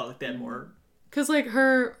 I felt like they had more. Cause like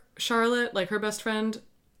her Charlotte, like her best friend,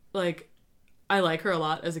 like I like her a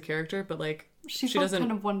lot as a character, but like She she felt doesn't.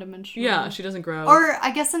 kind of one-dimensional. Yeah, she doesn't grow. Or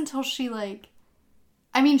I guess until she like,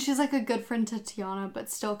 I mean, she's like a good friend to Tiana, but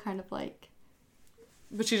still kind of like.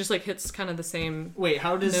 But she just like hits kind of the same. Wait,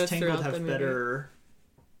 how does notes Tangled throughout the have movie. better,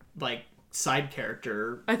 like, side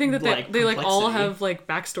character? I think that they like all complexity? have like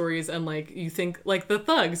backstories, and like you think like the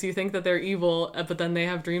thugs, you think that they're evil, but then they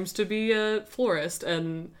have dreams to be a florist,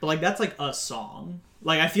 and But like that's like a song.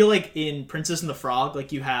 Like I feel like in Princess and the Frog,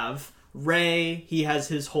 like you have Ray. He has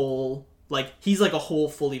his whole like he's like a whole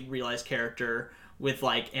fully realized character with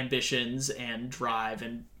like ambitions and drive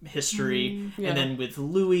and history. yeah. And then with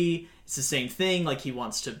Louis, it's the same thing. Like he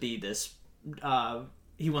wants to be this.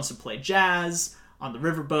 He wants to play jazz on the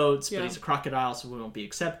riverboats, but Yeah. he's a crocodile, so we won't be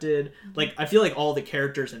accepted. Like I feel like all the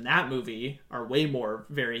characters in that movie are way more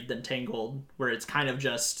varied than Tangled, where it's kind of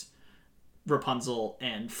just Rapunzel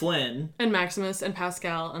and Flynn. Maximus and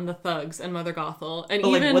Pascal and the thugs and Mother Gothel, and But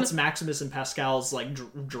even like, what's Maximus and Pascal's like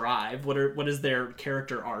drive? What is their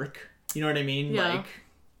character arc? You know what I mean? Yeah. Like,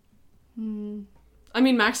 I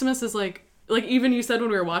mean, Maximus is like even you said when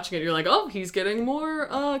we were watching it, you're like, oh, he's getting more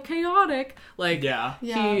chaotic. Like, yeah,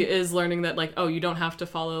 Yeah. he is learning that like, oh, you don't have to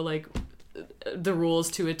follow like the rules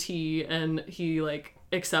to a T, and he like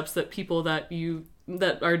accepts that people that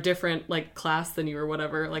are different like class than you or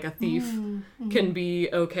whatever, like a thief can be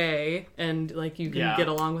okay, and like you can Yeah. get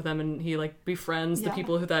along with them, and he like befriends the Yeah.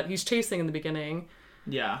 people that he's chasing in the beginning.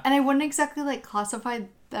 yeah. And I wouldn't exactly like classify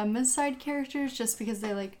them as side characters just because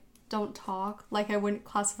they like don't talk. Like I wouldn't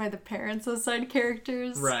classify the parents as side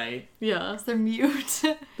characters. Right. Yeah, They're mute.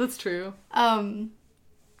 that's true.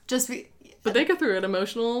 Just be. But they go through an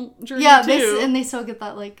emotional journey Yeah, too. they still get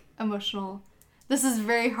that like emotional. This is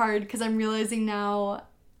very hard because I'm realizing now.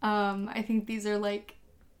 I think these are like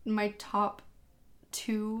my top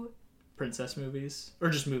 2. Princess movies or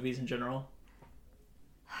just movies in general.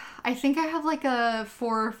 I think I have like a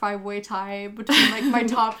 4 or 5 way tie between like my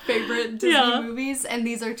top favorite Disney Yeah. movies, and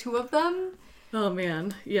these are 2 of them. Oh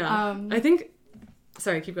man, yeah. I think.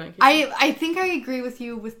 Sorry, keep going. I think I agree with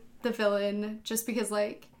you with the villain just because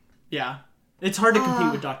like Yeah, it's hard to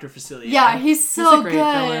compete with Dr. Facilier. yeah, he's so a great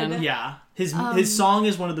good. villain. Yeah, his song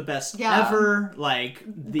is one of the best yeah. ever. Like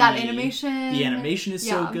the animation. The animation is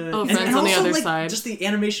so Yeah. good. Oh, And Friends on the also, Other like, Side. Just the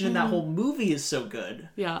animation in that whole movie is so good.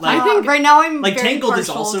 Yeah. Like, I think right now I'm like very Tangled is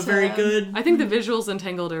partial also to- very good. I think the visuals in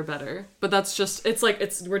Tangled are better, but that's just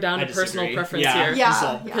we're down I to personal disagree. preference Yeah. here. Yeah. It's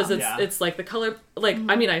all- Because yeah. it's like the color, like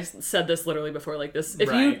I mean, I said this literally before, like this. If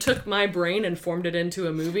you Right. took my brain and formed it into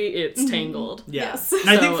a movie, it's Tangled. Yeah, Yes. and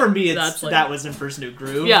I think So for me, it's that's, like- that was in First New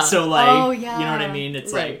Groove. Yeah. So like, Oh, yeah. you know what I mean?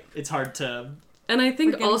 It's Right. like it's hard to. And I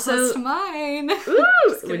think Getting close also to mine.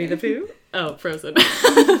 Ooh, Winnie the Pooh. Oh, Frozen.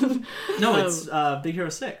 No, it's Big Hero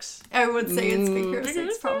 6. I would say it's Big Hero Big Hero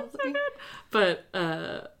 6 probably. But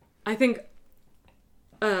I think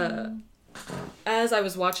as I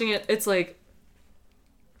was watching it, it's like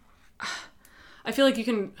I feel like you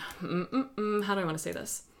can. How do I want to say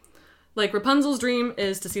this? Like Rapunzel's dream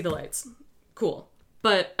is to see the lights. Cool.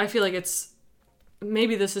 But I feel like it's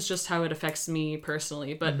maybe this is just how it affects me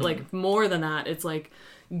personally. But like more than that, it's like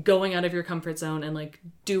going out of your comfort zone and like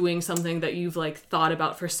doing something that you've like thought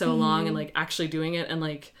about for so long and like actually doing it and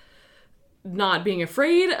like not being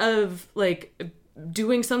afraid of like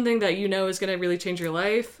doing something that you know is going to really change your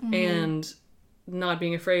life, and not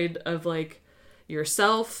being afraid of like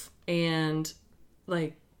yourself, and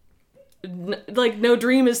like no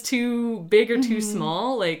dream is too big or too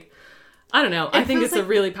small. Like, I don't know. I think it's a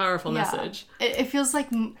really powerful message. It feels like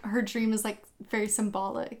her dream is like very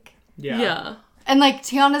symbolic. Yeah. And like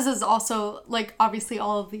Tiana's is also like, obviously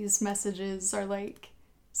all of these messages are like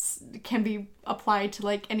can be applied to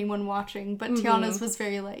like anyone watching, but Tiana's was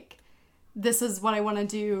very like, this is what I want to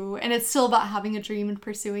do, and it's still about having a dream and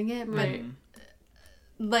pursuing it, but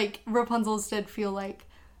like Rapunzel's did feel like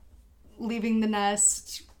leaving the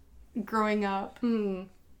nest, growing up.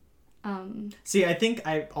 See, I think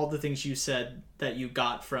all the things you said that you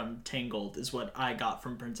got from Tangled is what I got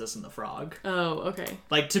from Princess and the Frog. Oh, okay.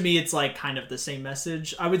 Like, to me, it's like kind of the same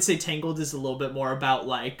message. I would say Tangled is a little bit more about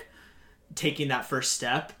like taking that first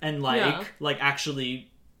step and like actually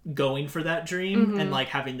going for that dream and like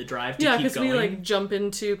having the drive to keep going. Yeah, because we like jump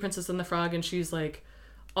into Princess and the Frog and she's like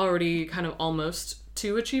already kind of almost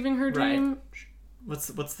to achieving her dream. Right. What's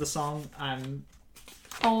the song? I'm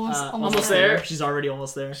almost there. She's already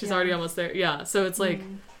almost there. She's already almost there. Yeah. So it's like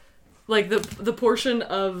the portion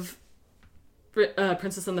of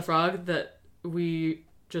Princess and the Frog that we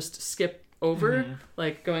just skip over,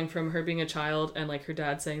 like going from her being a child and like her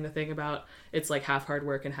dad saying the thing about it's like half hard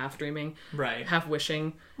work and half dreaming, right, half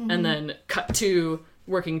wishing, and then cut to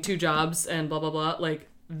working 2 jobs and blah blah blah. Like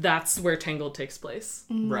that's where Tangled takes place,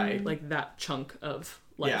 right? Like that chunk of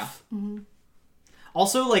life. Yeah.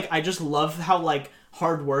 Also, like, I just love how like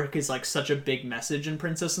hard work is like such a big message in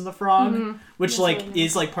Princess and the Frog, which like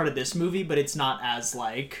is like part of this movie, but it's not as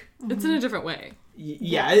like it's in a different way.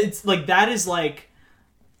 Yeah, it's like that is like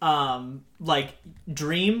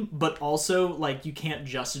dream, but also like you can't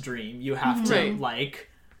just dream. You have to like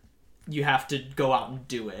you have to go out and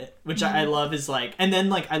do it, which I love. Is like, and then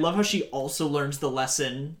like I love how she also learns the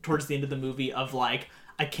lesson towards the end of the movie of like,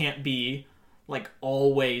 I can't be like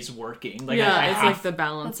always working. Like, it's like the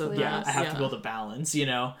balance of that. I have to build a balance, you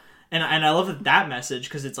know. And I love that message,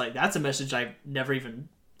 because it's like that's a message I never even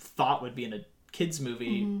thought would be in a kids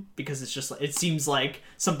movie, because it's just like, it seems like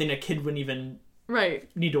something a kid wouldn't even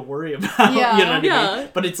need to worry about. Yeah. You know what I mean?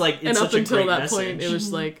 But it's like, it's and such up until a great that message. point, it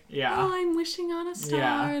was like, oh, I'm wishing on a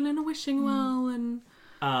star and in a wishing well and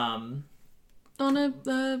on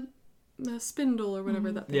a spindle or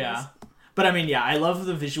whatever that thing is. But I mean, I love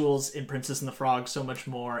the visuals in Princess and the Frog so much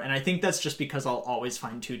more, and I think that's just because I'll always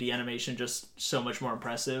find 2D animation just so much more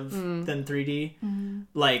impressive than 3D.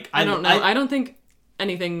 Like, I don't know. I don't think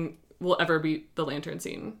anything will ever beat the lantern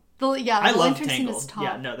scene. I love Tangled.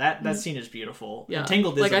 Yeah, no, that scene is beautiful. Yeah. And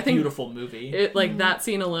Tangled is a beautiful movie. It that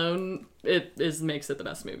scene alone, makes it the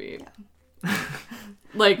best movie. Yeah.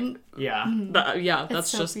 Like, that's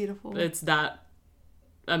so just beautiful. It's that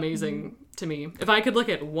amazing to me. If I could look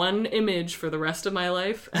at one image for the rest of my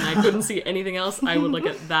life and I couldn't see anything else, I would look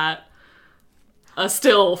at that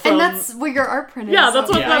still from... And that's where your art print is. Yeah,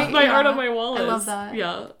 that's what my art on my wall is. I love that.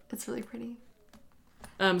 Yeah. It's really pretty.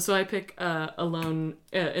 So I pick Alone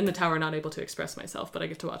in the Tower, Not Able to Express Myself, but I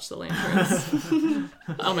get to watch the lanterns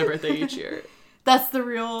on my birthday each year. That's the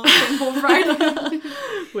real simple Friday.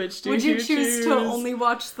 Which would you choose to only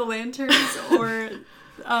watch the lanterns, or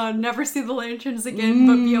never see the lanterns again,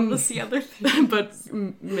 but be able to see other things? But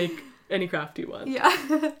make any craft you want. Yeah.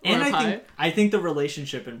 And I think the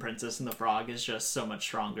relationship in Princess and the Frog is just so much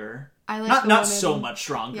stronger. I like not so much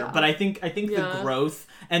stronger, but I think the growth,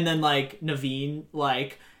 and then like Naveen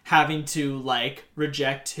like having to like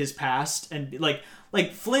reject his past, and like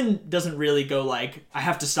Flynn doesn't really go like, I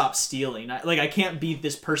have to stop stealing. I can't be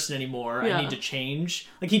this person anymore. I need to change.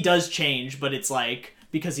 Like, he does change, but it's like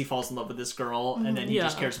because he falls in love with this girl, and then he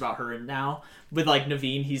just cares about her. And now with like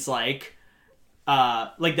Naveen, he's like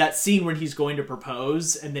that scene when he's going to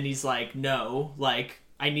propose, and then he's like, no, like,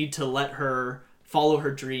 I need to let her follow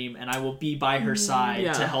her dream, and I will be by her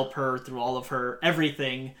side to help her through all of her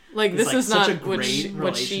everything. Like, this is not what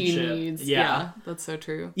she needs. Yeah, that's so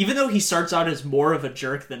true. Even though he starts out as more of a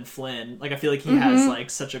jerk than Flynn, like, I feel like he has like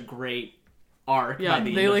such a great arc. Yeah,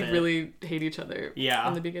 they like really hate each other. Yeah,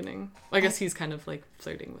 in the beginning. I guess he's kind of like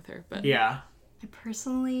flirting with her, but I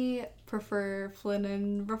personally prefer Flynn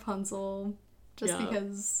and Rapunzel, just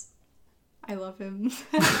because I love him.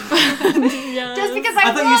 Just because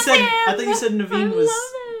I thought you said Naveen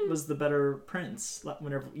was the better prince.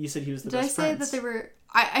 Whenever you said he was the best prince. Did I say that they were?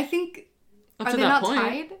 I think are they not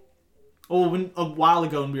tied? Oh, a while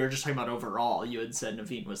ago when we were just talking about overall, you had said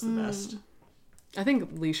Naveen was the best. I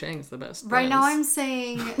think Li Shang's the best. Right now, I'm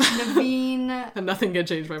saying Naveen. And nothing can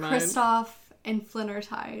change my mind. Kristoff and Flynn are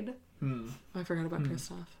tied. I forgot about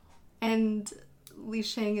Kristoff. and Li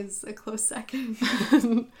Shang is a close second.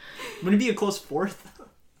 Wouldn't it be a close fourth?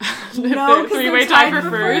 No, because three-way tie for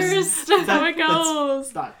first. That's how it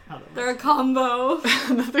goes. That's not how that They're a combo.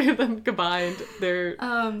 The three of them combined,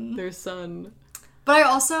 their son. But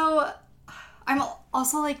I'm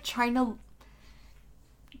also like trying to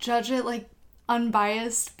judge it like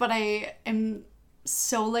unbiased, but I am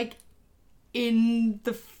so like in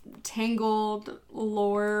the Tangled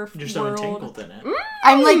lore You're so world. entangled in it.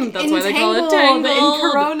 I'm like That's why they call it entangled Tangled.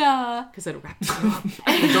 in Corona. Because it wraps you up.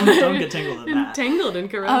 Don't get tangled in that. Entangled in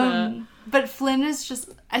Corona. But Flynn is just...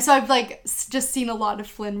 So I've, like, just seen a lot of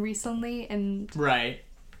Flynn recently, and Right.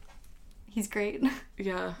 he's great.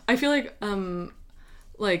 Yeah. I feel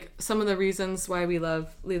like some of the reasons why we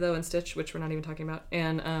love Lilo and Stitch, which we're not even talking about,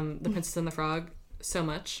 and The Princess and the Frog so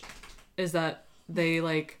much, is that they,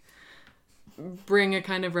 like, bring a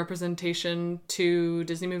kind of representation to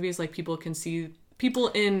Disney movies. Like, people can see people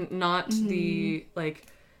in not the, like,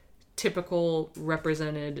 typical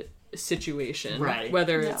represented situation. Right.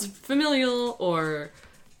 Whether it's familial or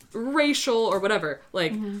racial or whatever.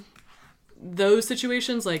 Like, those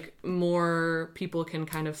situations, like, more people can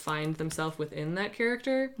kind of find themselves within that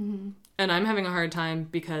character. And I'm having a hard time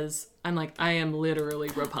because I'm like, I am literally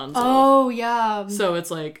Rapunzel. Oh, yeah. So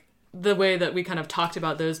it's like, the way that we kind of talked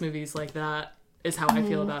about those movies like that is how I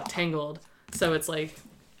feel about Tangled. So it's like,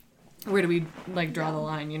 where do we, like, draw the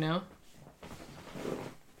line, you know?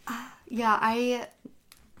 Yeah, I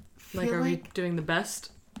feel Like, are we doing the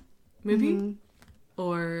best movie?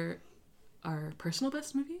 Or our personal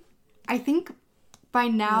best movie? I think by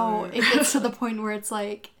now it gets to the point where it's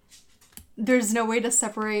like, there's no way to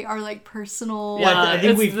separate our, like, personal... Yeah, I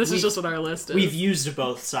think this is just what our list is. We've used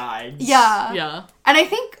both sides. Yeah. Yeah. And I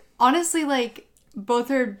think, honestly, like, both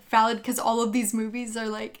are valid because all of these movies are,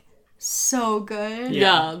 like, so good.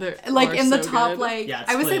 Yeah. They're Like, in the so top, good. like, Yeah,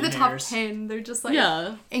 it's I would say the splitting top hairs. 10, they're just, like,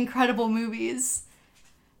 Yeah. incredible movies.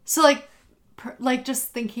 So, like, like, just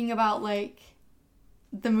thinking about, like,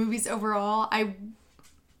 the movies overall, I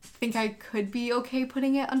think I could be okay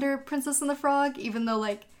putting it under Princess and the Frog, even though,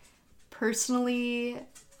 like, personally,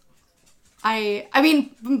 I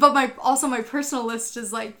mean, but my personal list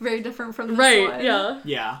is, like, very different from this Right, one. yeah.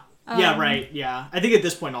 Yeah. Yeah, right, yeah. I think at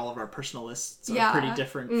this point all of our personal lists are pretty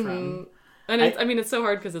different from... And it's, I mean, it's so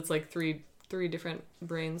hard because it's like three different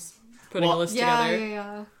brains putting a list Yeah,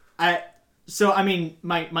 together. yeah. So, I mean,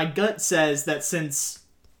 my gut says that since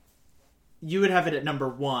you would have it at number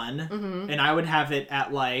 1, and I would have it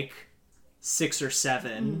at, like, 6 or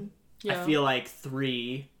 7, Yeah. I feel like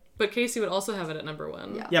 3... But Casey would also have it at number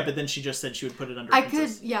 1. Yeah. Yeah, but then she just said she would put it under I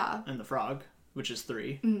Princess could, yeah. and the Frog, which is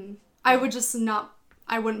 3. I would just not,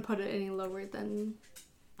 I wouldn't put it any lower than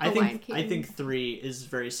The Lion King. I think 3 is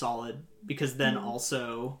very solid, because then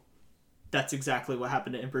also... That's exactly what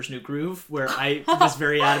happened to Emperor's New Groove, where I was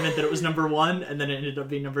very adamant that it was number 1, and then it ended up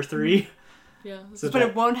being number 3. Yeah. So But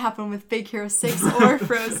it won't happen with Big Hero 6 or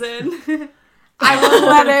Frozen. I won't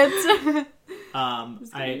let it.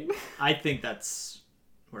 I think that's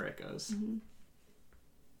where it goes.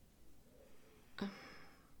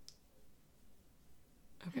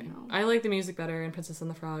 Okay. I like the music better in Princess and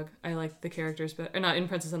the Frog. I like the characters better. Not in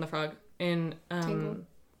Princess and the Frog. In Tangled.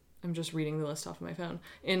 I'm just reading the list off of my phone.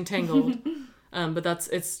 In Tangled. But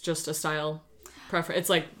it's just a style preference. It's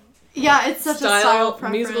like Yeah, it's such a style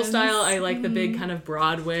preference. Musical style. I like the big kind of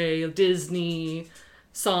Broadway, Disney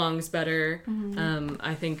songs better.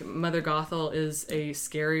 I think Mother Gothel is a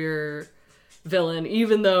scarier villain,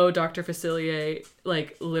 even though Dr. Facilier,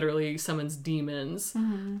 like, literally summons demons,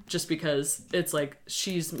 just because it's like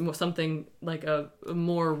she's something like a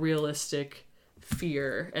more realistic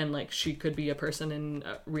fear, and like she could be a person in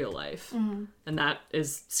real life, and that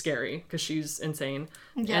is scary because she's insane.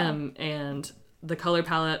 And the color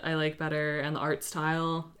palette I like better, and the art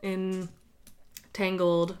style in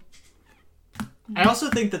Tangled. I also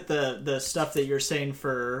think that the stuff that you're saying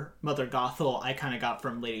for Mother Gothel, I kind of got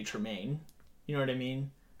from Lady Tremaine. You know what I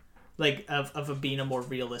mean? Like, of being a more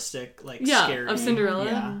realistic, like, scary. Of Cinderella.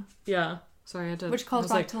 Yeah. Yeah. Sorry, I had to... Which calls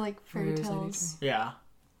I was back to, like, fairy where is Lady tales. Yeah.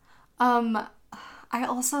 I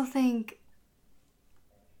also think...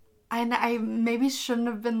 I maybe shouldn't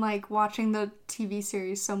have been, like, watching the TV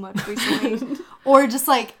series so much recently. Or just,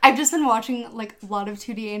 like, I've just been watching, like, a lot of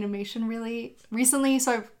 2D animation really recently,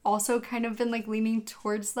 so I've also kind of been, like, leaning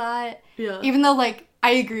towards that. Yeah. Even though, like,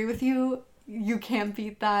 I agree with you, you can't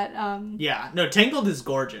beat that. Yeah. No, Tangled is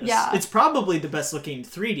gorgeous. Yeah. It's probably the best looking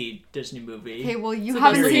 3D Disney movie. Okay, well, you So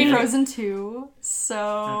haven't Disney- seen Frozen 2,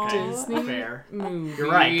 so... Okay, Disney fair. movie.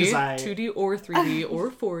 You're right, 'cause I- 2D or 3D or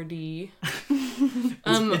 4D.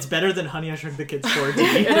 It's better than Honey, I Shrunk the Kids 4D.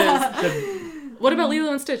 It is. What about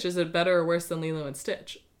Lilo and Stitch? Is it better or worse than Lilo and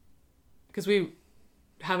Stitch? Because we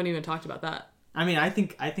haven't even talked about that. I mean, I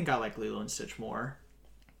think I like Lilo and Stitch more.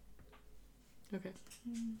 Okay.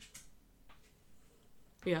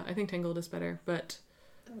 Yeah, I think Tangled is better, but...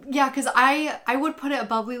 Yeah, because I would put it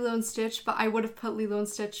above Lilo and Stitch, but I would have put Lilo and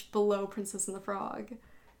Stitch below Princess and the Frog.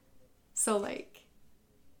 So, like...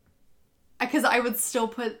 Because I would still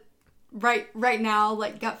put... Right now,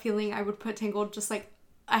 like, gut feeling, I would put Tangled just, like,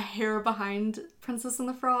 a hair behind Princess and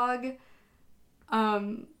the Frog.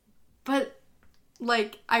 But,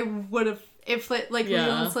 like, I would have... If, like, Lilo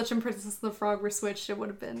and Stitch and Princess and the Frog were switched, it would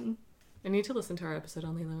have been... I need to listen to our episode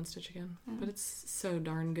on Lilo and Stitch again, but it's so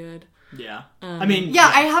darn good. Yeah. I mean,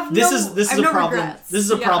 I have this is a problem. regrets. This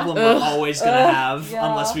is a problem we're always gonna have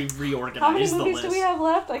unless we reorganize How many the movies list. do we have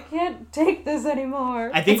left? I can't take this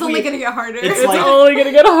anymore. I think It's only gonna get harder. It's like, only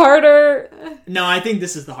gonna get harder. no, I think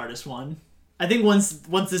this is the hardest one. I think once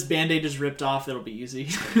this Band-Aid is ripped off, it'll be easy.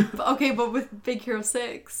 Okay, but with Big Hero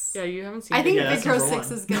 6... Yeah, you haven't seen I think Yeah, Big that's Hero number 6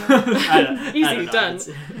 one. is gonna... Easy, I don't know. done.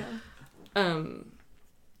 It's-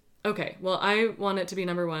 Okay, well, I want it to be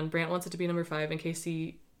number 1. Brant wants it to be number 5. And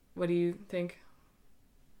Casey, what do you think?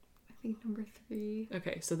 I think number 3.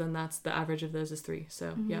 Okay, so then that's the average of those is 3.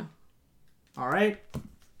 So, yeah. All right,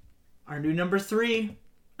 our new number 3.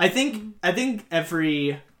 I think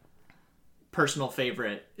every personal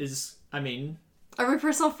favorite is. I mean, Every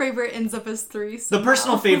personal favorite ends up as 3. the somehow.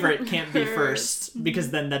 personal favorite can't be first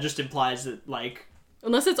because then that just implies that like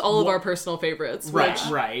Unless it's all of our personal favorites. right,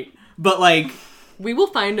 Which right. But like we will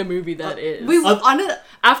find a movie that is. We on it.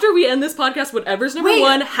 After we end this podcast, whatever's number Wait.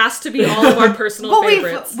 1 has to be all of our personal But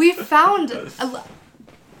favorites. we found.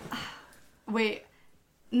 Wait,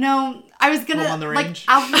 no, I was gonna Love on the like Range?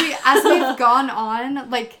 as we've gone on,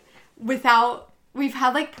 like without we've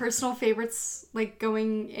had like personal favorites like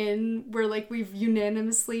going in where like we've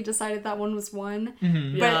unanimously decided that one was one.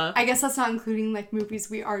 Mm-hmm. Yeah. But I guess that's not including like movies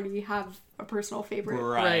we already have a personal favorite.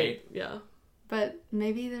 right. Yeah. But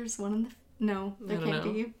maybe there's one in the no, there I don't can't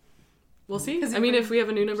know. be. We'll see. 'Cause I mean, you're- if we have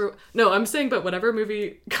a new number... No, I'm saying, but whatever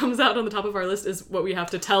movie comes out on the top of our list is what we have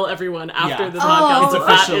to tell everyone after Yeah. this Oh. podcast. It's that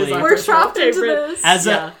that officially- is our We're personal trapped into favorite. this. As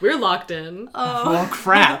Yeah, we're locked in. Well,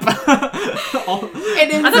 crap.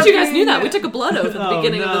 It ends I thought you guys up knew that. being- We took a blood oath at the Oh,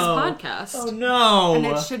 beginning of this no. podcast. Oh no! And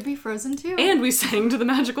it should be Frozen too. And we sang to the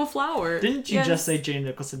magical flower. Didn't you Yes. just say Jane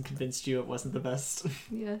Nicholson convinced you it wasn't the best?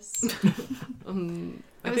 Yes. I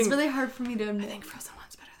It was think, really hard for me to I admit. think Frozen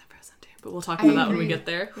 1's better than Frozen 2. But we'll talk I about that when we agree. get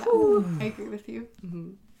there. Yeah, I agree with you.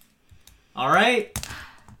 All right,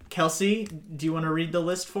 Kelsey, do you want to read the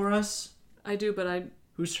list for us? I do, but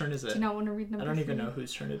Whose turn is it? Do you not want to read number I don't even 3? know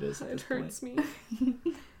whose turn it is. At it this hurts point. me.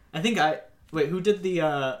 I think wait. Who did the?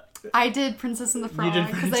 I did Princess and the Frog did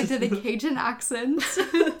because I Princess did and a the- Cajun accent.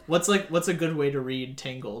 What's a good way to read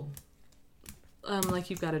Tangled?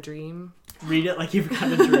 Like you've got a dream. Read it like you've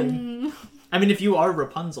got a dream. I mean, if you are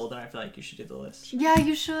Rapunzel, then I feel like you should do the list. Yeah,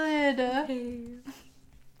 you should. Hey,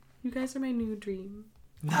 you guys are my new dream.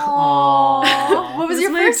 Aww. What was It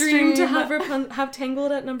your my first dream to have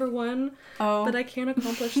Tangled at number 1, Oh. but I can't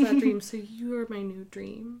accomplish that dream, so you are my new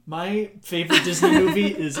dream. My favorite Disney movie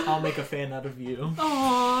is I'll Make a Fan Out of You.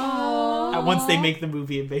 Aww. Once they make the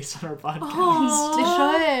movie based on our podcast. They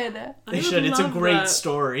should. They I would should. It's a love great that.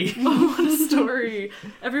 story. What a story.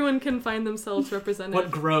 Everyone can find themselves represented.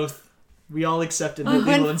 What growth. We all accepted We that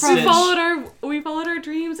went Lilo and from- Stitch. we followed our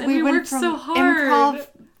dreams and we went worked from so hard.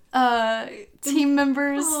 Improv team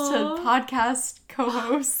members Aw. to podcast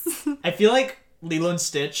co-hosts. I feel like Lilo and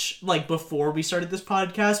Stitch, like before we started this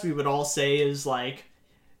podcast, we would all say is like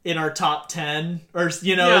in our top 10 or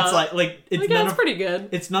you know, Yeah. it's like it's Like, none that's of pretty good.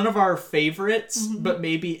 it's none of our favorites, but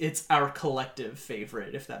maybe it's our collective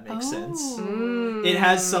favorite if that makes sense. Oh. It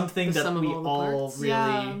has something The that sum of we all the all parts. really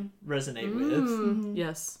Yeah. resonate with.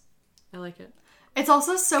 Yes. I like it. It's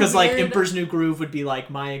also so Because like weird. Emperor's New Groove would be like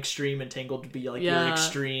my extreme and Tangled would be like your Yeah.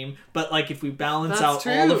 extreme. But like if we balance That's out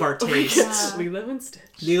true. all of our We tastes, get Yeah. Lilo and Stitch.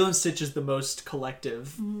 Lilo and Stitch is the most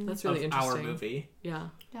collective That's really of our interesting. movie. Yeah.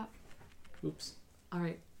 Oops. All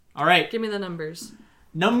right. All right, Give me the numbers.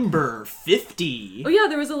 number 50. Oh yeah,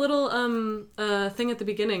 there was a little thing at the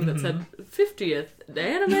beginning that said 50th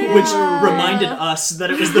anime. Which reminded us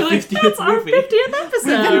that it was the 50th That's our movie. 50th episode.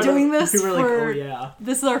 We've been doing this We were like, for oh yeah.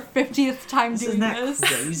 this is our 50th time doing Isn't that this.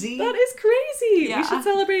 crazy? That is crazy. Yeah. We should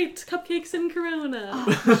celebrate cupcakes and Corona.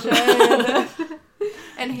 Should.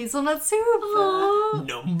 And hazelnut soup. Aww.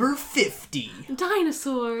 Number 50.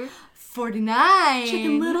 Dinosaur. 49.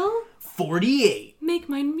 Chicken Little. 48. Make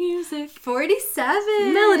Mine Music.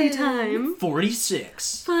 47. Melody Time.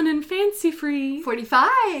 46. Fun and Fancy Free. 45.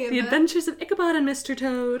 The Adventures of Ichabod and Mr.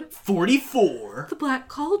 Toad. 44. The Black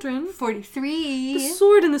Cauldron. 43. The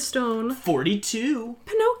Sword in the Stone. 42.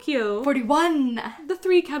 Pinocchio. 41. The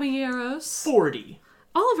Three Caballeros. 40.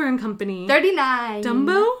 Oliver and Company. 39.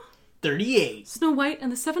 Dumbo. 38. Snow White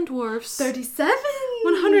and the Seven Dwarfs. 37.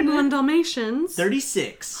 101 Dalmatians.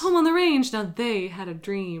 36. Home on the Range. Now they had a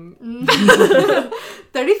dream.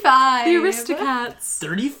 35. The Aristocats.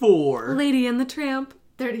 34. Lady and the Tramp.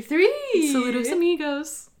 33. Saludos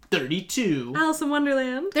Amigos. 32. Alice in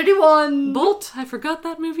Wonderland. 31. Bolt. I forgot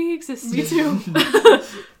that movie existed. Me too.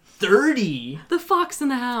 30. The Fox and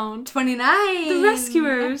the Hound. 29. The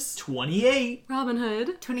Rescuers. 28. Robin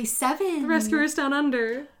Hood. 27. The Rescuers Down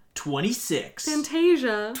Under. 26.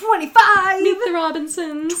 Fantasia. 25. Meet the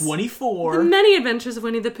Robinsons. 24. The Many Adventures of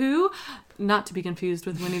Winnie the Pooh. Not to be confused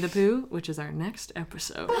with Winnie the Pooh, which is our next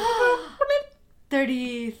episode.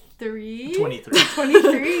 33. 23.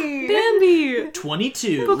 23. Bambi.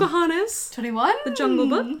 22. Pocahontas. 21. The Jungle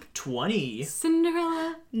Book. 20.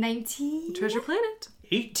 Cinderella. 19. Treasure Planet.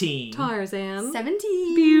 18. Tarzan.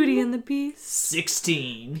 17. Beauty and the Beast.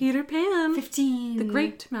 16. Peter Pan. 15. The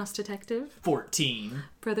Great Mouse Detective. 14.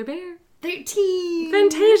 Brother Bear. 13.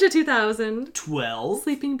 Fantasia 2000. 12.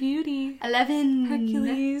 Sleeping Beauty. 11.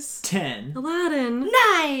 Hercules. 10. Aladdin.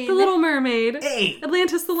 9. The Little Mermaid. 8.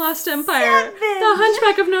 Atlantis the Lost Empire. 7. The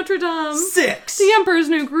Hunchback of Notre Dame. 6. The Emperor's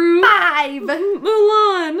New Groove. 5.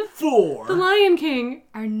 Mulan. 4. The Lion King.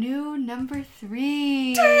 Our new number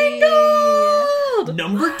 3. Tangled.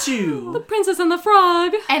 Number The 2. Princess and the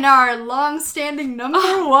Frog. And our long-standing number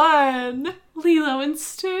 1. Lilo and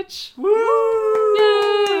Stitch. Woo!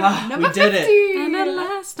 Yay! Ah, Number we did 50. it. And at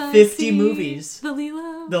last I 50 see movies. The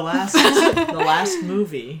Lilo. The last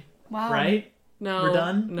movie, Wow. right? No. We're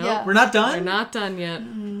done? No. Yeah. We're not done? We're not done yet.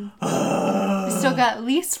 We still got at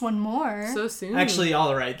least one more. So soon. Actually,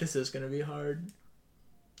 all right, this is going to be hard.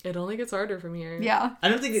 It only gets harder from here. Yeah. I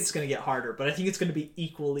don't think it's going to get harder, but I think it's going to be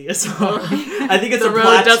equally as hard. I think it's The a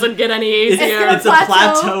road doesn't get any It's, easier. gonna it's a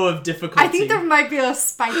plateau. plateau of difficulty. I think there might be a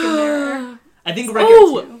spike in there. I think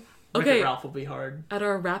Oh! Wreck-It Okay. Ralph will be hard. At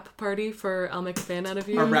our rap party for I'll Make a Fan Out of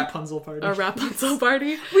You. Our Rapunzel party. Our Rapunzel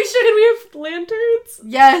party. Can we have lanterns?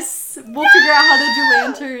 Yes. We'll figure out how to do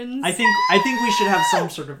lanterns. I think we should have some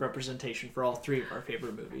sort of representation for all 3 of our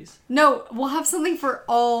favorite movies. No, we'll have something for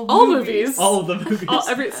all movies. All of the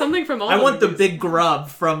movies. Something from all I want the movies. big grub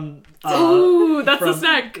from... Ooh, that's the from-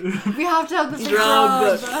 snack. We have to have the big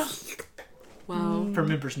Grub. grub. Wow. From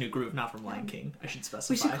Emperor's New Groove, not from Lion King. I should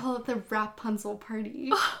specify. We should call it the Rapunzel party.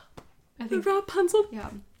 I The think. Rapunzel. Yeah.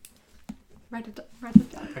 Write it down. Write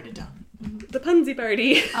it down. The Punzi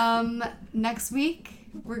party. Next week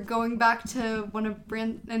we're going back to one of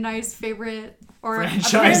Brand and I's favorite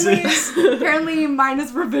Franchises. Apparently mine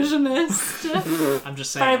is revisionist. I'm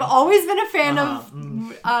just But saying. I've always been a fan of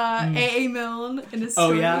Uh-huh. A.A. Milne and his Oh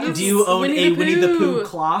stories. yeah? Do you own Winnie a the Winnie the Pooh Pooh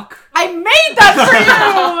clock? I made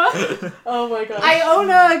that for you! Oh my god. I own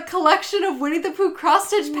a collection of Winnie the Pooh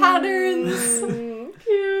cross-stitch patterns.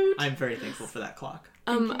 Cute. I'm very thankful for that clock.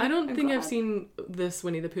 I don't I'm think I've glad. seen this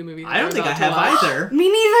Winnie the Pooh movie. I don't think I I'm about have to watch. either.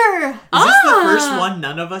 Me neither! Is this the first Ah! one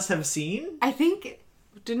none of us have seen? I think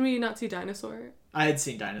Didn't we not see Dinosaur? I had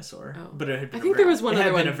seen Dinosaur, Oh. but it had been I think there was one it had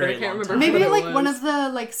other been one, a very but I can't long remember. time. maybe what it like one was. of the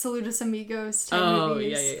like Saludos Amigos type Oh,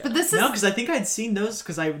 movies. yeah. But this is No, because I think I'd seen those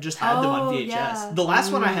because I just had them on Oh, VHS. yeah. The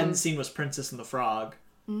last one I hadn't seen was Princess and the Frog.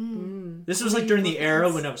 This was like during the era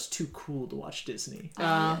when I was too cool to watch Disney.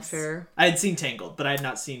 yes. Fair. I had seen Tangled, but I had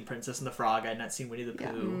not seen Princess and the Frog. I had not seen Winnie the Pooh.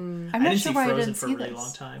 Yeah. I I'm not didn't sure see why I Frozen didn't for see a really this.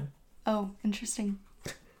 long time. Oh, interesting.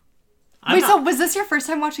 I'm Wait, not- so was this your first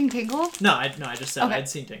time watching Tangled? No, I just said Okay. I'd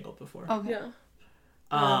seen Tangled before. Okay. Yeah.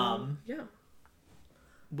 Yeah.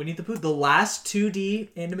 Winnie the Pooh, the last 2D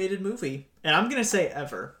animated movie, and I'm gonna say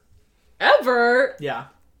ever. Ever? Yeah,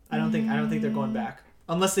 I don't think they're going back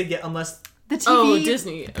unless The TV. Oh,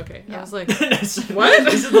 Disney. Okay. Yeah. I was like, what?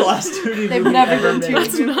 This is the last 2D They've movie never ever done made. 2D.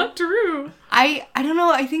 that's not true. I don't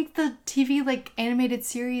know. I think the TV like animated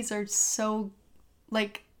series are so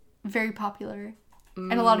like very popular,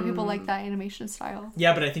 and a lot of people like that animation style.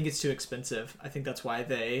 Yeah, but I think it's too expensive. I think that's why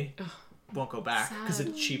they won't go back because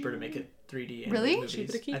it's cheaper to make it 3D animated Really? movies.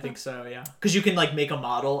 Cheaper to keep I think it. so. Yeah, because you can like make a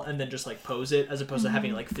model and then just like pose it as opposed to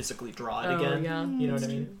having to like physically draw it Oh, again. yeah. You know what I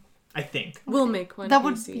mean? I think. We'll make one. That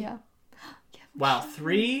would easy. yeah. Wow,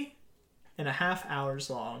 3.5 hours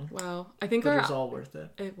long. Wow. I think But our it was all worth it.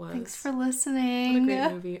 it was. Thanks for What a listening. great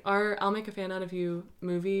movie. Our I'll Make a Fan Out of You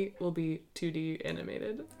movie will be 2D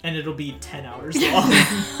animated. And it'll be 10 hours long.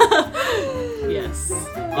 Yes.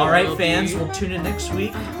 All right, Will fans, be. we'll tune in next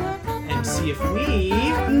week. And and see if we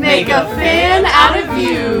Make a fan out of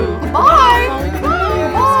you. Bye. Bye.